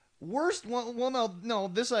 Worst, well, no,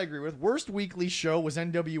 this I agree with. Worst weekly show was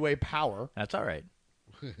NWA Power. That's all right.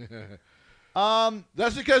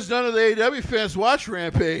 That's because none of the AEW fans watch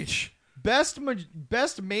Rampage.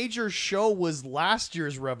 Best major show was last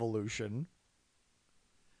year's Revolution.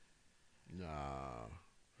 Nah.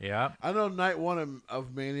 Yeah. I know night one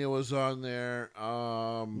of Mania was on there.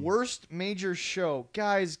 Worst major show,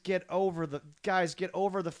 guys, get over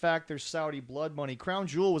the fact there's Saudi blood money. Crown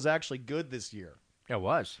Jewel was actually good this year. It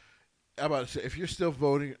was. I'm about to say, if you're still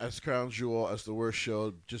voting as Crown Jewel as the worst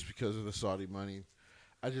show just because of the Saudi money,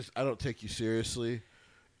 I don't take you seriously.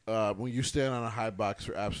 When you stand on a high box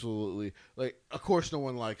for absolutely, like, of course no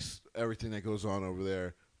one likes everything that goes on over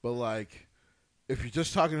there, but like, if you're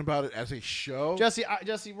just talking about it as a show, Jesse,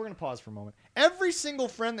 we're gonna pause for a moment. Every single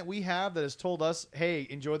friend that we have that has told us, "Hey,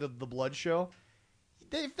 enjoy the blood show,"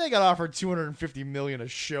 if they got offered $250 million a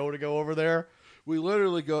show to go over there, we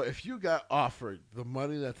literally go, if you got offered the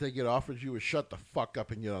money that they get offered, you would shut the fuck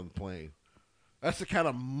up and get on the plane. That's the kind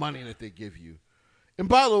of money that they give you. And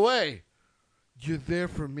by the way, you're there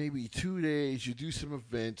for maybe 2 days. You do some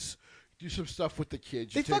events, do some stuff with the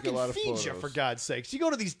kids. You they take a lot fucking of feed photos. you, for God's sakes. You go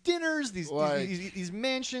to these dinners, these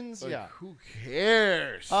mansions. Like, Yeah. who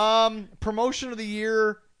cares? Promotion of the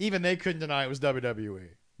year, even they couldn't deny it was WWE.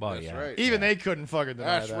 Well, That's yeah. right. Even they couldn't fucking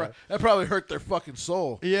deny That's that. right. That probably hurt their fucking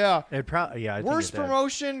soul. Yeah. It probably, yeah. I think Worst it did.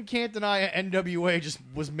 promotion, can't deny it. NWA just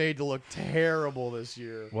was made to look terrible this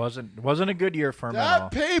year. Wasn't a good year for him at all.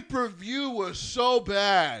 That pay-per-view was so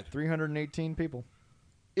bad. 318 people.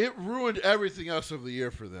 It ruined everything else of the year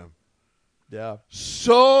for them. Yeah.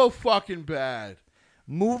 So fucking bad.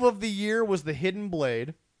 Move of the year was the Hidden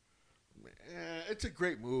Blade. It's a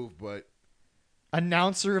great move, but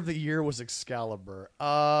Announcer of the year was Excalibur.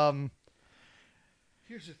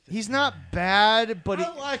 here's the thing. He's not bad, but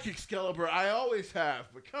I like Excalibur. I always have,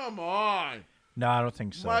 but come on. No, I don't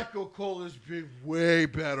think so. Michael Cole has been way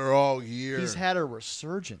better all year. he's had a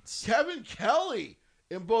resurgence. Kevin Kelly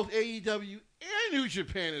in both AEW and New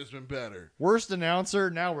Japan has been better. Worst announcer,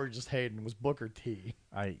 now we're just hating, was Booker T.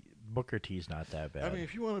 Booker T's not that bad. I mean,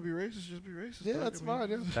 if you want to be racist, just be racist. Yeah, Doug. that's I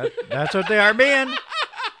mean, fine. Yeah. That's what they are being.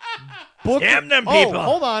 Booker, Damn them people. Oh,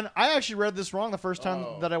 hold on. I actually read this wrong the first time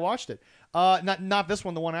that I watched it. Not this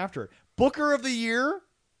one, the one after it. Booker of the year,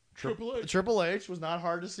 Triple H was not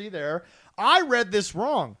hard to see there. I read this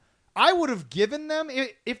wrong. I would have given them,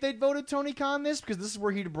 if they'd voted Tony Khan this, because this is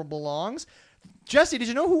where he belongs. Jesse, did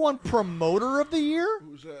you know who won Promoter of the Year?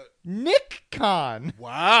 Who's that? Nick Khan.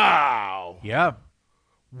 Wow. Yeah.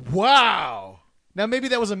 Wow. Now, maybe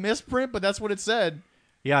that was a misprint, but that's what it said.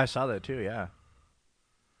 Yeah, I saw that too, yeah.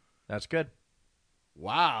 That's good.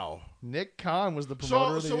 Wow. Nick Khan was the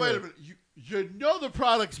Promoter of the So Year. wait a minute. You know the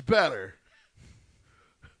product's better.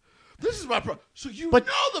 This is my problem. So know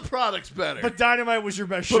the product's better. But Dynamite was your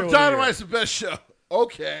best show. But Dynamite's the best show.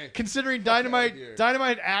 Okay. Considering Dynamite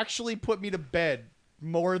actually put me to bed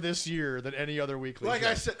more this year than any other weekly Like show.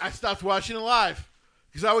 I said, I stopped watching it live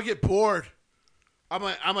because I would get bored. I'm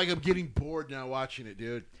getting bored now watching it,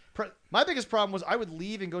 dude. My biggest problem was I would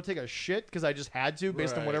leave and go take a shit because I just had to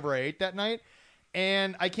based on whatever I ate that night.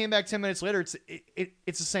 And I came back 10 minutes later.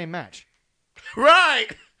 It's the same match. Right.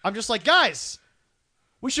 I'm just like, guys,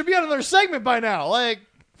 we should be on another segment by now. Like,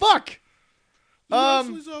 fuck.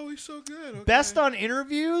 Wrestling's always so good. Okay. Best on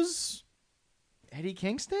interviews, Eddie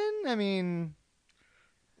Kingston. I mean,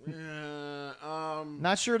 yeah,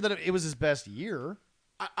 not sure that it was his best year.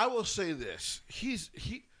 I will say this: he's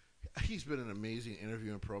been an amazing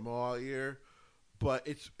interview and promo all year, but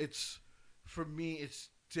it's for me it's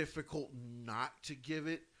difficult not to give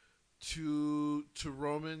it to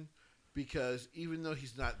Roman because even though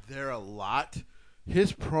he's not there a lot,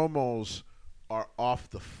 his promos are off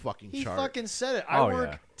the fucking chart. He fucking said it. I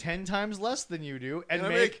work 10 times less than you do and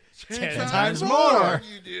make 10 times more.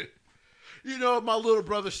 You do. You know, my little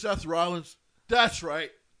brother Seth Rollins. That's right.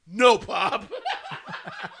 No pop.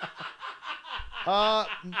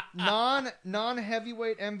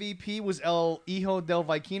 Non-heavyweight MVP was El Hijo del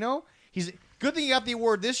Viquino. Good thing he got the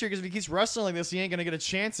award this year because if he keeps wrestling like this, he ain't gonna get a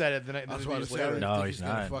chance at it. That's why I years said I later. don't think he's he's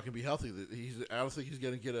gonna not. fucking be healthy. I don't think he's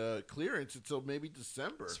gonna get a clearance until maybe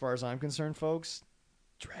December. As far as I'm concerned, folks,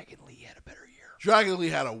 Dragon Lee had a better year. Dragon Lee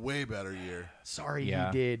had a way better year. Sorry,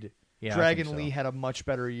 Yeah. he did. Yeah, I Dragon think so. Lee had a much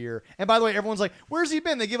better year. And by the way, everyone's like, "Where's he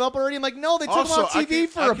been? They give up already?" I'm like, "No, they took him off TV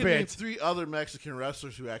for a I can name bit." 3 other Mexican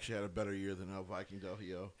wrestlers who actually had a better year than El Viking Del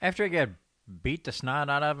Rio. After he got beat the snot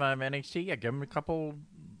out of NXT, yeah, give him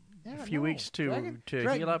a few weeks to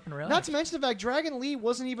heal up and relax. Not to mention the fact Dragon Lee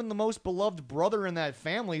wasn't even the most beloved brother in that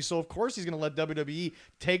family, so of course he's going to let WWE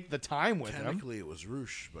take the time with him. Technically, it was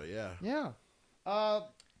Roosh, but yeah. Yeah.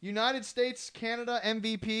 United States, Canada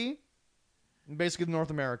MVP, basically North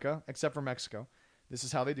America, except for Mexico. This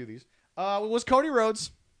is how they do these. It was Cody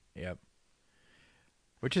Rhodes. Yep.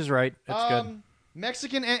 Which is right. That's good.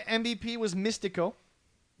 Mexican MVP was Mystico.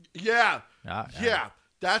 Yeah. Ah, Yeah.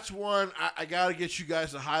 That's one I got to get you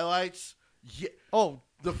guys the highlights. Yeah. Oh,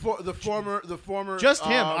 The former just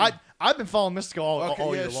him. I've been following Mystico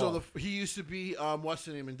all year long. So he used to be what's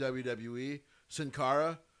the name in WWE? Sin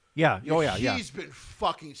Cara. Yeah. Oh, yeah. He's been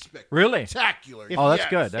fucking Really? spectacular. Oh, that's Yes.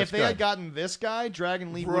 good. That's if they good. had gotten this guy,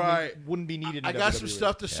 Dragon Lee wouldn't be needed. I in got WWE. some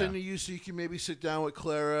stuff to send to you so you can maybe sit down with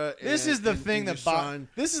Clara. This and, is the and, thing and that your son.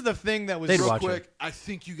 this is the thing that was They'd Real watch quick, it. I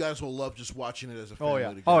think you guys will love just watching it as a Oh, family. yeah.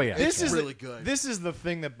 Together. Oh, yeah. It's This is really good. This is the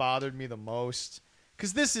thing that bothered me the most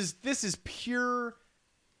because this is pure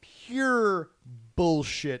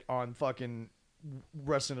bullshit on fucking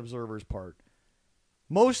Wrestling Observer's part.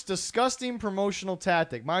 Most disgusting promotional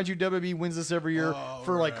tactic. Mind you, WWE wins this every year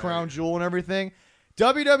for like Crown Jewel and everything.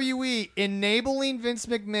 WWE enabling Vince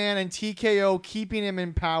McMahon and TKO keeping him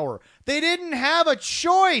in power. They didn't have a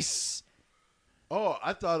choice. Oh,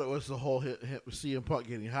 I thought it was the whole hit with CM Punk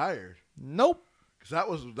getting hired. Nope. Because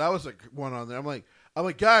that was a one on there. I'm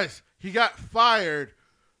like, guys, he got fired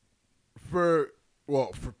for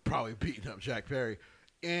probably beating up Jack Perry.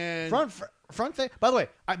 And Front thing. By the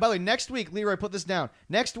way, next week, Leroy, put this down.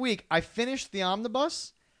 Next week, I finished the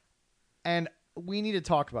omnibus, and we need to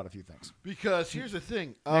talk about a few things. because here's the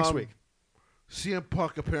thing. Next week. CM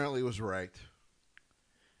Punk apparently was right.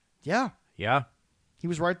 Yeah, Yeah. he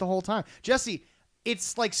was right the whole time. Jesse,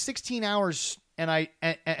 it's like 16 hours, and I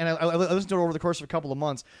listened to it over the course of a couple of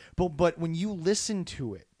months. But when you listen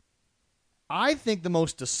to it, I think the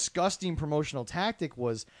most disgusting promotional tactic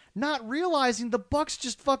was not realizing the Bucks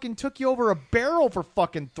just fucking took you over a barrel for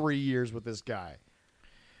fucking 3 years with this guy.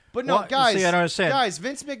 But no, Well, guys, see, I don't understand. guys,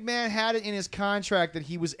 Vince McMahon had it in his contract that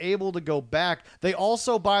he was able to go back. They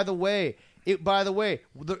also, by the way,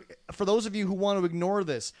 for those of you who want to ignore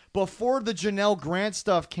this, before the Janelle Grant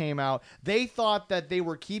stuff came out, they thought that they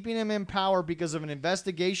were keeping him in power because of an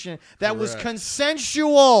investigation that was Correct.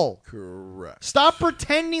 consensual. Correct. Stop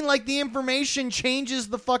pretending like the information changes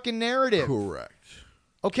the fucking narrative. Correct.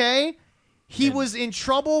 Okay? He was in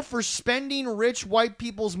trouble for spending rich white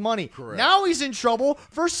people's money. Correct. Now he's in trouble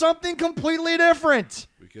for something completely different.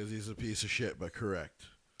 Because he's a piece of shit, but correct.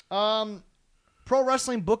 Pro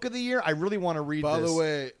Wrestling Book of the Year. I really want to read By this. the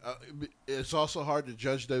way, it's also hard to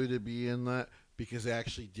judge WWE in that because they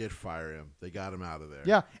actually did fire him. They got him out of there.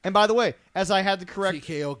 Yeah, and by the way, as I had to correct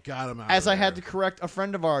TKO got him out as of I had to there. correct a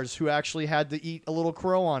friend of ours who actually had to eat a little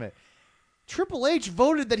crow on it. Triple H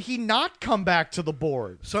voted that he not come back to the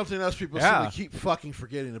board. Something else people Yeah. seem to keep fucking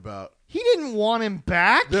forgetting about. He didn't want him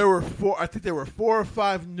back. I think there were 4 or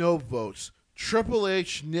 5 no votes. Triple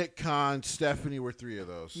H, Nick Khan, Stephanie were 3 of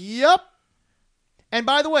those. Yep. And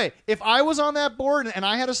by the way, if I was on that board and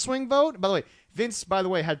I had a swing vote, by the way, Vince, by the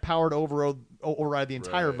way, had power to override the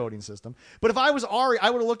entire Right. voting system. But if I was Ari, I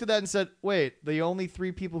would have looked at that and said, wait, the only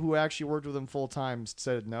 3 people who actually worked with him full time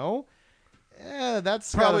said no?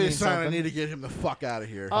 That's Probably gotta a mean sign I something. need to get him the fuck out of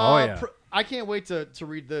here. Oh, yeah. I can't wait to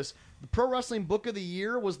read this. The Pro Wrestling Book of the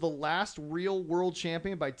Year was The Last Real World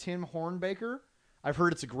Champion by Tim Hornbaker. I've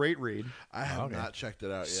heard it's a great read. I have not checked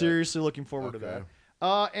it out yet. Seriously looking forward to Okay.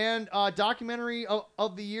 that. And documentary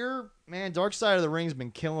of the year, man, Dark Side of the Ring's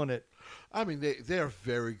been killing it. I mean, they are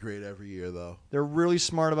very great every year, though. They're really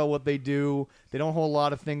smart about what they do. They don't hold a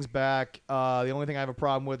lot of things back. The only thing I have a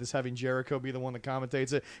problem with is having Jericho be the one that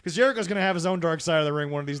commentates it. Because Jericho's going to have his own Dark Side of the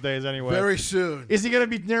Ring one of these days anyway. Very soon. Is he going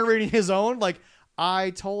to be narrating his own? Like,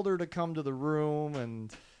 I told her to come to the room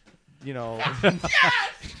and, you know.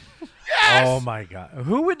 Oh my God!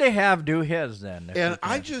 Who would they have do his then? if And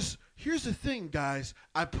they can? here's the thing, guys.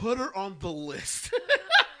 I put her on the list.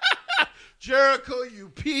 Jericho, you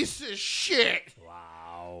piece of shit.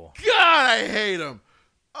 Wow. God, I hate him.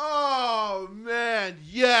 Oh, man,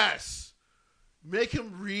 yes. Make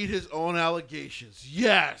him read his own allegations.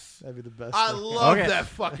 Yes. That'd be the best. I thing. love Okay. that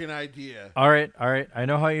fucking idea. All right. I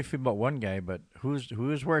know how you feel about one guy, but who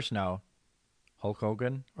is worse now, Hulk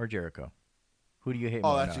Hogan or Jericho? Who do you hate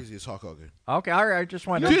Oh, more that's now? easy. It's Hulk Hogan. Okay, all right. I just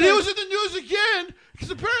wanted. Dude, he was in the news again because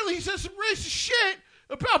apparently he said some racist shit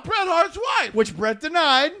about Bret Hart's wife. Which Brett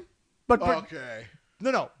denied. But Brett, Okay.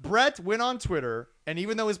 No. Brett went on Twitter, and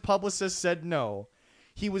even though his publicist said no,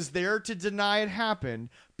 he was there to deny it happened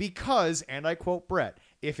because, and I quote Brett,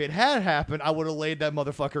 if it had happened, I would have laid that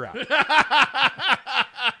motherfucker out.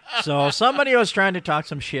 So somebody was trying to talk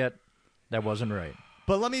some shit that wasn't right.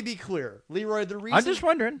 But let me be clear, Leroy, the reason... I'm just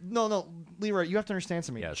wondering. No, Leroy, you have to understand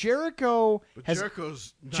something. Yes. Jericho But has...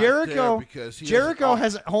 Jericho's not there because he Jericho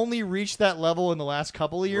has has only reached that level in the last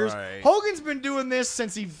couple of years. Right. Hogan's been doing this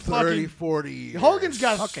since he 30, fucking... 40 years. Hogan's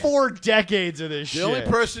got 4 decades of this The shit. only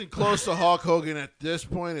person close to Hulk Hogan at this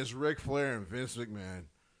point is Ric Flair and Vince McMahon.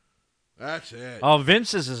 That's it. Oh,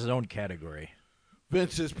 Vince is his own category.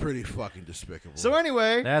 Vince is pretty fucking despicable. So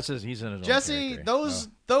anyway, He's in his own Jesse, category.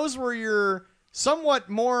 those were your somewhat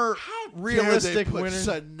more realistic dare they put winners.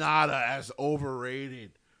 Sonata as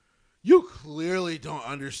overrated? You clearly don't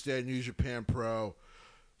understand New Japan Pro.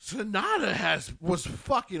 Sonata was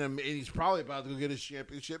fucking amazing. He's probably about to go get his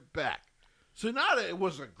championship back. Sonata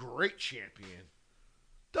was a great champion.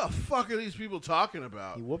 The fuck are these people talking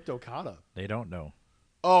about? He whooped Okada. They don't know.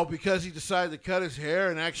 Oh, because he decided to cut his hair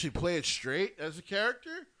and actually play it straight as a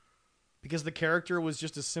character? Because the character was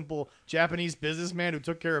just a simple Japanese businessman who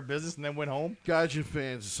took care of business and then went home. Gaijin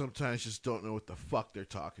fans sometimes just don't know what the fuck they're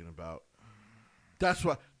talking about. That's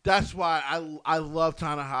why I love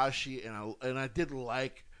Tanahashi and I did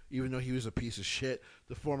like, even though he was a piece of shit,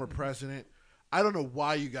 the former president. I don't know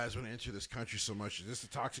why you guys want to enter this country so much. Is this the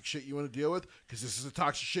toxic shit you want to deal with? Because this is the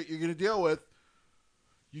toxic shit you're going to deal with.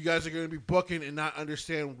 You guys are going to be booking and not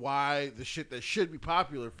understand why the shit that should be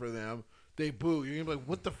popular for them, they boo. You're going to be like,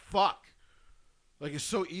 what the fuck? Like, it's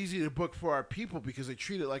so easy to book for our people because they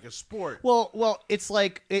treat it like a sport. Well, it's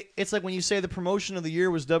like when you say the promotion of the year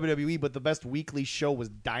was WWE, but the best weekly show was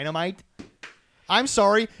Dynamite. I'm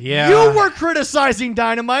sorry. Yeah. You were criticizing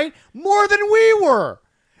Dynamite more than we were.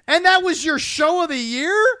 And that was your show of the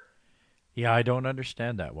year? Yeah, I don't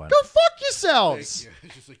understand that one. Go fuck yourselves. Thank you.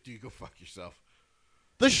 It's just like, dude, go fuck yourself.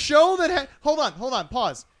 The show that had... Hold on,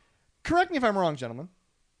 pause. Correct me if I'm wrong, gentlemen.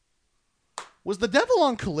 Was the Devil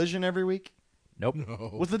on Collision every week? Nope.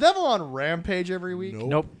 No. Was the Devil on Rampage every week?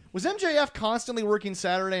 Nope. Was MJF constantly working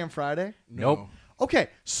Saturday and Friday? No. Nope. Okay,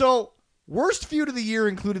 so worst feud of the year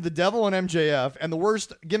included the Devil and MJF, and the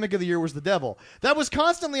worst gimmick of the year was the Devil. That was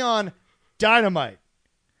constantly on Dynamite.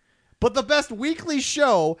 But the best weekly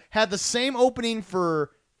show had the same opening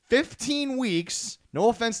for 15 weeks. No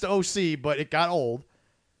offense to OC, but it got old.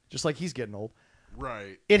 Just like he's getting old.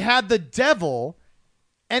 Right. It had the Devil,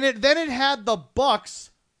 and then it had the Bucks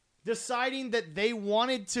deciding that they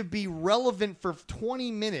wanted to be relevant for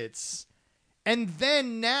 20 minutes. And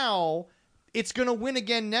then now it's going to win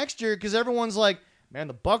again next year because everyone's like, man,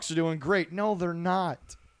 the Bucks are doing great. No, they're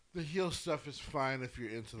not. The heel stuff is fine if you're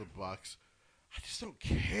into the Bucks. I just don't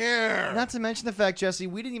care. Not to mention the fact, Jesse,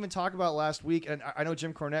 we didn't even talk about last week, and I know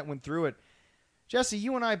Jim Cornette went through it. Jesse,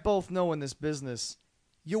 you and I both know in this business,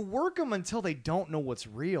 you work them until they don't know what's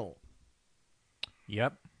real.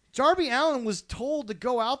 Yep. Darby Allin was told to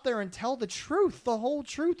go out there and tell the truth, the whole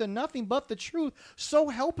truth, and nothing but the truth. So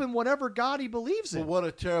help him whatever God he believes in. But what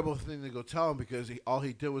a terrible thing to go tell him because all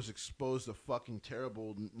he did was expose the fucking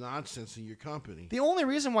terrible nonsense in your company. The only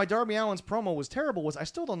reason why Darby Allin's promo was terrible was I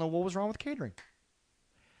still don't know what was wrong with catering.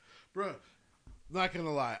 Bro, not going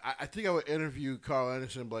to lie. I think I would interview Carl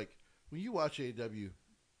Anderson like, when you watch AEW,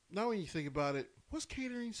 now when you think about it, was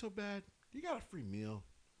catering so bad? You got a free meal.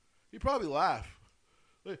 He'd probably laugh.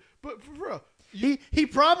 But for real, He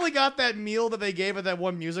probably got that meal that they gave at that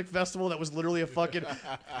one music festival that was literally a fucking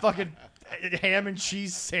ham and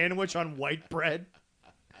cheese sandwich on white bread.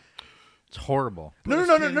 It's horrible. No,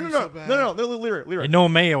 Leroy. And no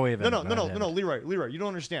mayo even. No, Leroy. You don't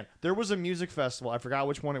understand. There was a music festival. I forgot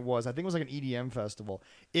which one it was. I think it was like an EDM festival.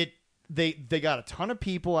 They got a ton of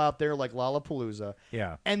people out there like Lollapalooza.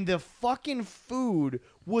 Yeah. And the fucking food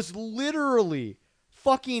was literally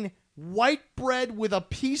fucking white bread with a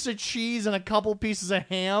piece of cheese and a couple pieces of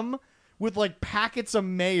ham with like packets of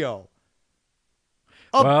mayo.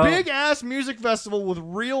 A big ass music festival with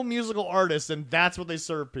real musical artists, and that's what they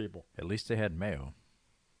serve people. At least they had mayo.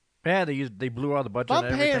 Yeah, they blew all the budget. If I'm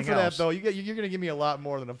and paying everything for else. that though, you're gonna give me a lot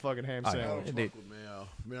more than a fucking ham I know. I don't sandwich. fuck with mayo.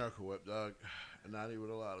 Miracle Whip, dog. And not even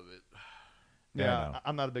a lot of it. Yeah,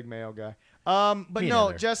 I'm not a big mayo guy. But Me no,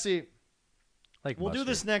 neither. Jesse, Like we'll do mustard.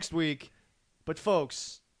 this next week. But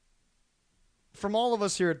folks, from all of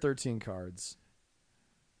us here at 13 Cards,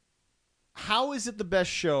 how is it the best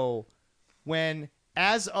show when,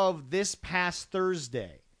 as of this past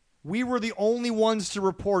Thursday, we were the only ones to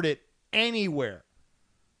report it anywhere?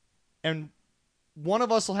 And one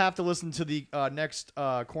of us will have to listen to the next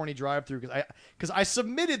corny drive-through because I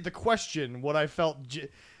submitted the question what I felt.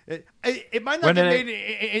 It might not get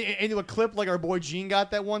made into a clip like our boy Gene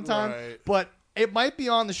got that one time, but it might be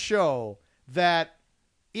on the show that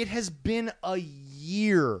it has been a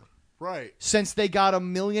year since they got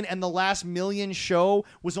 1 million, and the last 1 million show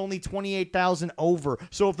was only 28,000 over.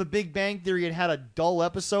 So if the Big Bang Theory had a dull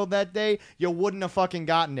episode that day, you wouldn't have fucking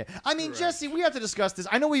gotten it. I mean, Jesse, we have to discuss this.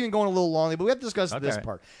 I know we've been going a little long, but we have to discuss this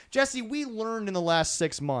part. Jesse, we learned in the last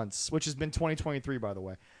 6 months, which has been 2023, by the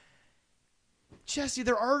way. Jesse,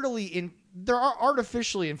 they're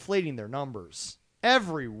artificially inflating their numbers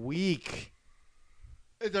every week.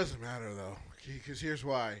 It doesn't matter, though, because here's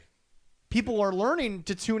why. People are learning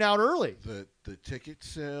to tune out early. The ticket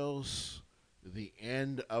sales, the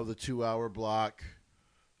end of the 2-hour block,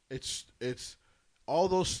 it's all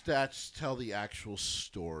those stats tell the actual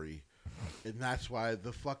story, and that's why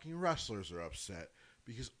the fucking wrestlers are upset,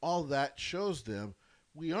 because all that shows them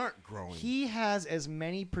we aren't growing. He has as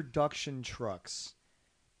many production trucks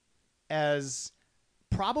as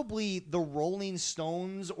probably the Rolling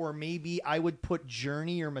Stones, or maybe I would put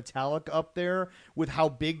Journey or Metallica up there with how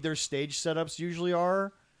big their stage setups usually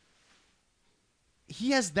are.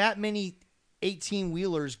 He has that many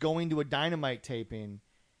 18-wheelers going to a Dynamite taping.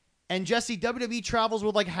 And Jesse, WWE travels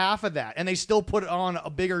with like half of that, and they still put on a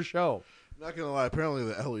bigger show. Not going to lie, apparently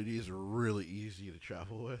the LEDs are really easy to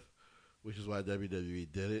travel with, which is why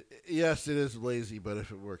WWE did it. Yes, it is lazy, but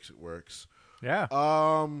if it works, it works. Yeah.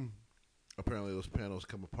 Apparently those panels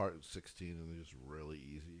come apart in 16, and they're just really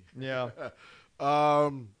easy. Yeah.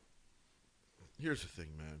 Here's the thing,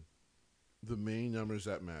 man. The main numbers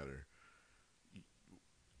that matter.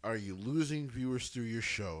 Are you losing viewers through your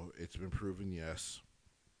show? It's been proven yes.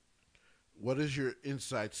 What does your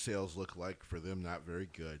inside sales look like for them? Not very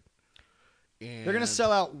good. And they're going to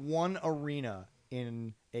sell out one arena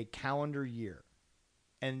in a calendar year.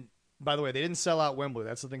 And by the way, they didn't sell out Wembley.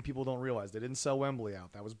 That's the thing people don't realize. They didn't sell Wembley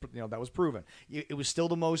out. That was proven. It was still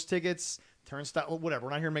the most tickets, turnstile, whatever.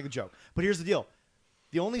 We're not here to make a joke. But here's the deal.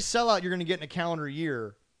 The only sellout you're going to get in a calendar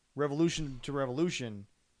year, revolution to revolution,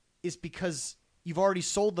 is because you've already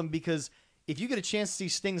sold them, because if you get a chance to see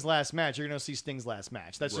Sting's last match, you're going to see Sting's last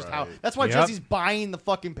match. That's just how. That's why Jesse's buying the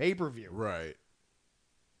fucking pay-per-view. Right.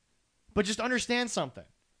 But just understand something.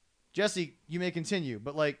 Jesse, you may continue,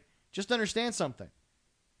 but just understand something.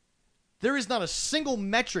 There is not a single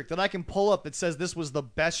metric that I can pull up that says this was the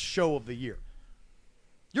best show of the year.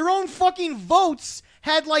 Your own fucking votes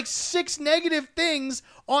had 6 negative things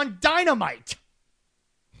on Dynamite.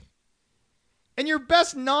 And your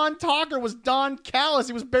best non-talker was Don Callis.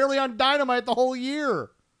 He was barely on Dynamite the whole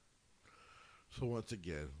year. So once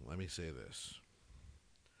again, let me say this.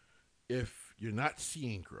 If you're not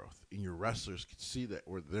seeing growth, and your wrestlers can see that,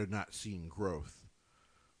 or they're not seeing growth,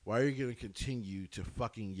 why are you going to continue to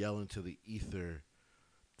fucking yell into the ether?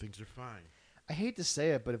 Things are fine. I hate to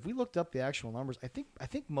say it, but if we looked up the actual numbers, I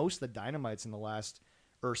think most of the Dynamites in the last,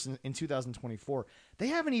 or in 2024, they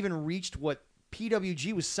haven't even reached what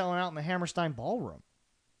PWG was selling out in the Hammerstein Ballroom.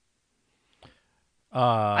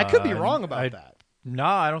 I could be wrong about that. No,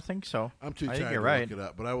 I don't think so. I'm too tired to look it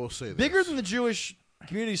up, but I will say this. Bigger than the Jewish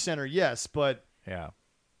Community Center, yes, but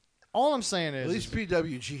all I'm saying is... At least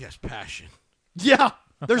PWG has passion. Yeah,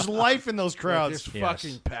 there's life in those crowds. There's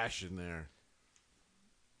fucking passion there.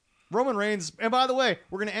 Roman Reigns, and by the way,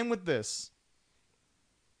 we're going to end with this.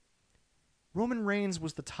 Roman Reigns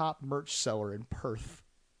was the top merch seller in Perth.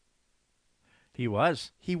 He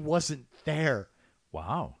was? He wasn't there.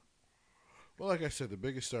 Wow. Well, like I said, the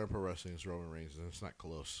biggest star in pro wrestling is Roman Reigns, and it's not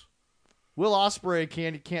close. Will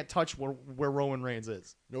Ospreay can't touch where Roman Reigns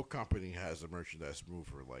is. No company has a merchandise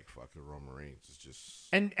mover like fucking Roman Reigns. It's just...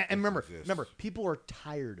 And remember, people are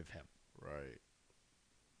tired of him. Right.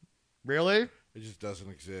 Really? It just doesn't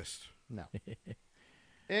exist. No.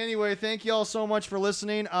 Anyway, thank you all so much for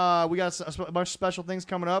listening. We got a bunch of special things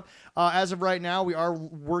coming up. As of right now, we are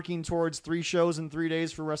working towards 3 shows in 3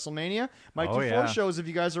 days for WrestleMania. Might do 4 shows if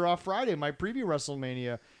you guys are off Friday. Might preview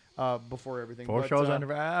WrestleMania before everything. 4 shows on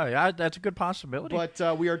yeah, that's a good possibility.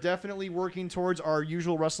 But we are definitely working towards our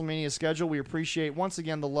usual WrestleMania schedule. We appreciate, once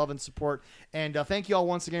again, the love and support. And thank you all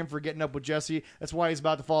once again for getting up with Jesse. That's why he's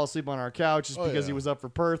about to fall asleep on our couch, just because he was up for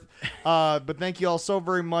Perth. But thank you all so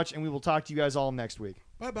very much, and we will talk to you guys all next week.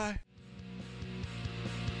 Bye-bye.